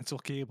if you cancel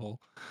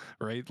cable,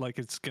 right? Like,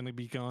 it's going to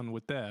be gone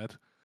with that.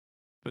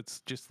 But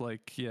it's just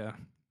like, yeah.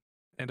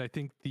 And I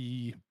think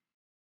you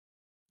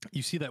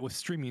see that with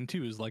streaming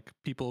too, is like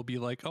people will be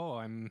like, oh,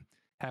 I'm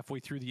halfway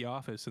through The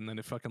Office, and then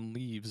it fucking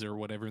leaves or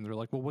whatever. And they're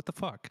like, well, what the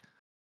fuck?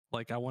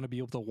 Like, I want to be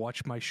able to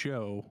watch my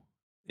show,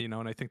 you know?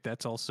 And I think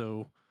that's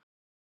also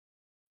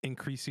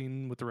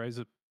increasing with the rise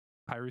of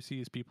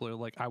piracy, is people are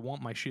like, I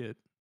want my shit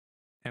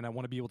and I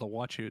want to be able to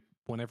watch it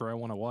whenever I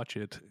want to watch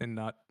it and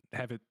not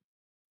have it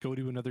go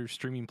to another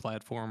streaming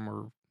platform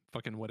or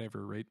fucking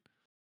whatever, right?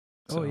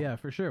 So, oh yeah,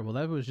 for sure. Well,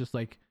 that was just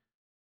like,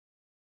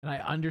 and I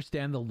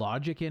understand the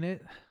logic in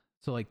it.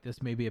 So like,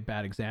 this may be a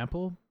bad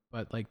example,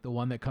 but like the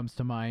one that comes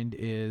to mind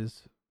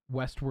is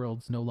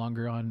Westworld's no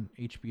longer on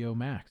HBO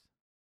Max.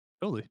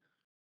 Totally.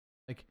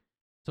 Like,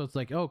 so it's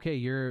like, okay,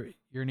 you're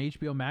an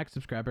HBO Max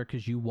subscriber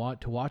because you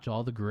want to watch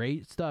all the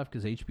great stuff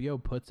because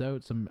HBO puts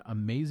out some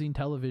amazing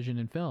television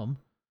and film,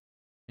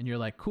 and you're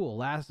like, cool,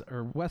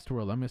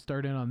 Westworld, I'm gonna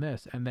start in on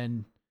this, and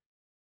then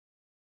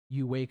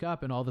you wake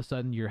up and all of a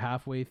sudden you're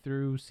halfway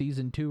through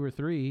season 2 or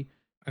 3,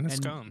 And it's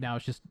and gone. now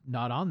it's just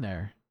not on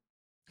there.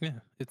 Yeah,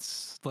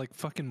 it's like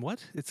fucking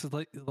what? It's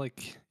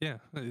like yeah,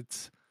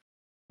 it's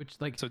Which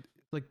like so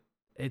like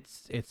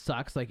it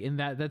sucks. Like in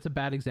that's a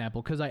bad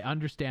example because I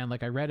understand.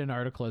 Like I read an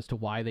article as to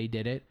why they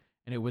did it,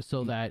 and it was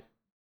so that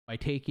by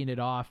taking it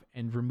off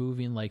and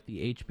removing like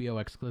the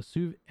HBO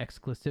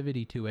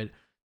exclusivity to it,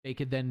 they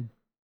could then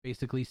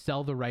basically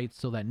sell the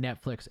rights so that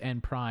Netflix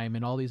and Prime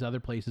and all these other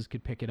places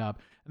could pick it up,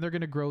 and they're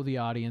going to grow the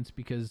audience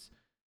because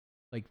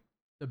like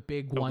the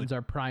big Totally. ones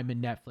are Prime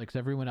and Netflix.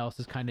 Everyone else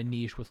is kind of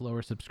niche with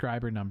lower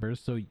subscriber numbers.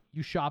 So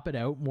you shop it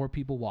out, more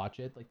people watch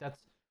it. Like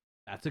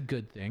that's a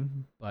good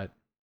thing, but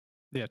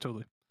yeah,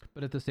 totally.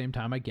 at the same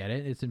time I get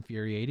it. It's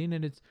infuriating,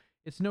 and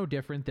it's no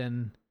different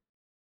than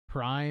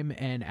Prime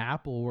and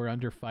Apple were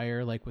under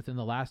fire like within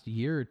the last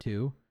year or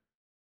two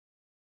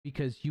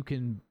because you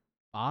can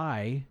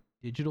buy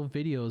digital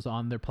videos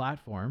on their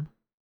platform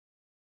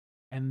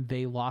and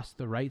they lost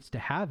the rights to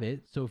have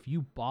it. So if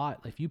you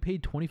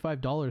paid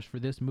 $25 for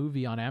this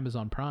movie on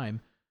Amazon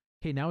Prime,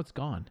 okay, now it's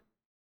gone.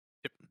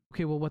 Yep.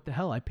 Okay, well, what the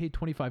hell? I paid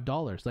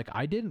 $25. Like,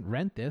 I didn't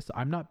rent this.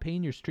 I'm not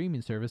paying your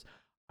streaming service.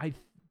 I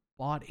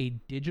bought a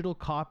digital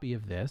copy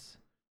of this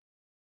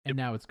and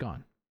now it's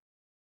gone.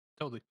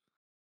 Totally.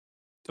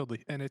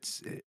 And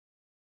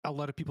a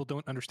lot of people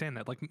don't understand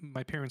that. Like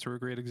my parents were a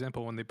great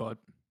example when they bought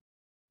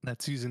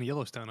that season of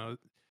Yellowstone.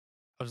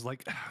 I was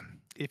like,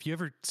 if you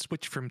ever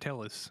switch from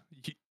Telus,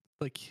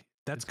 like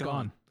that's It's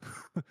gone.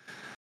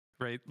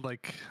 Right?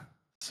 Like,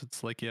 so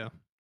it's like, yeah.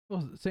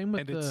 Well, same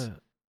with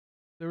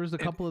there was a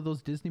couple of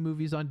those Disney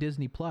movies on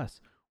Disney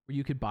Plus where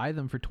you could buy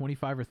them for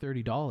 $25 or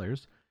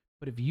 $30,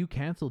 but if you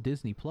cancel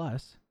Disney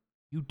Plus,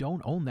 you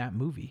don't own that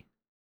movie.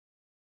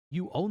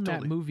 You own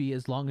that movie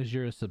as long as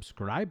you're a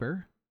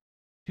subscriber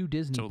to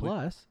Disney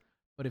Plus,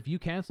 but if you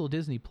cancel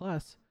Disney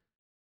Plus,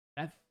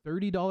 that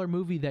 $30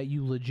 movie that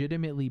you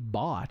legitimately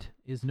bought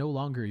is no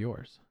longer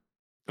yours.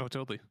 Oh,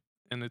 totally.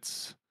 And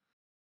it's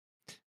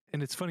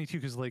funny too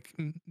because like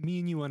me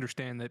and you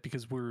understand that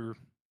because we're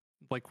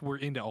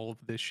into all of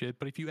this shit.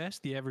 But if you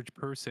ask the average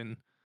person,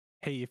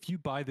 hey, if you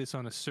buy this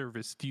on a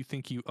service, do you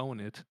think you own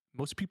it?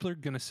 Most people are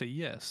gonna say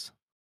yes.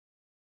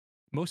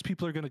 Most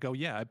people are gonna go,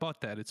 yeah, I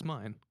bought that, it's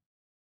mine.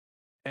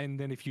 And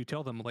then if you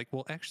tell them like,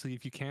 well, actually,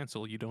 if you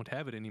cancel, you don't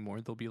have it anymore,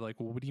 they'll be like,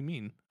 well, what do you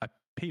mean? I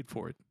paid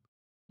for it.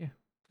 Yeah.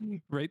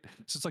 Right.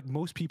 So it's like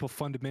most people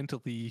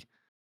fundamentally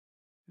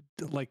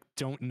like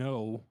don't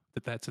know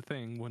that that's a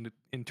thing when it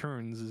in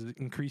turns is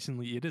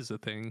increasingly it is a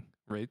thing.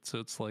 Right. So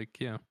it's like,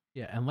 yeah.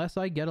 Yeah. Unless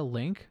I get a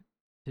link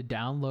to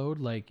download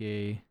like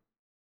a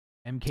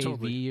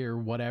MKV or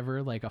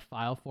whatever, like a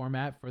file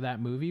format for that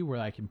movie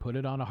where I can put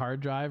it on a hard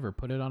drive or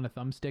put it on a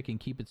thumbstick and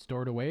keep it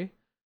stored away.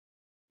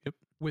 Yep.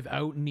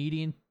 Without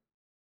needing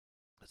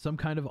some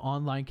kind of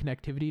online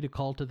connectivity to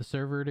call to the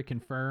server to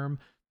confirm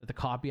that the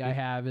copy I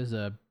have is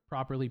a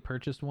properly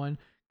purchased one.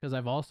 Because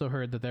I've also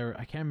heard that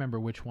I can't remember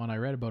which one, I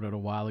read about it a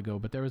while ago,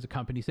 but there was a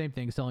company, same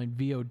thing, selling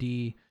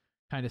VOD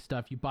kind of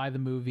stuff. You buy the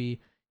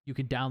movie, you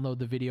can download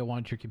the video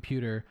onto your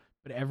computer,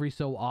 but every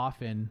so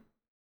often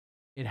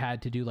it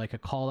had to do like a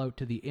call out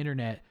to the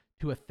internet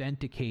to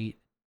authenticate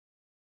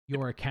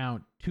your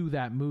account to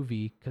that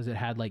movie because it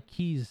had like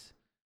keys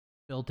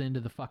built into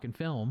the fucking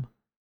film.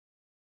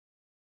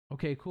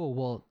 Okay, cool.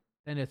 Well,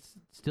 then it's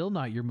still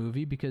not your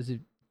movie because if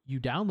you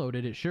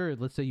downloaded it, sure,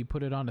 let's say you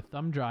put it on a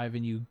thumb drive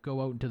and you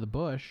go out into the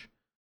bush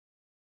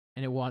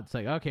and it wants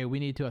like, okay, we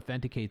need to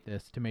authenticate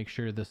this to make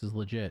sure this is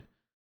legit.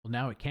 Well,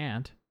 now it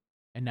can't.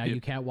 And now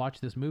you can't watch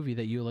this movie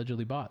that you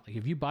allegedly bought. Like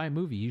if you buy a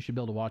movie, you should be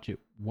able to watch it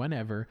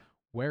whenever,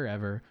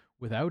 wherever,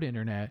 without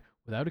internet,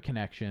 without a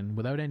connection,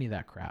 without any of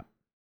that crap.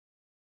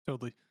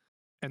 Totally.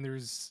 And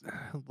there's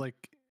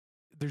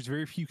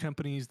very few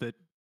companies that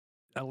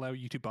allow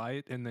you to buy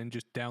it and then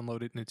just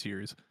download it and it's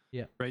yours.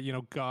 Yeah. Right. You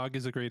know, GOG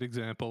is a great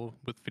example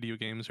with video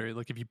games, right?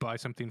 Like if you buy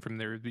something from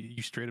there,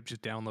 you straight up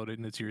just download it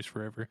and it's yours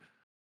forever.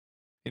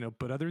 You know,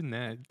 but other than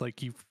that, like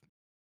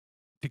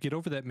to get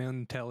over that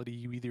mentality,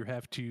 you either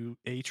have to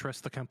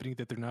trust the company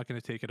that they're not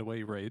going to take it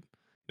away, right?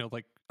 You know,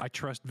 like I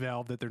trust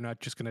Valve that they're not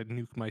just going to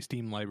nuke my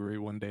Steam library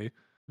one day.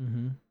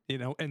 Mm-hmm. You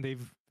know, and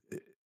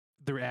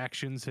their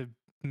actions have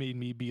made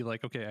me be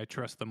like, okay, I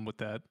trust them with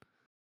that.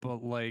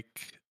 But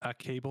like a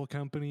cable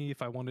company,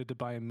 if I wanted to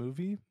buy a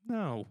movie,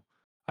 no,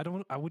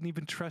 I wouldn't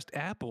even trust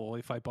Apple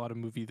if I bought a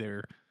movie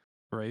there,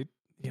 right?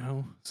 You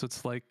know, so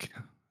it's like,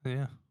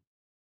 yeah,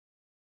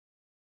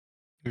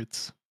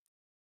 it's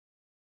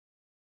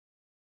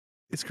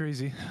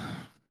crazy,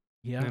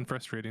 yeah, and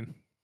frustrating.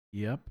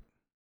 Yep.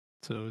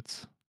 So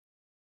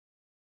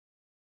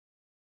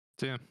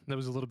yeah, that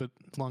was a little bit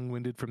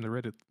long-winded from the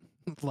Reddit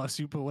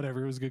lawsuit, but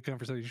whatever, it was a good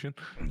conversation.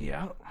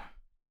 Yeah.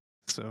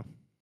 So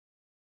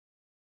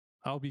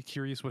I'll be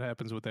curious what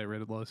happens with that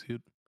Reddit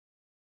lawsuit.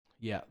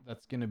 Yeah,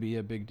 that's going to be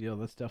a big deal.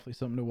 That's definitely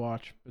something to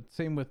watch. But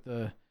same with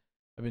I've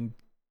been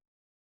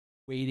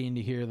waiting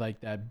to hear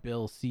like that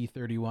Bill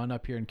C-31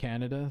 up here in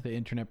Canada, the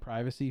internet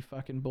privacy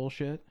fucking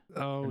bullshit.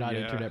 Oh, or not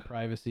internet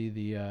privacy,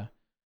 the...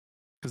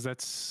 Because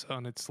that's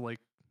on its like,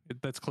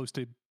 that's close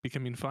to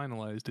becoming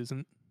finalized,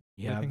 isn't?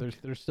 Yeah,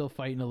 think. they're still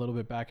fighting a little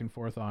bit back and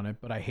forth on it,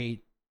 but I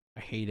hate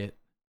it.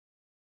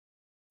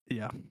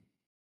 Yeah.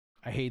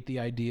 I hate the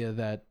idea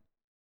that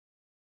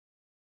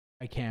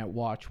I can't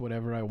watch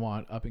whatever I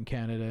want up in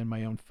Canada in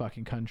my own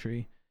fucking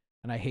country.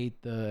 And I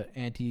hate the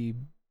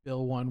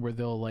anti-bill one where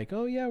they'll like,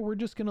 "Oh yeah, we're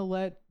just going to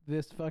let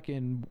this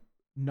fucking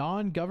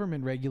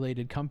non-government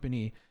regulated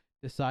company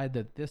decide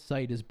that this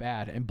site is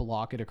bad and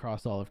block it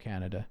across all of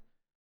Canada."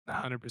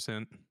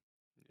 100%.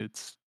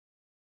 It's,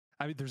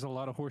 I mean, there's a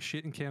lot of horse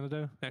shit in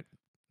Canada.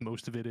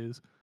 Most of it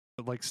is.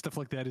 But like stuff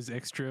like that is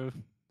extra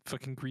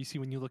fucking greasy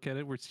when you look at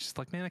it, where it's just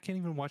like, man, I can't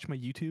even watch my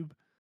YouTube.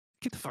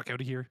 Get the fuck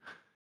out of here.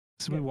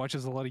 Somebody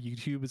watches a lot of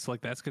YouTube. It's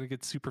like, that's going to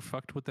get super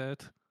fucked with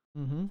that.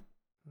 Mm-hmm.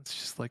 It's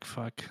just like,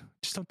 fuck.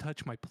 Just don't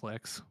touch my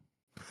Plex.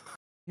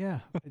 Yeah.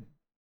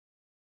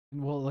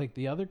 Well, like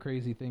the other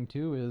crazy thing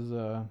too is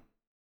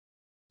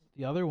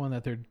the other one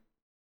that they're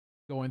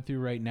going through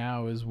right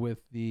now is with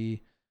the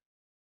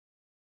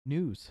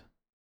news.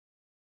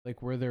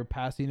 Like where they're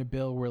passing a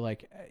bill where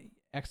like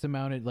X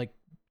amount of like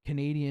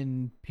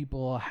Canadian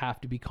people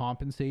have to be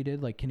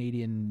compensated, like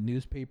Canadian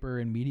newspaper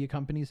and media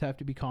companies have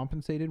to be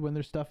compensated when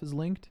their stuff is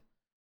linked,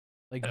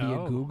 like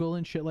via Google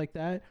and shit like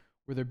that,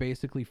 where they're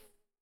basically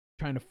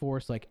trying to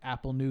force like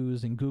Apple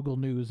News and Google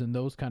News and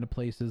those kind of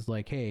places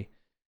like, hey,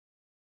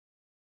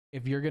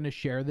 if you're going to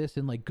share this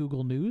in like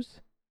Google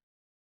News,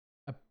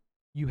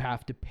 you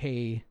have to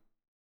pay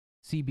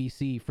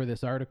CBC for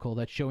this article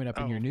that's showing up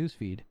in your news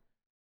feed.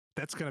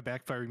 That's going to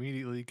backfire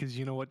immediately because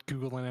you know what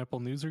Google and Apple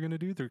News are going to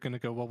do? They're going to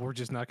go, well, we're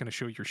just not going to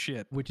show your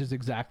shit. Which is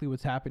exactly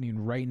what's happening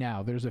right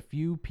now. There's a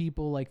few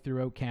people like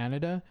throughout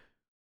Canada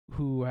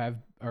who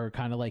are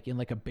kind of like in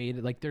like a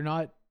beta. Like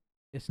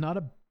it's not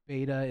a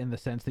beta in the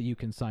sense that you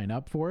can sign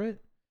up for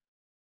it,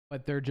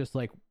 but they're just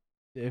like,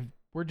 if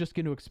we're just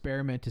going to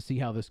experiment to see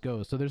how this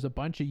goes. So there's a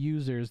bunch of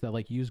users that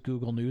like use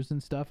Google News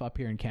and stuff up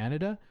here in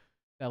Canada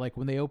that like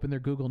when they open their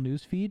Google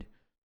News feed,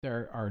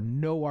 there are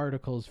no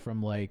articles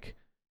from like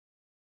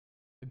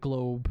the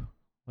Globe,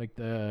 like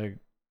the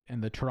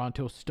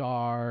Toronto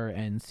Star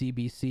and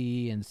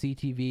CBC and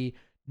CTV.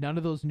 None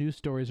of those news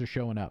stories are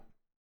showing up.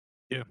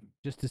 Yeah.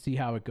 Just to see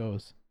how it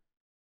goes.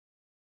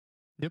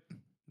 Yep.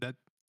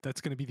 That's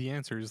going to be the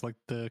answer, is like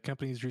the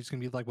companies are just going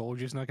to be like, well, we're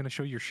just not going to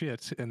show your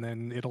shit. And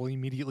then it'll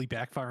immediately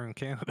backfire in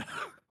Canada.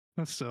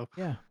 So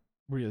yeah,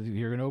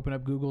 you're going to open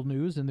up Google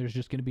News and there's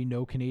just going to be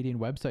no Canadian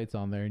websites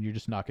on there and you're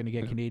just not going to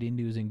get Canadian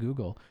news in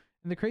Google.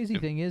 And the crazy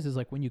thing is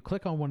like when you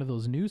click on one of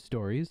those news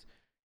stories,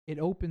 it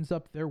opens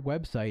up their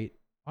website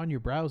on your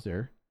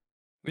browser.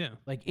 Yeah.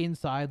 Like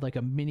inside like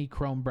a mini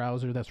Chrome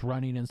browser that's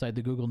running inside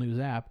the Google News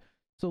app.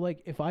 So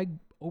like if I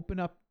open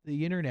up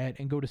the internet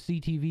and go to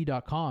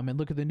ctv.com and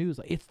look at the news,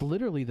 it's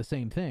literally the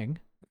same thing.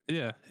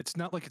 Yeah. It's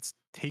not like it's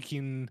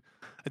taking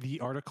the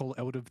article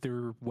out of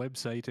their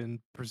website and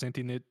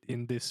presenting it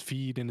in this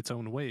feed in its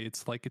own way.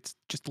 It's like it's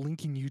just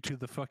linking you to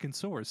the fucking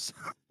source.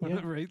 Yeah.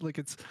 Right? Like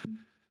it's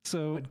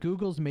so. But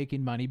Google's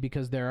making money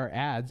because there are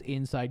ads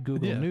inside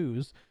Google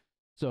News.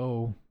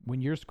 So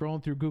when you're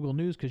scrolling through Google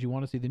News because you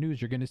want to see the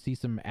news, you're going to see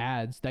some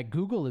ads that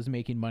Google is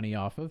making money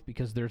off of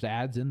because there's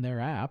ads in their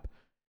app.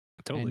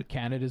 Totally. And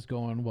Canada's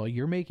going, well,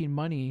 you're making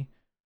money.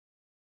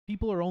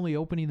 People are only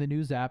opening the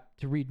news app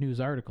to read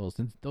news articles.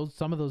 And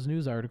some of those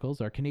news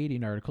articles are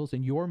Canadian articles,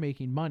 and you're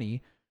making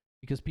money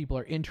because people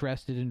are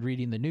interested in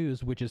reading the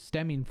news, which is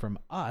stemming from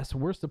us.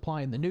 We're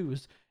supplying the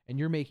news, and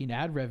you're making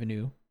ad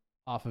revenue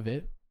off of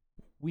it.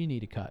 We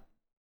need a cut.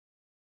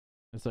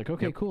 It's like,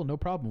 okay, cool, no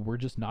problem. We're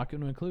just not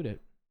going to include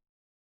it.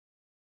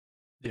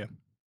 Yeah.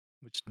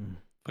 Which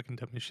fucking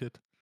dumb as shit.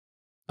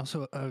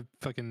 Also, I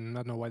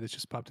don't know why this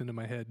just popped into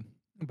my head,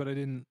 but I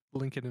didn't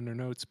link it in our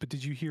notes. But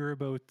did you hear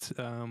about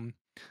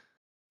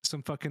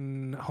some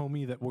fucking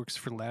homie that works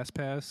for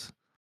LastPass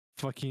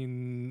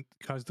fucking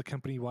caused a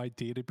company-wide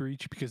data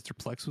breach because their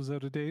Plex was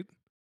out of date?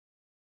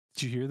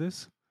 Did you hear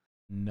this?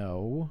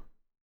 No.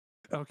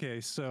 Okay,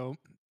 so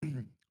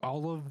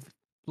all of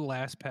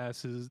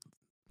LastPass's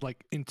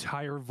like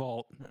entire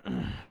vault.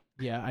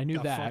 Yeah, I knew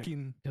that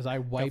because I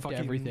wiped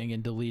everything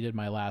and deleted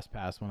my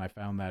LastPass when I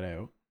found that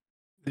out.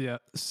 Yeah,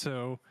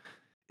 so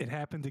it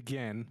happened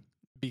again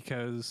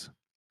because,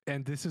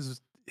 and this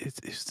is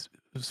it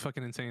was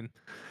fucking insane.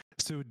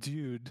 So a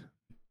dude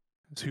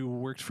who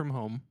worked from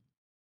home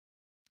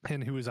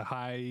and who was a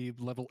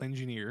high-level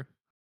engineer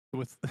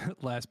with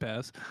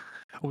LastPass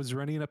was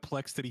running a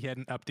Plex that he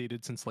hadn't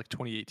updated since like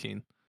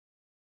 2018.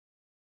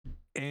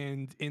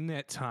 And in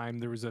that time,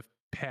 there was a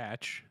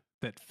patch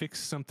that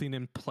fixed something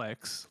in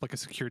Plex, like a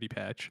security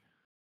patch,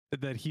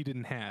 that he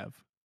didn't have.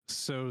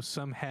 So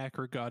some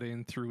hacker got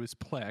in through his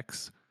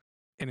Plex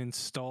and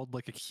installed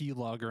like a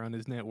keylogger on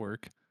his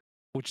network,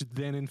 which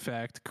then in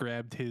fact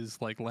grabbed his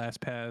like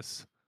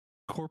LastPass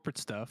corporate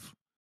stuff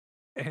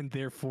and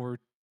therefore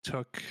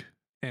took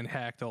and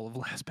hacked all of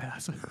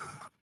LastPass.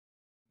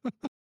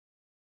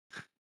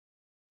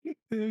 It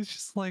was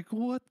just like,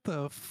 what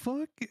the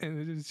fuck?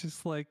 And it was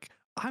just like,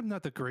 I'm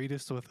not the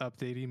greatest with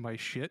updating my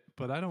shit,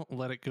 but I don't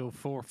let it go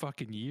for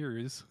fucking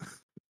years.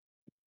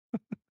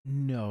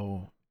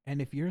 No.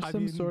 And if you're I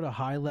some mean, sort of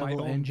high my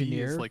level own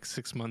engineer, is like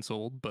 6 months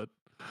old, but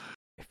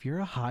if you're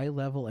a high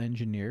level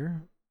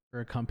engineer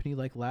for a company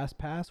like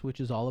LastPass, which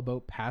is all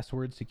about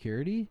password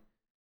security,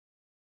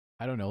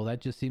 I don't know. That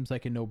just seems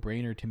like a no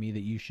brainer to me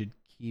that you should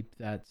keep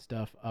that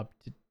stuff up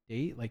to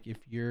date. Like if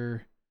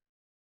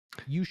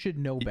you should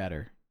know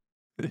better.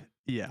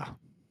 yeah.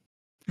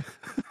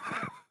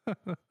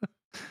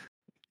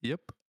 Yep.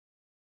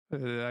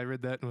 I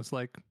read that and was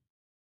like,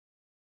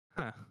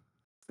 huh.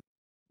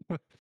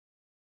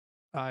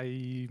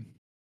 I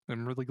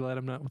am really glad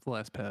I'm not with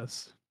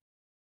LastPass.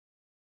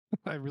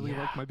 I really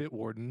like my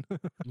Bitwarden.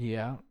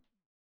 Yeah.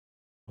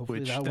 Hopefully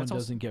Which that one that's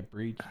also, doesn't get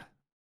breached.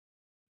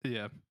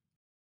 yeah.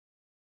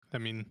 I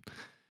mean,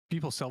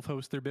 people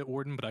self-host their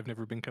Bitwarden, but I've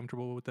never been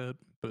comfortable with that.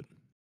 But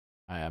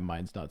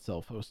Mine's not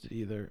self-hosted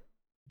either.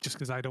 just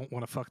because I don't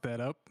want to fuck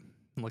that up.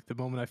 Like the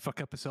moment I fuck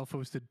up a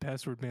self-hosted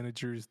password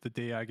manager is the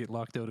day I get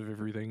locked out of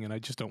everything, and I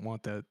just don't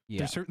want that. Yeah.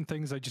 There's certain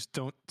things I just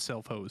don't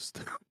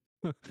self-host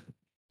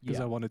because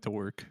I want it to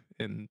work,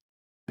 and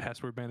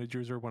password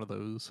managers are one of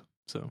those.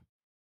 So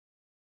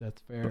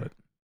that's fair.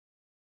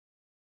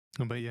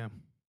 But yeah,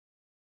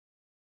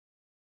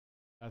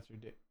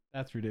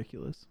 That's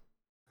ridiculous.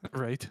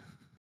 right.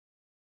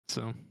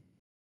 So,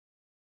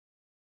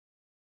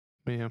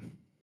 but yeah,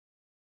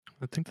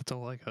 I think that's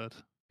all I got.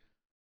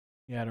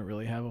 Yeah, I don't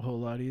really have a whole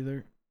lot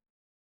either.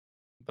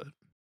 But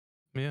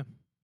yeah,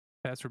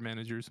 password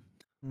managers,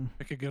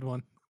 pick a good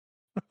one.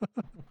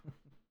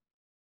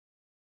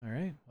 All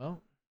right.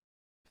 Well,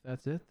 if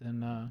that's it,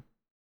 then I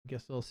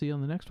guess I'll see you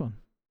on the next one.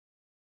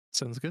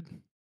 Sounds good.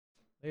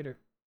 Later.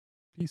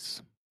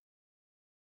 Peace.